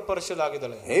ಹೆಂಡತಿ ಕೂಡ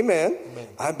ಪರಿಶುದ್ಧಳಾಗಿದ್ದಾಳೆ. Amen.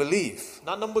 I believe.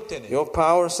 ನಾನು ನಂಬುತ್ತೇನೆ. Your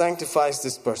power sanctifies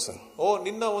this person.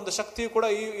 ನಿನ್ನ ಒಂದು ಶಕ್ತಿಯು ಕೂಡ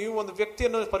ಈ ಒಂದು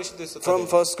ವ್ಯಕ್ತಿಯನ್ನು ಪರಿಶುದ್ಧಿಸುತ್ತದೆ. From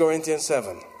 1 Corinthians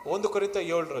 7. 1 ಕೊರಿಂಥ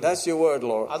 7. That's your word,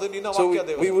 Lord. ಅದು ನಿನ್ನ So ವಾಕ್ಯ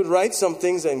ದೇವರೇ. we would write some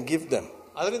things and give them.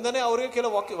 ಅದರಿಂದನೇ ಅವರಿಗೆ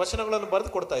ಕೆಲವು ವಚನಗಳನ್ನು ಬರೆದು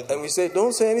ಕೊಡ್ತಾ ಇದ್ದೆ. And we say,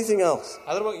 don't say anything else.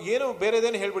 ಅದರ ಏನು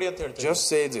ಬೇರೆದೇನು ಹೇಳ್ಬಿಡಿ ಅಂತ ಹೇಳ್ತೇವೆ. Just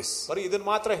say this. ಬರೀ ಇದನ್ನ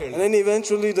ಮಾತ್ರ ಹೇಳಿ. And then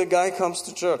eventually the guy comes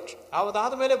to church.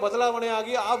 ಅದಾದ ಮೇಲೆ ಬದಲಾವಣೆ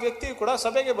ಆಗಿ ಆ ವ್ಯಕ್ತಿ ಕೂಡ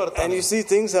ಸಭೆಗೆ ಬರ್ತಾನೆ. And you see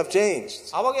things have changed.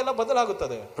 ಅವಾಗೆಲ್ಲ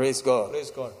ಬದಲಾಗುತ್ತದೆ. Praise God.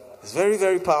 Praise God. It's very,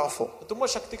 very powerful. ತುಂಬಾ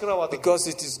ಶಕ್ತಿಕರವಾದದ್ದು. Because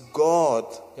it is God.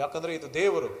 ಯಾಕಂದ್ರೆ ಇದು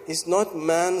ದೇವರು. It's not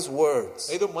man's words.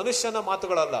 ಇದು ಮನುಷ್ಯನ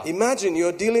ಮಾತುಗಳಲ್ಲ. Imagine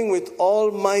you're dealing with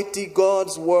Almighty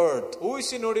God's word.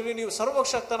 ಊಹಿಸಿ ನೋಡಿರಿ, ನೀವು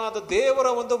ಸರ್ವಶಕ್ತನಾದ ದೇವರ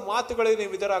ಒಂದು ಮಾತುಗಳಿಗೆ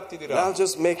ನೀವು ಇದರಾಗ್ತಿದ್ದೀರಾ. I'll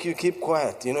just make you keep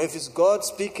quiet. If it's God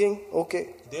speaking, okay.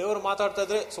 ದೇವರು ಮಾತಾಡ್ತಾ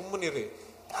ಇದ್ರೆ ಸುಮ್ಮನಿರಿ.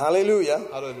 Hallelujah.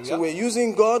 Hallelujah. So we're using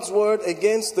God's word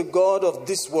against the God of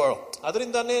this world.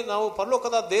 ಅದರಿಂದಾನೇ ನಾವು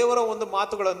ಪರಲೋಕದ ದೇವರ ಒಂದು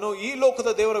ಮಾತುಗಳನ್ನು ಈ ಲೋಕದ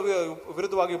ದೇವರ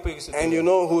ವಿರುದ್ಧವಾಗಿ ಉಪಯೋಗಿಸುತ್ತೇವೆ. And you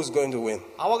know who's going to win.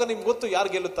 ಆವಾಗ ನಿಮ್ಗೆ ಗೊತ್ತು ಯಾರು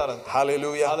ಗೆಲ್ಲುತ್ತಾರಂತ.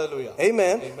 Hallelujah. Hallelujah.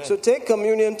 Amen. So take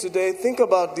communion today. Think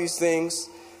about these things.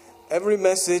 Every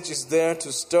message is there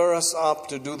to stir us up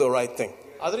to do the right thing.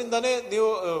 ಅದರಿಂದಾನೇ ನೀವು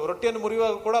ರೊಟ್ಟಿಯನ್ನು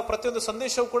ಮುರಿಯುವಾಗ ಕೂಡ ಪ್ರತಿಯೊಂದು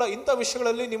ಸಂದೇಶವೂ ಕೂಡ ಇಂಥ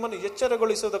ವಿಷಯಗಳಲ್ಲಿ ನಿಮ್ಮನ್ನು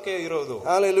ಎಚ್ಚರಗೊಳಿಸೋದಕ್ಕೆ ಇರೋದು.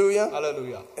 Hallelujah.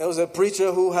 Hallelujah. There was a preacher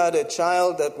who had a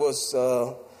child that was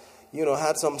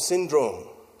had some syndrome.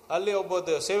 ಅಲ್ಲಿ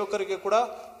ಒಬ್ಬ ಸೇವಕರಿಗೆ ಕೂಡ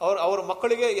ಅವರ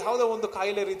ಮಕ್ಕಳಿಗೆ ಯಾವುದೋ ಒಂದು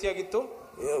ಕಾಯಿಲೆ ರೀತಿಯಾಗಿತ್ತು.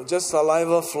 Just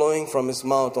saliva flowing from his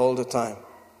mouth all the time.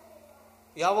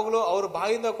 ಯಾವಾಗಲೂ ಅವರ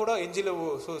ಬಾಯಿಂದ ಕೂಡ ಎಂಜಿಲು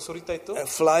ಸುರಿತಾ ಇತ್ತು. And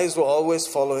flies were always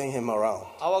following him around.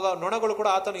 ಆವಾಗ ನೊಣಗಳು ಕೂಡ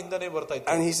ಆತನ ಹಿಂದೆನೇ ಬರ್ತಾ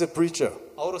ಇತ್ತು. And he's a preacher.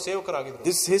 ಅವರು ಸೇವಕರಾಗಿದ್ರು.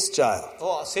 This is his child.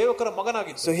 ಸೇವಕರ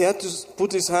ಮಗನಾಗಿತ್ತು. So he had to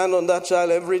put his hand on that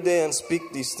child every day and speak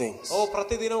these things.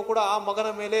 ಪ್ರತಿದಿನವೂ ಕೂಡ ಆ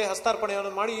ಮಗನ ಮೇಲೆ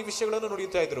ಹಸ್ತಾರ್ಪಣೆಯನ್ನು ಮಾಡಿ ಈ ವಿಷಯಗಳನ್ನು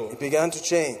ನುಡಿಯುತ್ತಾ ಇದ್ರು. It began to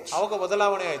change. ಆವಾಗ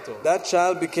ಬದಲಾವಣೆ ಆಯಿತು. That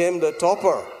child became the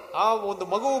topper. ಆ ಒಂದು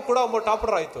ಮಗುವು ಕೂಡ ಒಬ್ಬ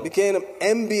ಟಾಪರ್ ಆಯಿತು. Became an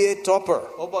MBA topper.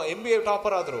 ಒಬ್ಬ MBA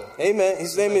ಟಾಪರ್ ಆದ್ರು. Amen.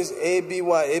 His name is AB.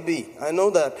 I know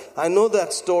that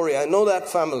story. I know that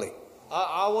family.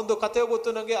 ಆ ಒಂದು ಕಥೆ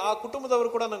ಗೊತ್ತು ನನಗೆ, ಆ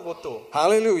ಕುಟುಂಬದವರು ಕೂಡ ನನಗೆ ಗೊತ್ತು.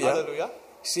 Hallelujah. Hallelujah.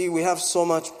 See, we have so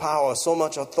much power, so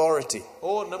much authority.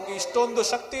 ನಮಗೆ ಇಷ್ಟೊಂದು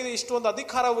ಶಕ್ತಿ ಇದೆ, ಇಷ್ಟೊಂದು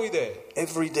ಅಧಿಕಾರವೂ ಇದೆ.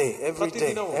 Every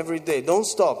day. Don't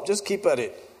stop. Just keep at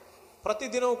it.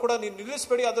 ಪ್ರತಿದಿನವೂ ಕೂಡ ನೀವು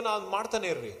ನಿಲ್ಲಿಸಬೇಡಿ, ಅದನ್ನ ಮಾಡ್ತಾನೆ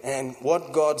ಇರ್ರಿ. And what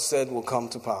God said will come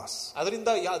to pass. ಅದರಿಂದ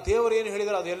ದೇವರು ಏನು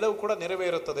ಹೇಳಿದರೆ ಅದೆಲ್ಲವೂ ಕೂಡ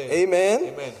ನೆರವೇರುತ್ತದೆ. Amen.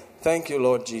 Amen. Thank you,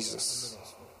 Lord Jesus.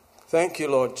 Thank you,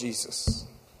 Lord Jesus.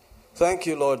 Thank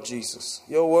you, Lord Jesus.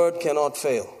 Your word cannot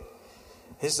fail.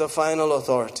 is the final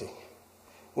authority.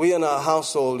 We and our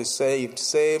household is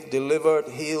saved, delivered,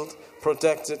 healed,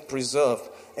 protected, preserved.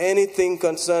 Anything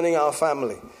concerning our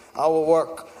family, our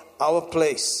work, our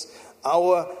place,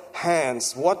 our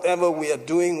hands, whatever we are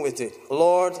doing with it,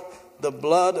 Lord, the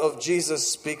blood of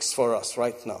Jesus speaks for us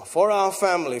right now. For our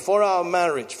family, for our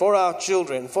marriage, for our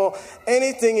children, for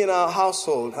anything in our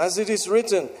household. As it is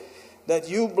written, that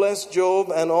you blessed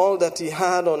Job and all that he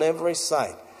had on every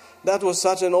side. That was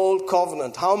such an old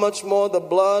covenant. How much more the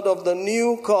blood of the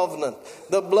new covenant,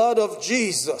 the blood of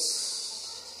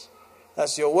Jesus.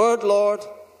 That's your word, Lord.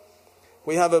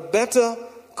 We have a better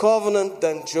covenant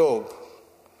than Job.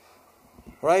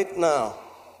 Right now,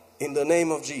 in the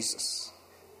name of Jesus.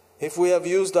 If we have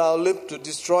used our lip to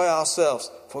destroy ourselves,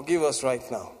 forgive us right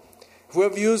now. If we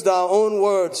have used our own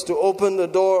words to open the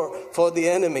door for the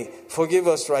enemy, forgive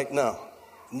us right now.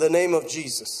 In the name of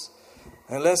Jesus.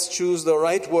 And let's choose the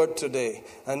right word today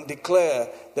and declare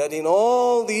that in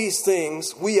all these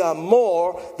things we are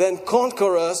more than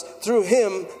conquerors through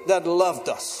him that loved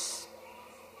us.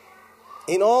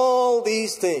 In all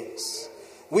these things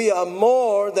we are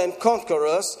more than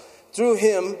conquerors through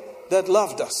him that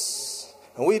loved us.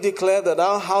 And we declare that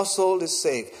our household is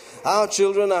saved. Our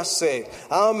children are saved.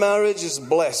 Our marriage is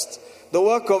blessed. The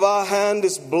work of our hand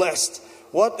is blessed.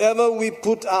 Whatever we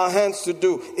put our hands to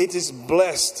do, it is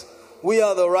blessed. We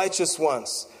are the righteous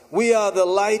ones. We are the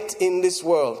light in this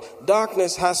world.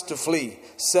 Darkness has to flee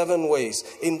 7 ways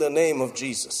in the name of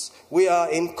Jesus. We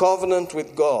are in covenant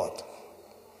with God.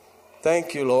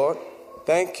 Thank you, Lord.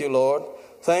 Thank you, Lord.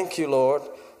 Thank you, Lord.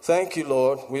 Thank you,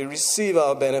 Lord. We receive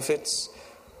our benefits.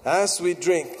 As we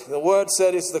drink, the word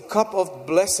said it's the cup of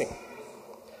blessing.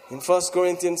 In 1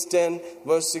 Corinthians 10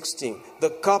 verse 16,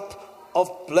 the cup of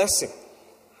blessing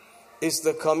is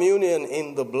the communion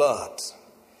in the blood.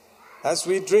 As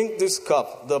we drink this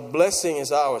cup, the blessing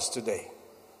is ours today.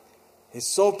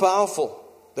 It's so powerful,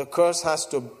 the curse has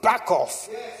to back off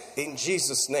in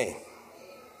Jesus' name.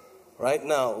 Right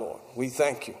now, Lord, we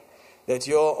thank you that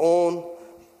your own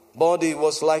body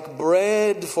was like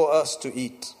bread for us to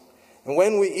eat. And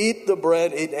when we eat the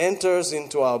bread, it enters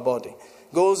into our body,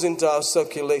 goes into our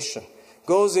circulation,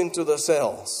 goes into the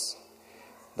cells.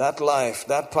 That life,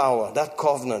 that power, that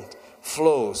covenant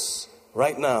flows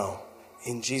right now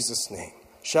in Jesus' name.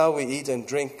 Shall we eat and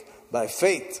drink by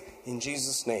faith in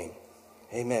Jesus' name?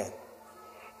 Amen.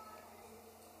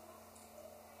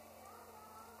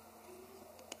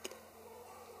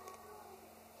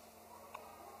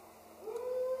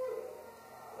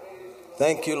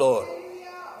 Thank you, Lord.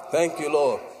 Thank you,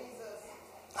 Lord.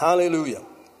 Hallelujah.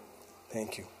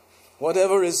 Thank you.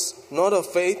 Whatever is not of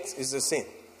faith is a sin.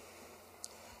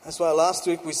 That's why last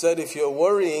week we said if you're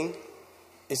worrying,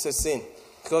 it's a sin.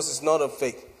 Because it's not of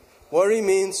faith. Worry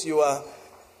means you are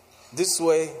this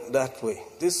way, that way.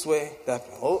 This way, that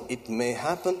way. Oh, it may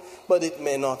happen, but it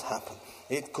may not happen.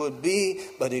 It could be,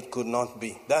 but it could not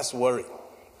be. That's worry.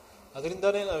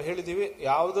 ಅದರಿಂದನೇ ನಾವು ಹೇಳಿದ್ದೀವಿ,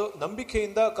 ಯಾವುದು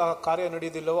ನಂಬಿಕೆಯಿಂದ ಕಾರ್ಯ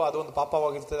ನಡೆಯುವುದಿಲ್ಲವೋ ಅದು ಒಂದು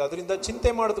ಪಾಪವಾಗಿರ್ತದೆ. ಅದರಿಂದ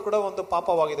ಚಿಂತೆ ಮಾಡೋದು ಕೂಡ ಒಂದು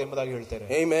ಪಾಪವಾಗಿದೆ ಎಂಬುದಾಗಿ ಹೇಳ್ತಾರೆ.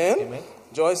 Amen. Amen.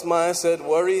 Joyce Meyer said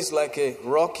worry is like a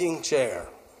rocking chair.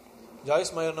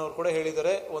 Joys ಮಯರ್ ಅವರು ಕೂಡ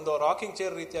ಹೇಳಿದ್ದಾರೆ, ಒಂದು ರಾಕಿಂಗ್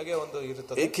ಚೇರ್ ರೀತಿಯಾಗಿ ಒಂದು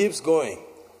ಇರುತ್ತದೆ. It keeps going.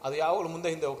 ಅದು ಯಾವಾಗಲೂ ಮುಂದೆ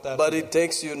ಹಿಂದೆ ಹೋಗ್ತಾ ಇರುತ್ತೆ. But it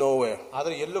takes you nowhere.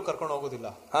 ಆದರೆ ಎಲ್ಲೂ ಕರ್ಕೊಂಡು ಹೋಗೋದಿಲ್ಲ.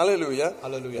 Hallelujah.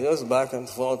 Hallelujah. Just back and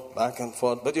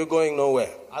forth, but you're going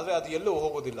nowhere. ಆದರೆ ಅದು ಎಲ್ಲೂ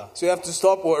ಹೋಗೋದಿಲ್ಲ. So you have to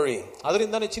stop worrying.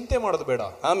 ಅದರಿಂದನೇ ಚಿಂತೆ ಮಾಡೋದು ಬೇಡ.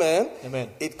 Amen. Amen.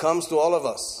 It comes to all of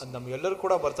us. ಅದು ನಮ್ಗೆಲ್ಲರೂ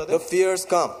ಕೂಡ ಬರ್ತದೆ. The fears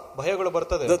come. ಭಯಗಳು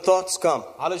ಬರ್ತದೆ. The thoughts come.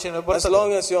 ಆಲೋಚನೆ ಬರ್ತದೆ. As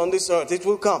long as you're on this earth, it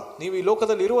will come. ನೀವು ಈ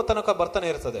ಲೋಕದಲ್ಲಿ ಇರುವ ತನಕ ಬರ್ತಾನೆ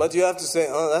ಇರ್ತದೆ. But you have to say,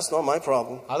 oh, that's not my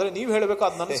problem. ಆದರೆ ನೀವು ಹೇಳಬೇಕು,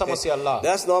 ಅದು ನನ್ನ ಸಮಸ್ಯೆ ಅಲ್ಲ.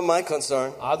 That's not my concern.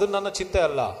 ಅದು ನನ್ನ ಚಿಂತೆ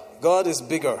ಅಲ್ಲ. God is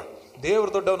bigger.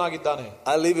 ದೇವರು ದೊಡ್ಡವನಾಗಿದ್ದಾನೆ.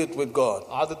 I leave it with God.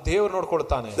 ಅದು ದೇವರು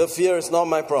ನೋಡ್ಕೊಳ್ತಾನೆ. The fear is not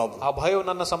my problem. ಆ ಭಯವು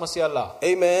ನನ್ನ ಸಮಸ್ಯೆ ಅಲ್ಲ.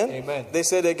 Amen. Amen. They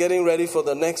say they're getting ready for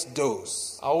the next dose.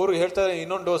 ಅವರು ಹೇಳ್ತಾರೆ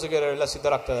ಇನ್ನೊಂದು ಡೋಸ್ಗೆ ಎಲ್ಲ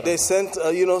ಸಿದ್ಧರಾಗ್ತಾರೆ. They sent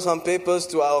some papers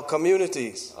to our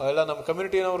communities. ಎಲ್ಲ ನಮ್ಮ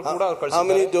ಕಮ್ಯುನಿಟಿನವರು ಕೂಡ ಕಳಿಸಿದ್ದಾರೆ. How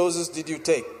many doses did you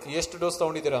take? ಎಷ್ಟು ಡೋಸ್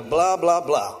ತಗೊಂಡಿದ್ದೀರಾ ಅಂತ. Blah blah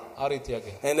blah. ಆ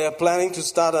ರೀತಿಯಾಗಿ. And they're planning to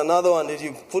start another one that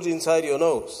you put inside your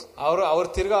nose. ಅವರು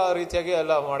ತಿರ್ಗಾ ಆ ರೀತಿಯಾಗಿ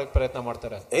ಎಲ್ಲ ಮಾಡಕ್ಕೆ ಪ್ರಯತ್ನ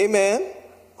ಮಾಡ್ತಾರೆ. Amen.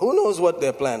 Who knows what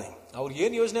they're planning? ಅವ್ರು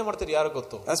ಏನು ಯೋಚನೆ ಮಾಡ್ತಾರೆ ಯಾರು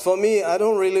ಗೊತ್ತು. As for me, I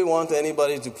don't really want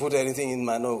anybody to put anything in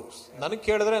my nose. ನನಗೆ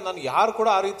ಕೇಳಿದ್ರೆ ನಾನು ಯಾರು ಕೂಡ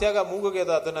ಆ ರೀತಿಯಾಗಿ ಮೂಗುಗೆ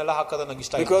ಅದನ್ನೆಲ್ಲ ಹಾಕೋದು ನನಗೆ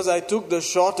ಇಷ್ಟ ಇಲ್ಲ. Because I took the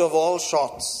shot of all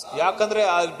shots. ಯಾಕಂದ್ರೆ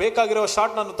ಅಲ್ಲಿ ಬೇಕಾಗಿರೋ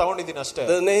ಶಾಟ್ ನಾನು ತಗೊಂಡಿದ್ದೀನಿ ಅಷ್ಟೇ.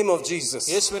 The name of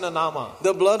Jesus. ಯೇಸುವಿನ ನಾಮ.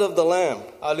 The blood of the lamb.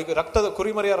 ಅಲ್ಲಿ ರಕ್ತದ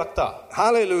ಕುರಿಮರಿಯ ರಕ್ತ.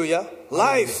 Hallelujah.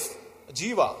 Life.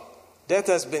 ಜೀವ. Death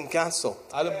has been cancelled.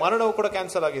 ಅಲ್ಲಿ ಮರಣವು ಕೂಡ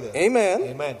ಕ್ಯಾನ್ಸಲ್ ಆಗಿದೆ. Amen.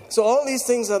 Amen. So all these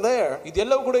things are there.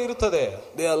 ಇದೆಲ್ಲವೂ ಕೂಡ ಇರುತ್ತದೆ.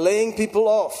 They are laying people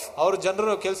off. ಅವರು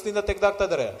ಜನರನ್ನು ಕೆಲಸದಿಂದ ತೆಗೆದಾಕ್ತಾ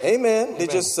ಇದ್ದಾರೆ. Amen. They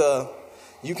just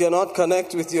you cannot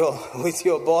connect with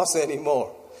your boss anymore.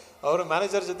 ಅವರು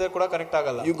ಮ್ಯಾನೇಜರ್ ಜೊತೆ ಕೂಡ ಕನೆಕ್ಟ್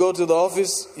ಆಗಲ್ಲ. You go to the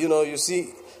office, you see,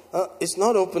 it's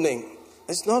not opening.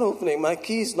 It's not opening. My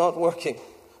key is not working.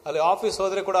 ಅಲ್ಲಿ office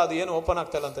ಹೋದ್ರೆ ಕೂಡ ಅದು ಏನು open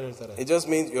ಆಗ್ತಾ ಇಲ್ಲ ಅಂತ ಹೇಳ್ತಾರೆ. It just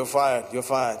means you're fired. You're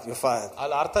fired. You're fired.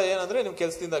 ಅಲ್ಲಿ ಅರ್ಥ ಏನಂದ್ರೆ ನಿಮ್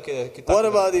ಕೆಲಸದಿಂದ What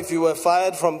about if you were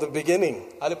fired from the beginning?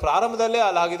 ಅಲ್ಲಿ ಪ್ರಾರಂಭದಲ್ಲೇ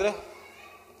ಅಲ್ಲಿ ಆಗಿದ್ರೆ?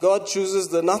 God chooses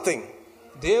the nothing.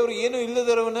 ದೇವರು ಏನು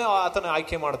ಇಲ್ಲದವರನ್ನೇ ಆತನ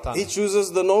ಆಯ್ಕೆ ಮಾಡ್ತಾನೆ. He chooses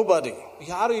the nobody.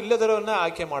 ಯಾರು ಇಲ್ಲದವರನ್ನೇ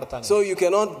ಆಯ್ಕೆ ಮಾಡ್ತಾನೆ. So you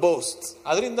cannot boast.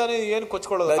 ಅದರಿಂದಾನೇ ಏನು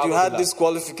ಕೊಚ್ಕೊಳ್ಳೋದು that you had this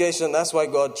qualification, that's why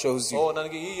God chose you.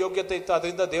 ನನಗೆ ಈ ಯೋಗ್ಯತೆ ಇತ್ತು,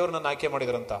 ಅದರಿಂದ ದೇವರು ನನ್ನ ಆಯ್ಕೆ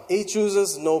ಮಾಡಿದ್ರಂತ. He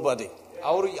chooses nobody.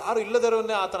 ಅವರು ಯಾರು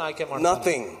ಇಲ್ಲದವರನ್ನೇ ಆತನ ಆಯ್ಕೆ ಮಾಡ್ತಾನೆ.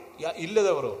 Nothing.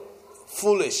 ಇಲ್ಲದವರು.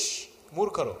 Foolish.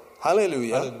 ಮೂರ್ಖರು.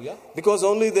 Hallelujah. Hallelujah. Because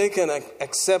only they can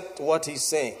accept what he's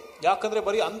saying. ಯಾಕಂದ್ರೆ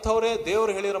ಬರೀ ಅಂಥವರೇ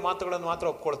ದೇವರು ಹೇಳಿರೋ ಮಾತುಗಳನ್ನು ಮಾತ್ರ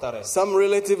ಒಪ್ಕೊಳ್ತಾರೆ. Some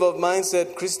relative of mine said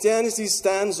Christianity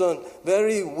stands on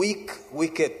very weak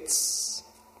wickets.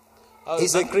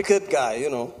 He's a cricket guy,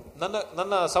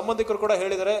 ನನ್ನ ಸಂಬಂಧಿಕರು ಕೂಡ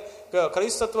ಹೇಳಿದರೆ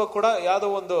ಕ್ರೈಸ್ತತ್ವ ಕೂಡ ಯಾವುದೋ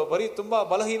ಒಂದು ಬರೀ ತುಂಬಾ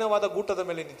ಬಲಹೀನವಾದ ಗೂಟದ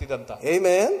ಮೇಲೆ ನಿಂತಿದಂತ.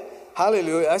 Amen.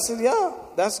 Hallelujah. I said, yeah,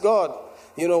 that's God.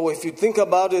 If you think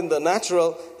about it in the natural,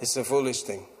 it's a foolish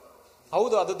thing.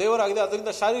 ಹೌದು, ಅದು ದೇವರಾಗಿದೆ.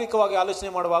 ಅದರಿಂದ ಶಾರೀರಿಕವಾಗಿ ಆಲೋಚನೆ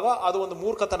ಮಾಡುವಾಗ ಅದು ಒಂದು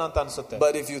ಮೂರ್ಖತನ ಅಂತ ಅನ್ಸುತ್ತೆ.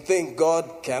 But if you think God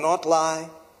cannot lie,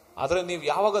 ಆದ್ರೆ ನೀವು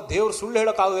ಯಾವಾಗ ದೇವರು ಸುಳ್ಳು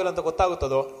ಹೇಳಕ್ ಆಗೋದಿಲ್ಲ ಅಂತ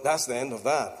ಗೊತ್ತಾಗುತ್ತದೋ, that's the end of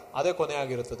that. ಅದೇ ಕೊನೆ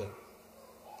ಆಗಿರುತ್ತದೆ.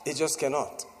 It just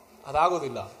cannot.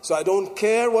 ಅದಾಗೋದಿಲ್ಲ. So I don't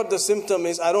care what the symptom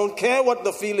is. I don't care what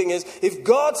the feeling is. If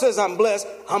God says I'm blessed,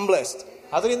 I'm blessed.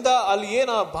 ಅದರಿಂದ ಅಲ್ಲಿ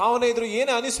ಏನ ಭಾವನೆ ಇದ್ರು,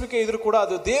 ಏನೇ ಅನಿಸುವಿಕೆ ಇದ್ರು ಕೂಡ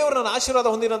ಅದು ದೇವರು ನನ್ನ ಆಶೀರ್ವಾದ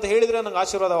ಹೊಂದಿನ ಅಂತ ಹೇಳಿದ್ರೆ ನನಗೆ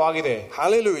ಆಶೀರ್ವಾದವಾಗಿದೆ.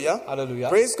 Hallelujah. Hallelujah.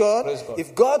 Praise God. Praise God. If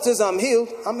God says I'm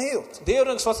healed, I'm healed. ದೇವರು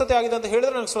ನನಗೆ ಸ್ವಸ್ಥತೆ ಆಗಿದೆ ಅಂತ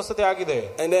ಹೇಳಿದ್ರೆ ನನಗೆ ಸ್ವಸ್ಥತೆ ಆಗಿದೆ.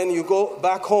 And then you go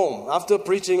back home after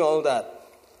preaching all that.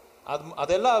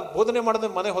 ಅದೆಲ್ಲ ಬೋಧನೆ ಮಾಡಿದ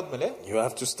ಮನೆ ಹೋದ್ಮೇಲೆ you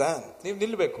have to stand. ನೀವು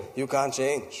ನಿಲ್ಲಬೇಕು. You can't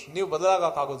change. ನೀವು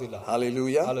ಬದಲಾಗಕ್ಕೆ ಆಗೋದಿಲ್ಲ.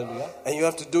 Hallelujah. Hallelujah. And you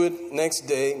have to do it next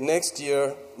day, next year,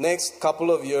 next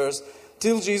couple of years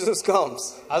till Jesus comes.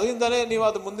 ಅದರಿಂದನೇ ನೀವು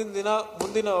ಅದು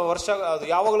ಮುಂದಿನ ವರ್ಷ ಅದು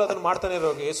ಯಾವಾಗಲೂ ಅದನ್ನು ಮಾಡ್ತಾನೆ ಇರೋ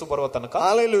ಯೇಸು ಬರುವ ತನಕ.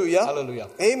 Hallelujah. Hallelujah.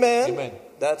 Amen. Amen.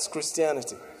 That's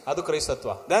Christianity. ಅದು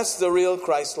ಕ್ರೈಸ್ತತ್ವ. That's the real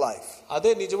Christ life.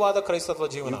 ಅದೇ ನಿಜವಾದ ಕ್ರೈಸ್ತತ್ವ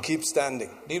ಜೀವನ. You keep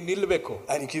standing. ನೀವು ನಿಲ್ಲಬೇಕು.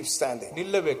 And you keep standing.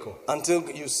 ನಿಲ್ಲಬೇಕು. Until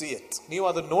you see it. ನೀವು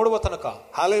ಅದನ್ನು ನೋಡುವ ತನಕ.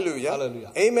 Hallelujah.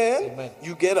 Hallelujah. Amen. Amen.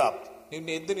 You get up.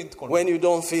 ನೀವು ಎದ್ದು ನಿಂತ್ಕೊಂಡು. When you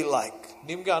don't feel like.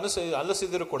 ನಿಮಗೆ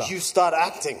ಅನಿಸಿದ್ರು ಕೂಡ. You start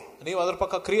acting. ನೀವು ಅದರ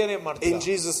ಪಕ್ಕ ಕ್ರಿಯೆ ಮಾಡ್ತೀರಾ. In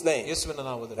Jesus name. ಯೇಸುವಿನ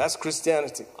ನಾಮದಲ್ಲಿ. That's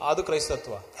Christianity. ಅದು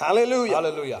ಕ್ರೈಸ್ತತ್ವ. Hallelujah.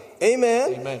 Hallelujah. Amen.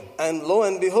 Amen. And lo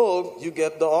and behold, you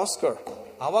get the Oscar.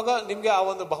 ಆವಾಗ ನಿಮಗೆ ಆ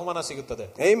ಒಂದು ಬಹುಮಾನ ಸಿಗುತ್ತದೆ.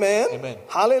 Amen. Amen.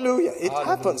 Hallelujah. It Hallelujah.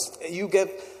 happens. You get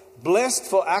blessed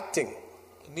for acting.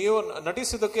 ನೀವು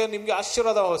ನಟಿಸಿದ್ದಕ್ಕೆ ನಿಮಗೆ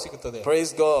ಆಶೀರ್ವಾದ ಸಿಗುತ್ತದೆ.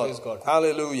 Praise God. Praise God.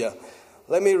 Hallelujah.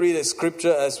 Let me read a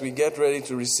scripture as we get ready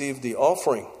to receive the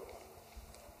offering.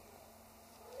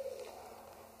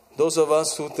 Those of us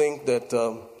who think that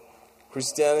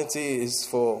Christianity is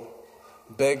for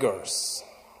beggars.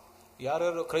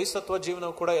 ಯಾರು ಕ್ರೈಸ್ತತ್ವ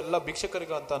ಜೀವನ ಕೂಡ ಎಲ್ಲ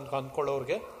ಭಿಕ್ಷಕರಿಗೆ ಅಂತ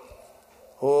ಅನ್ಕೊಳ್ಳೋರಿಗೆ.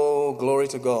 Oh, glory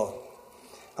to God.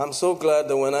 I'm so glad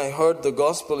that when I heard the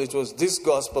gospel, it was this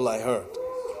gospel I heard.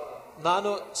 ನಾನು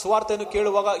ಸುವಾರ್ತೆಯನ್ನು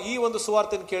ಕೇಳುವಾಗ ಈ ಒಂದು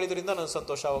ಸುವಾರ್ತೆಯನ್ನು ಕೇಳಿದ್ರಿಂದ ನನಗೆ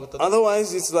ಸಂತೋಷವಾಗುತ್ತದೆ. Otherwise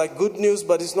it's like good news,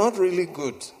 but it's not really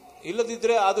good.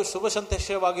 ಇಲ್ಲದಿದ್ರೆ ಅದು ಶುಭ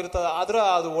ಸಂದೇಶವಾಗಿರುತ್ತದೆ, ಆದ್ರೆ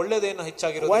ಅದು ಒಳ್ಳೆದೇನು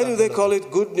ಹೆಚ್ಚಾಗಿರೋದು. Why do they call it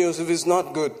good news if it's not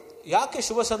good? ಯಾಕೆ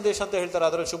ಶುಭ ಸಂದೇಶ ಅಂತ ಹೇಳ್ತಾರೆ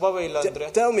ಅದ್ರಲ್ಲಿ ಶುಭವೇ ಇಲ್ಲ ಅಂದ್ರೆ?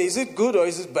 Tell me, is it good or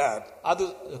is it bad? ಅದು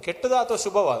ಕೆಟ್ಟದ ಅಥವಾ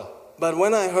ಶುಭವಾದ? But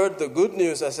when I heard the good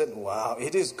news, I said, wow,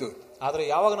 it is good. ಆದ್ರೆ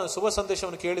ಯಾವಾಗ ನಾನು ಶುಭ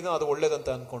ಸಂದೇಶವನ್ನು ಕೇಳಿದ ಅದು ಒಳ್ಳೆದಂತ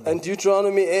ಅನ್ಕೊಂಡೆ. And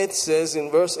Deuteronomy 8 says in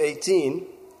verse 18,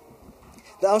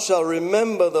 thou shalt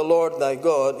remember the Lord thy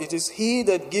God. It is he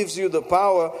that gives you the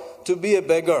power to be a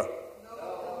beggar.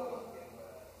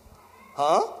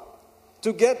 Huh?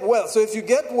 To get wealth. So if you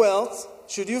get wealth,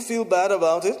 should you feel bad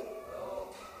about it?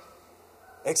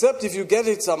 Except if you get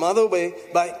it some other way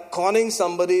by conning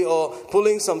somebody or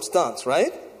pulling some stunts,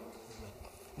 right?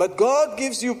 But God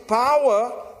gives you power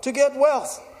to get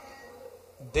wealth.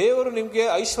 ದೇವರು ನಿಮಗೆ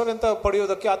ಐಶ್ವರ್ಯ ಅಂತ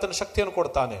ಪಡೆಯೋದಕ್ಕೆ ಆತನ ಶಕ್ತಿಯನ್ನು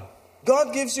ಕೊಡ್ತಾನೆ. God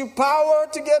gives you power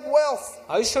to get wealth.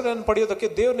 ಐಶ್ವರ್ಯವನ್ನು ಪಡೆಯೋದಕ್ಕೆ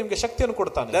ದೇವರು ನಿಮಗೆ ಶಕ್ತಿಯನ್ನು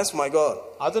ಕೊಡ್ತಾನೆ. That's my God.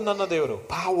 ಅದು ನನ್ನ ದೇವರು.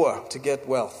 Power to get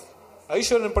wealth.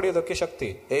 ಐಶ್ವರ್ಯವನ್ನು ಪಡೆಯೋದಕ್ಕೆ ಶಕ್ತಿ.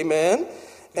 Amen.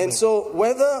 And so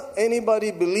whether anybody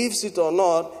believes it or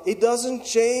not, it doesn't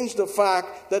change the fact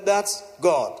that that's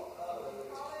God.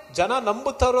 ಜನ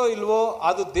ನಂಬುತ್ತಾರೋ ಇಲ್ವೋ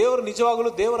ಅದು ದೇವರು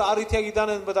ನಿಜವಾಗಲೂ ದೇವರು ಆ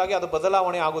ರೀತಿಯಾಗಿದ್ದಾನೆ ಎಂಬುದಾಗಿ ಅದು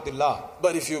ಬದಲಾವಣೆ ಆಗೋದಿಲ್ಲ.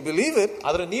 But if you believe it,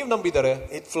 ಆದ್ರೆ ನೀವು ನಂಬಿದರೆ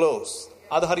it flows.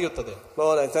 ಅದು ಹರಿಯುತ್ತದೆ.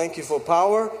 Lord, I thank you for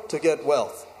power to get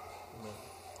wealth.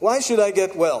 Why should I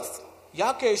get wealth?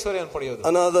 ಯಾಕೆ ಐಶ್ವರ್ಯವನ್ನು ಪಡೆಯೋದು?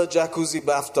 Another jacuzzi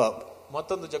bathtub.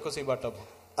 ಮತ್ತೊಂದು ಜಕುಸಿ ಬಾಟಬ್.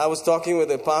 I was talking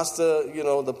with a pastor,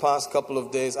 the past couple of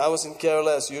days. I was in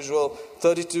Kerala as usual,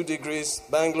 32 degrees,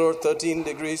 Bangalore 13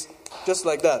 degrees, just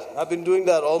like that. I've been doing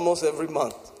that almost every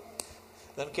month.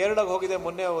 ನಾನು ಕೇರಳಕ್ಕೆ ಹೋಗಿದ್ದೆ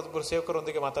ಮೊನ್ನೆ, ಒಬ್ಬರು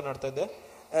ಸೇವಕರೊಂದಿಗೆ ಮಾತನಾಡ್ತಾ ಇದ್ದೆ.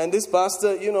 And this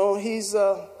pastor, he's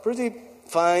pretty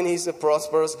fine. He's a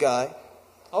prosperous guy.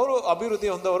 ಅವರು ಅಭಿವೃದ್ಧಿ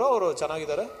ಹೊಂದವರು, ಅವರು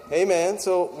ಚೆನ್ನಾಗಿದ್ದಾರೆ. Amen.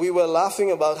 So we were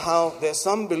laughing about how there's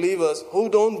some believers who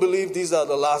don't believe these are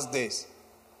the last days.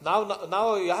 ನಾವು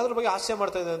ಯಾವ್ದ್ರ ಬಗ್ಗೆ ಹಾಸ್ಯ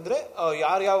ಮಾಡ್ತಾ ಇದ್ದೇವೆ ಅಂದ್ರೆ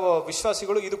ಯಾರ್ಯಾವ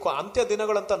ವಿಶ್ವಾಸಿಗಳು ಇದು ಅಂತ್ಯ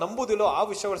ದಿನಗಳಂತ ನಂಬುದಿಲ್ಲೋ ಆ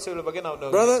ವಿಶ್ವಾಸಿಗಳ ಬಗ್ಗೆ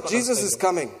ನಾವು. Brother, Jesus is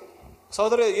coming.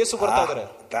 ಸಹೋದರ, ಯೇಸು ಬರ್ತಾ ಇದ್ದಾರೆ.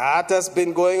 That has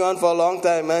been going on for a long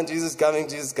time, man. Jesus coming,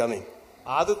 Jesus coming.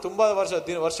 ಅದು ತುಂಬಾ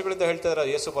ವರ್ಷಗಳಿಂದ ಹೇಳ್ತಾ ಇದ್ದಾರೆ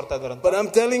ಯೇಸು ಬರ್ತಾ ಇದ್ದಾರೆ ಅಂತ. But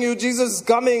I'm telling you, Jesus is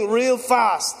coming real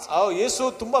fast. ಯೇಸು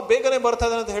ತುಂಬಾ ಬೇಗನೆ ಬರ್ತಾ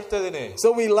ಇದ್ದಾನೆ ಅಂತ ಹೇಳ್ತಾ ಇದ್ದೀನಿ. So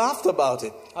we laughed about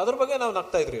it. ಅದ್ರ ಬಗ್ಗೆ ನಾವು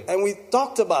ನಗ್ತಾ ಇದ್ರಿ. And we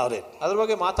talked about it. ಅದ್ರ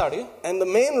ಬಗ್ಗೆ ಮಾತಾಡಿ. And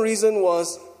the main reason was,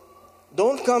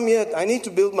 don't come yet. I need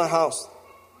to build my house.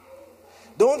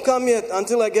 Don't come yet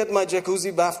until I get my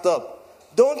jacuzzi bathed up.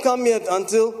 Don't come yet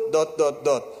until ...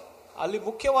 ಅಲ್ಲಿ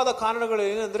ಮುಖ್ಯವಾದ ಕಾರಣಗಳು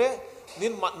ಏನಂದ್ರೆ,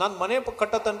 ನಾನು ಮನೆ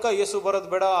ಕಟ್ಟೋ ತನಕ ಯೇಸು ಬರೋದು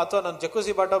ಬೇಡ, ಅಥವಾ ನಾನು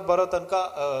ಜಕೂಸಿ ಬಾಟ ಬರೋ ತನಕ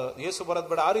ಯೇಸು ಬರೋದು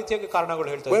ಬೇಡ, ಆ ರೀತಿಯಾಗಿ ಕಾರಣಗಳು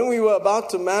ಹೇಳ್ತಾರೆ. When we were about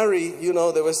to marry,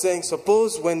 they were saying,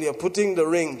 suppose when you're putting the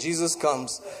ring, Jesus comes.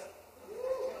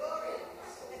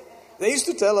 They used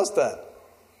to tell us that.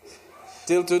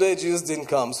 Till today, Jesus didn't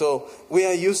come. So we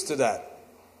are used to that.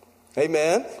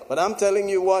 Amen. But I'm telling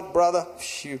you what, brother,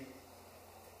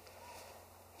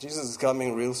 Jesus is coming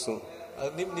real soon.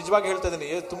 ನಿಜವಾಗಿ ಹೇಳ್ತಾ ಇದ್ದೀನಿ,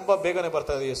 ತುಂಬಾ ಬೇಗನೆ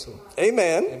ಬರ್ತಾ ಇದೆ ಯೇಸು.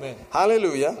 Amen. Amen.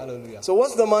 Hallelujah. Hallelujah. So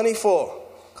what's the money for?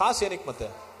 ಕಾಸು ಏನಕ್ಕೆ ಮತ್ತೆ?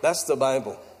 That's the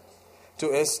Bible. To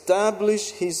establish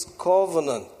his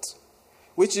covenant,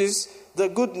 which is the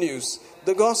good news,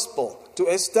 the gospel. To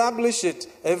establish it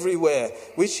everywhere,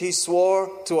 which he swore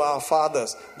to our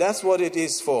fathers. That's what it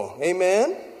is for. Amen.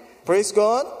 Praise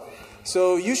God. So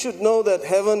you should know that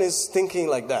heaven is thinking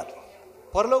like that.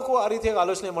 ಪರಲೋಕವು ಆ ರೀತಿಯಾಗಿ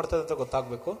ಆಲೋಚನೆ ಮಾಡ್ತದೆ ಅಂತ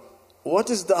ಗೊತ್ತಾಗಬೇಕು. What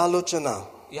is the alochana?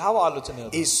 ಯಾವ ಆಲೋಚನೆ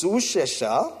ಅದು? ಈ ಸುಶೇಷ,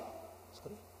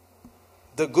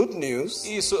 the good news,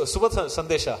 ಈ ಶುಭ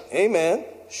ಸಂದೇಶ, amen,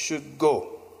 should go.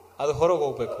 ಅದು ಹೊರಗೆ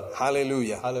ಹೋಗಬೇಕು.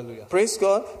 Hallelujah. Hallelujah. Praise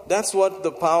God. That's what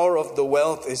the power of the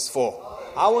wealth is for.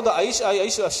 ಆ ಒಂದು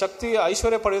ಶಕ್ತಿ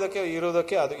ಐಶ್ವರ್ಯ ಪಡೆಯೋದಕ್ಕೆ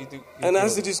ಇರೋದಕ್ಕೆ ಅದು ಇದು. And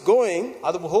as it is going,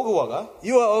 ಅದು ಹೋಗುವಾಗ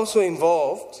you are also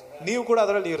involved. ನೀವು ಕೂಡ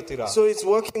ಅದರಲ್ಲಿ ಇರ್ತೀರಾ. So it's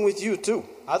working with you too.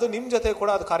 ಅದು ನಿಮ್ಮ ಜೊತೆ ಕೂಡ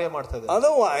ಅದು ಕಾರ್ಯ ಮಾಡ್ತದೆ.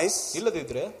 Otherwise,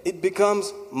 ಇಲ್ಲದಿದ್ರೆ it becomes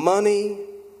money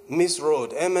miss road.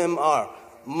 MMR.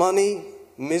 Money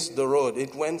missed the road.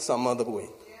 It went some other way.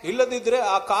 ಇಲ್ಲದಿದ್ರೆ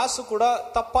ಆ ಕಾಸು ಕೂಡ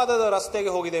ತಪ್ಪಾದ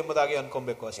ರಸ್ತೆಗೆ ಹೋಗಿದೆ ಎಂಬುದಾಗಿ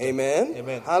ಅನ್ಕೊಬೇಕು ಅಷ್ಟೇ. Amen.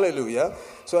 Amen. Hallelujah.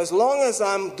 So as long as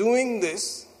I'm doing this,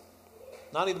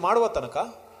 ನಾನು ಇದು ಮಾಡುವ ತನಕ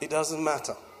it doesn't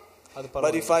matter. ಅದು But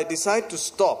ಪರವಾಗಿಲ್ಲ. if I decide to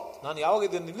stop, ನಾನು ಯಾವಾಗ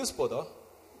ಇದನ್ನು ನಿಲ್ಲಿಸಬಹುದು,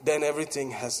 then everything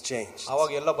has changed.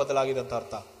 ಅವಾಗ ಎಲ್ಲ ಬದಲಾಗಿದೆ ಅಂತ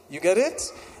ಅರ್ಥ. You get it?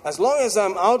 As long as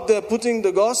I'm out there putting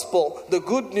the gospel, the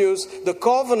good news, the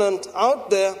covenant out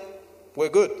there,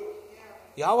 we're good.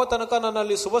 ಯಾವ ತನಕ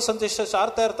ನನ್ನಲ್ಲಿ ಶುಭ ಸಂದೇಶ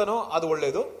ಸಾರ್ತಾ ಇರ್ತಾನೋ ಅದು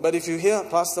ಒಳ್ಳೇದು. But if you hear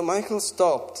Pastor Michael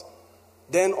stopped,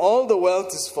 then all the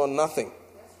wealth is for nothing.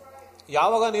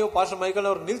 ಯಾವಾಗ ನೀವು pastor Michael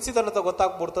ಅವರು ನಿಲ್ಸಿದಾರೆ ಅಂತ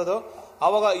ಗೊತ್ತಾಗ್ಬಿಡ್ತದೋ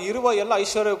ಅವಾಗ ಇರುವ ಎಲ್ಲ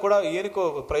ಐಶ್ವರ್ಯ ಕೂಡ ಏನಕ್ಕೂ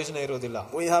ಪ್ರಯೋಜನ ಇರೋದಿಲ್ಲ.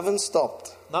 We haven't stopped.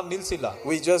 ನಾವು ನಿಲ್ಸಿಲ್ಲ.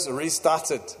 We just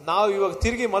restarted. ನಾವು ಇವಾಗ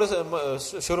ತಿರುಗಿ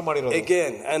ಶುರು ಮಾಡಿರೋದು.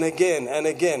 Again and again and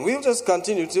again. We'll just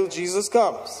continue till Jesus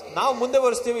comes. ನಾವು ಮುಂದೆ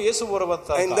ಬರಿಸ್ತೀವಿ ಯೇಸು ಬರುವಂತ.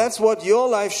 And that's what your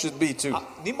life should be too.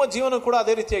 ನಿಮ್ಮ ಜೀವನ ಕೂಡ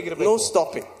ಅದೇ ರೀತಿಯಾಗಿರಬೇಕು. No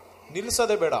stopping.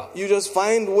 ನಿಲ್ಲಿಸೋದೇ ಬೇಡ. You just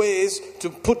find ways to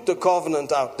put the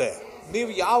covenant out there.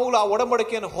 ನೀವು ಯಾವಾಗಲೂ ಆ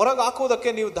ಒಡಂಬಡಿಕೆಯನ್ನು ಹೊರಗೆ ಹಾಕುವುದಕ್ಕೆ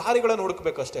ನೀವು ದಾರಿಗಳನ್ನು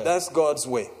ಹುಡುಕಬೇಕಷ್ಟೇ. That's God's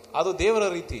way. ಅದು ದೇವರ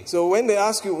ರೀತಿ. So when they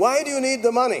ask you, why do you need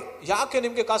the money? ಯಾಕೆ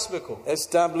ನಿಮಗೆ ಕಾಸು ಬೇಕು?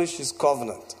 Establish his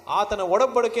covenant. ಆತನ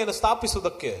ಒಡಂಬಡಿಕೆಯನ್ನು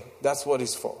ಸ್ಥಾಪಿಸುವುದಕ್ಕೆ. That's what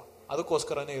it's for.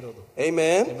 ಅದಕ್ಕೋಸ್ಕರನೇ ಇರೋದು.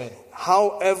 Amen. Amen.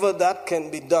 However that can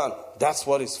be done, that's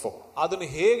what it's for. ಅದನ್ನು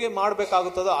ಹೇಗೆ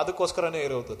ಮಾಡಬೇಕಾಗುತ್ತದೋ ಅದಕ್ಕೋಸ್ಕರನೇ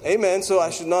ಇರೋದು. Amen. So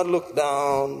I should not look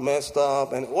down, messed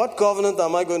up, and what covenant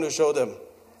am I going to show them?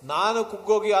 ನಾನು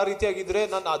ಕುಗ್ಗೋಗಿ ಆ ರೀತಿಯಾಗಿದ್ರೆ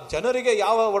ನಾನು ಆ ಜನರಿಗೆ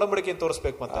ಯಾವ ಒಡಂಬಡಿಕೆ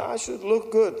ತೋರಿಸ್ಬೇಕು ಅಂತ. I should look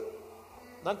good.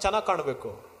 ನಾನು ಚೆನ್ನಾಗಿ ಕಾಣಬೇಕು.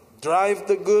 Drive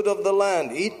the good of the land,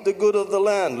 eat the good of the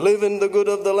land, live in the good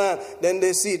of the land. Then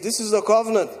they see this is a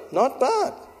covenant. Not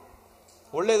bad.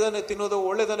 ಒಳ್ಳೆದನ್ನೇ ತಿನ್ನೋದು,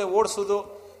 ಒಳ್ಳೆದನ್ನೇ ಓಡಿಸೋದು,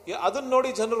 ಅದನ್ನ ನೋಡಿ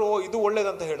ಜನರು ಇದು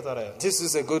ಒಳ್ಳೇದಂತ ಹೇಳ್ತಾರೆ. This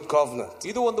is a good covenant.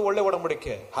 ಇದು ಒಂದು ಒಳ್ಳೆ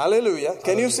ಒಡಂಬಡಿಕೆ. Hallelujah.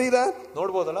 Can you see that?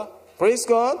 ನೋಡ್ಬೋದಲ್ಲ? Praise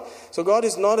God. So God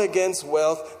is not against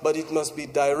wealth, but it must be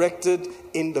directed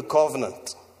in the covenant.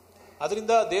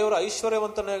 ಅದರಿಂದ ದೇವರ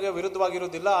ಐಶ್ವರ್ಯವಂತನಿಗೆ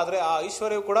ವಿರುದ್ಧವಾಗಿರುವುದಿಲ್ಲ, ಆದ್ರೆ ಆ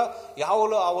ಐಶ್ವರ್ಯವು ಕೂಡ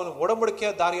ಯಾವಾಗಲೂ ಅವನ ಒಡಂಬಡಿಕೆಯ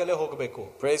ದಾರಿಯಲ್ಲೇ ಹೋಗಬೇಕು.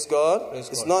 Praise God.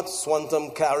 It's not swantam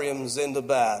karyam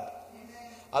zindabad.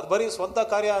 ಅದು ಬರೀ ಸ್ವಂತ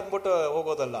ಕಾರ್ಯ ಅನ್ಬಿಟ್ಟು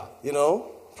ಹೋಗೋದಲ್ಲ.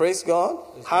 Praise God.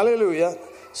 Hallelujah.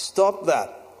 Stop that.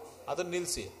 ಅದನ್ನ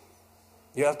ನಿಲ್ಲಿಸಿ.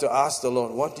 You have to ask the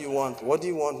Lord, what do you want? What do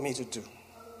you want me to do?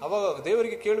 ಅವಾಗ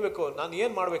ದೇವರಿಗೆ ಕೇಳಬೇಕು, ನಾನು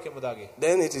ಏನ್ ಮಾಡ್ಬೇಕೆಂಬುದಾಗಿ.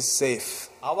 Then it is safe.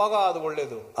 ಅವಾಗ ಅದು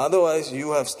ಒಳ್ಳೇದು. Otherwise you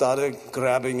have started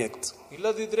grabbing it.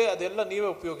 ಇಲ್ಲದಿದ್ರೆ ಅದೆಲ್ಲ ನೀವೇ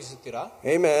ಉಪಯೋಗಿಸುತ್ತೀರಾ.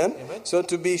 Amen. Amen. So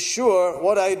to be sure,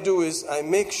 what I do is I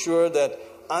make sure that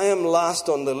I am last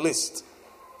on the list.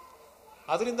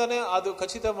 ಅದರಿಂದನೇ ಅದು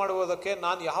ಖಚಿತ ಮಾಡುವುದಕ್ಕೆ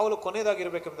ನಾನು ಯಾವಾಗಲೂ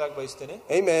ಕೊನೆಯದಾಗಿರಬೇಕೆಂಬುದಾಗಿ ಬಯಸ್ತೇನೆ.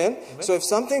 Amen. So if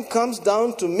something comes down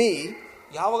to me,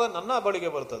 ಯಾವಾಗ ನನ್ನ ಬಳಿಗೆ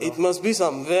ಬರ್ತದೆ, it must be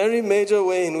some very major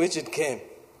way in which it came.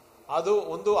 ಅದು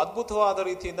ಒಂದು ಅದ್ಭುತವಾದ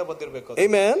ರೀತಿಯಿಂದ ಬಂದಿರಬೇಕು.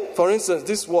 Amen. For instance,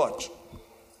 this watch.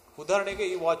 ಉದಾಹರಣೆಗೆ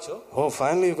ಈ watch. Oh,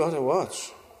 finally you got a watch.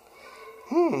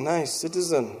 Nice,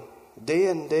 citizen. Day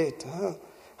and date.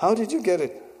 How did you get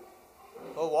it?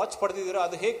 Watch ಪಡೆದಿದ್ದೀರಾ,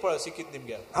 ಅದು ಹೇಗೆ ಸಿಕ್ಕಿತ್ತು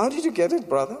ನಿಮಗೆ? How did you get it,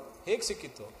 brother? ಹೇಗೆ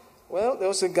ಸಿಕ್ಕಿತ್ತು? Well, there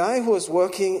was a guy who was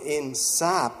working in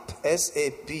SAP,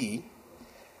 SAP,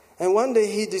 and one day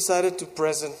he decided to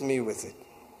present me with it.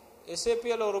 SAP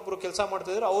ಅಲ್ಲಿ ಅವರೊಬ್ಬರು ಕೆಲಸ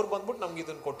ಮಾಡ್ತಿದ್ರು, ಅವ್ರು ಬಂದ್ಬಿಟ್ಟು ನಮ್ಗೆ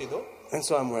ಇದನ್ನ ಕೊಟ್ಟಿದ್ದು. And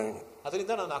so I'm wearing it.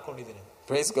 ಅದರಿಂದ ನಾನು ಹಾಕೊಂಡಿದ್ದೀನಿ.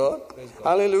 Praise God.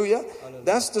 Hallelujah.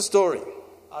 That's the story.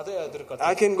 ಅದೇ ಅದರ ಕಥೆ.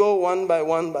 I can go one by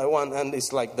one and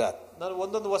it's like that. ನಾನು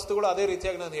ಒಂದೊಂದು ವಸ್ತುಗಳು ಅದೇ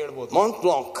ರೀತಿಯಾಗಿ ನಾನು ಹೇಳ್ಬೋದು. Mont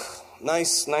Blanc,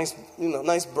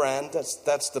 nice brand.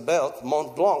 That's the belt. Mont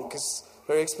Blanc is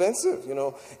very expensive.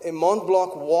 A Mont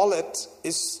Blanc wallet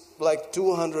is like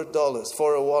 $200 for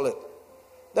a wallet.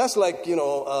 That's like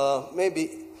maybe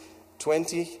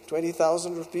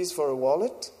 20,000 rupees for a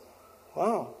wallet.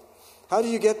 Wow. How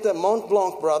did you get that Mont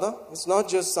Blanc, brother? It's not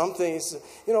just something. It's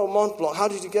Mont Blanc. How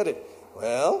did you get it?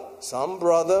 Well, some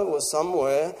brother was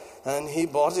somewhere and he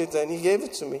bought it and he gave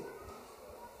it to me.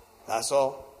 That's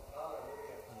all.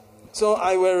 So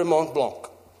I wear a Mont Blanc.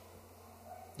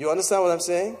 You understand what I'm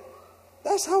saying?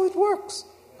 That's how it works.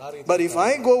 But if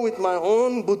I go with my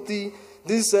own buddhi,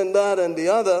 this and that and the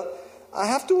other, I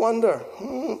have to wonder,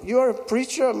 you are a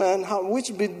preacher, man. Which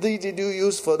buddhi did you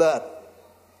use for that?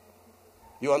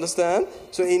 You understand?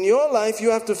 So in your life,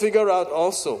 you have to figure out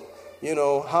also,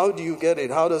 how do you get it?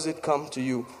 How does it come to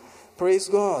you? Praise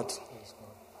God.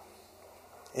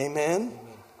 Amen.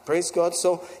 Praise God. So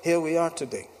here we are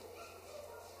today.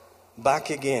 Back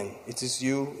again. It is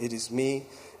you, it is me.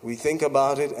 We think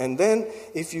about it. And then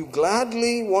if you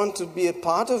gladly want to be a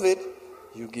part of it,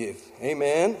 you give.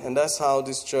 Amen. And that's how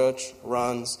this church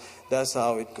runs. That's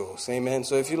how it goes. Amen.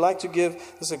 So if you like to give,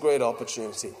 this is a great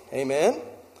opportunity. Amen.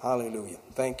 Hallelujah.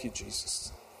 Thank you,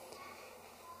 Jesus.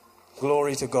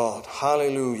 Glory to God.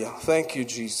 Hallelujah. Thank you,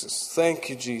 Jesus. Thank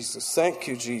you, Jesus. Thank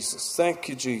you, Jesus. Thank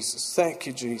you, Jesus. Thank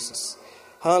you, Jesus.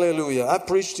 Hallelujah. I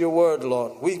preached your word,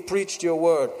 Lord. We preached your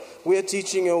word. We are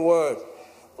teaching your word.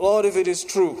 Lord, if it is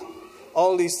true,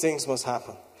 all these things must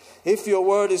happen. If your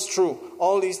word is true,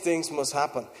 all these things must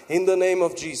happen. In the name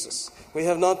of Jesus. We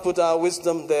have not put our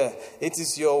wisdom there. It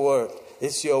is your word.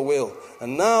 It's your will.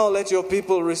 And now let your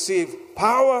people receive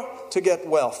power to get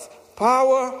wealth.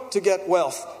 Power to get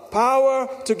wealth. Power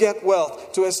to get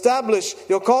wealth. To establish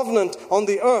your covenant on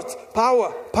the earth.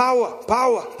 Power, power,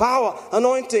 power, power.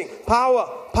 Anointing. Power,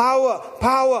 power,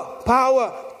 power,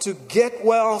 power. To get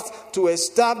wealth, to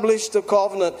establish the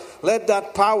covenant. Let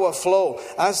that power flow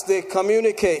as they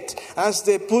communicate, as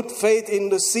they put faith in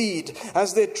the seed,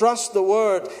 as they trust the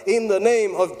word in the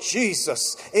name of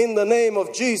Jesus. In the name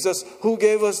of Jesus, who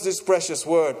gave us this precious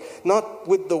word. Not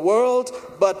with the world,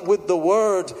 but with the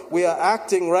word. We are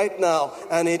acting right now,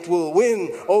 and it will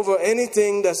win over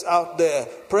anything that's out there.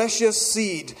 Precious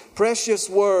seed, precious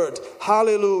word.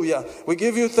 Hallelujah. We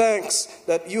give you thanks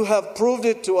that you have proved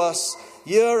it to us.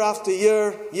 Year after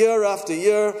year, year after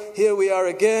year, here we are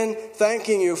again,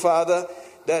 thanking you, Father,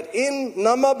 that in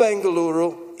Namma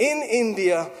Bengaluru, in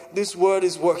India, this word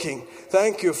is working.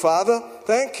 Thank you, Father.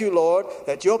 Thank you, Lord,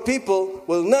 that your people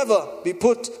will never be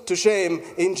put to shame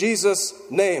in Jesus'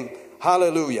 name.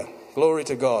 Hallelujah. Glory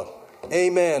to God.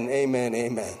 Amen, amen,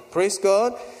 amen. Praise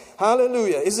God.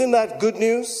 Hallelujah. Isn't that good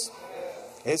news?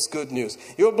 It's good news.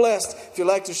 You're blessed. If you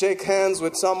like to shake hands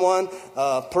with someone,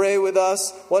 pray with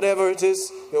us, whatever it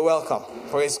is, you're welcome.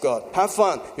 Praise God. Have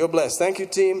fun. You're blessed. Thank you,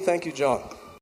 team. Thank you, John.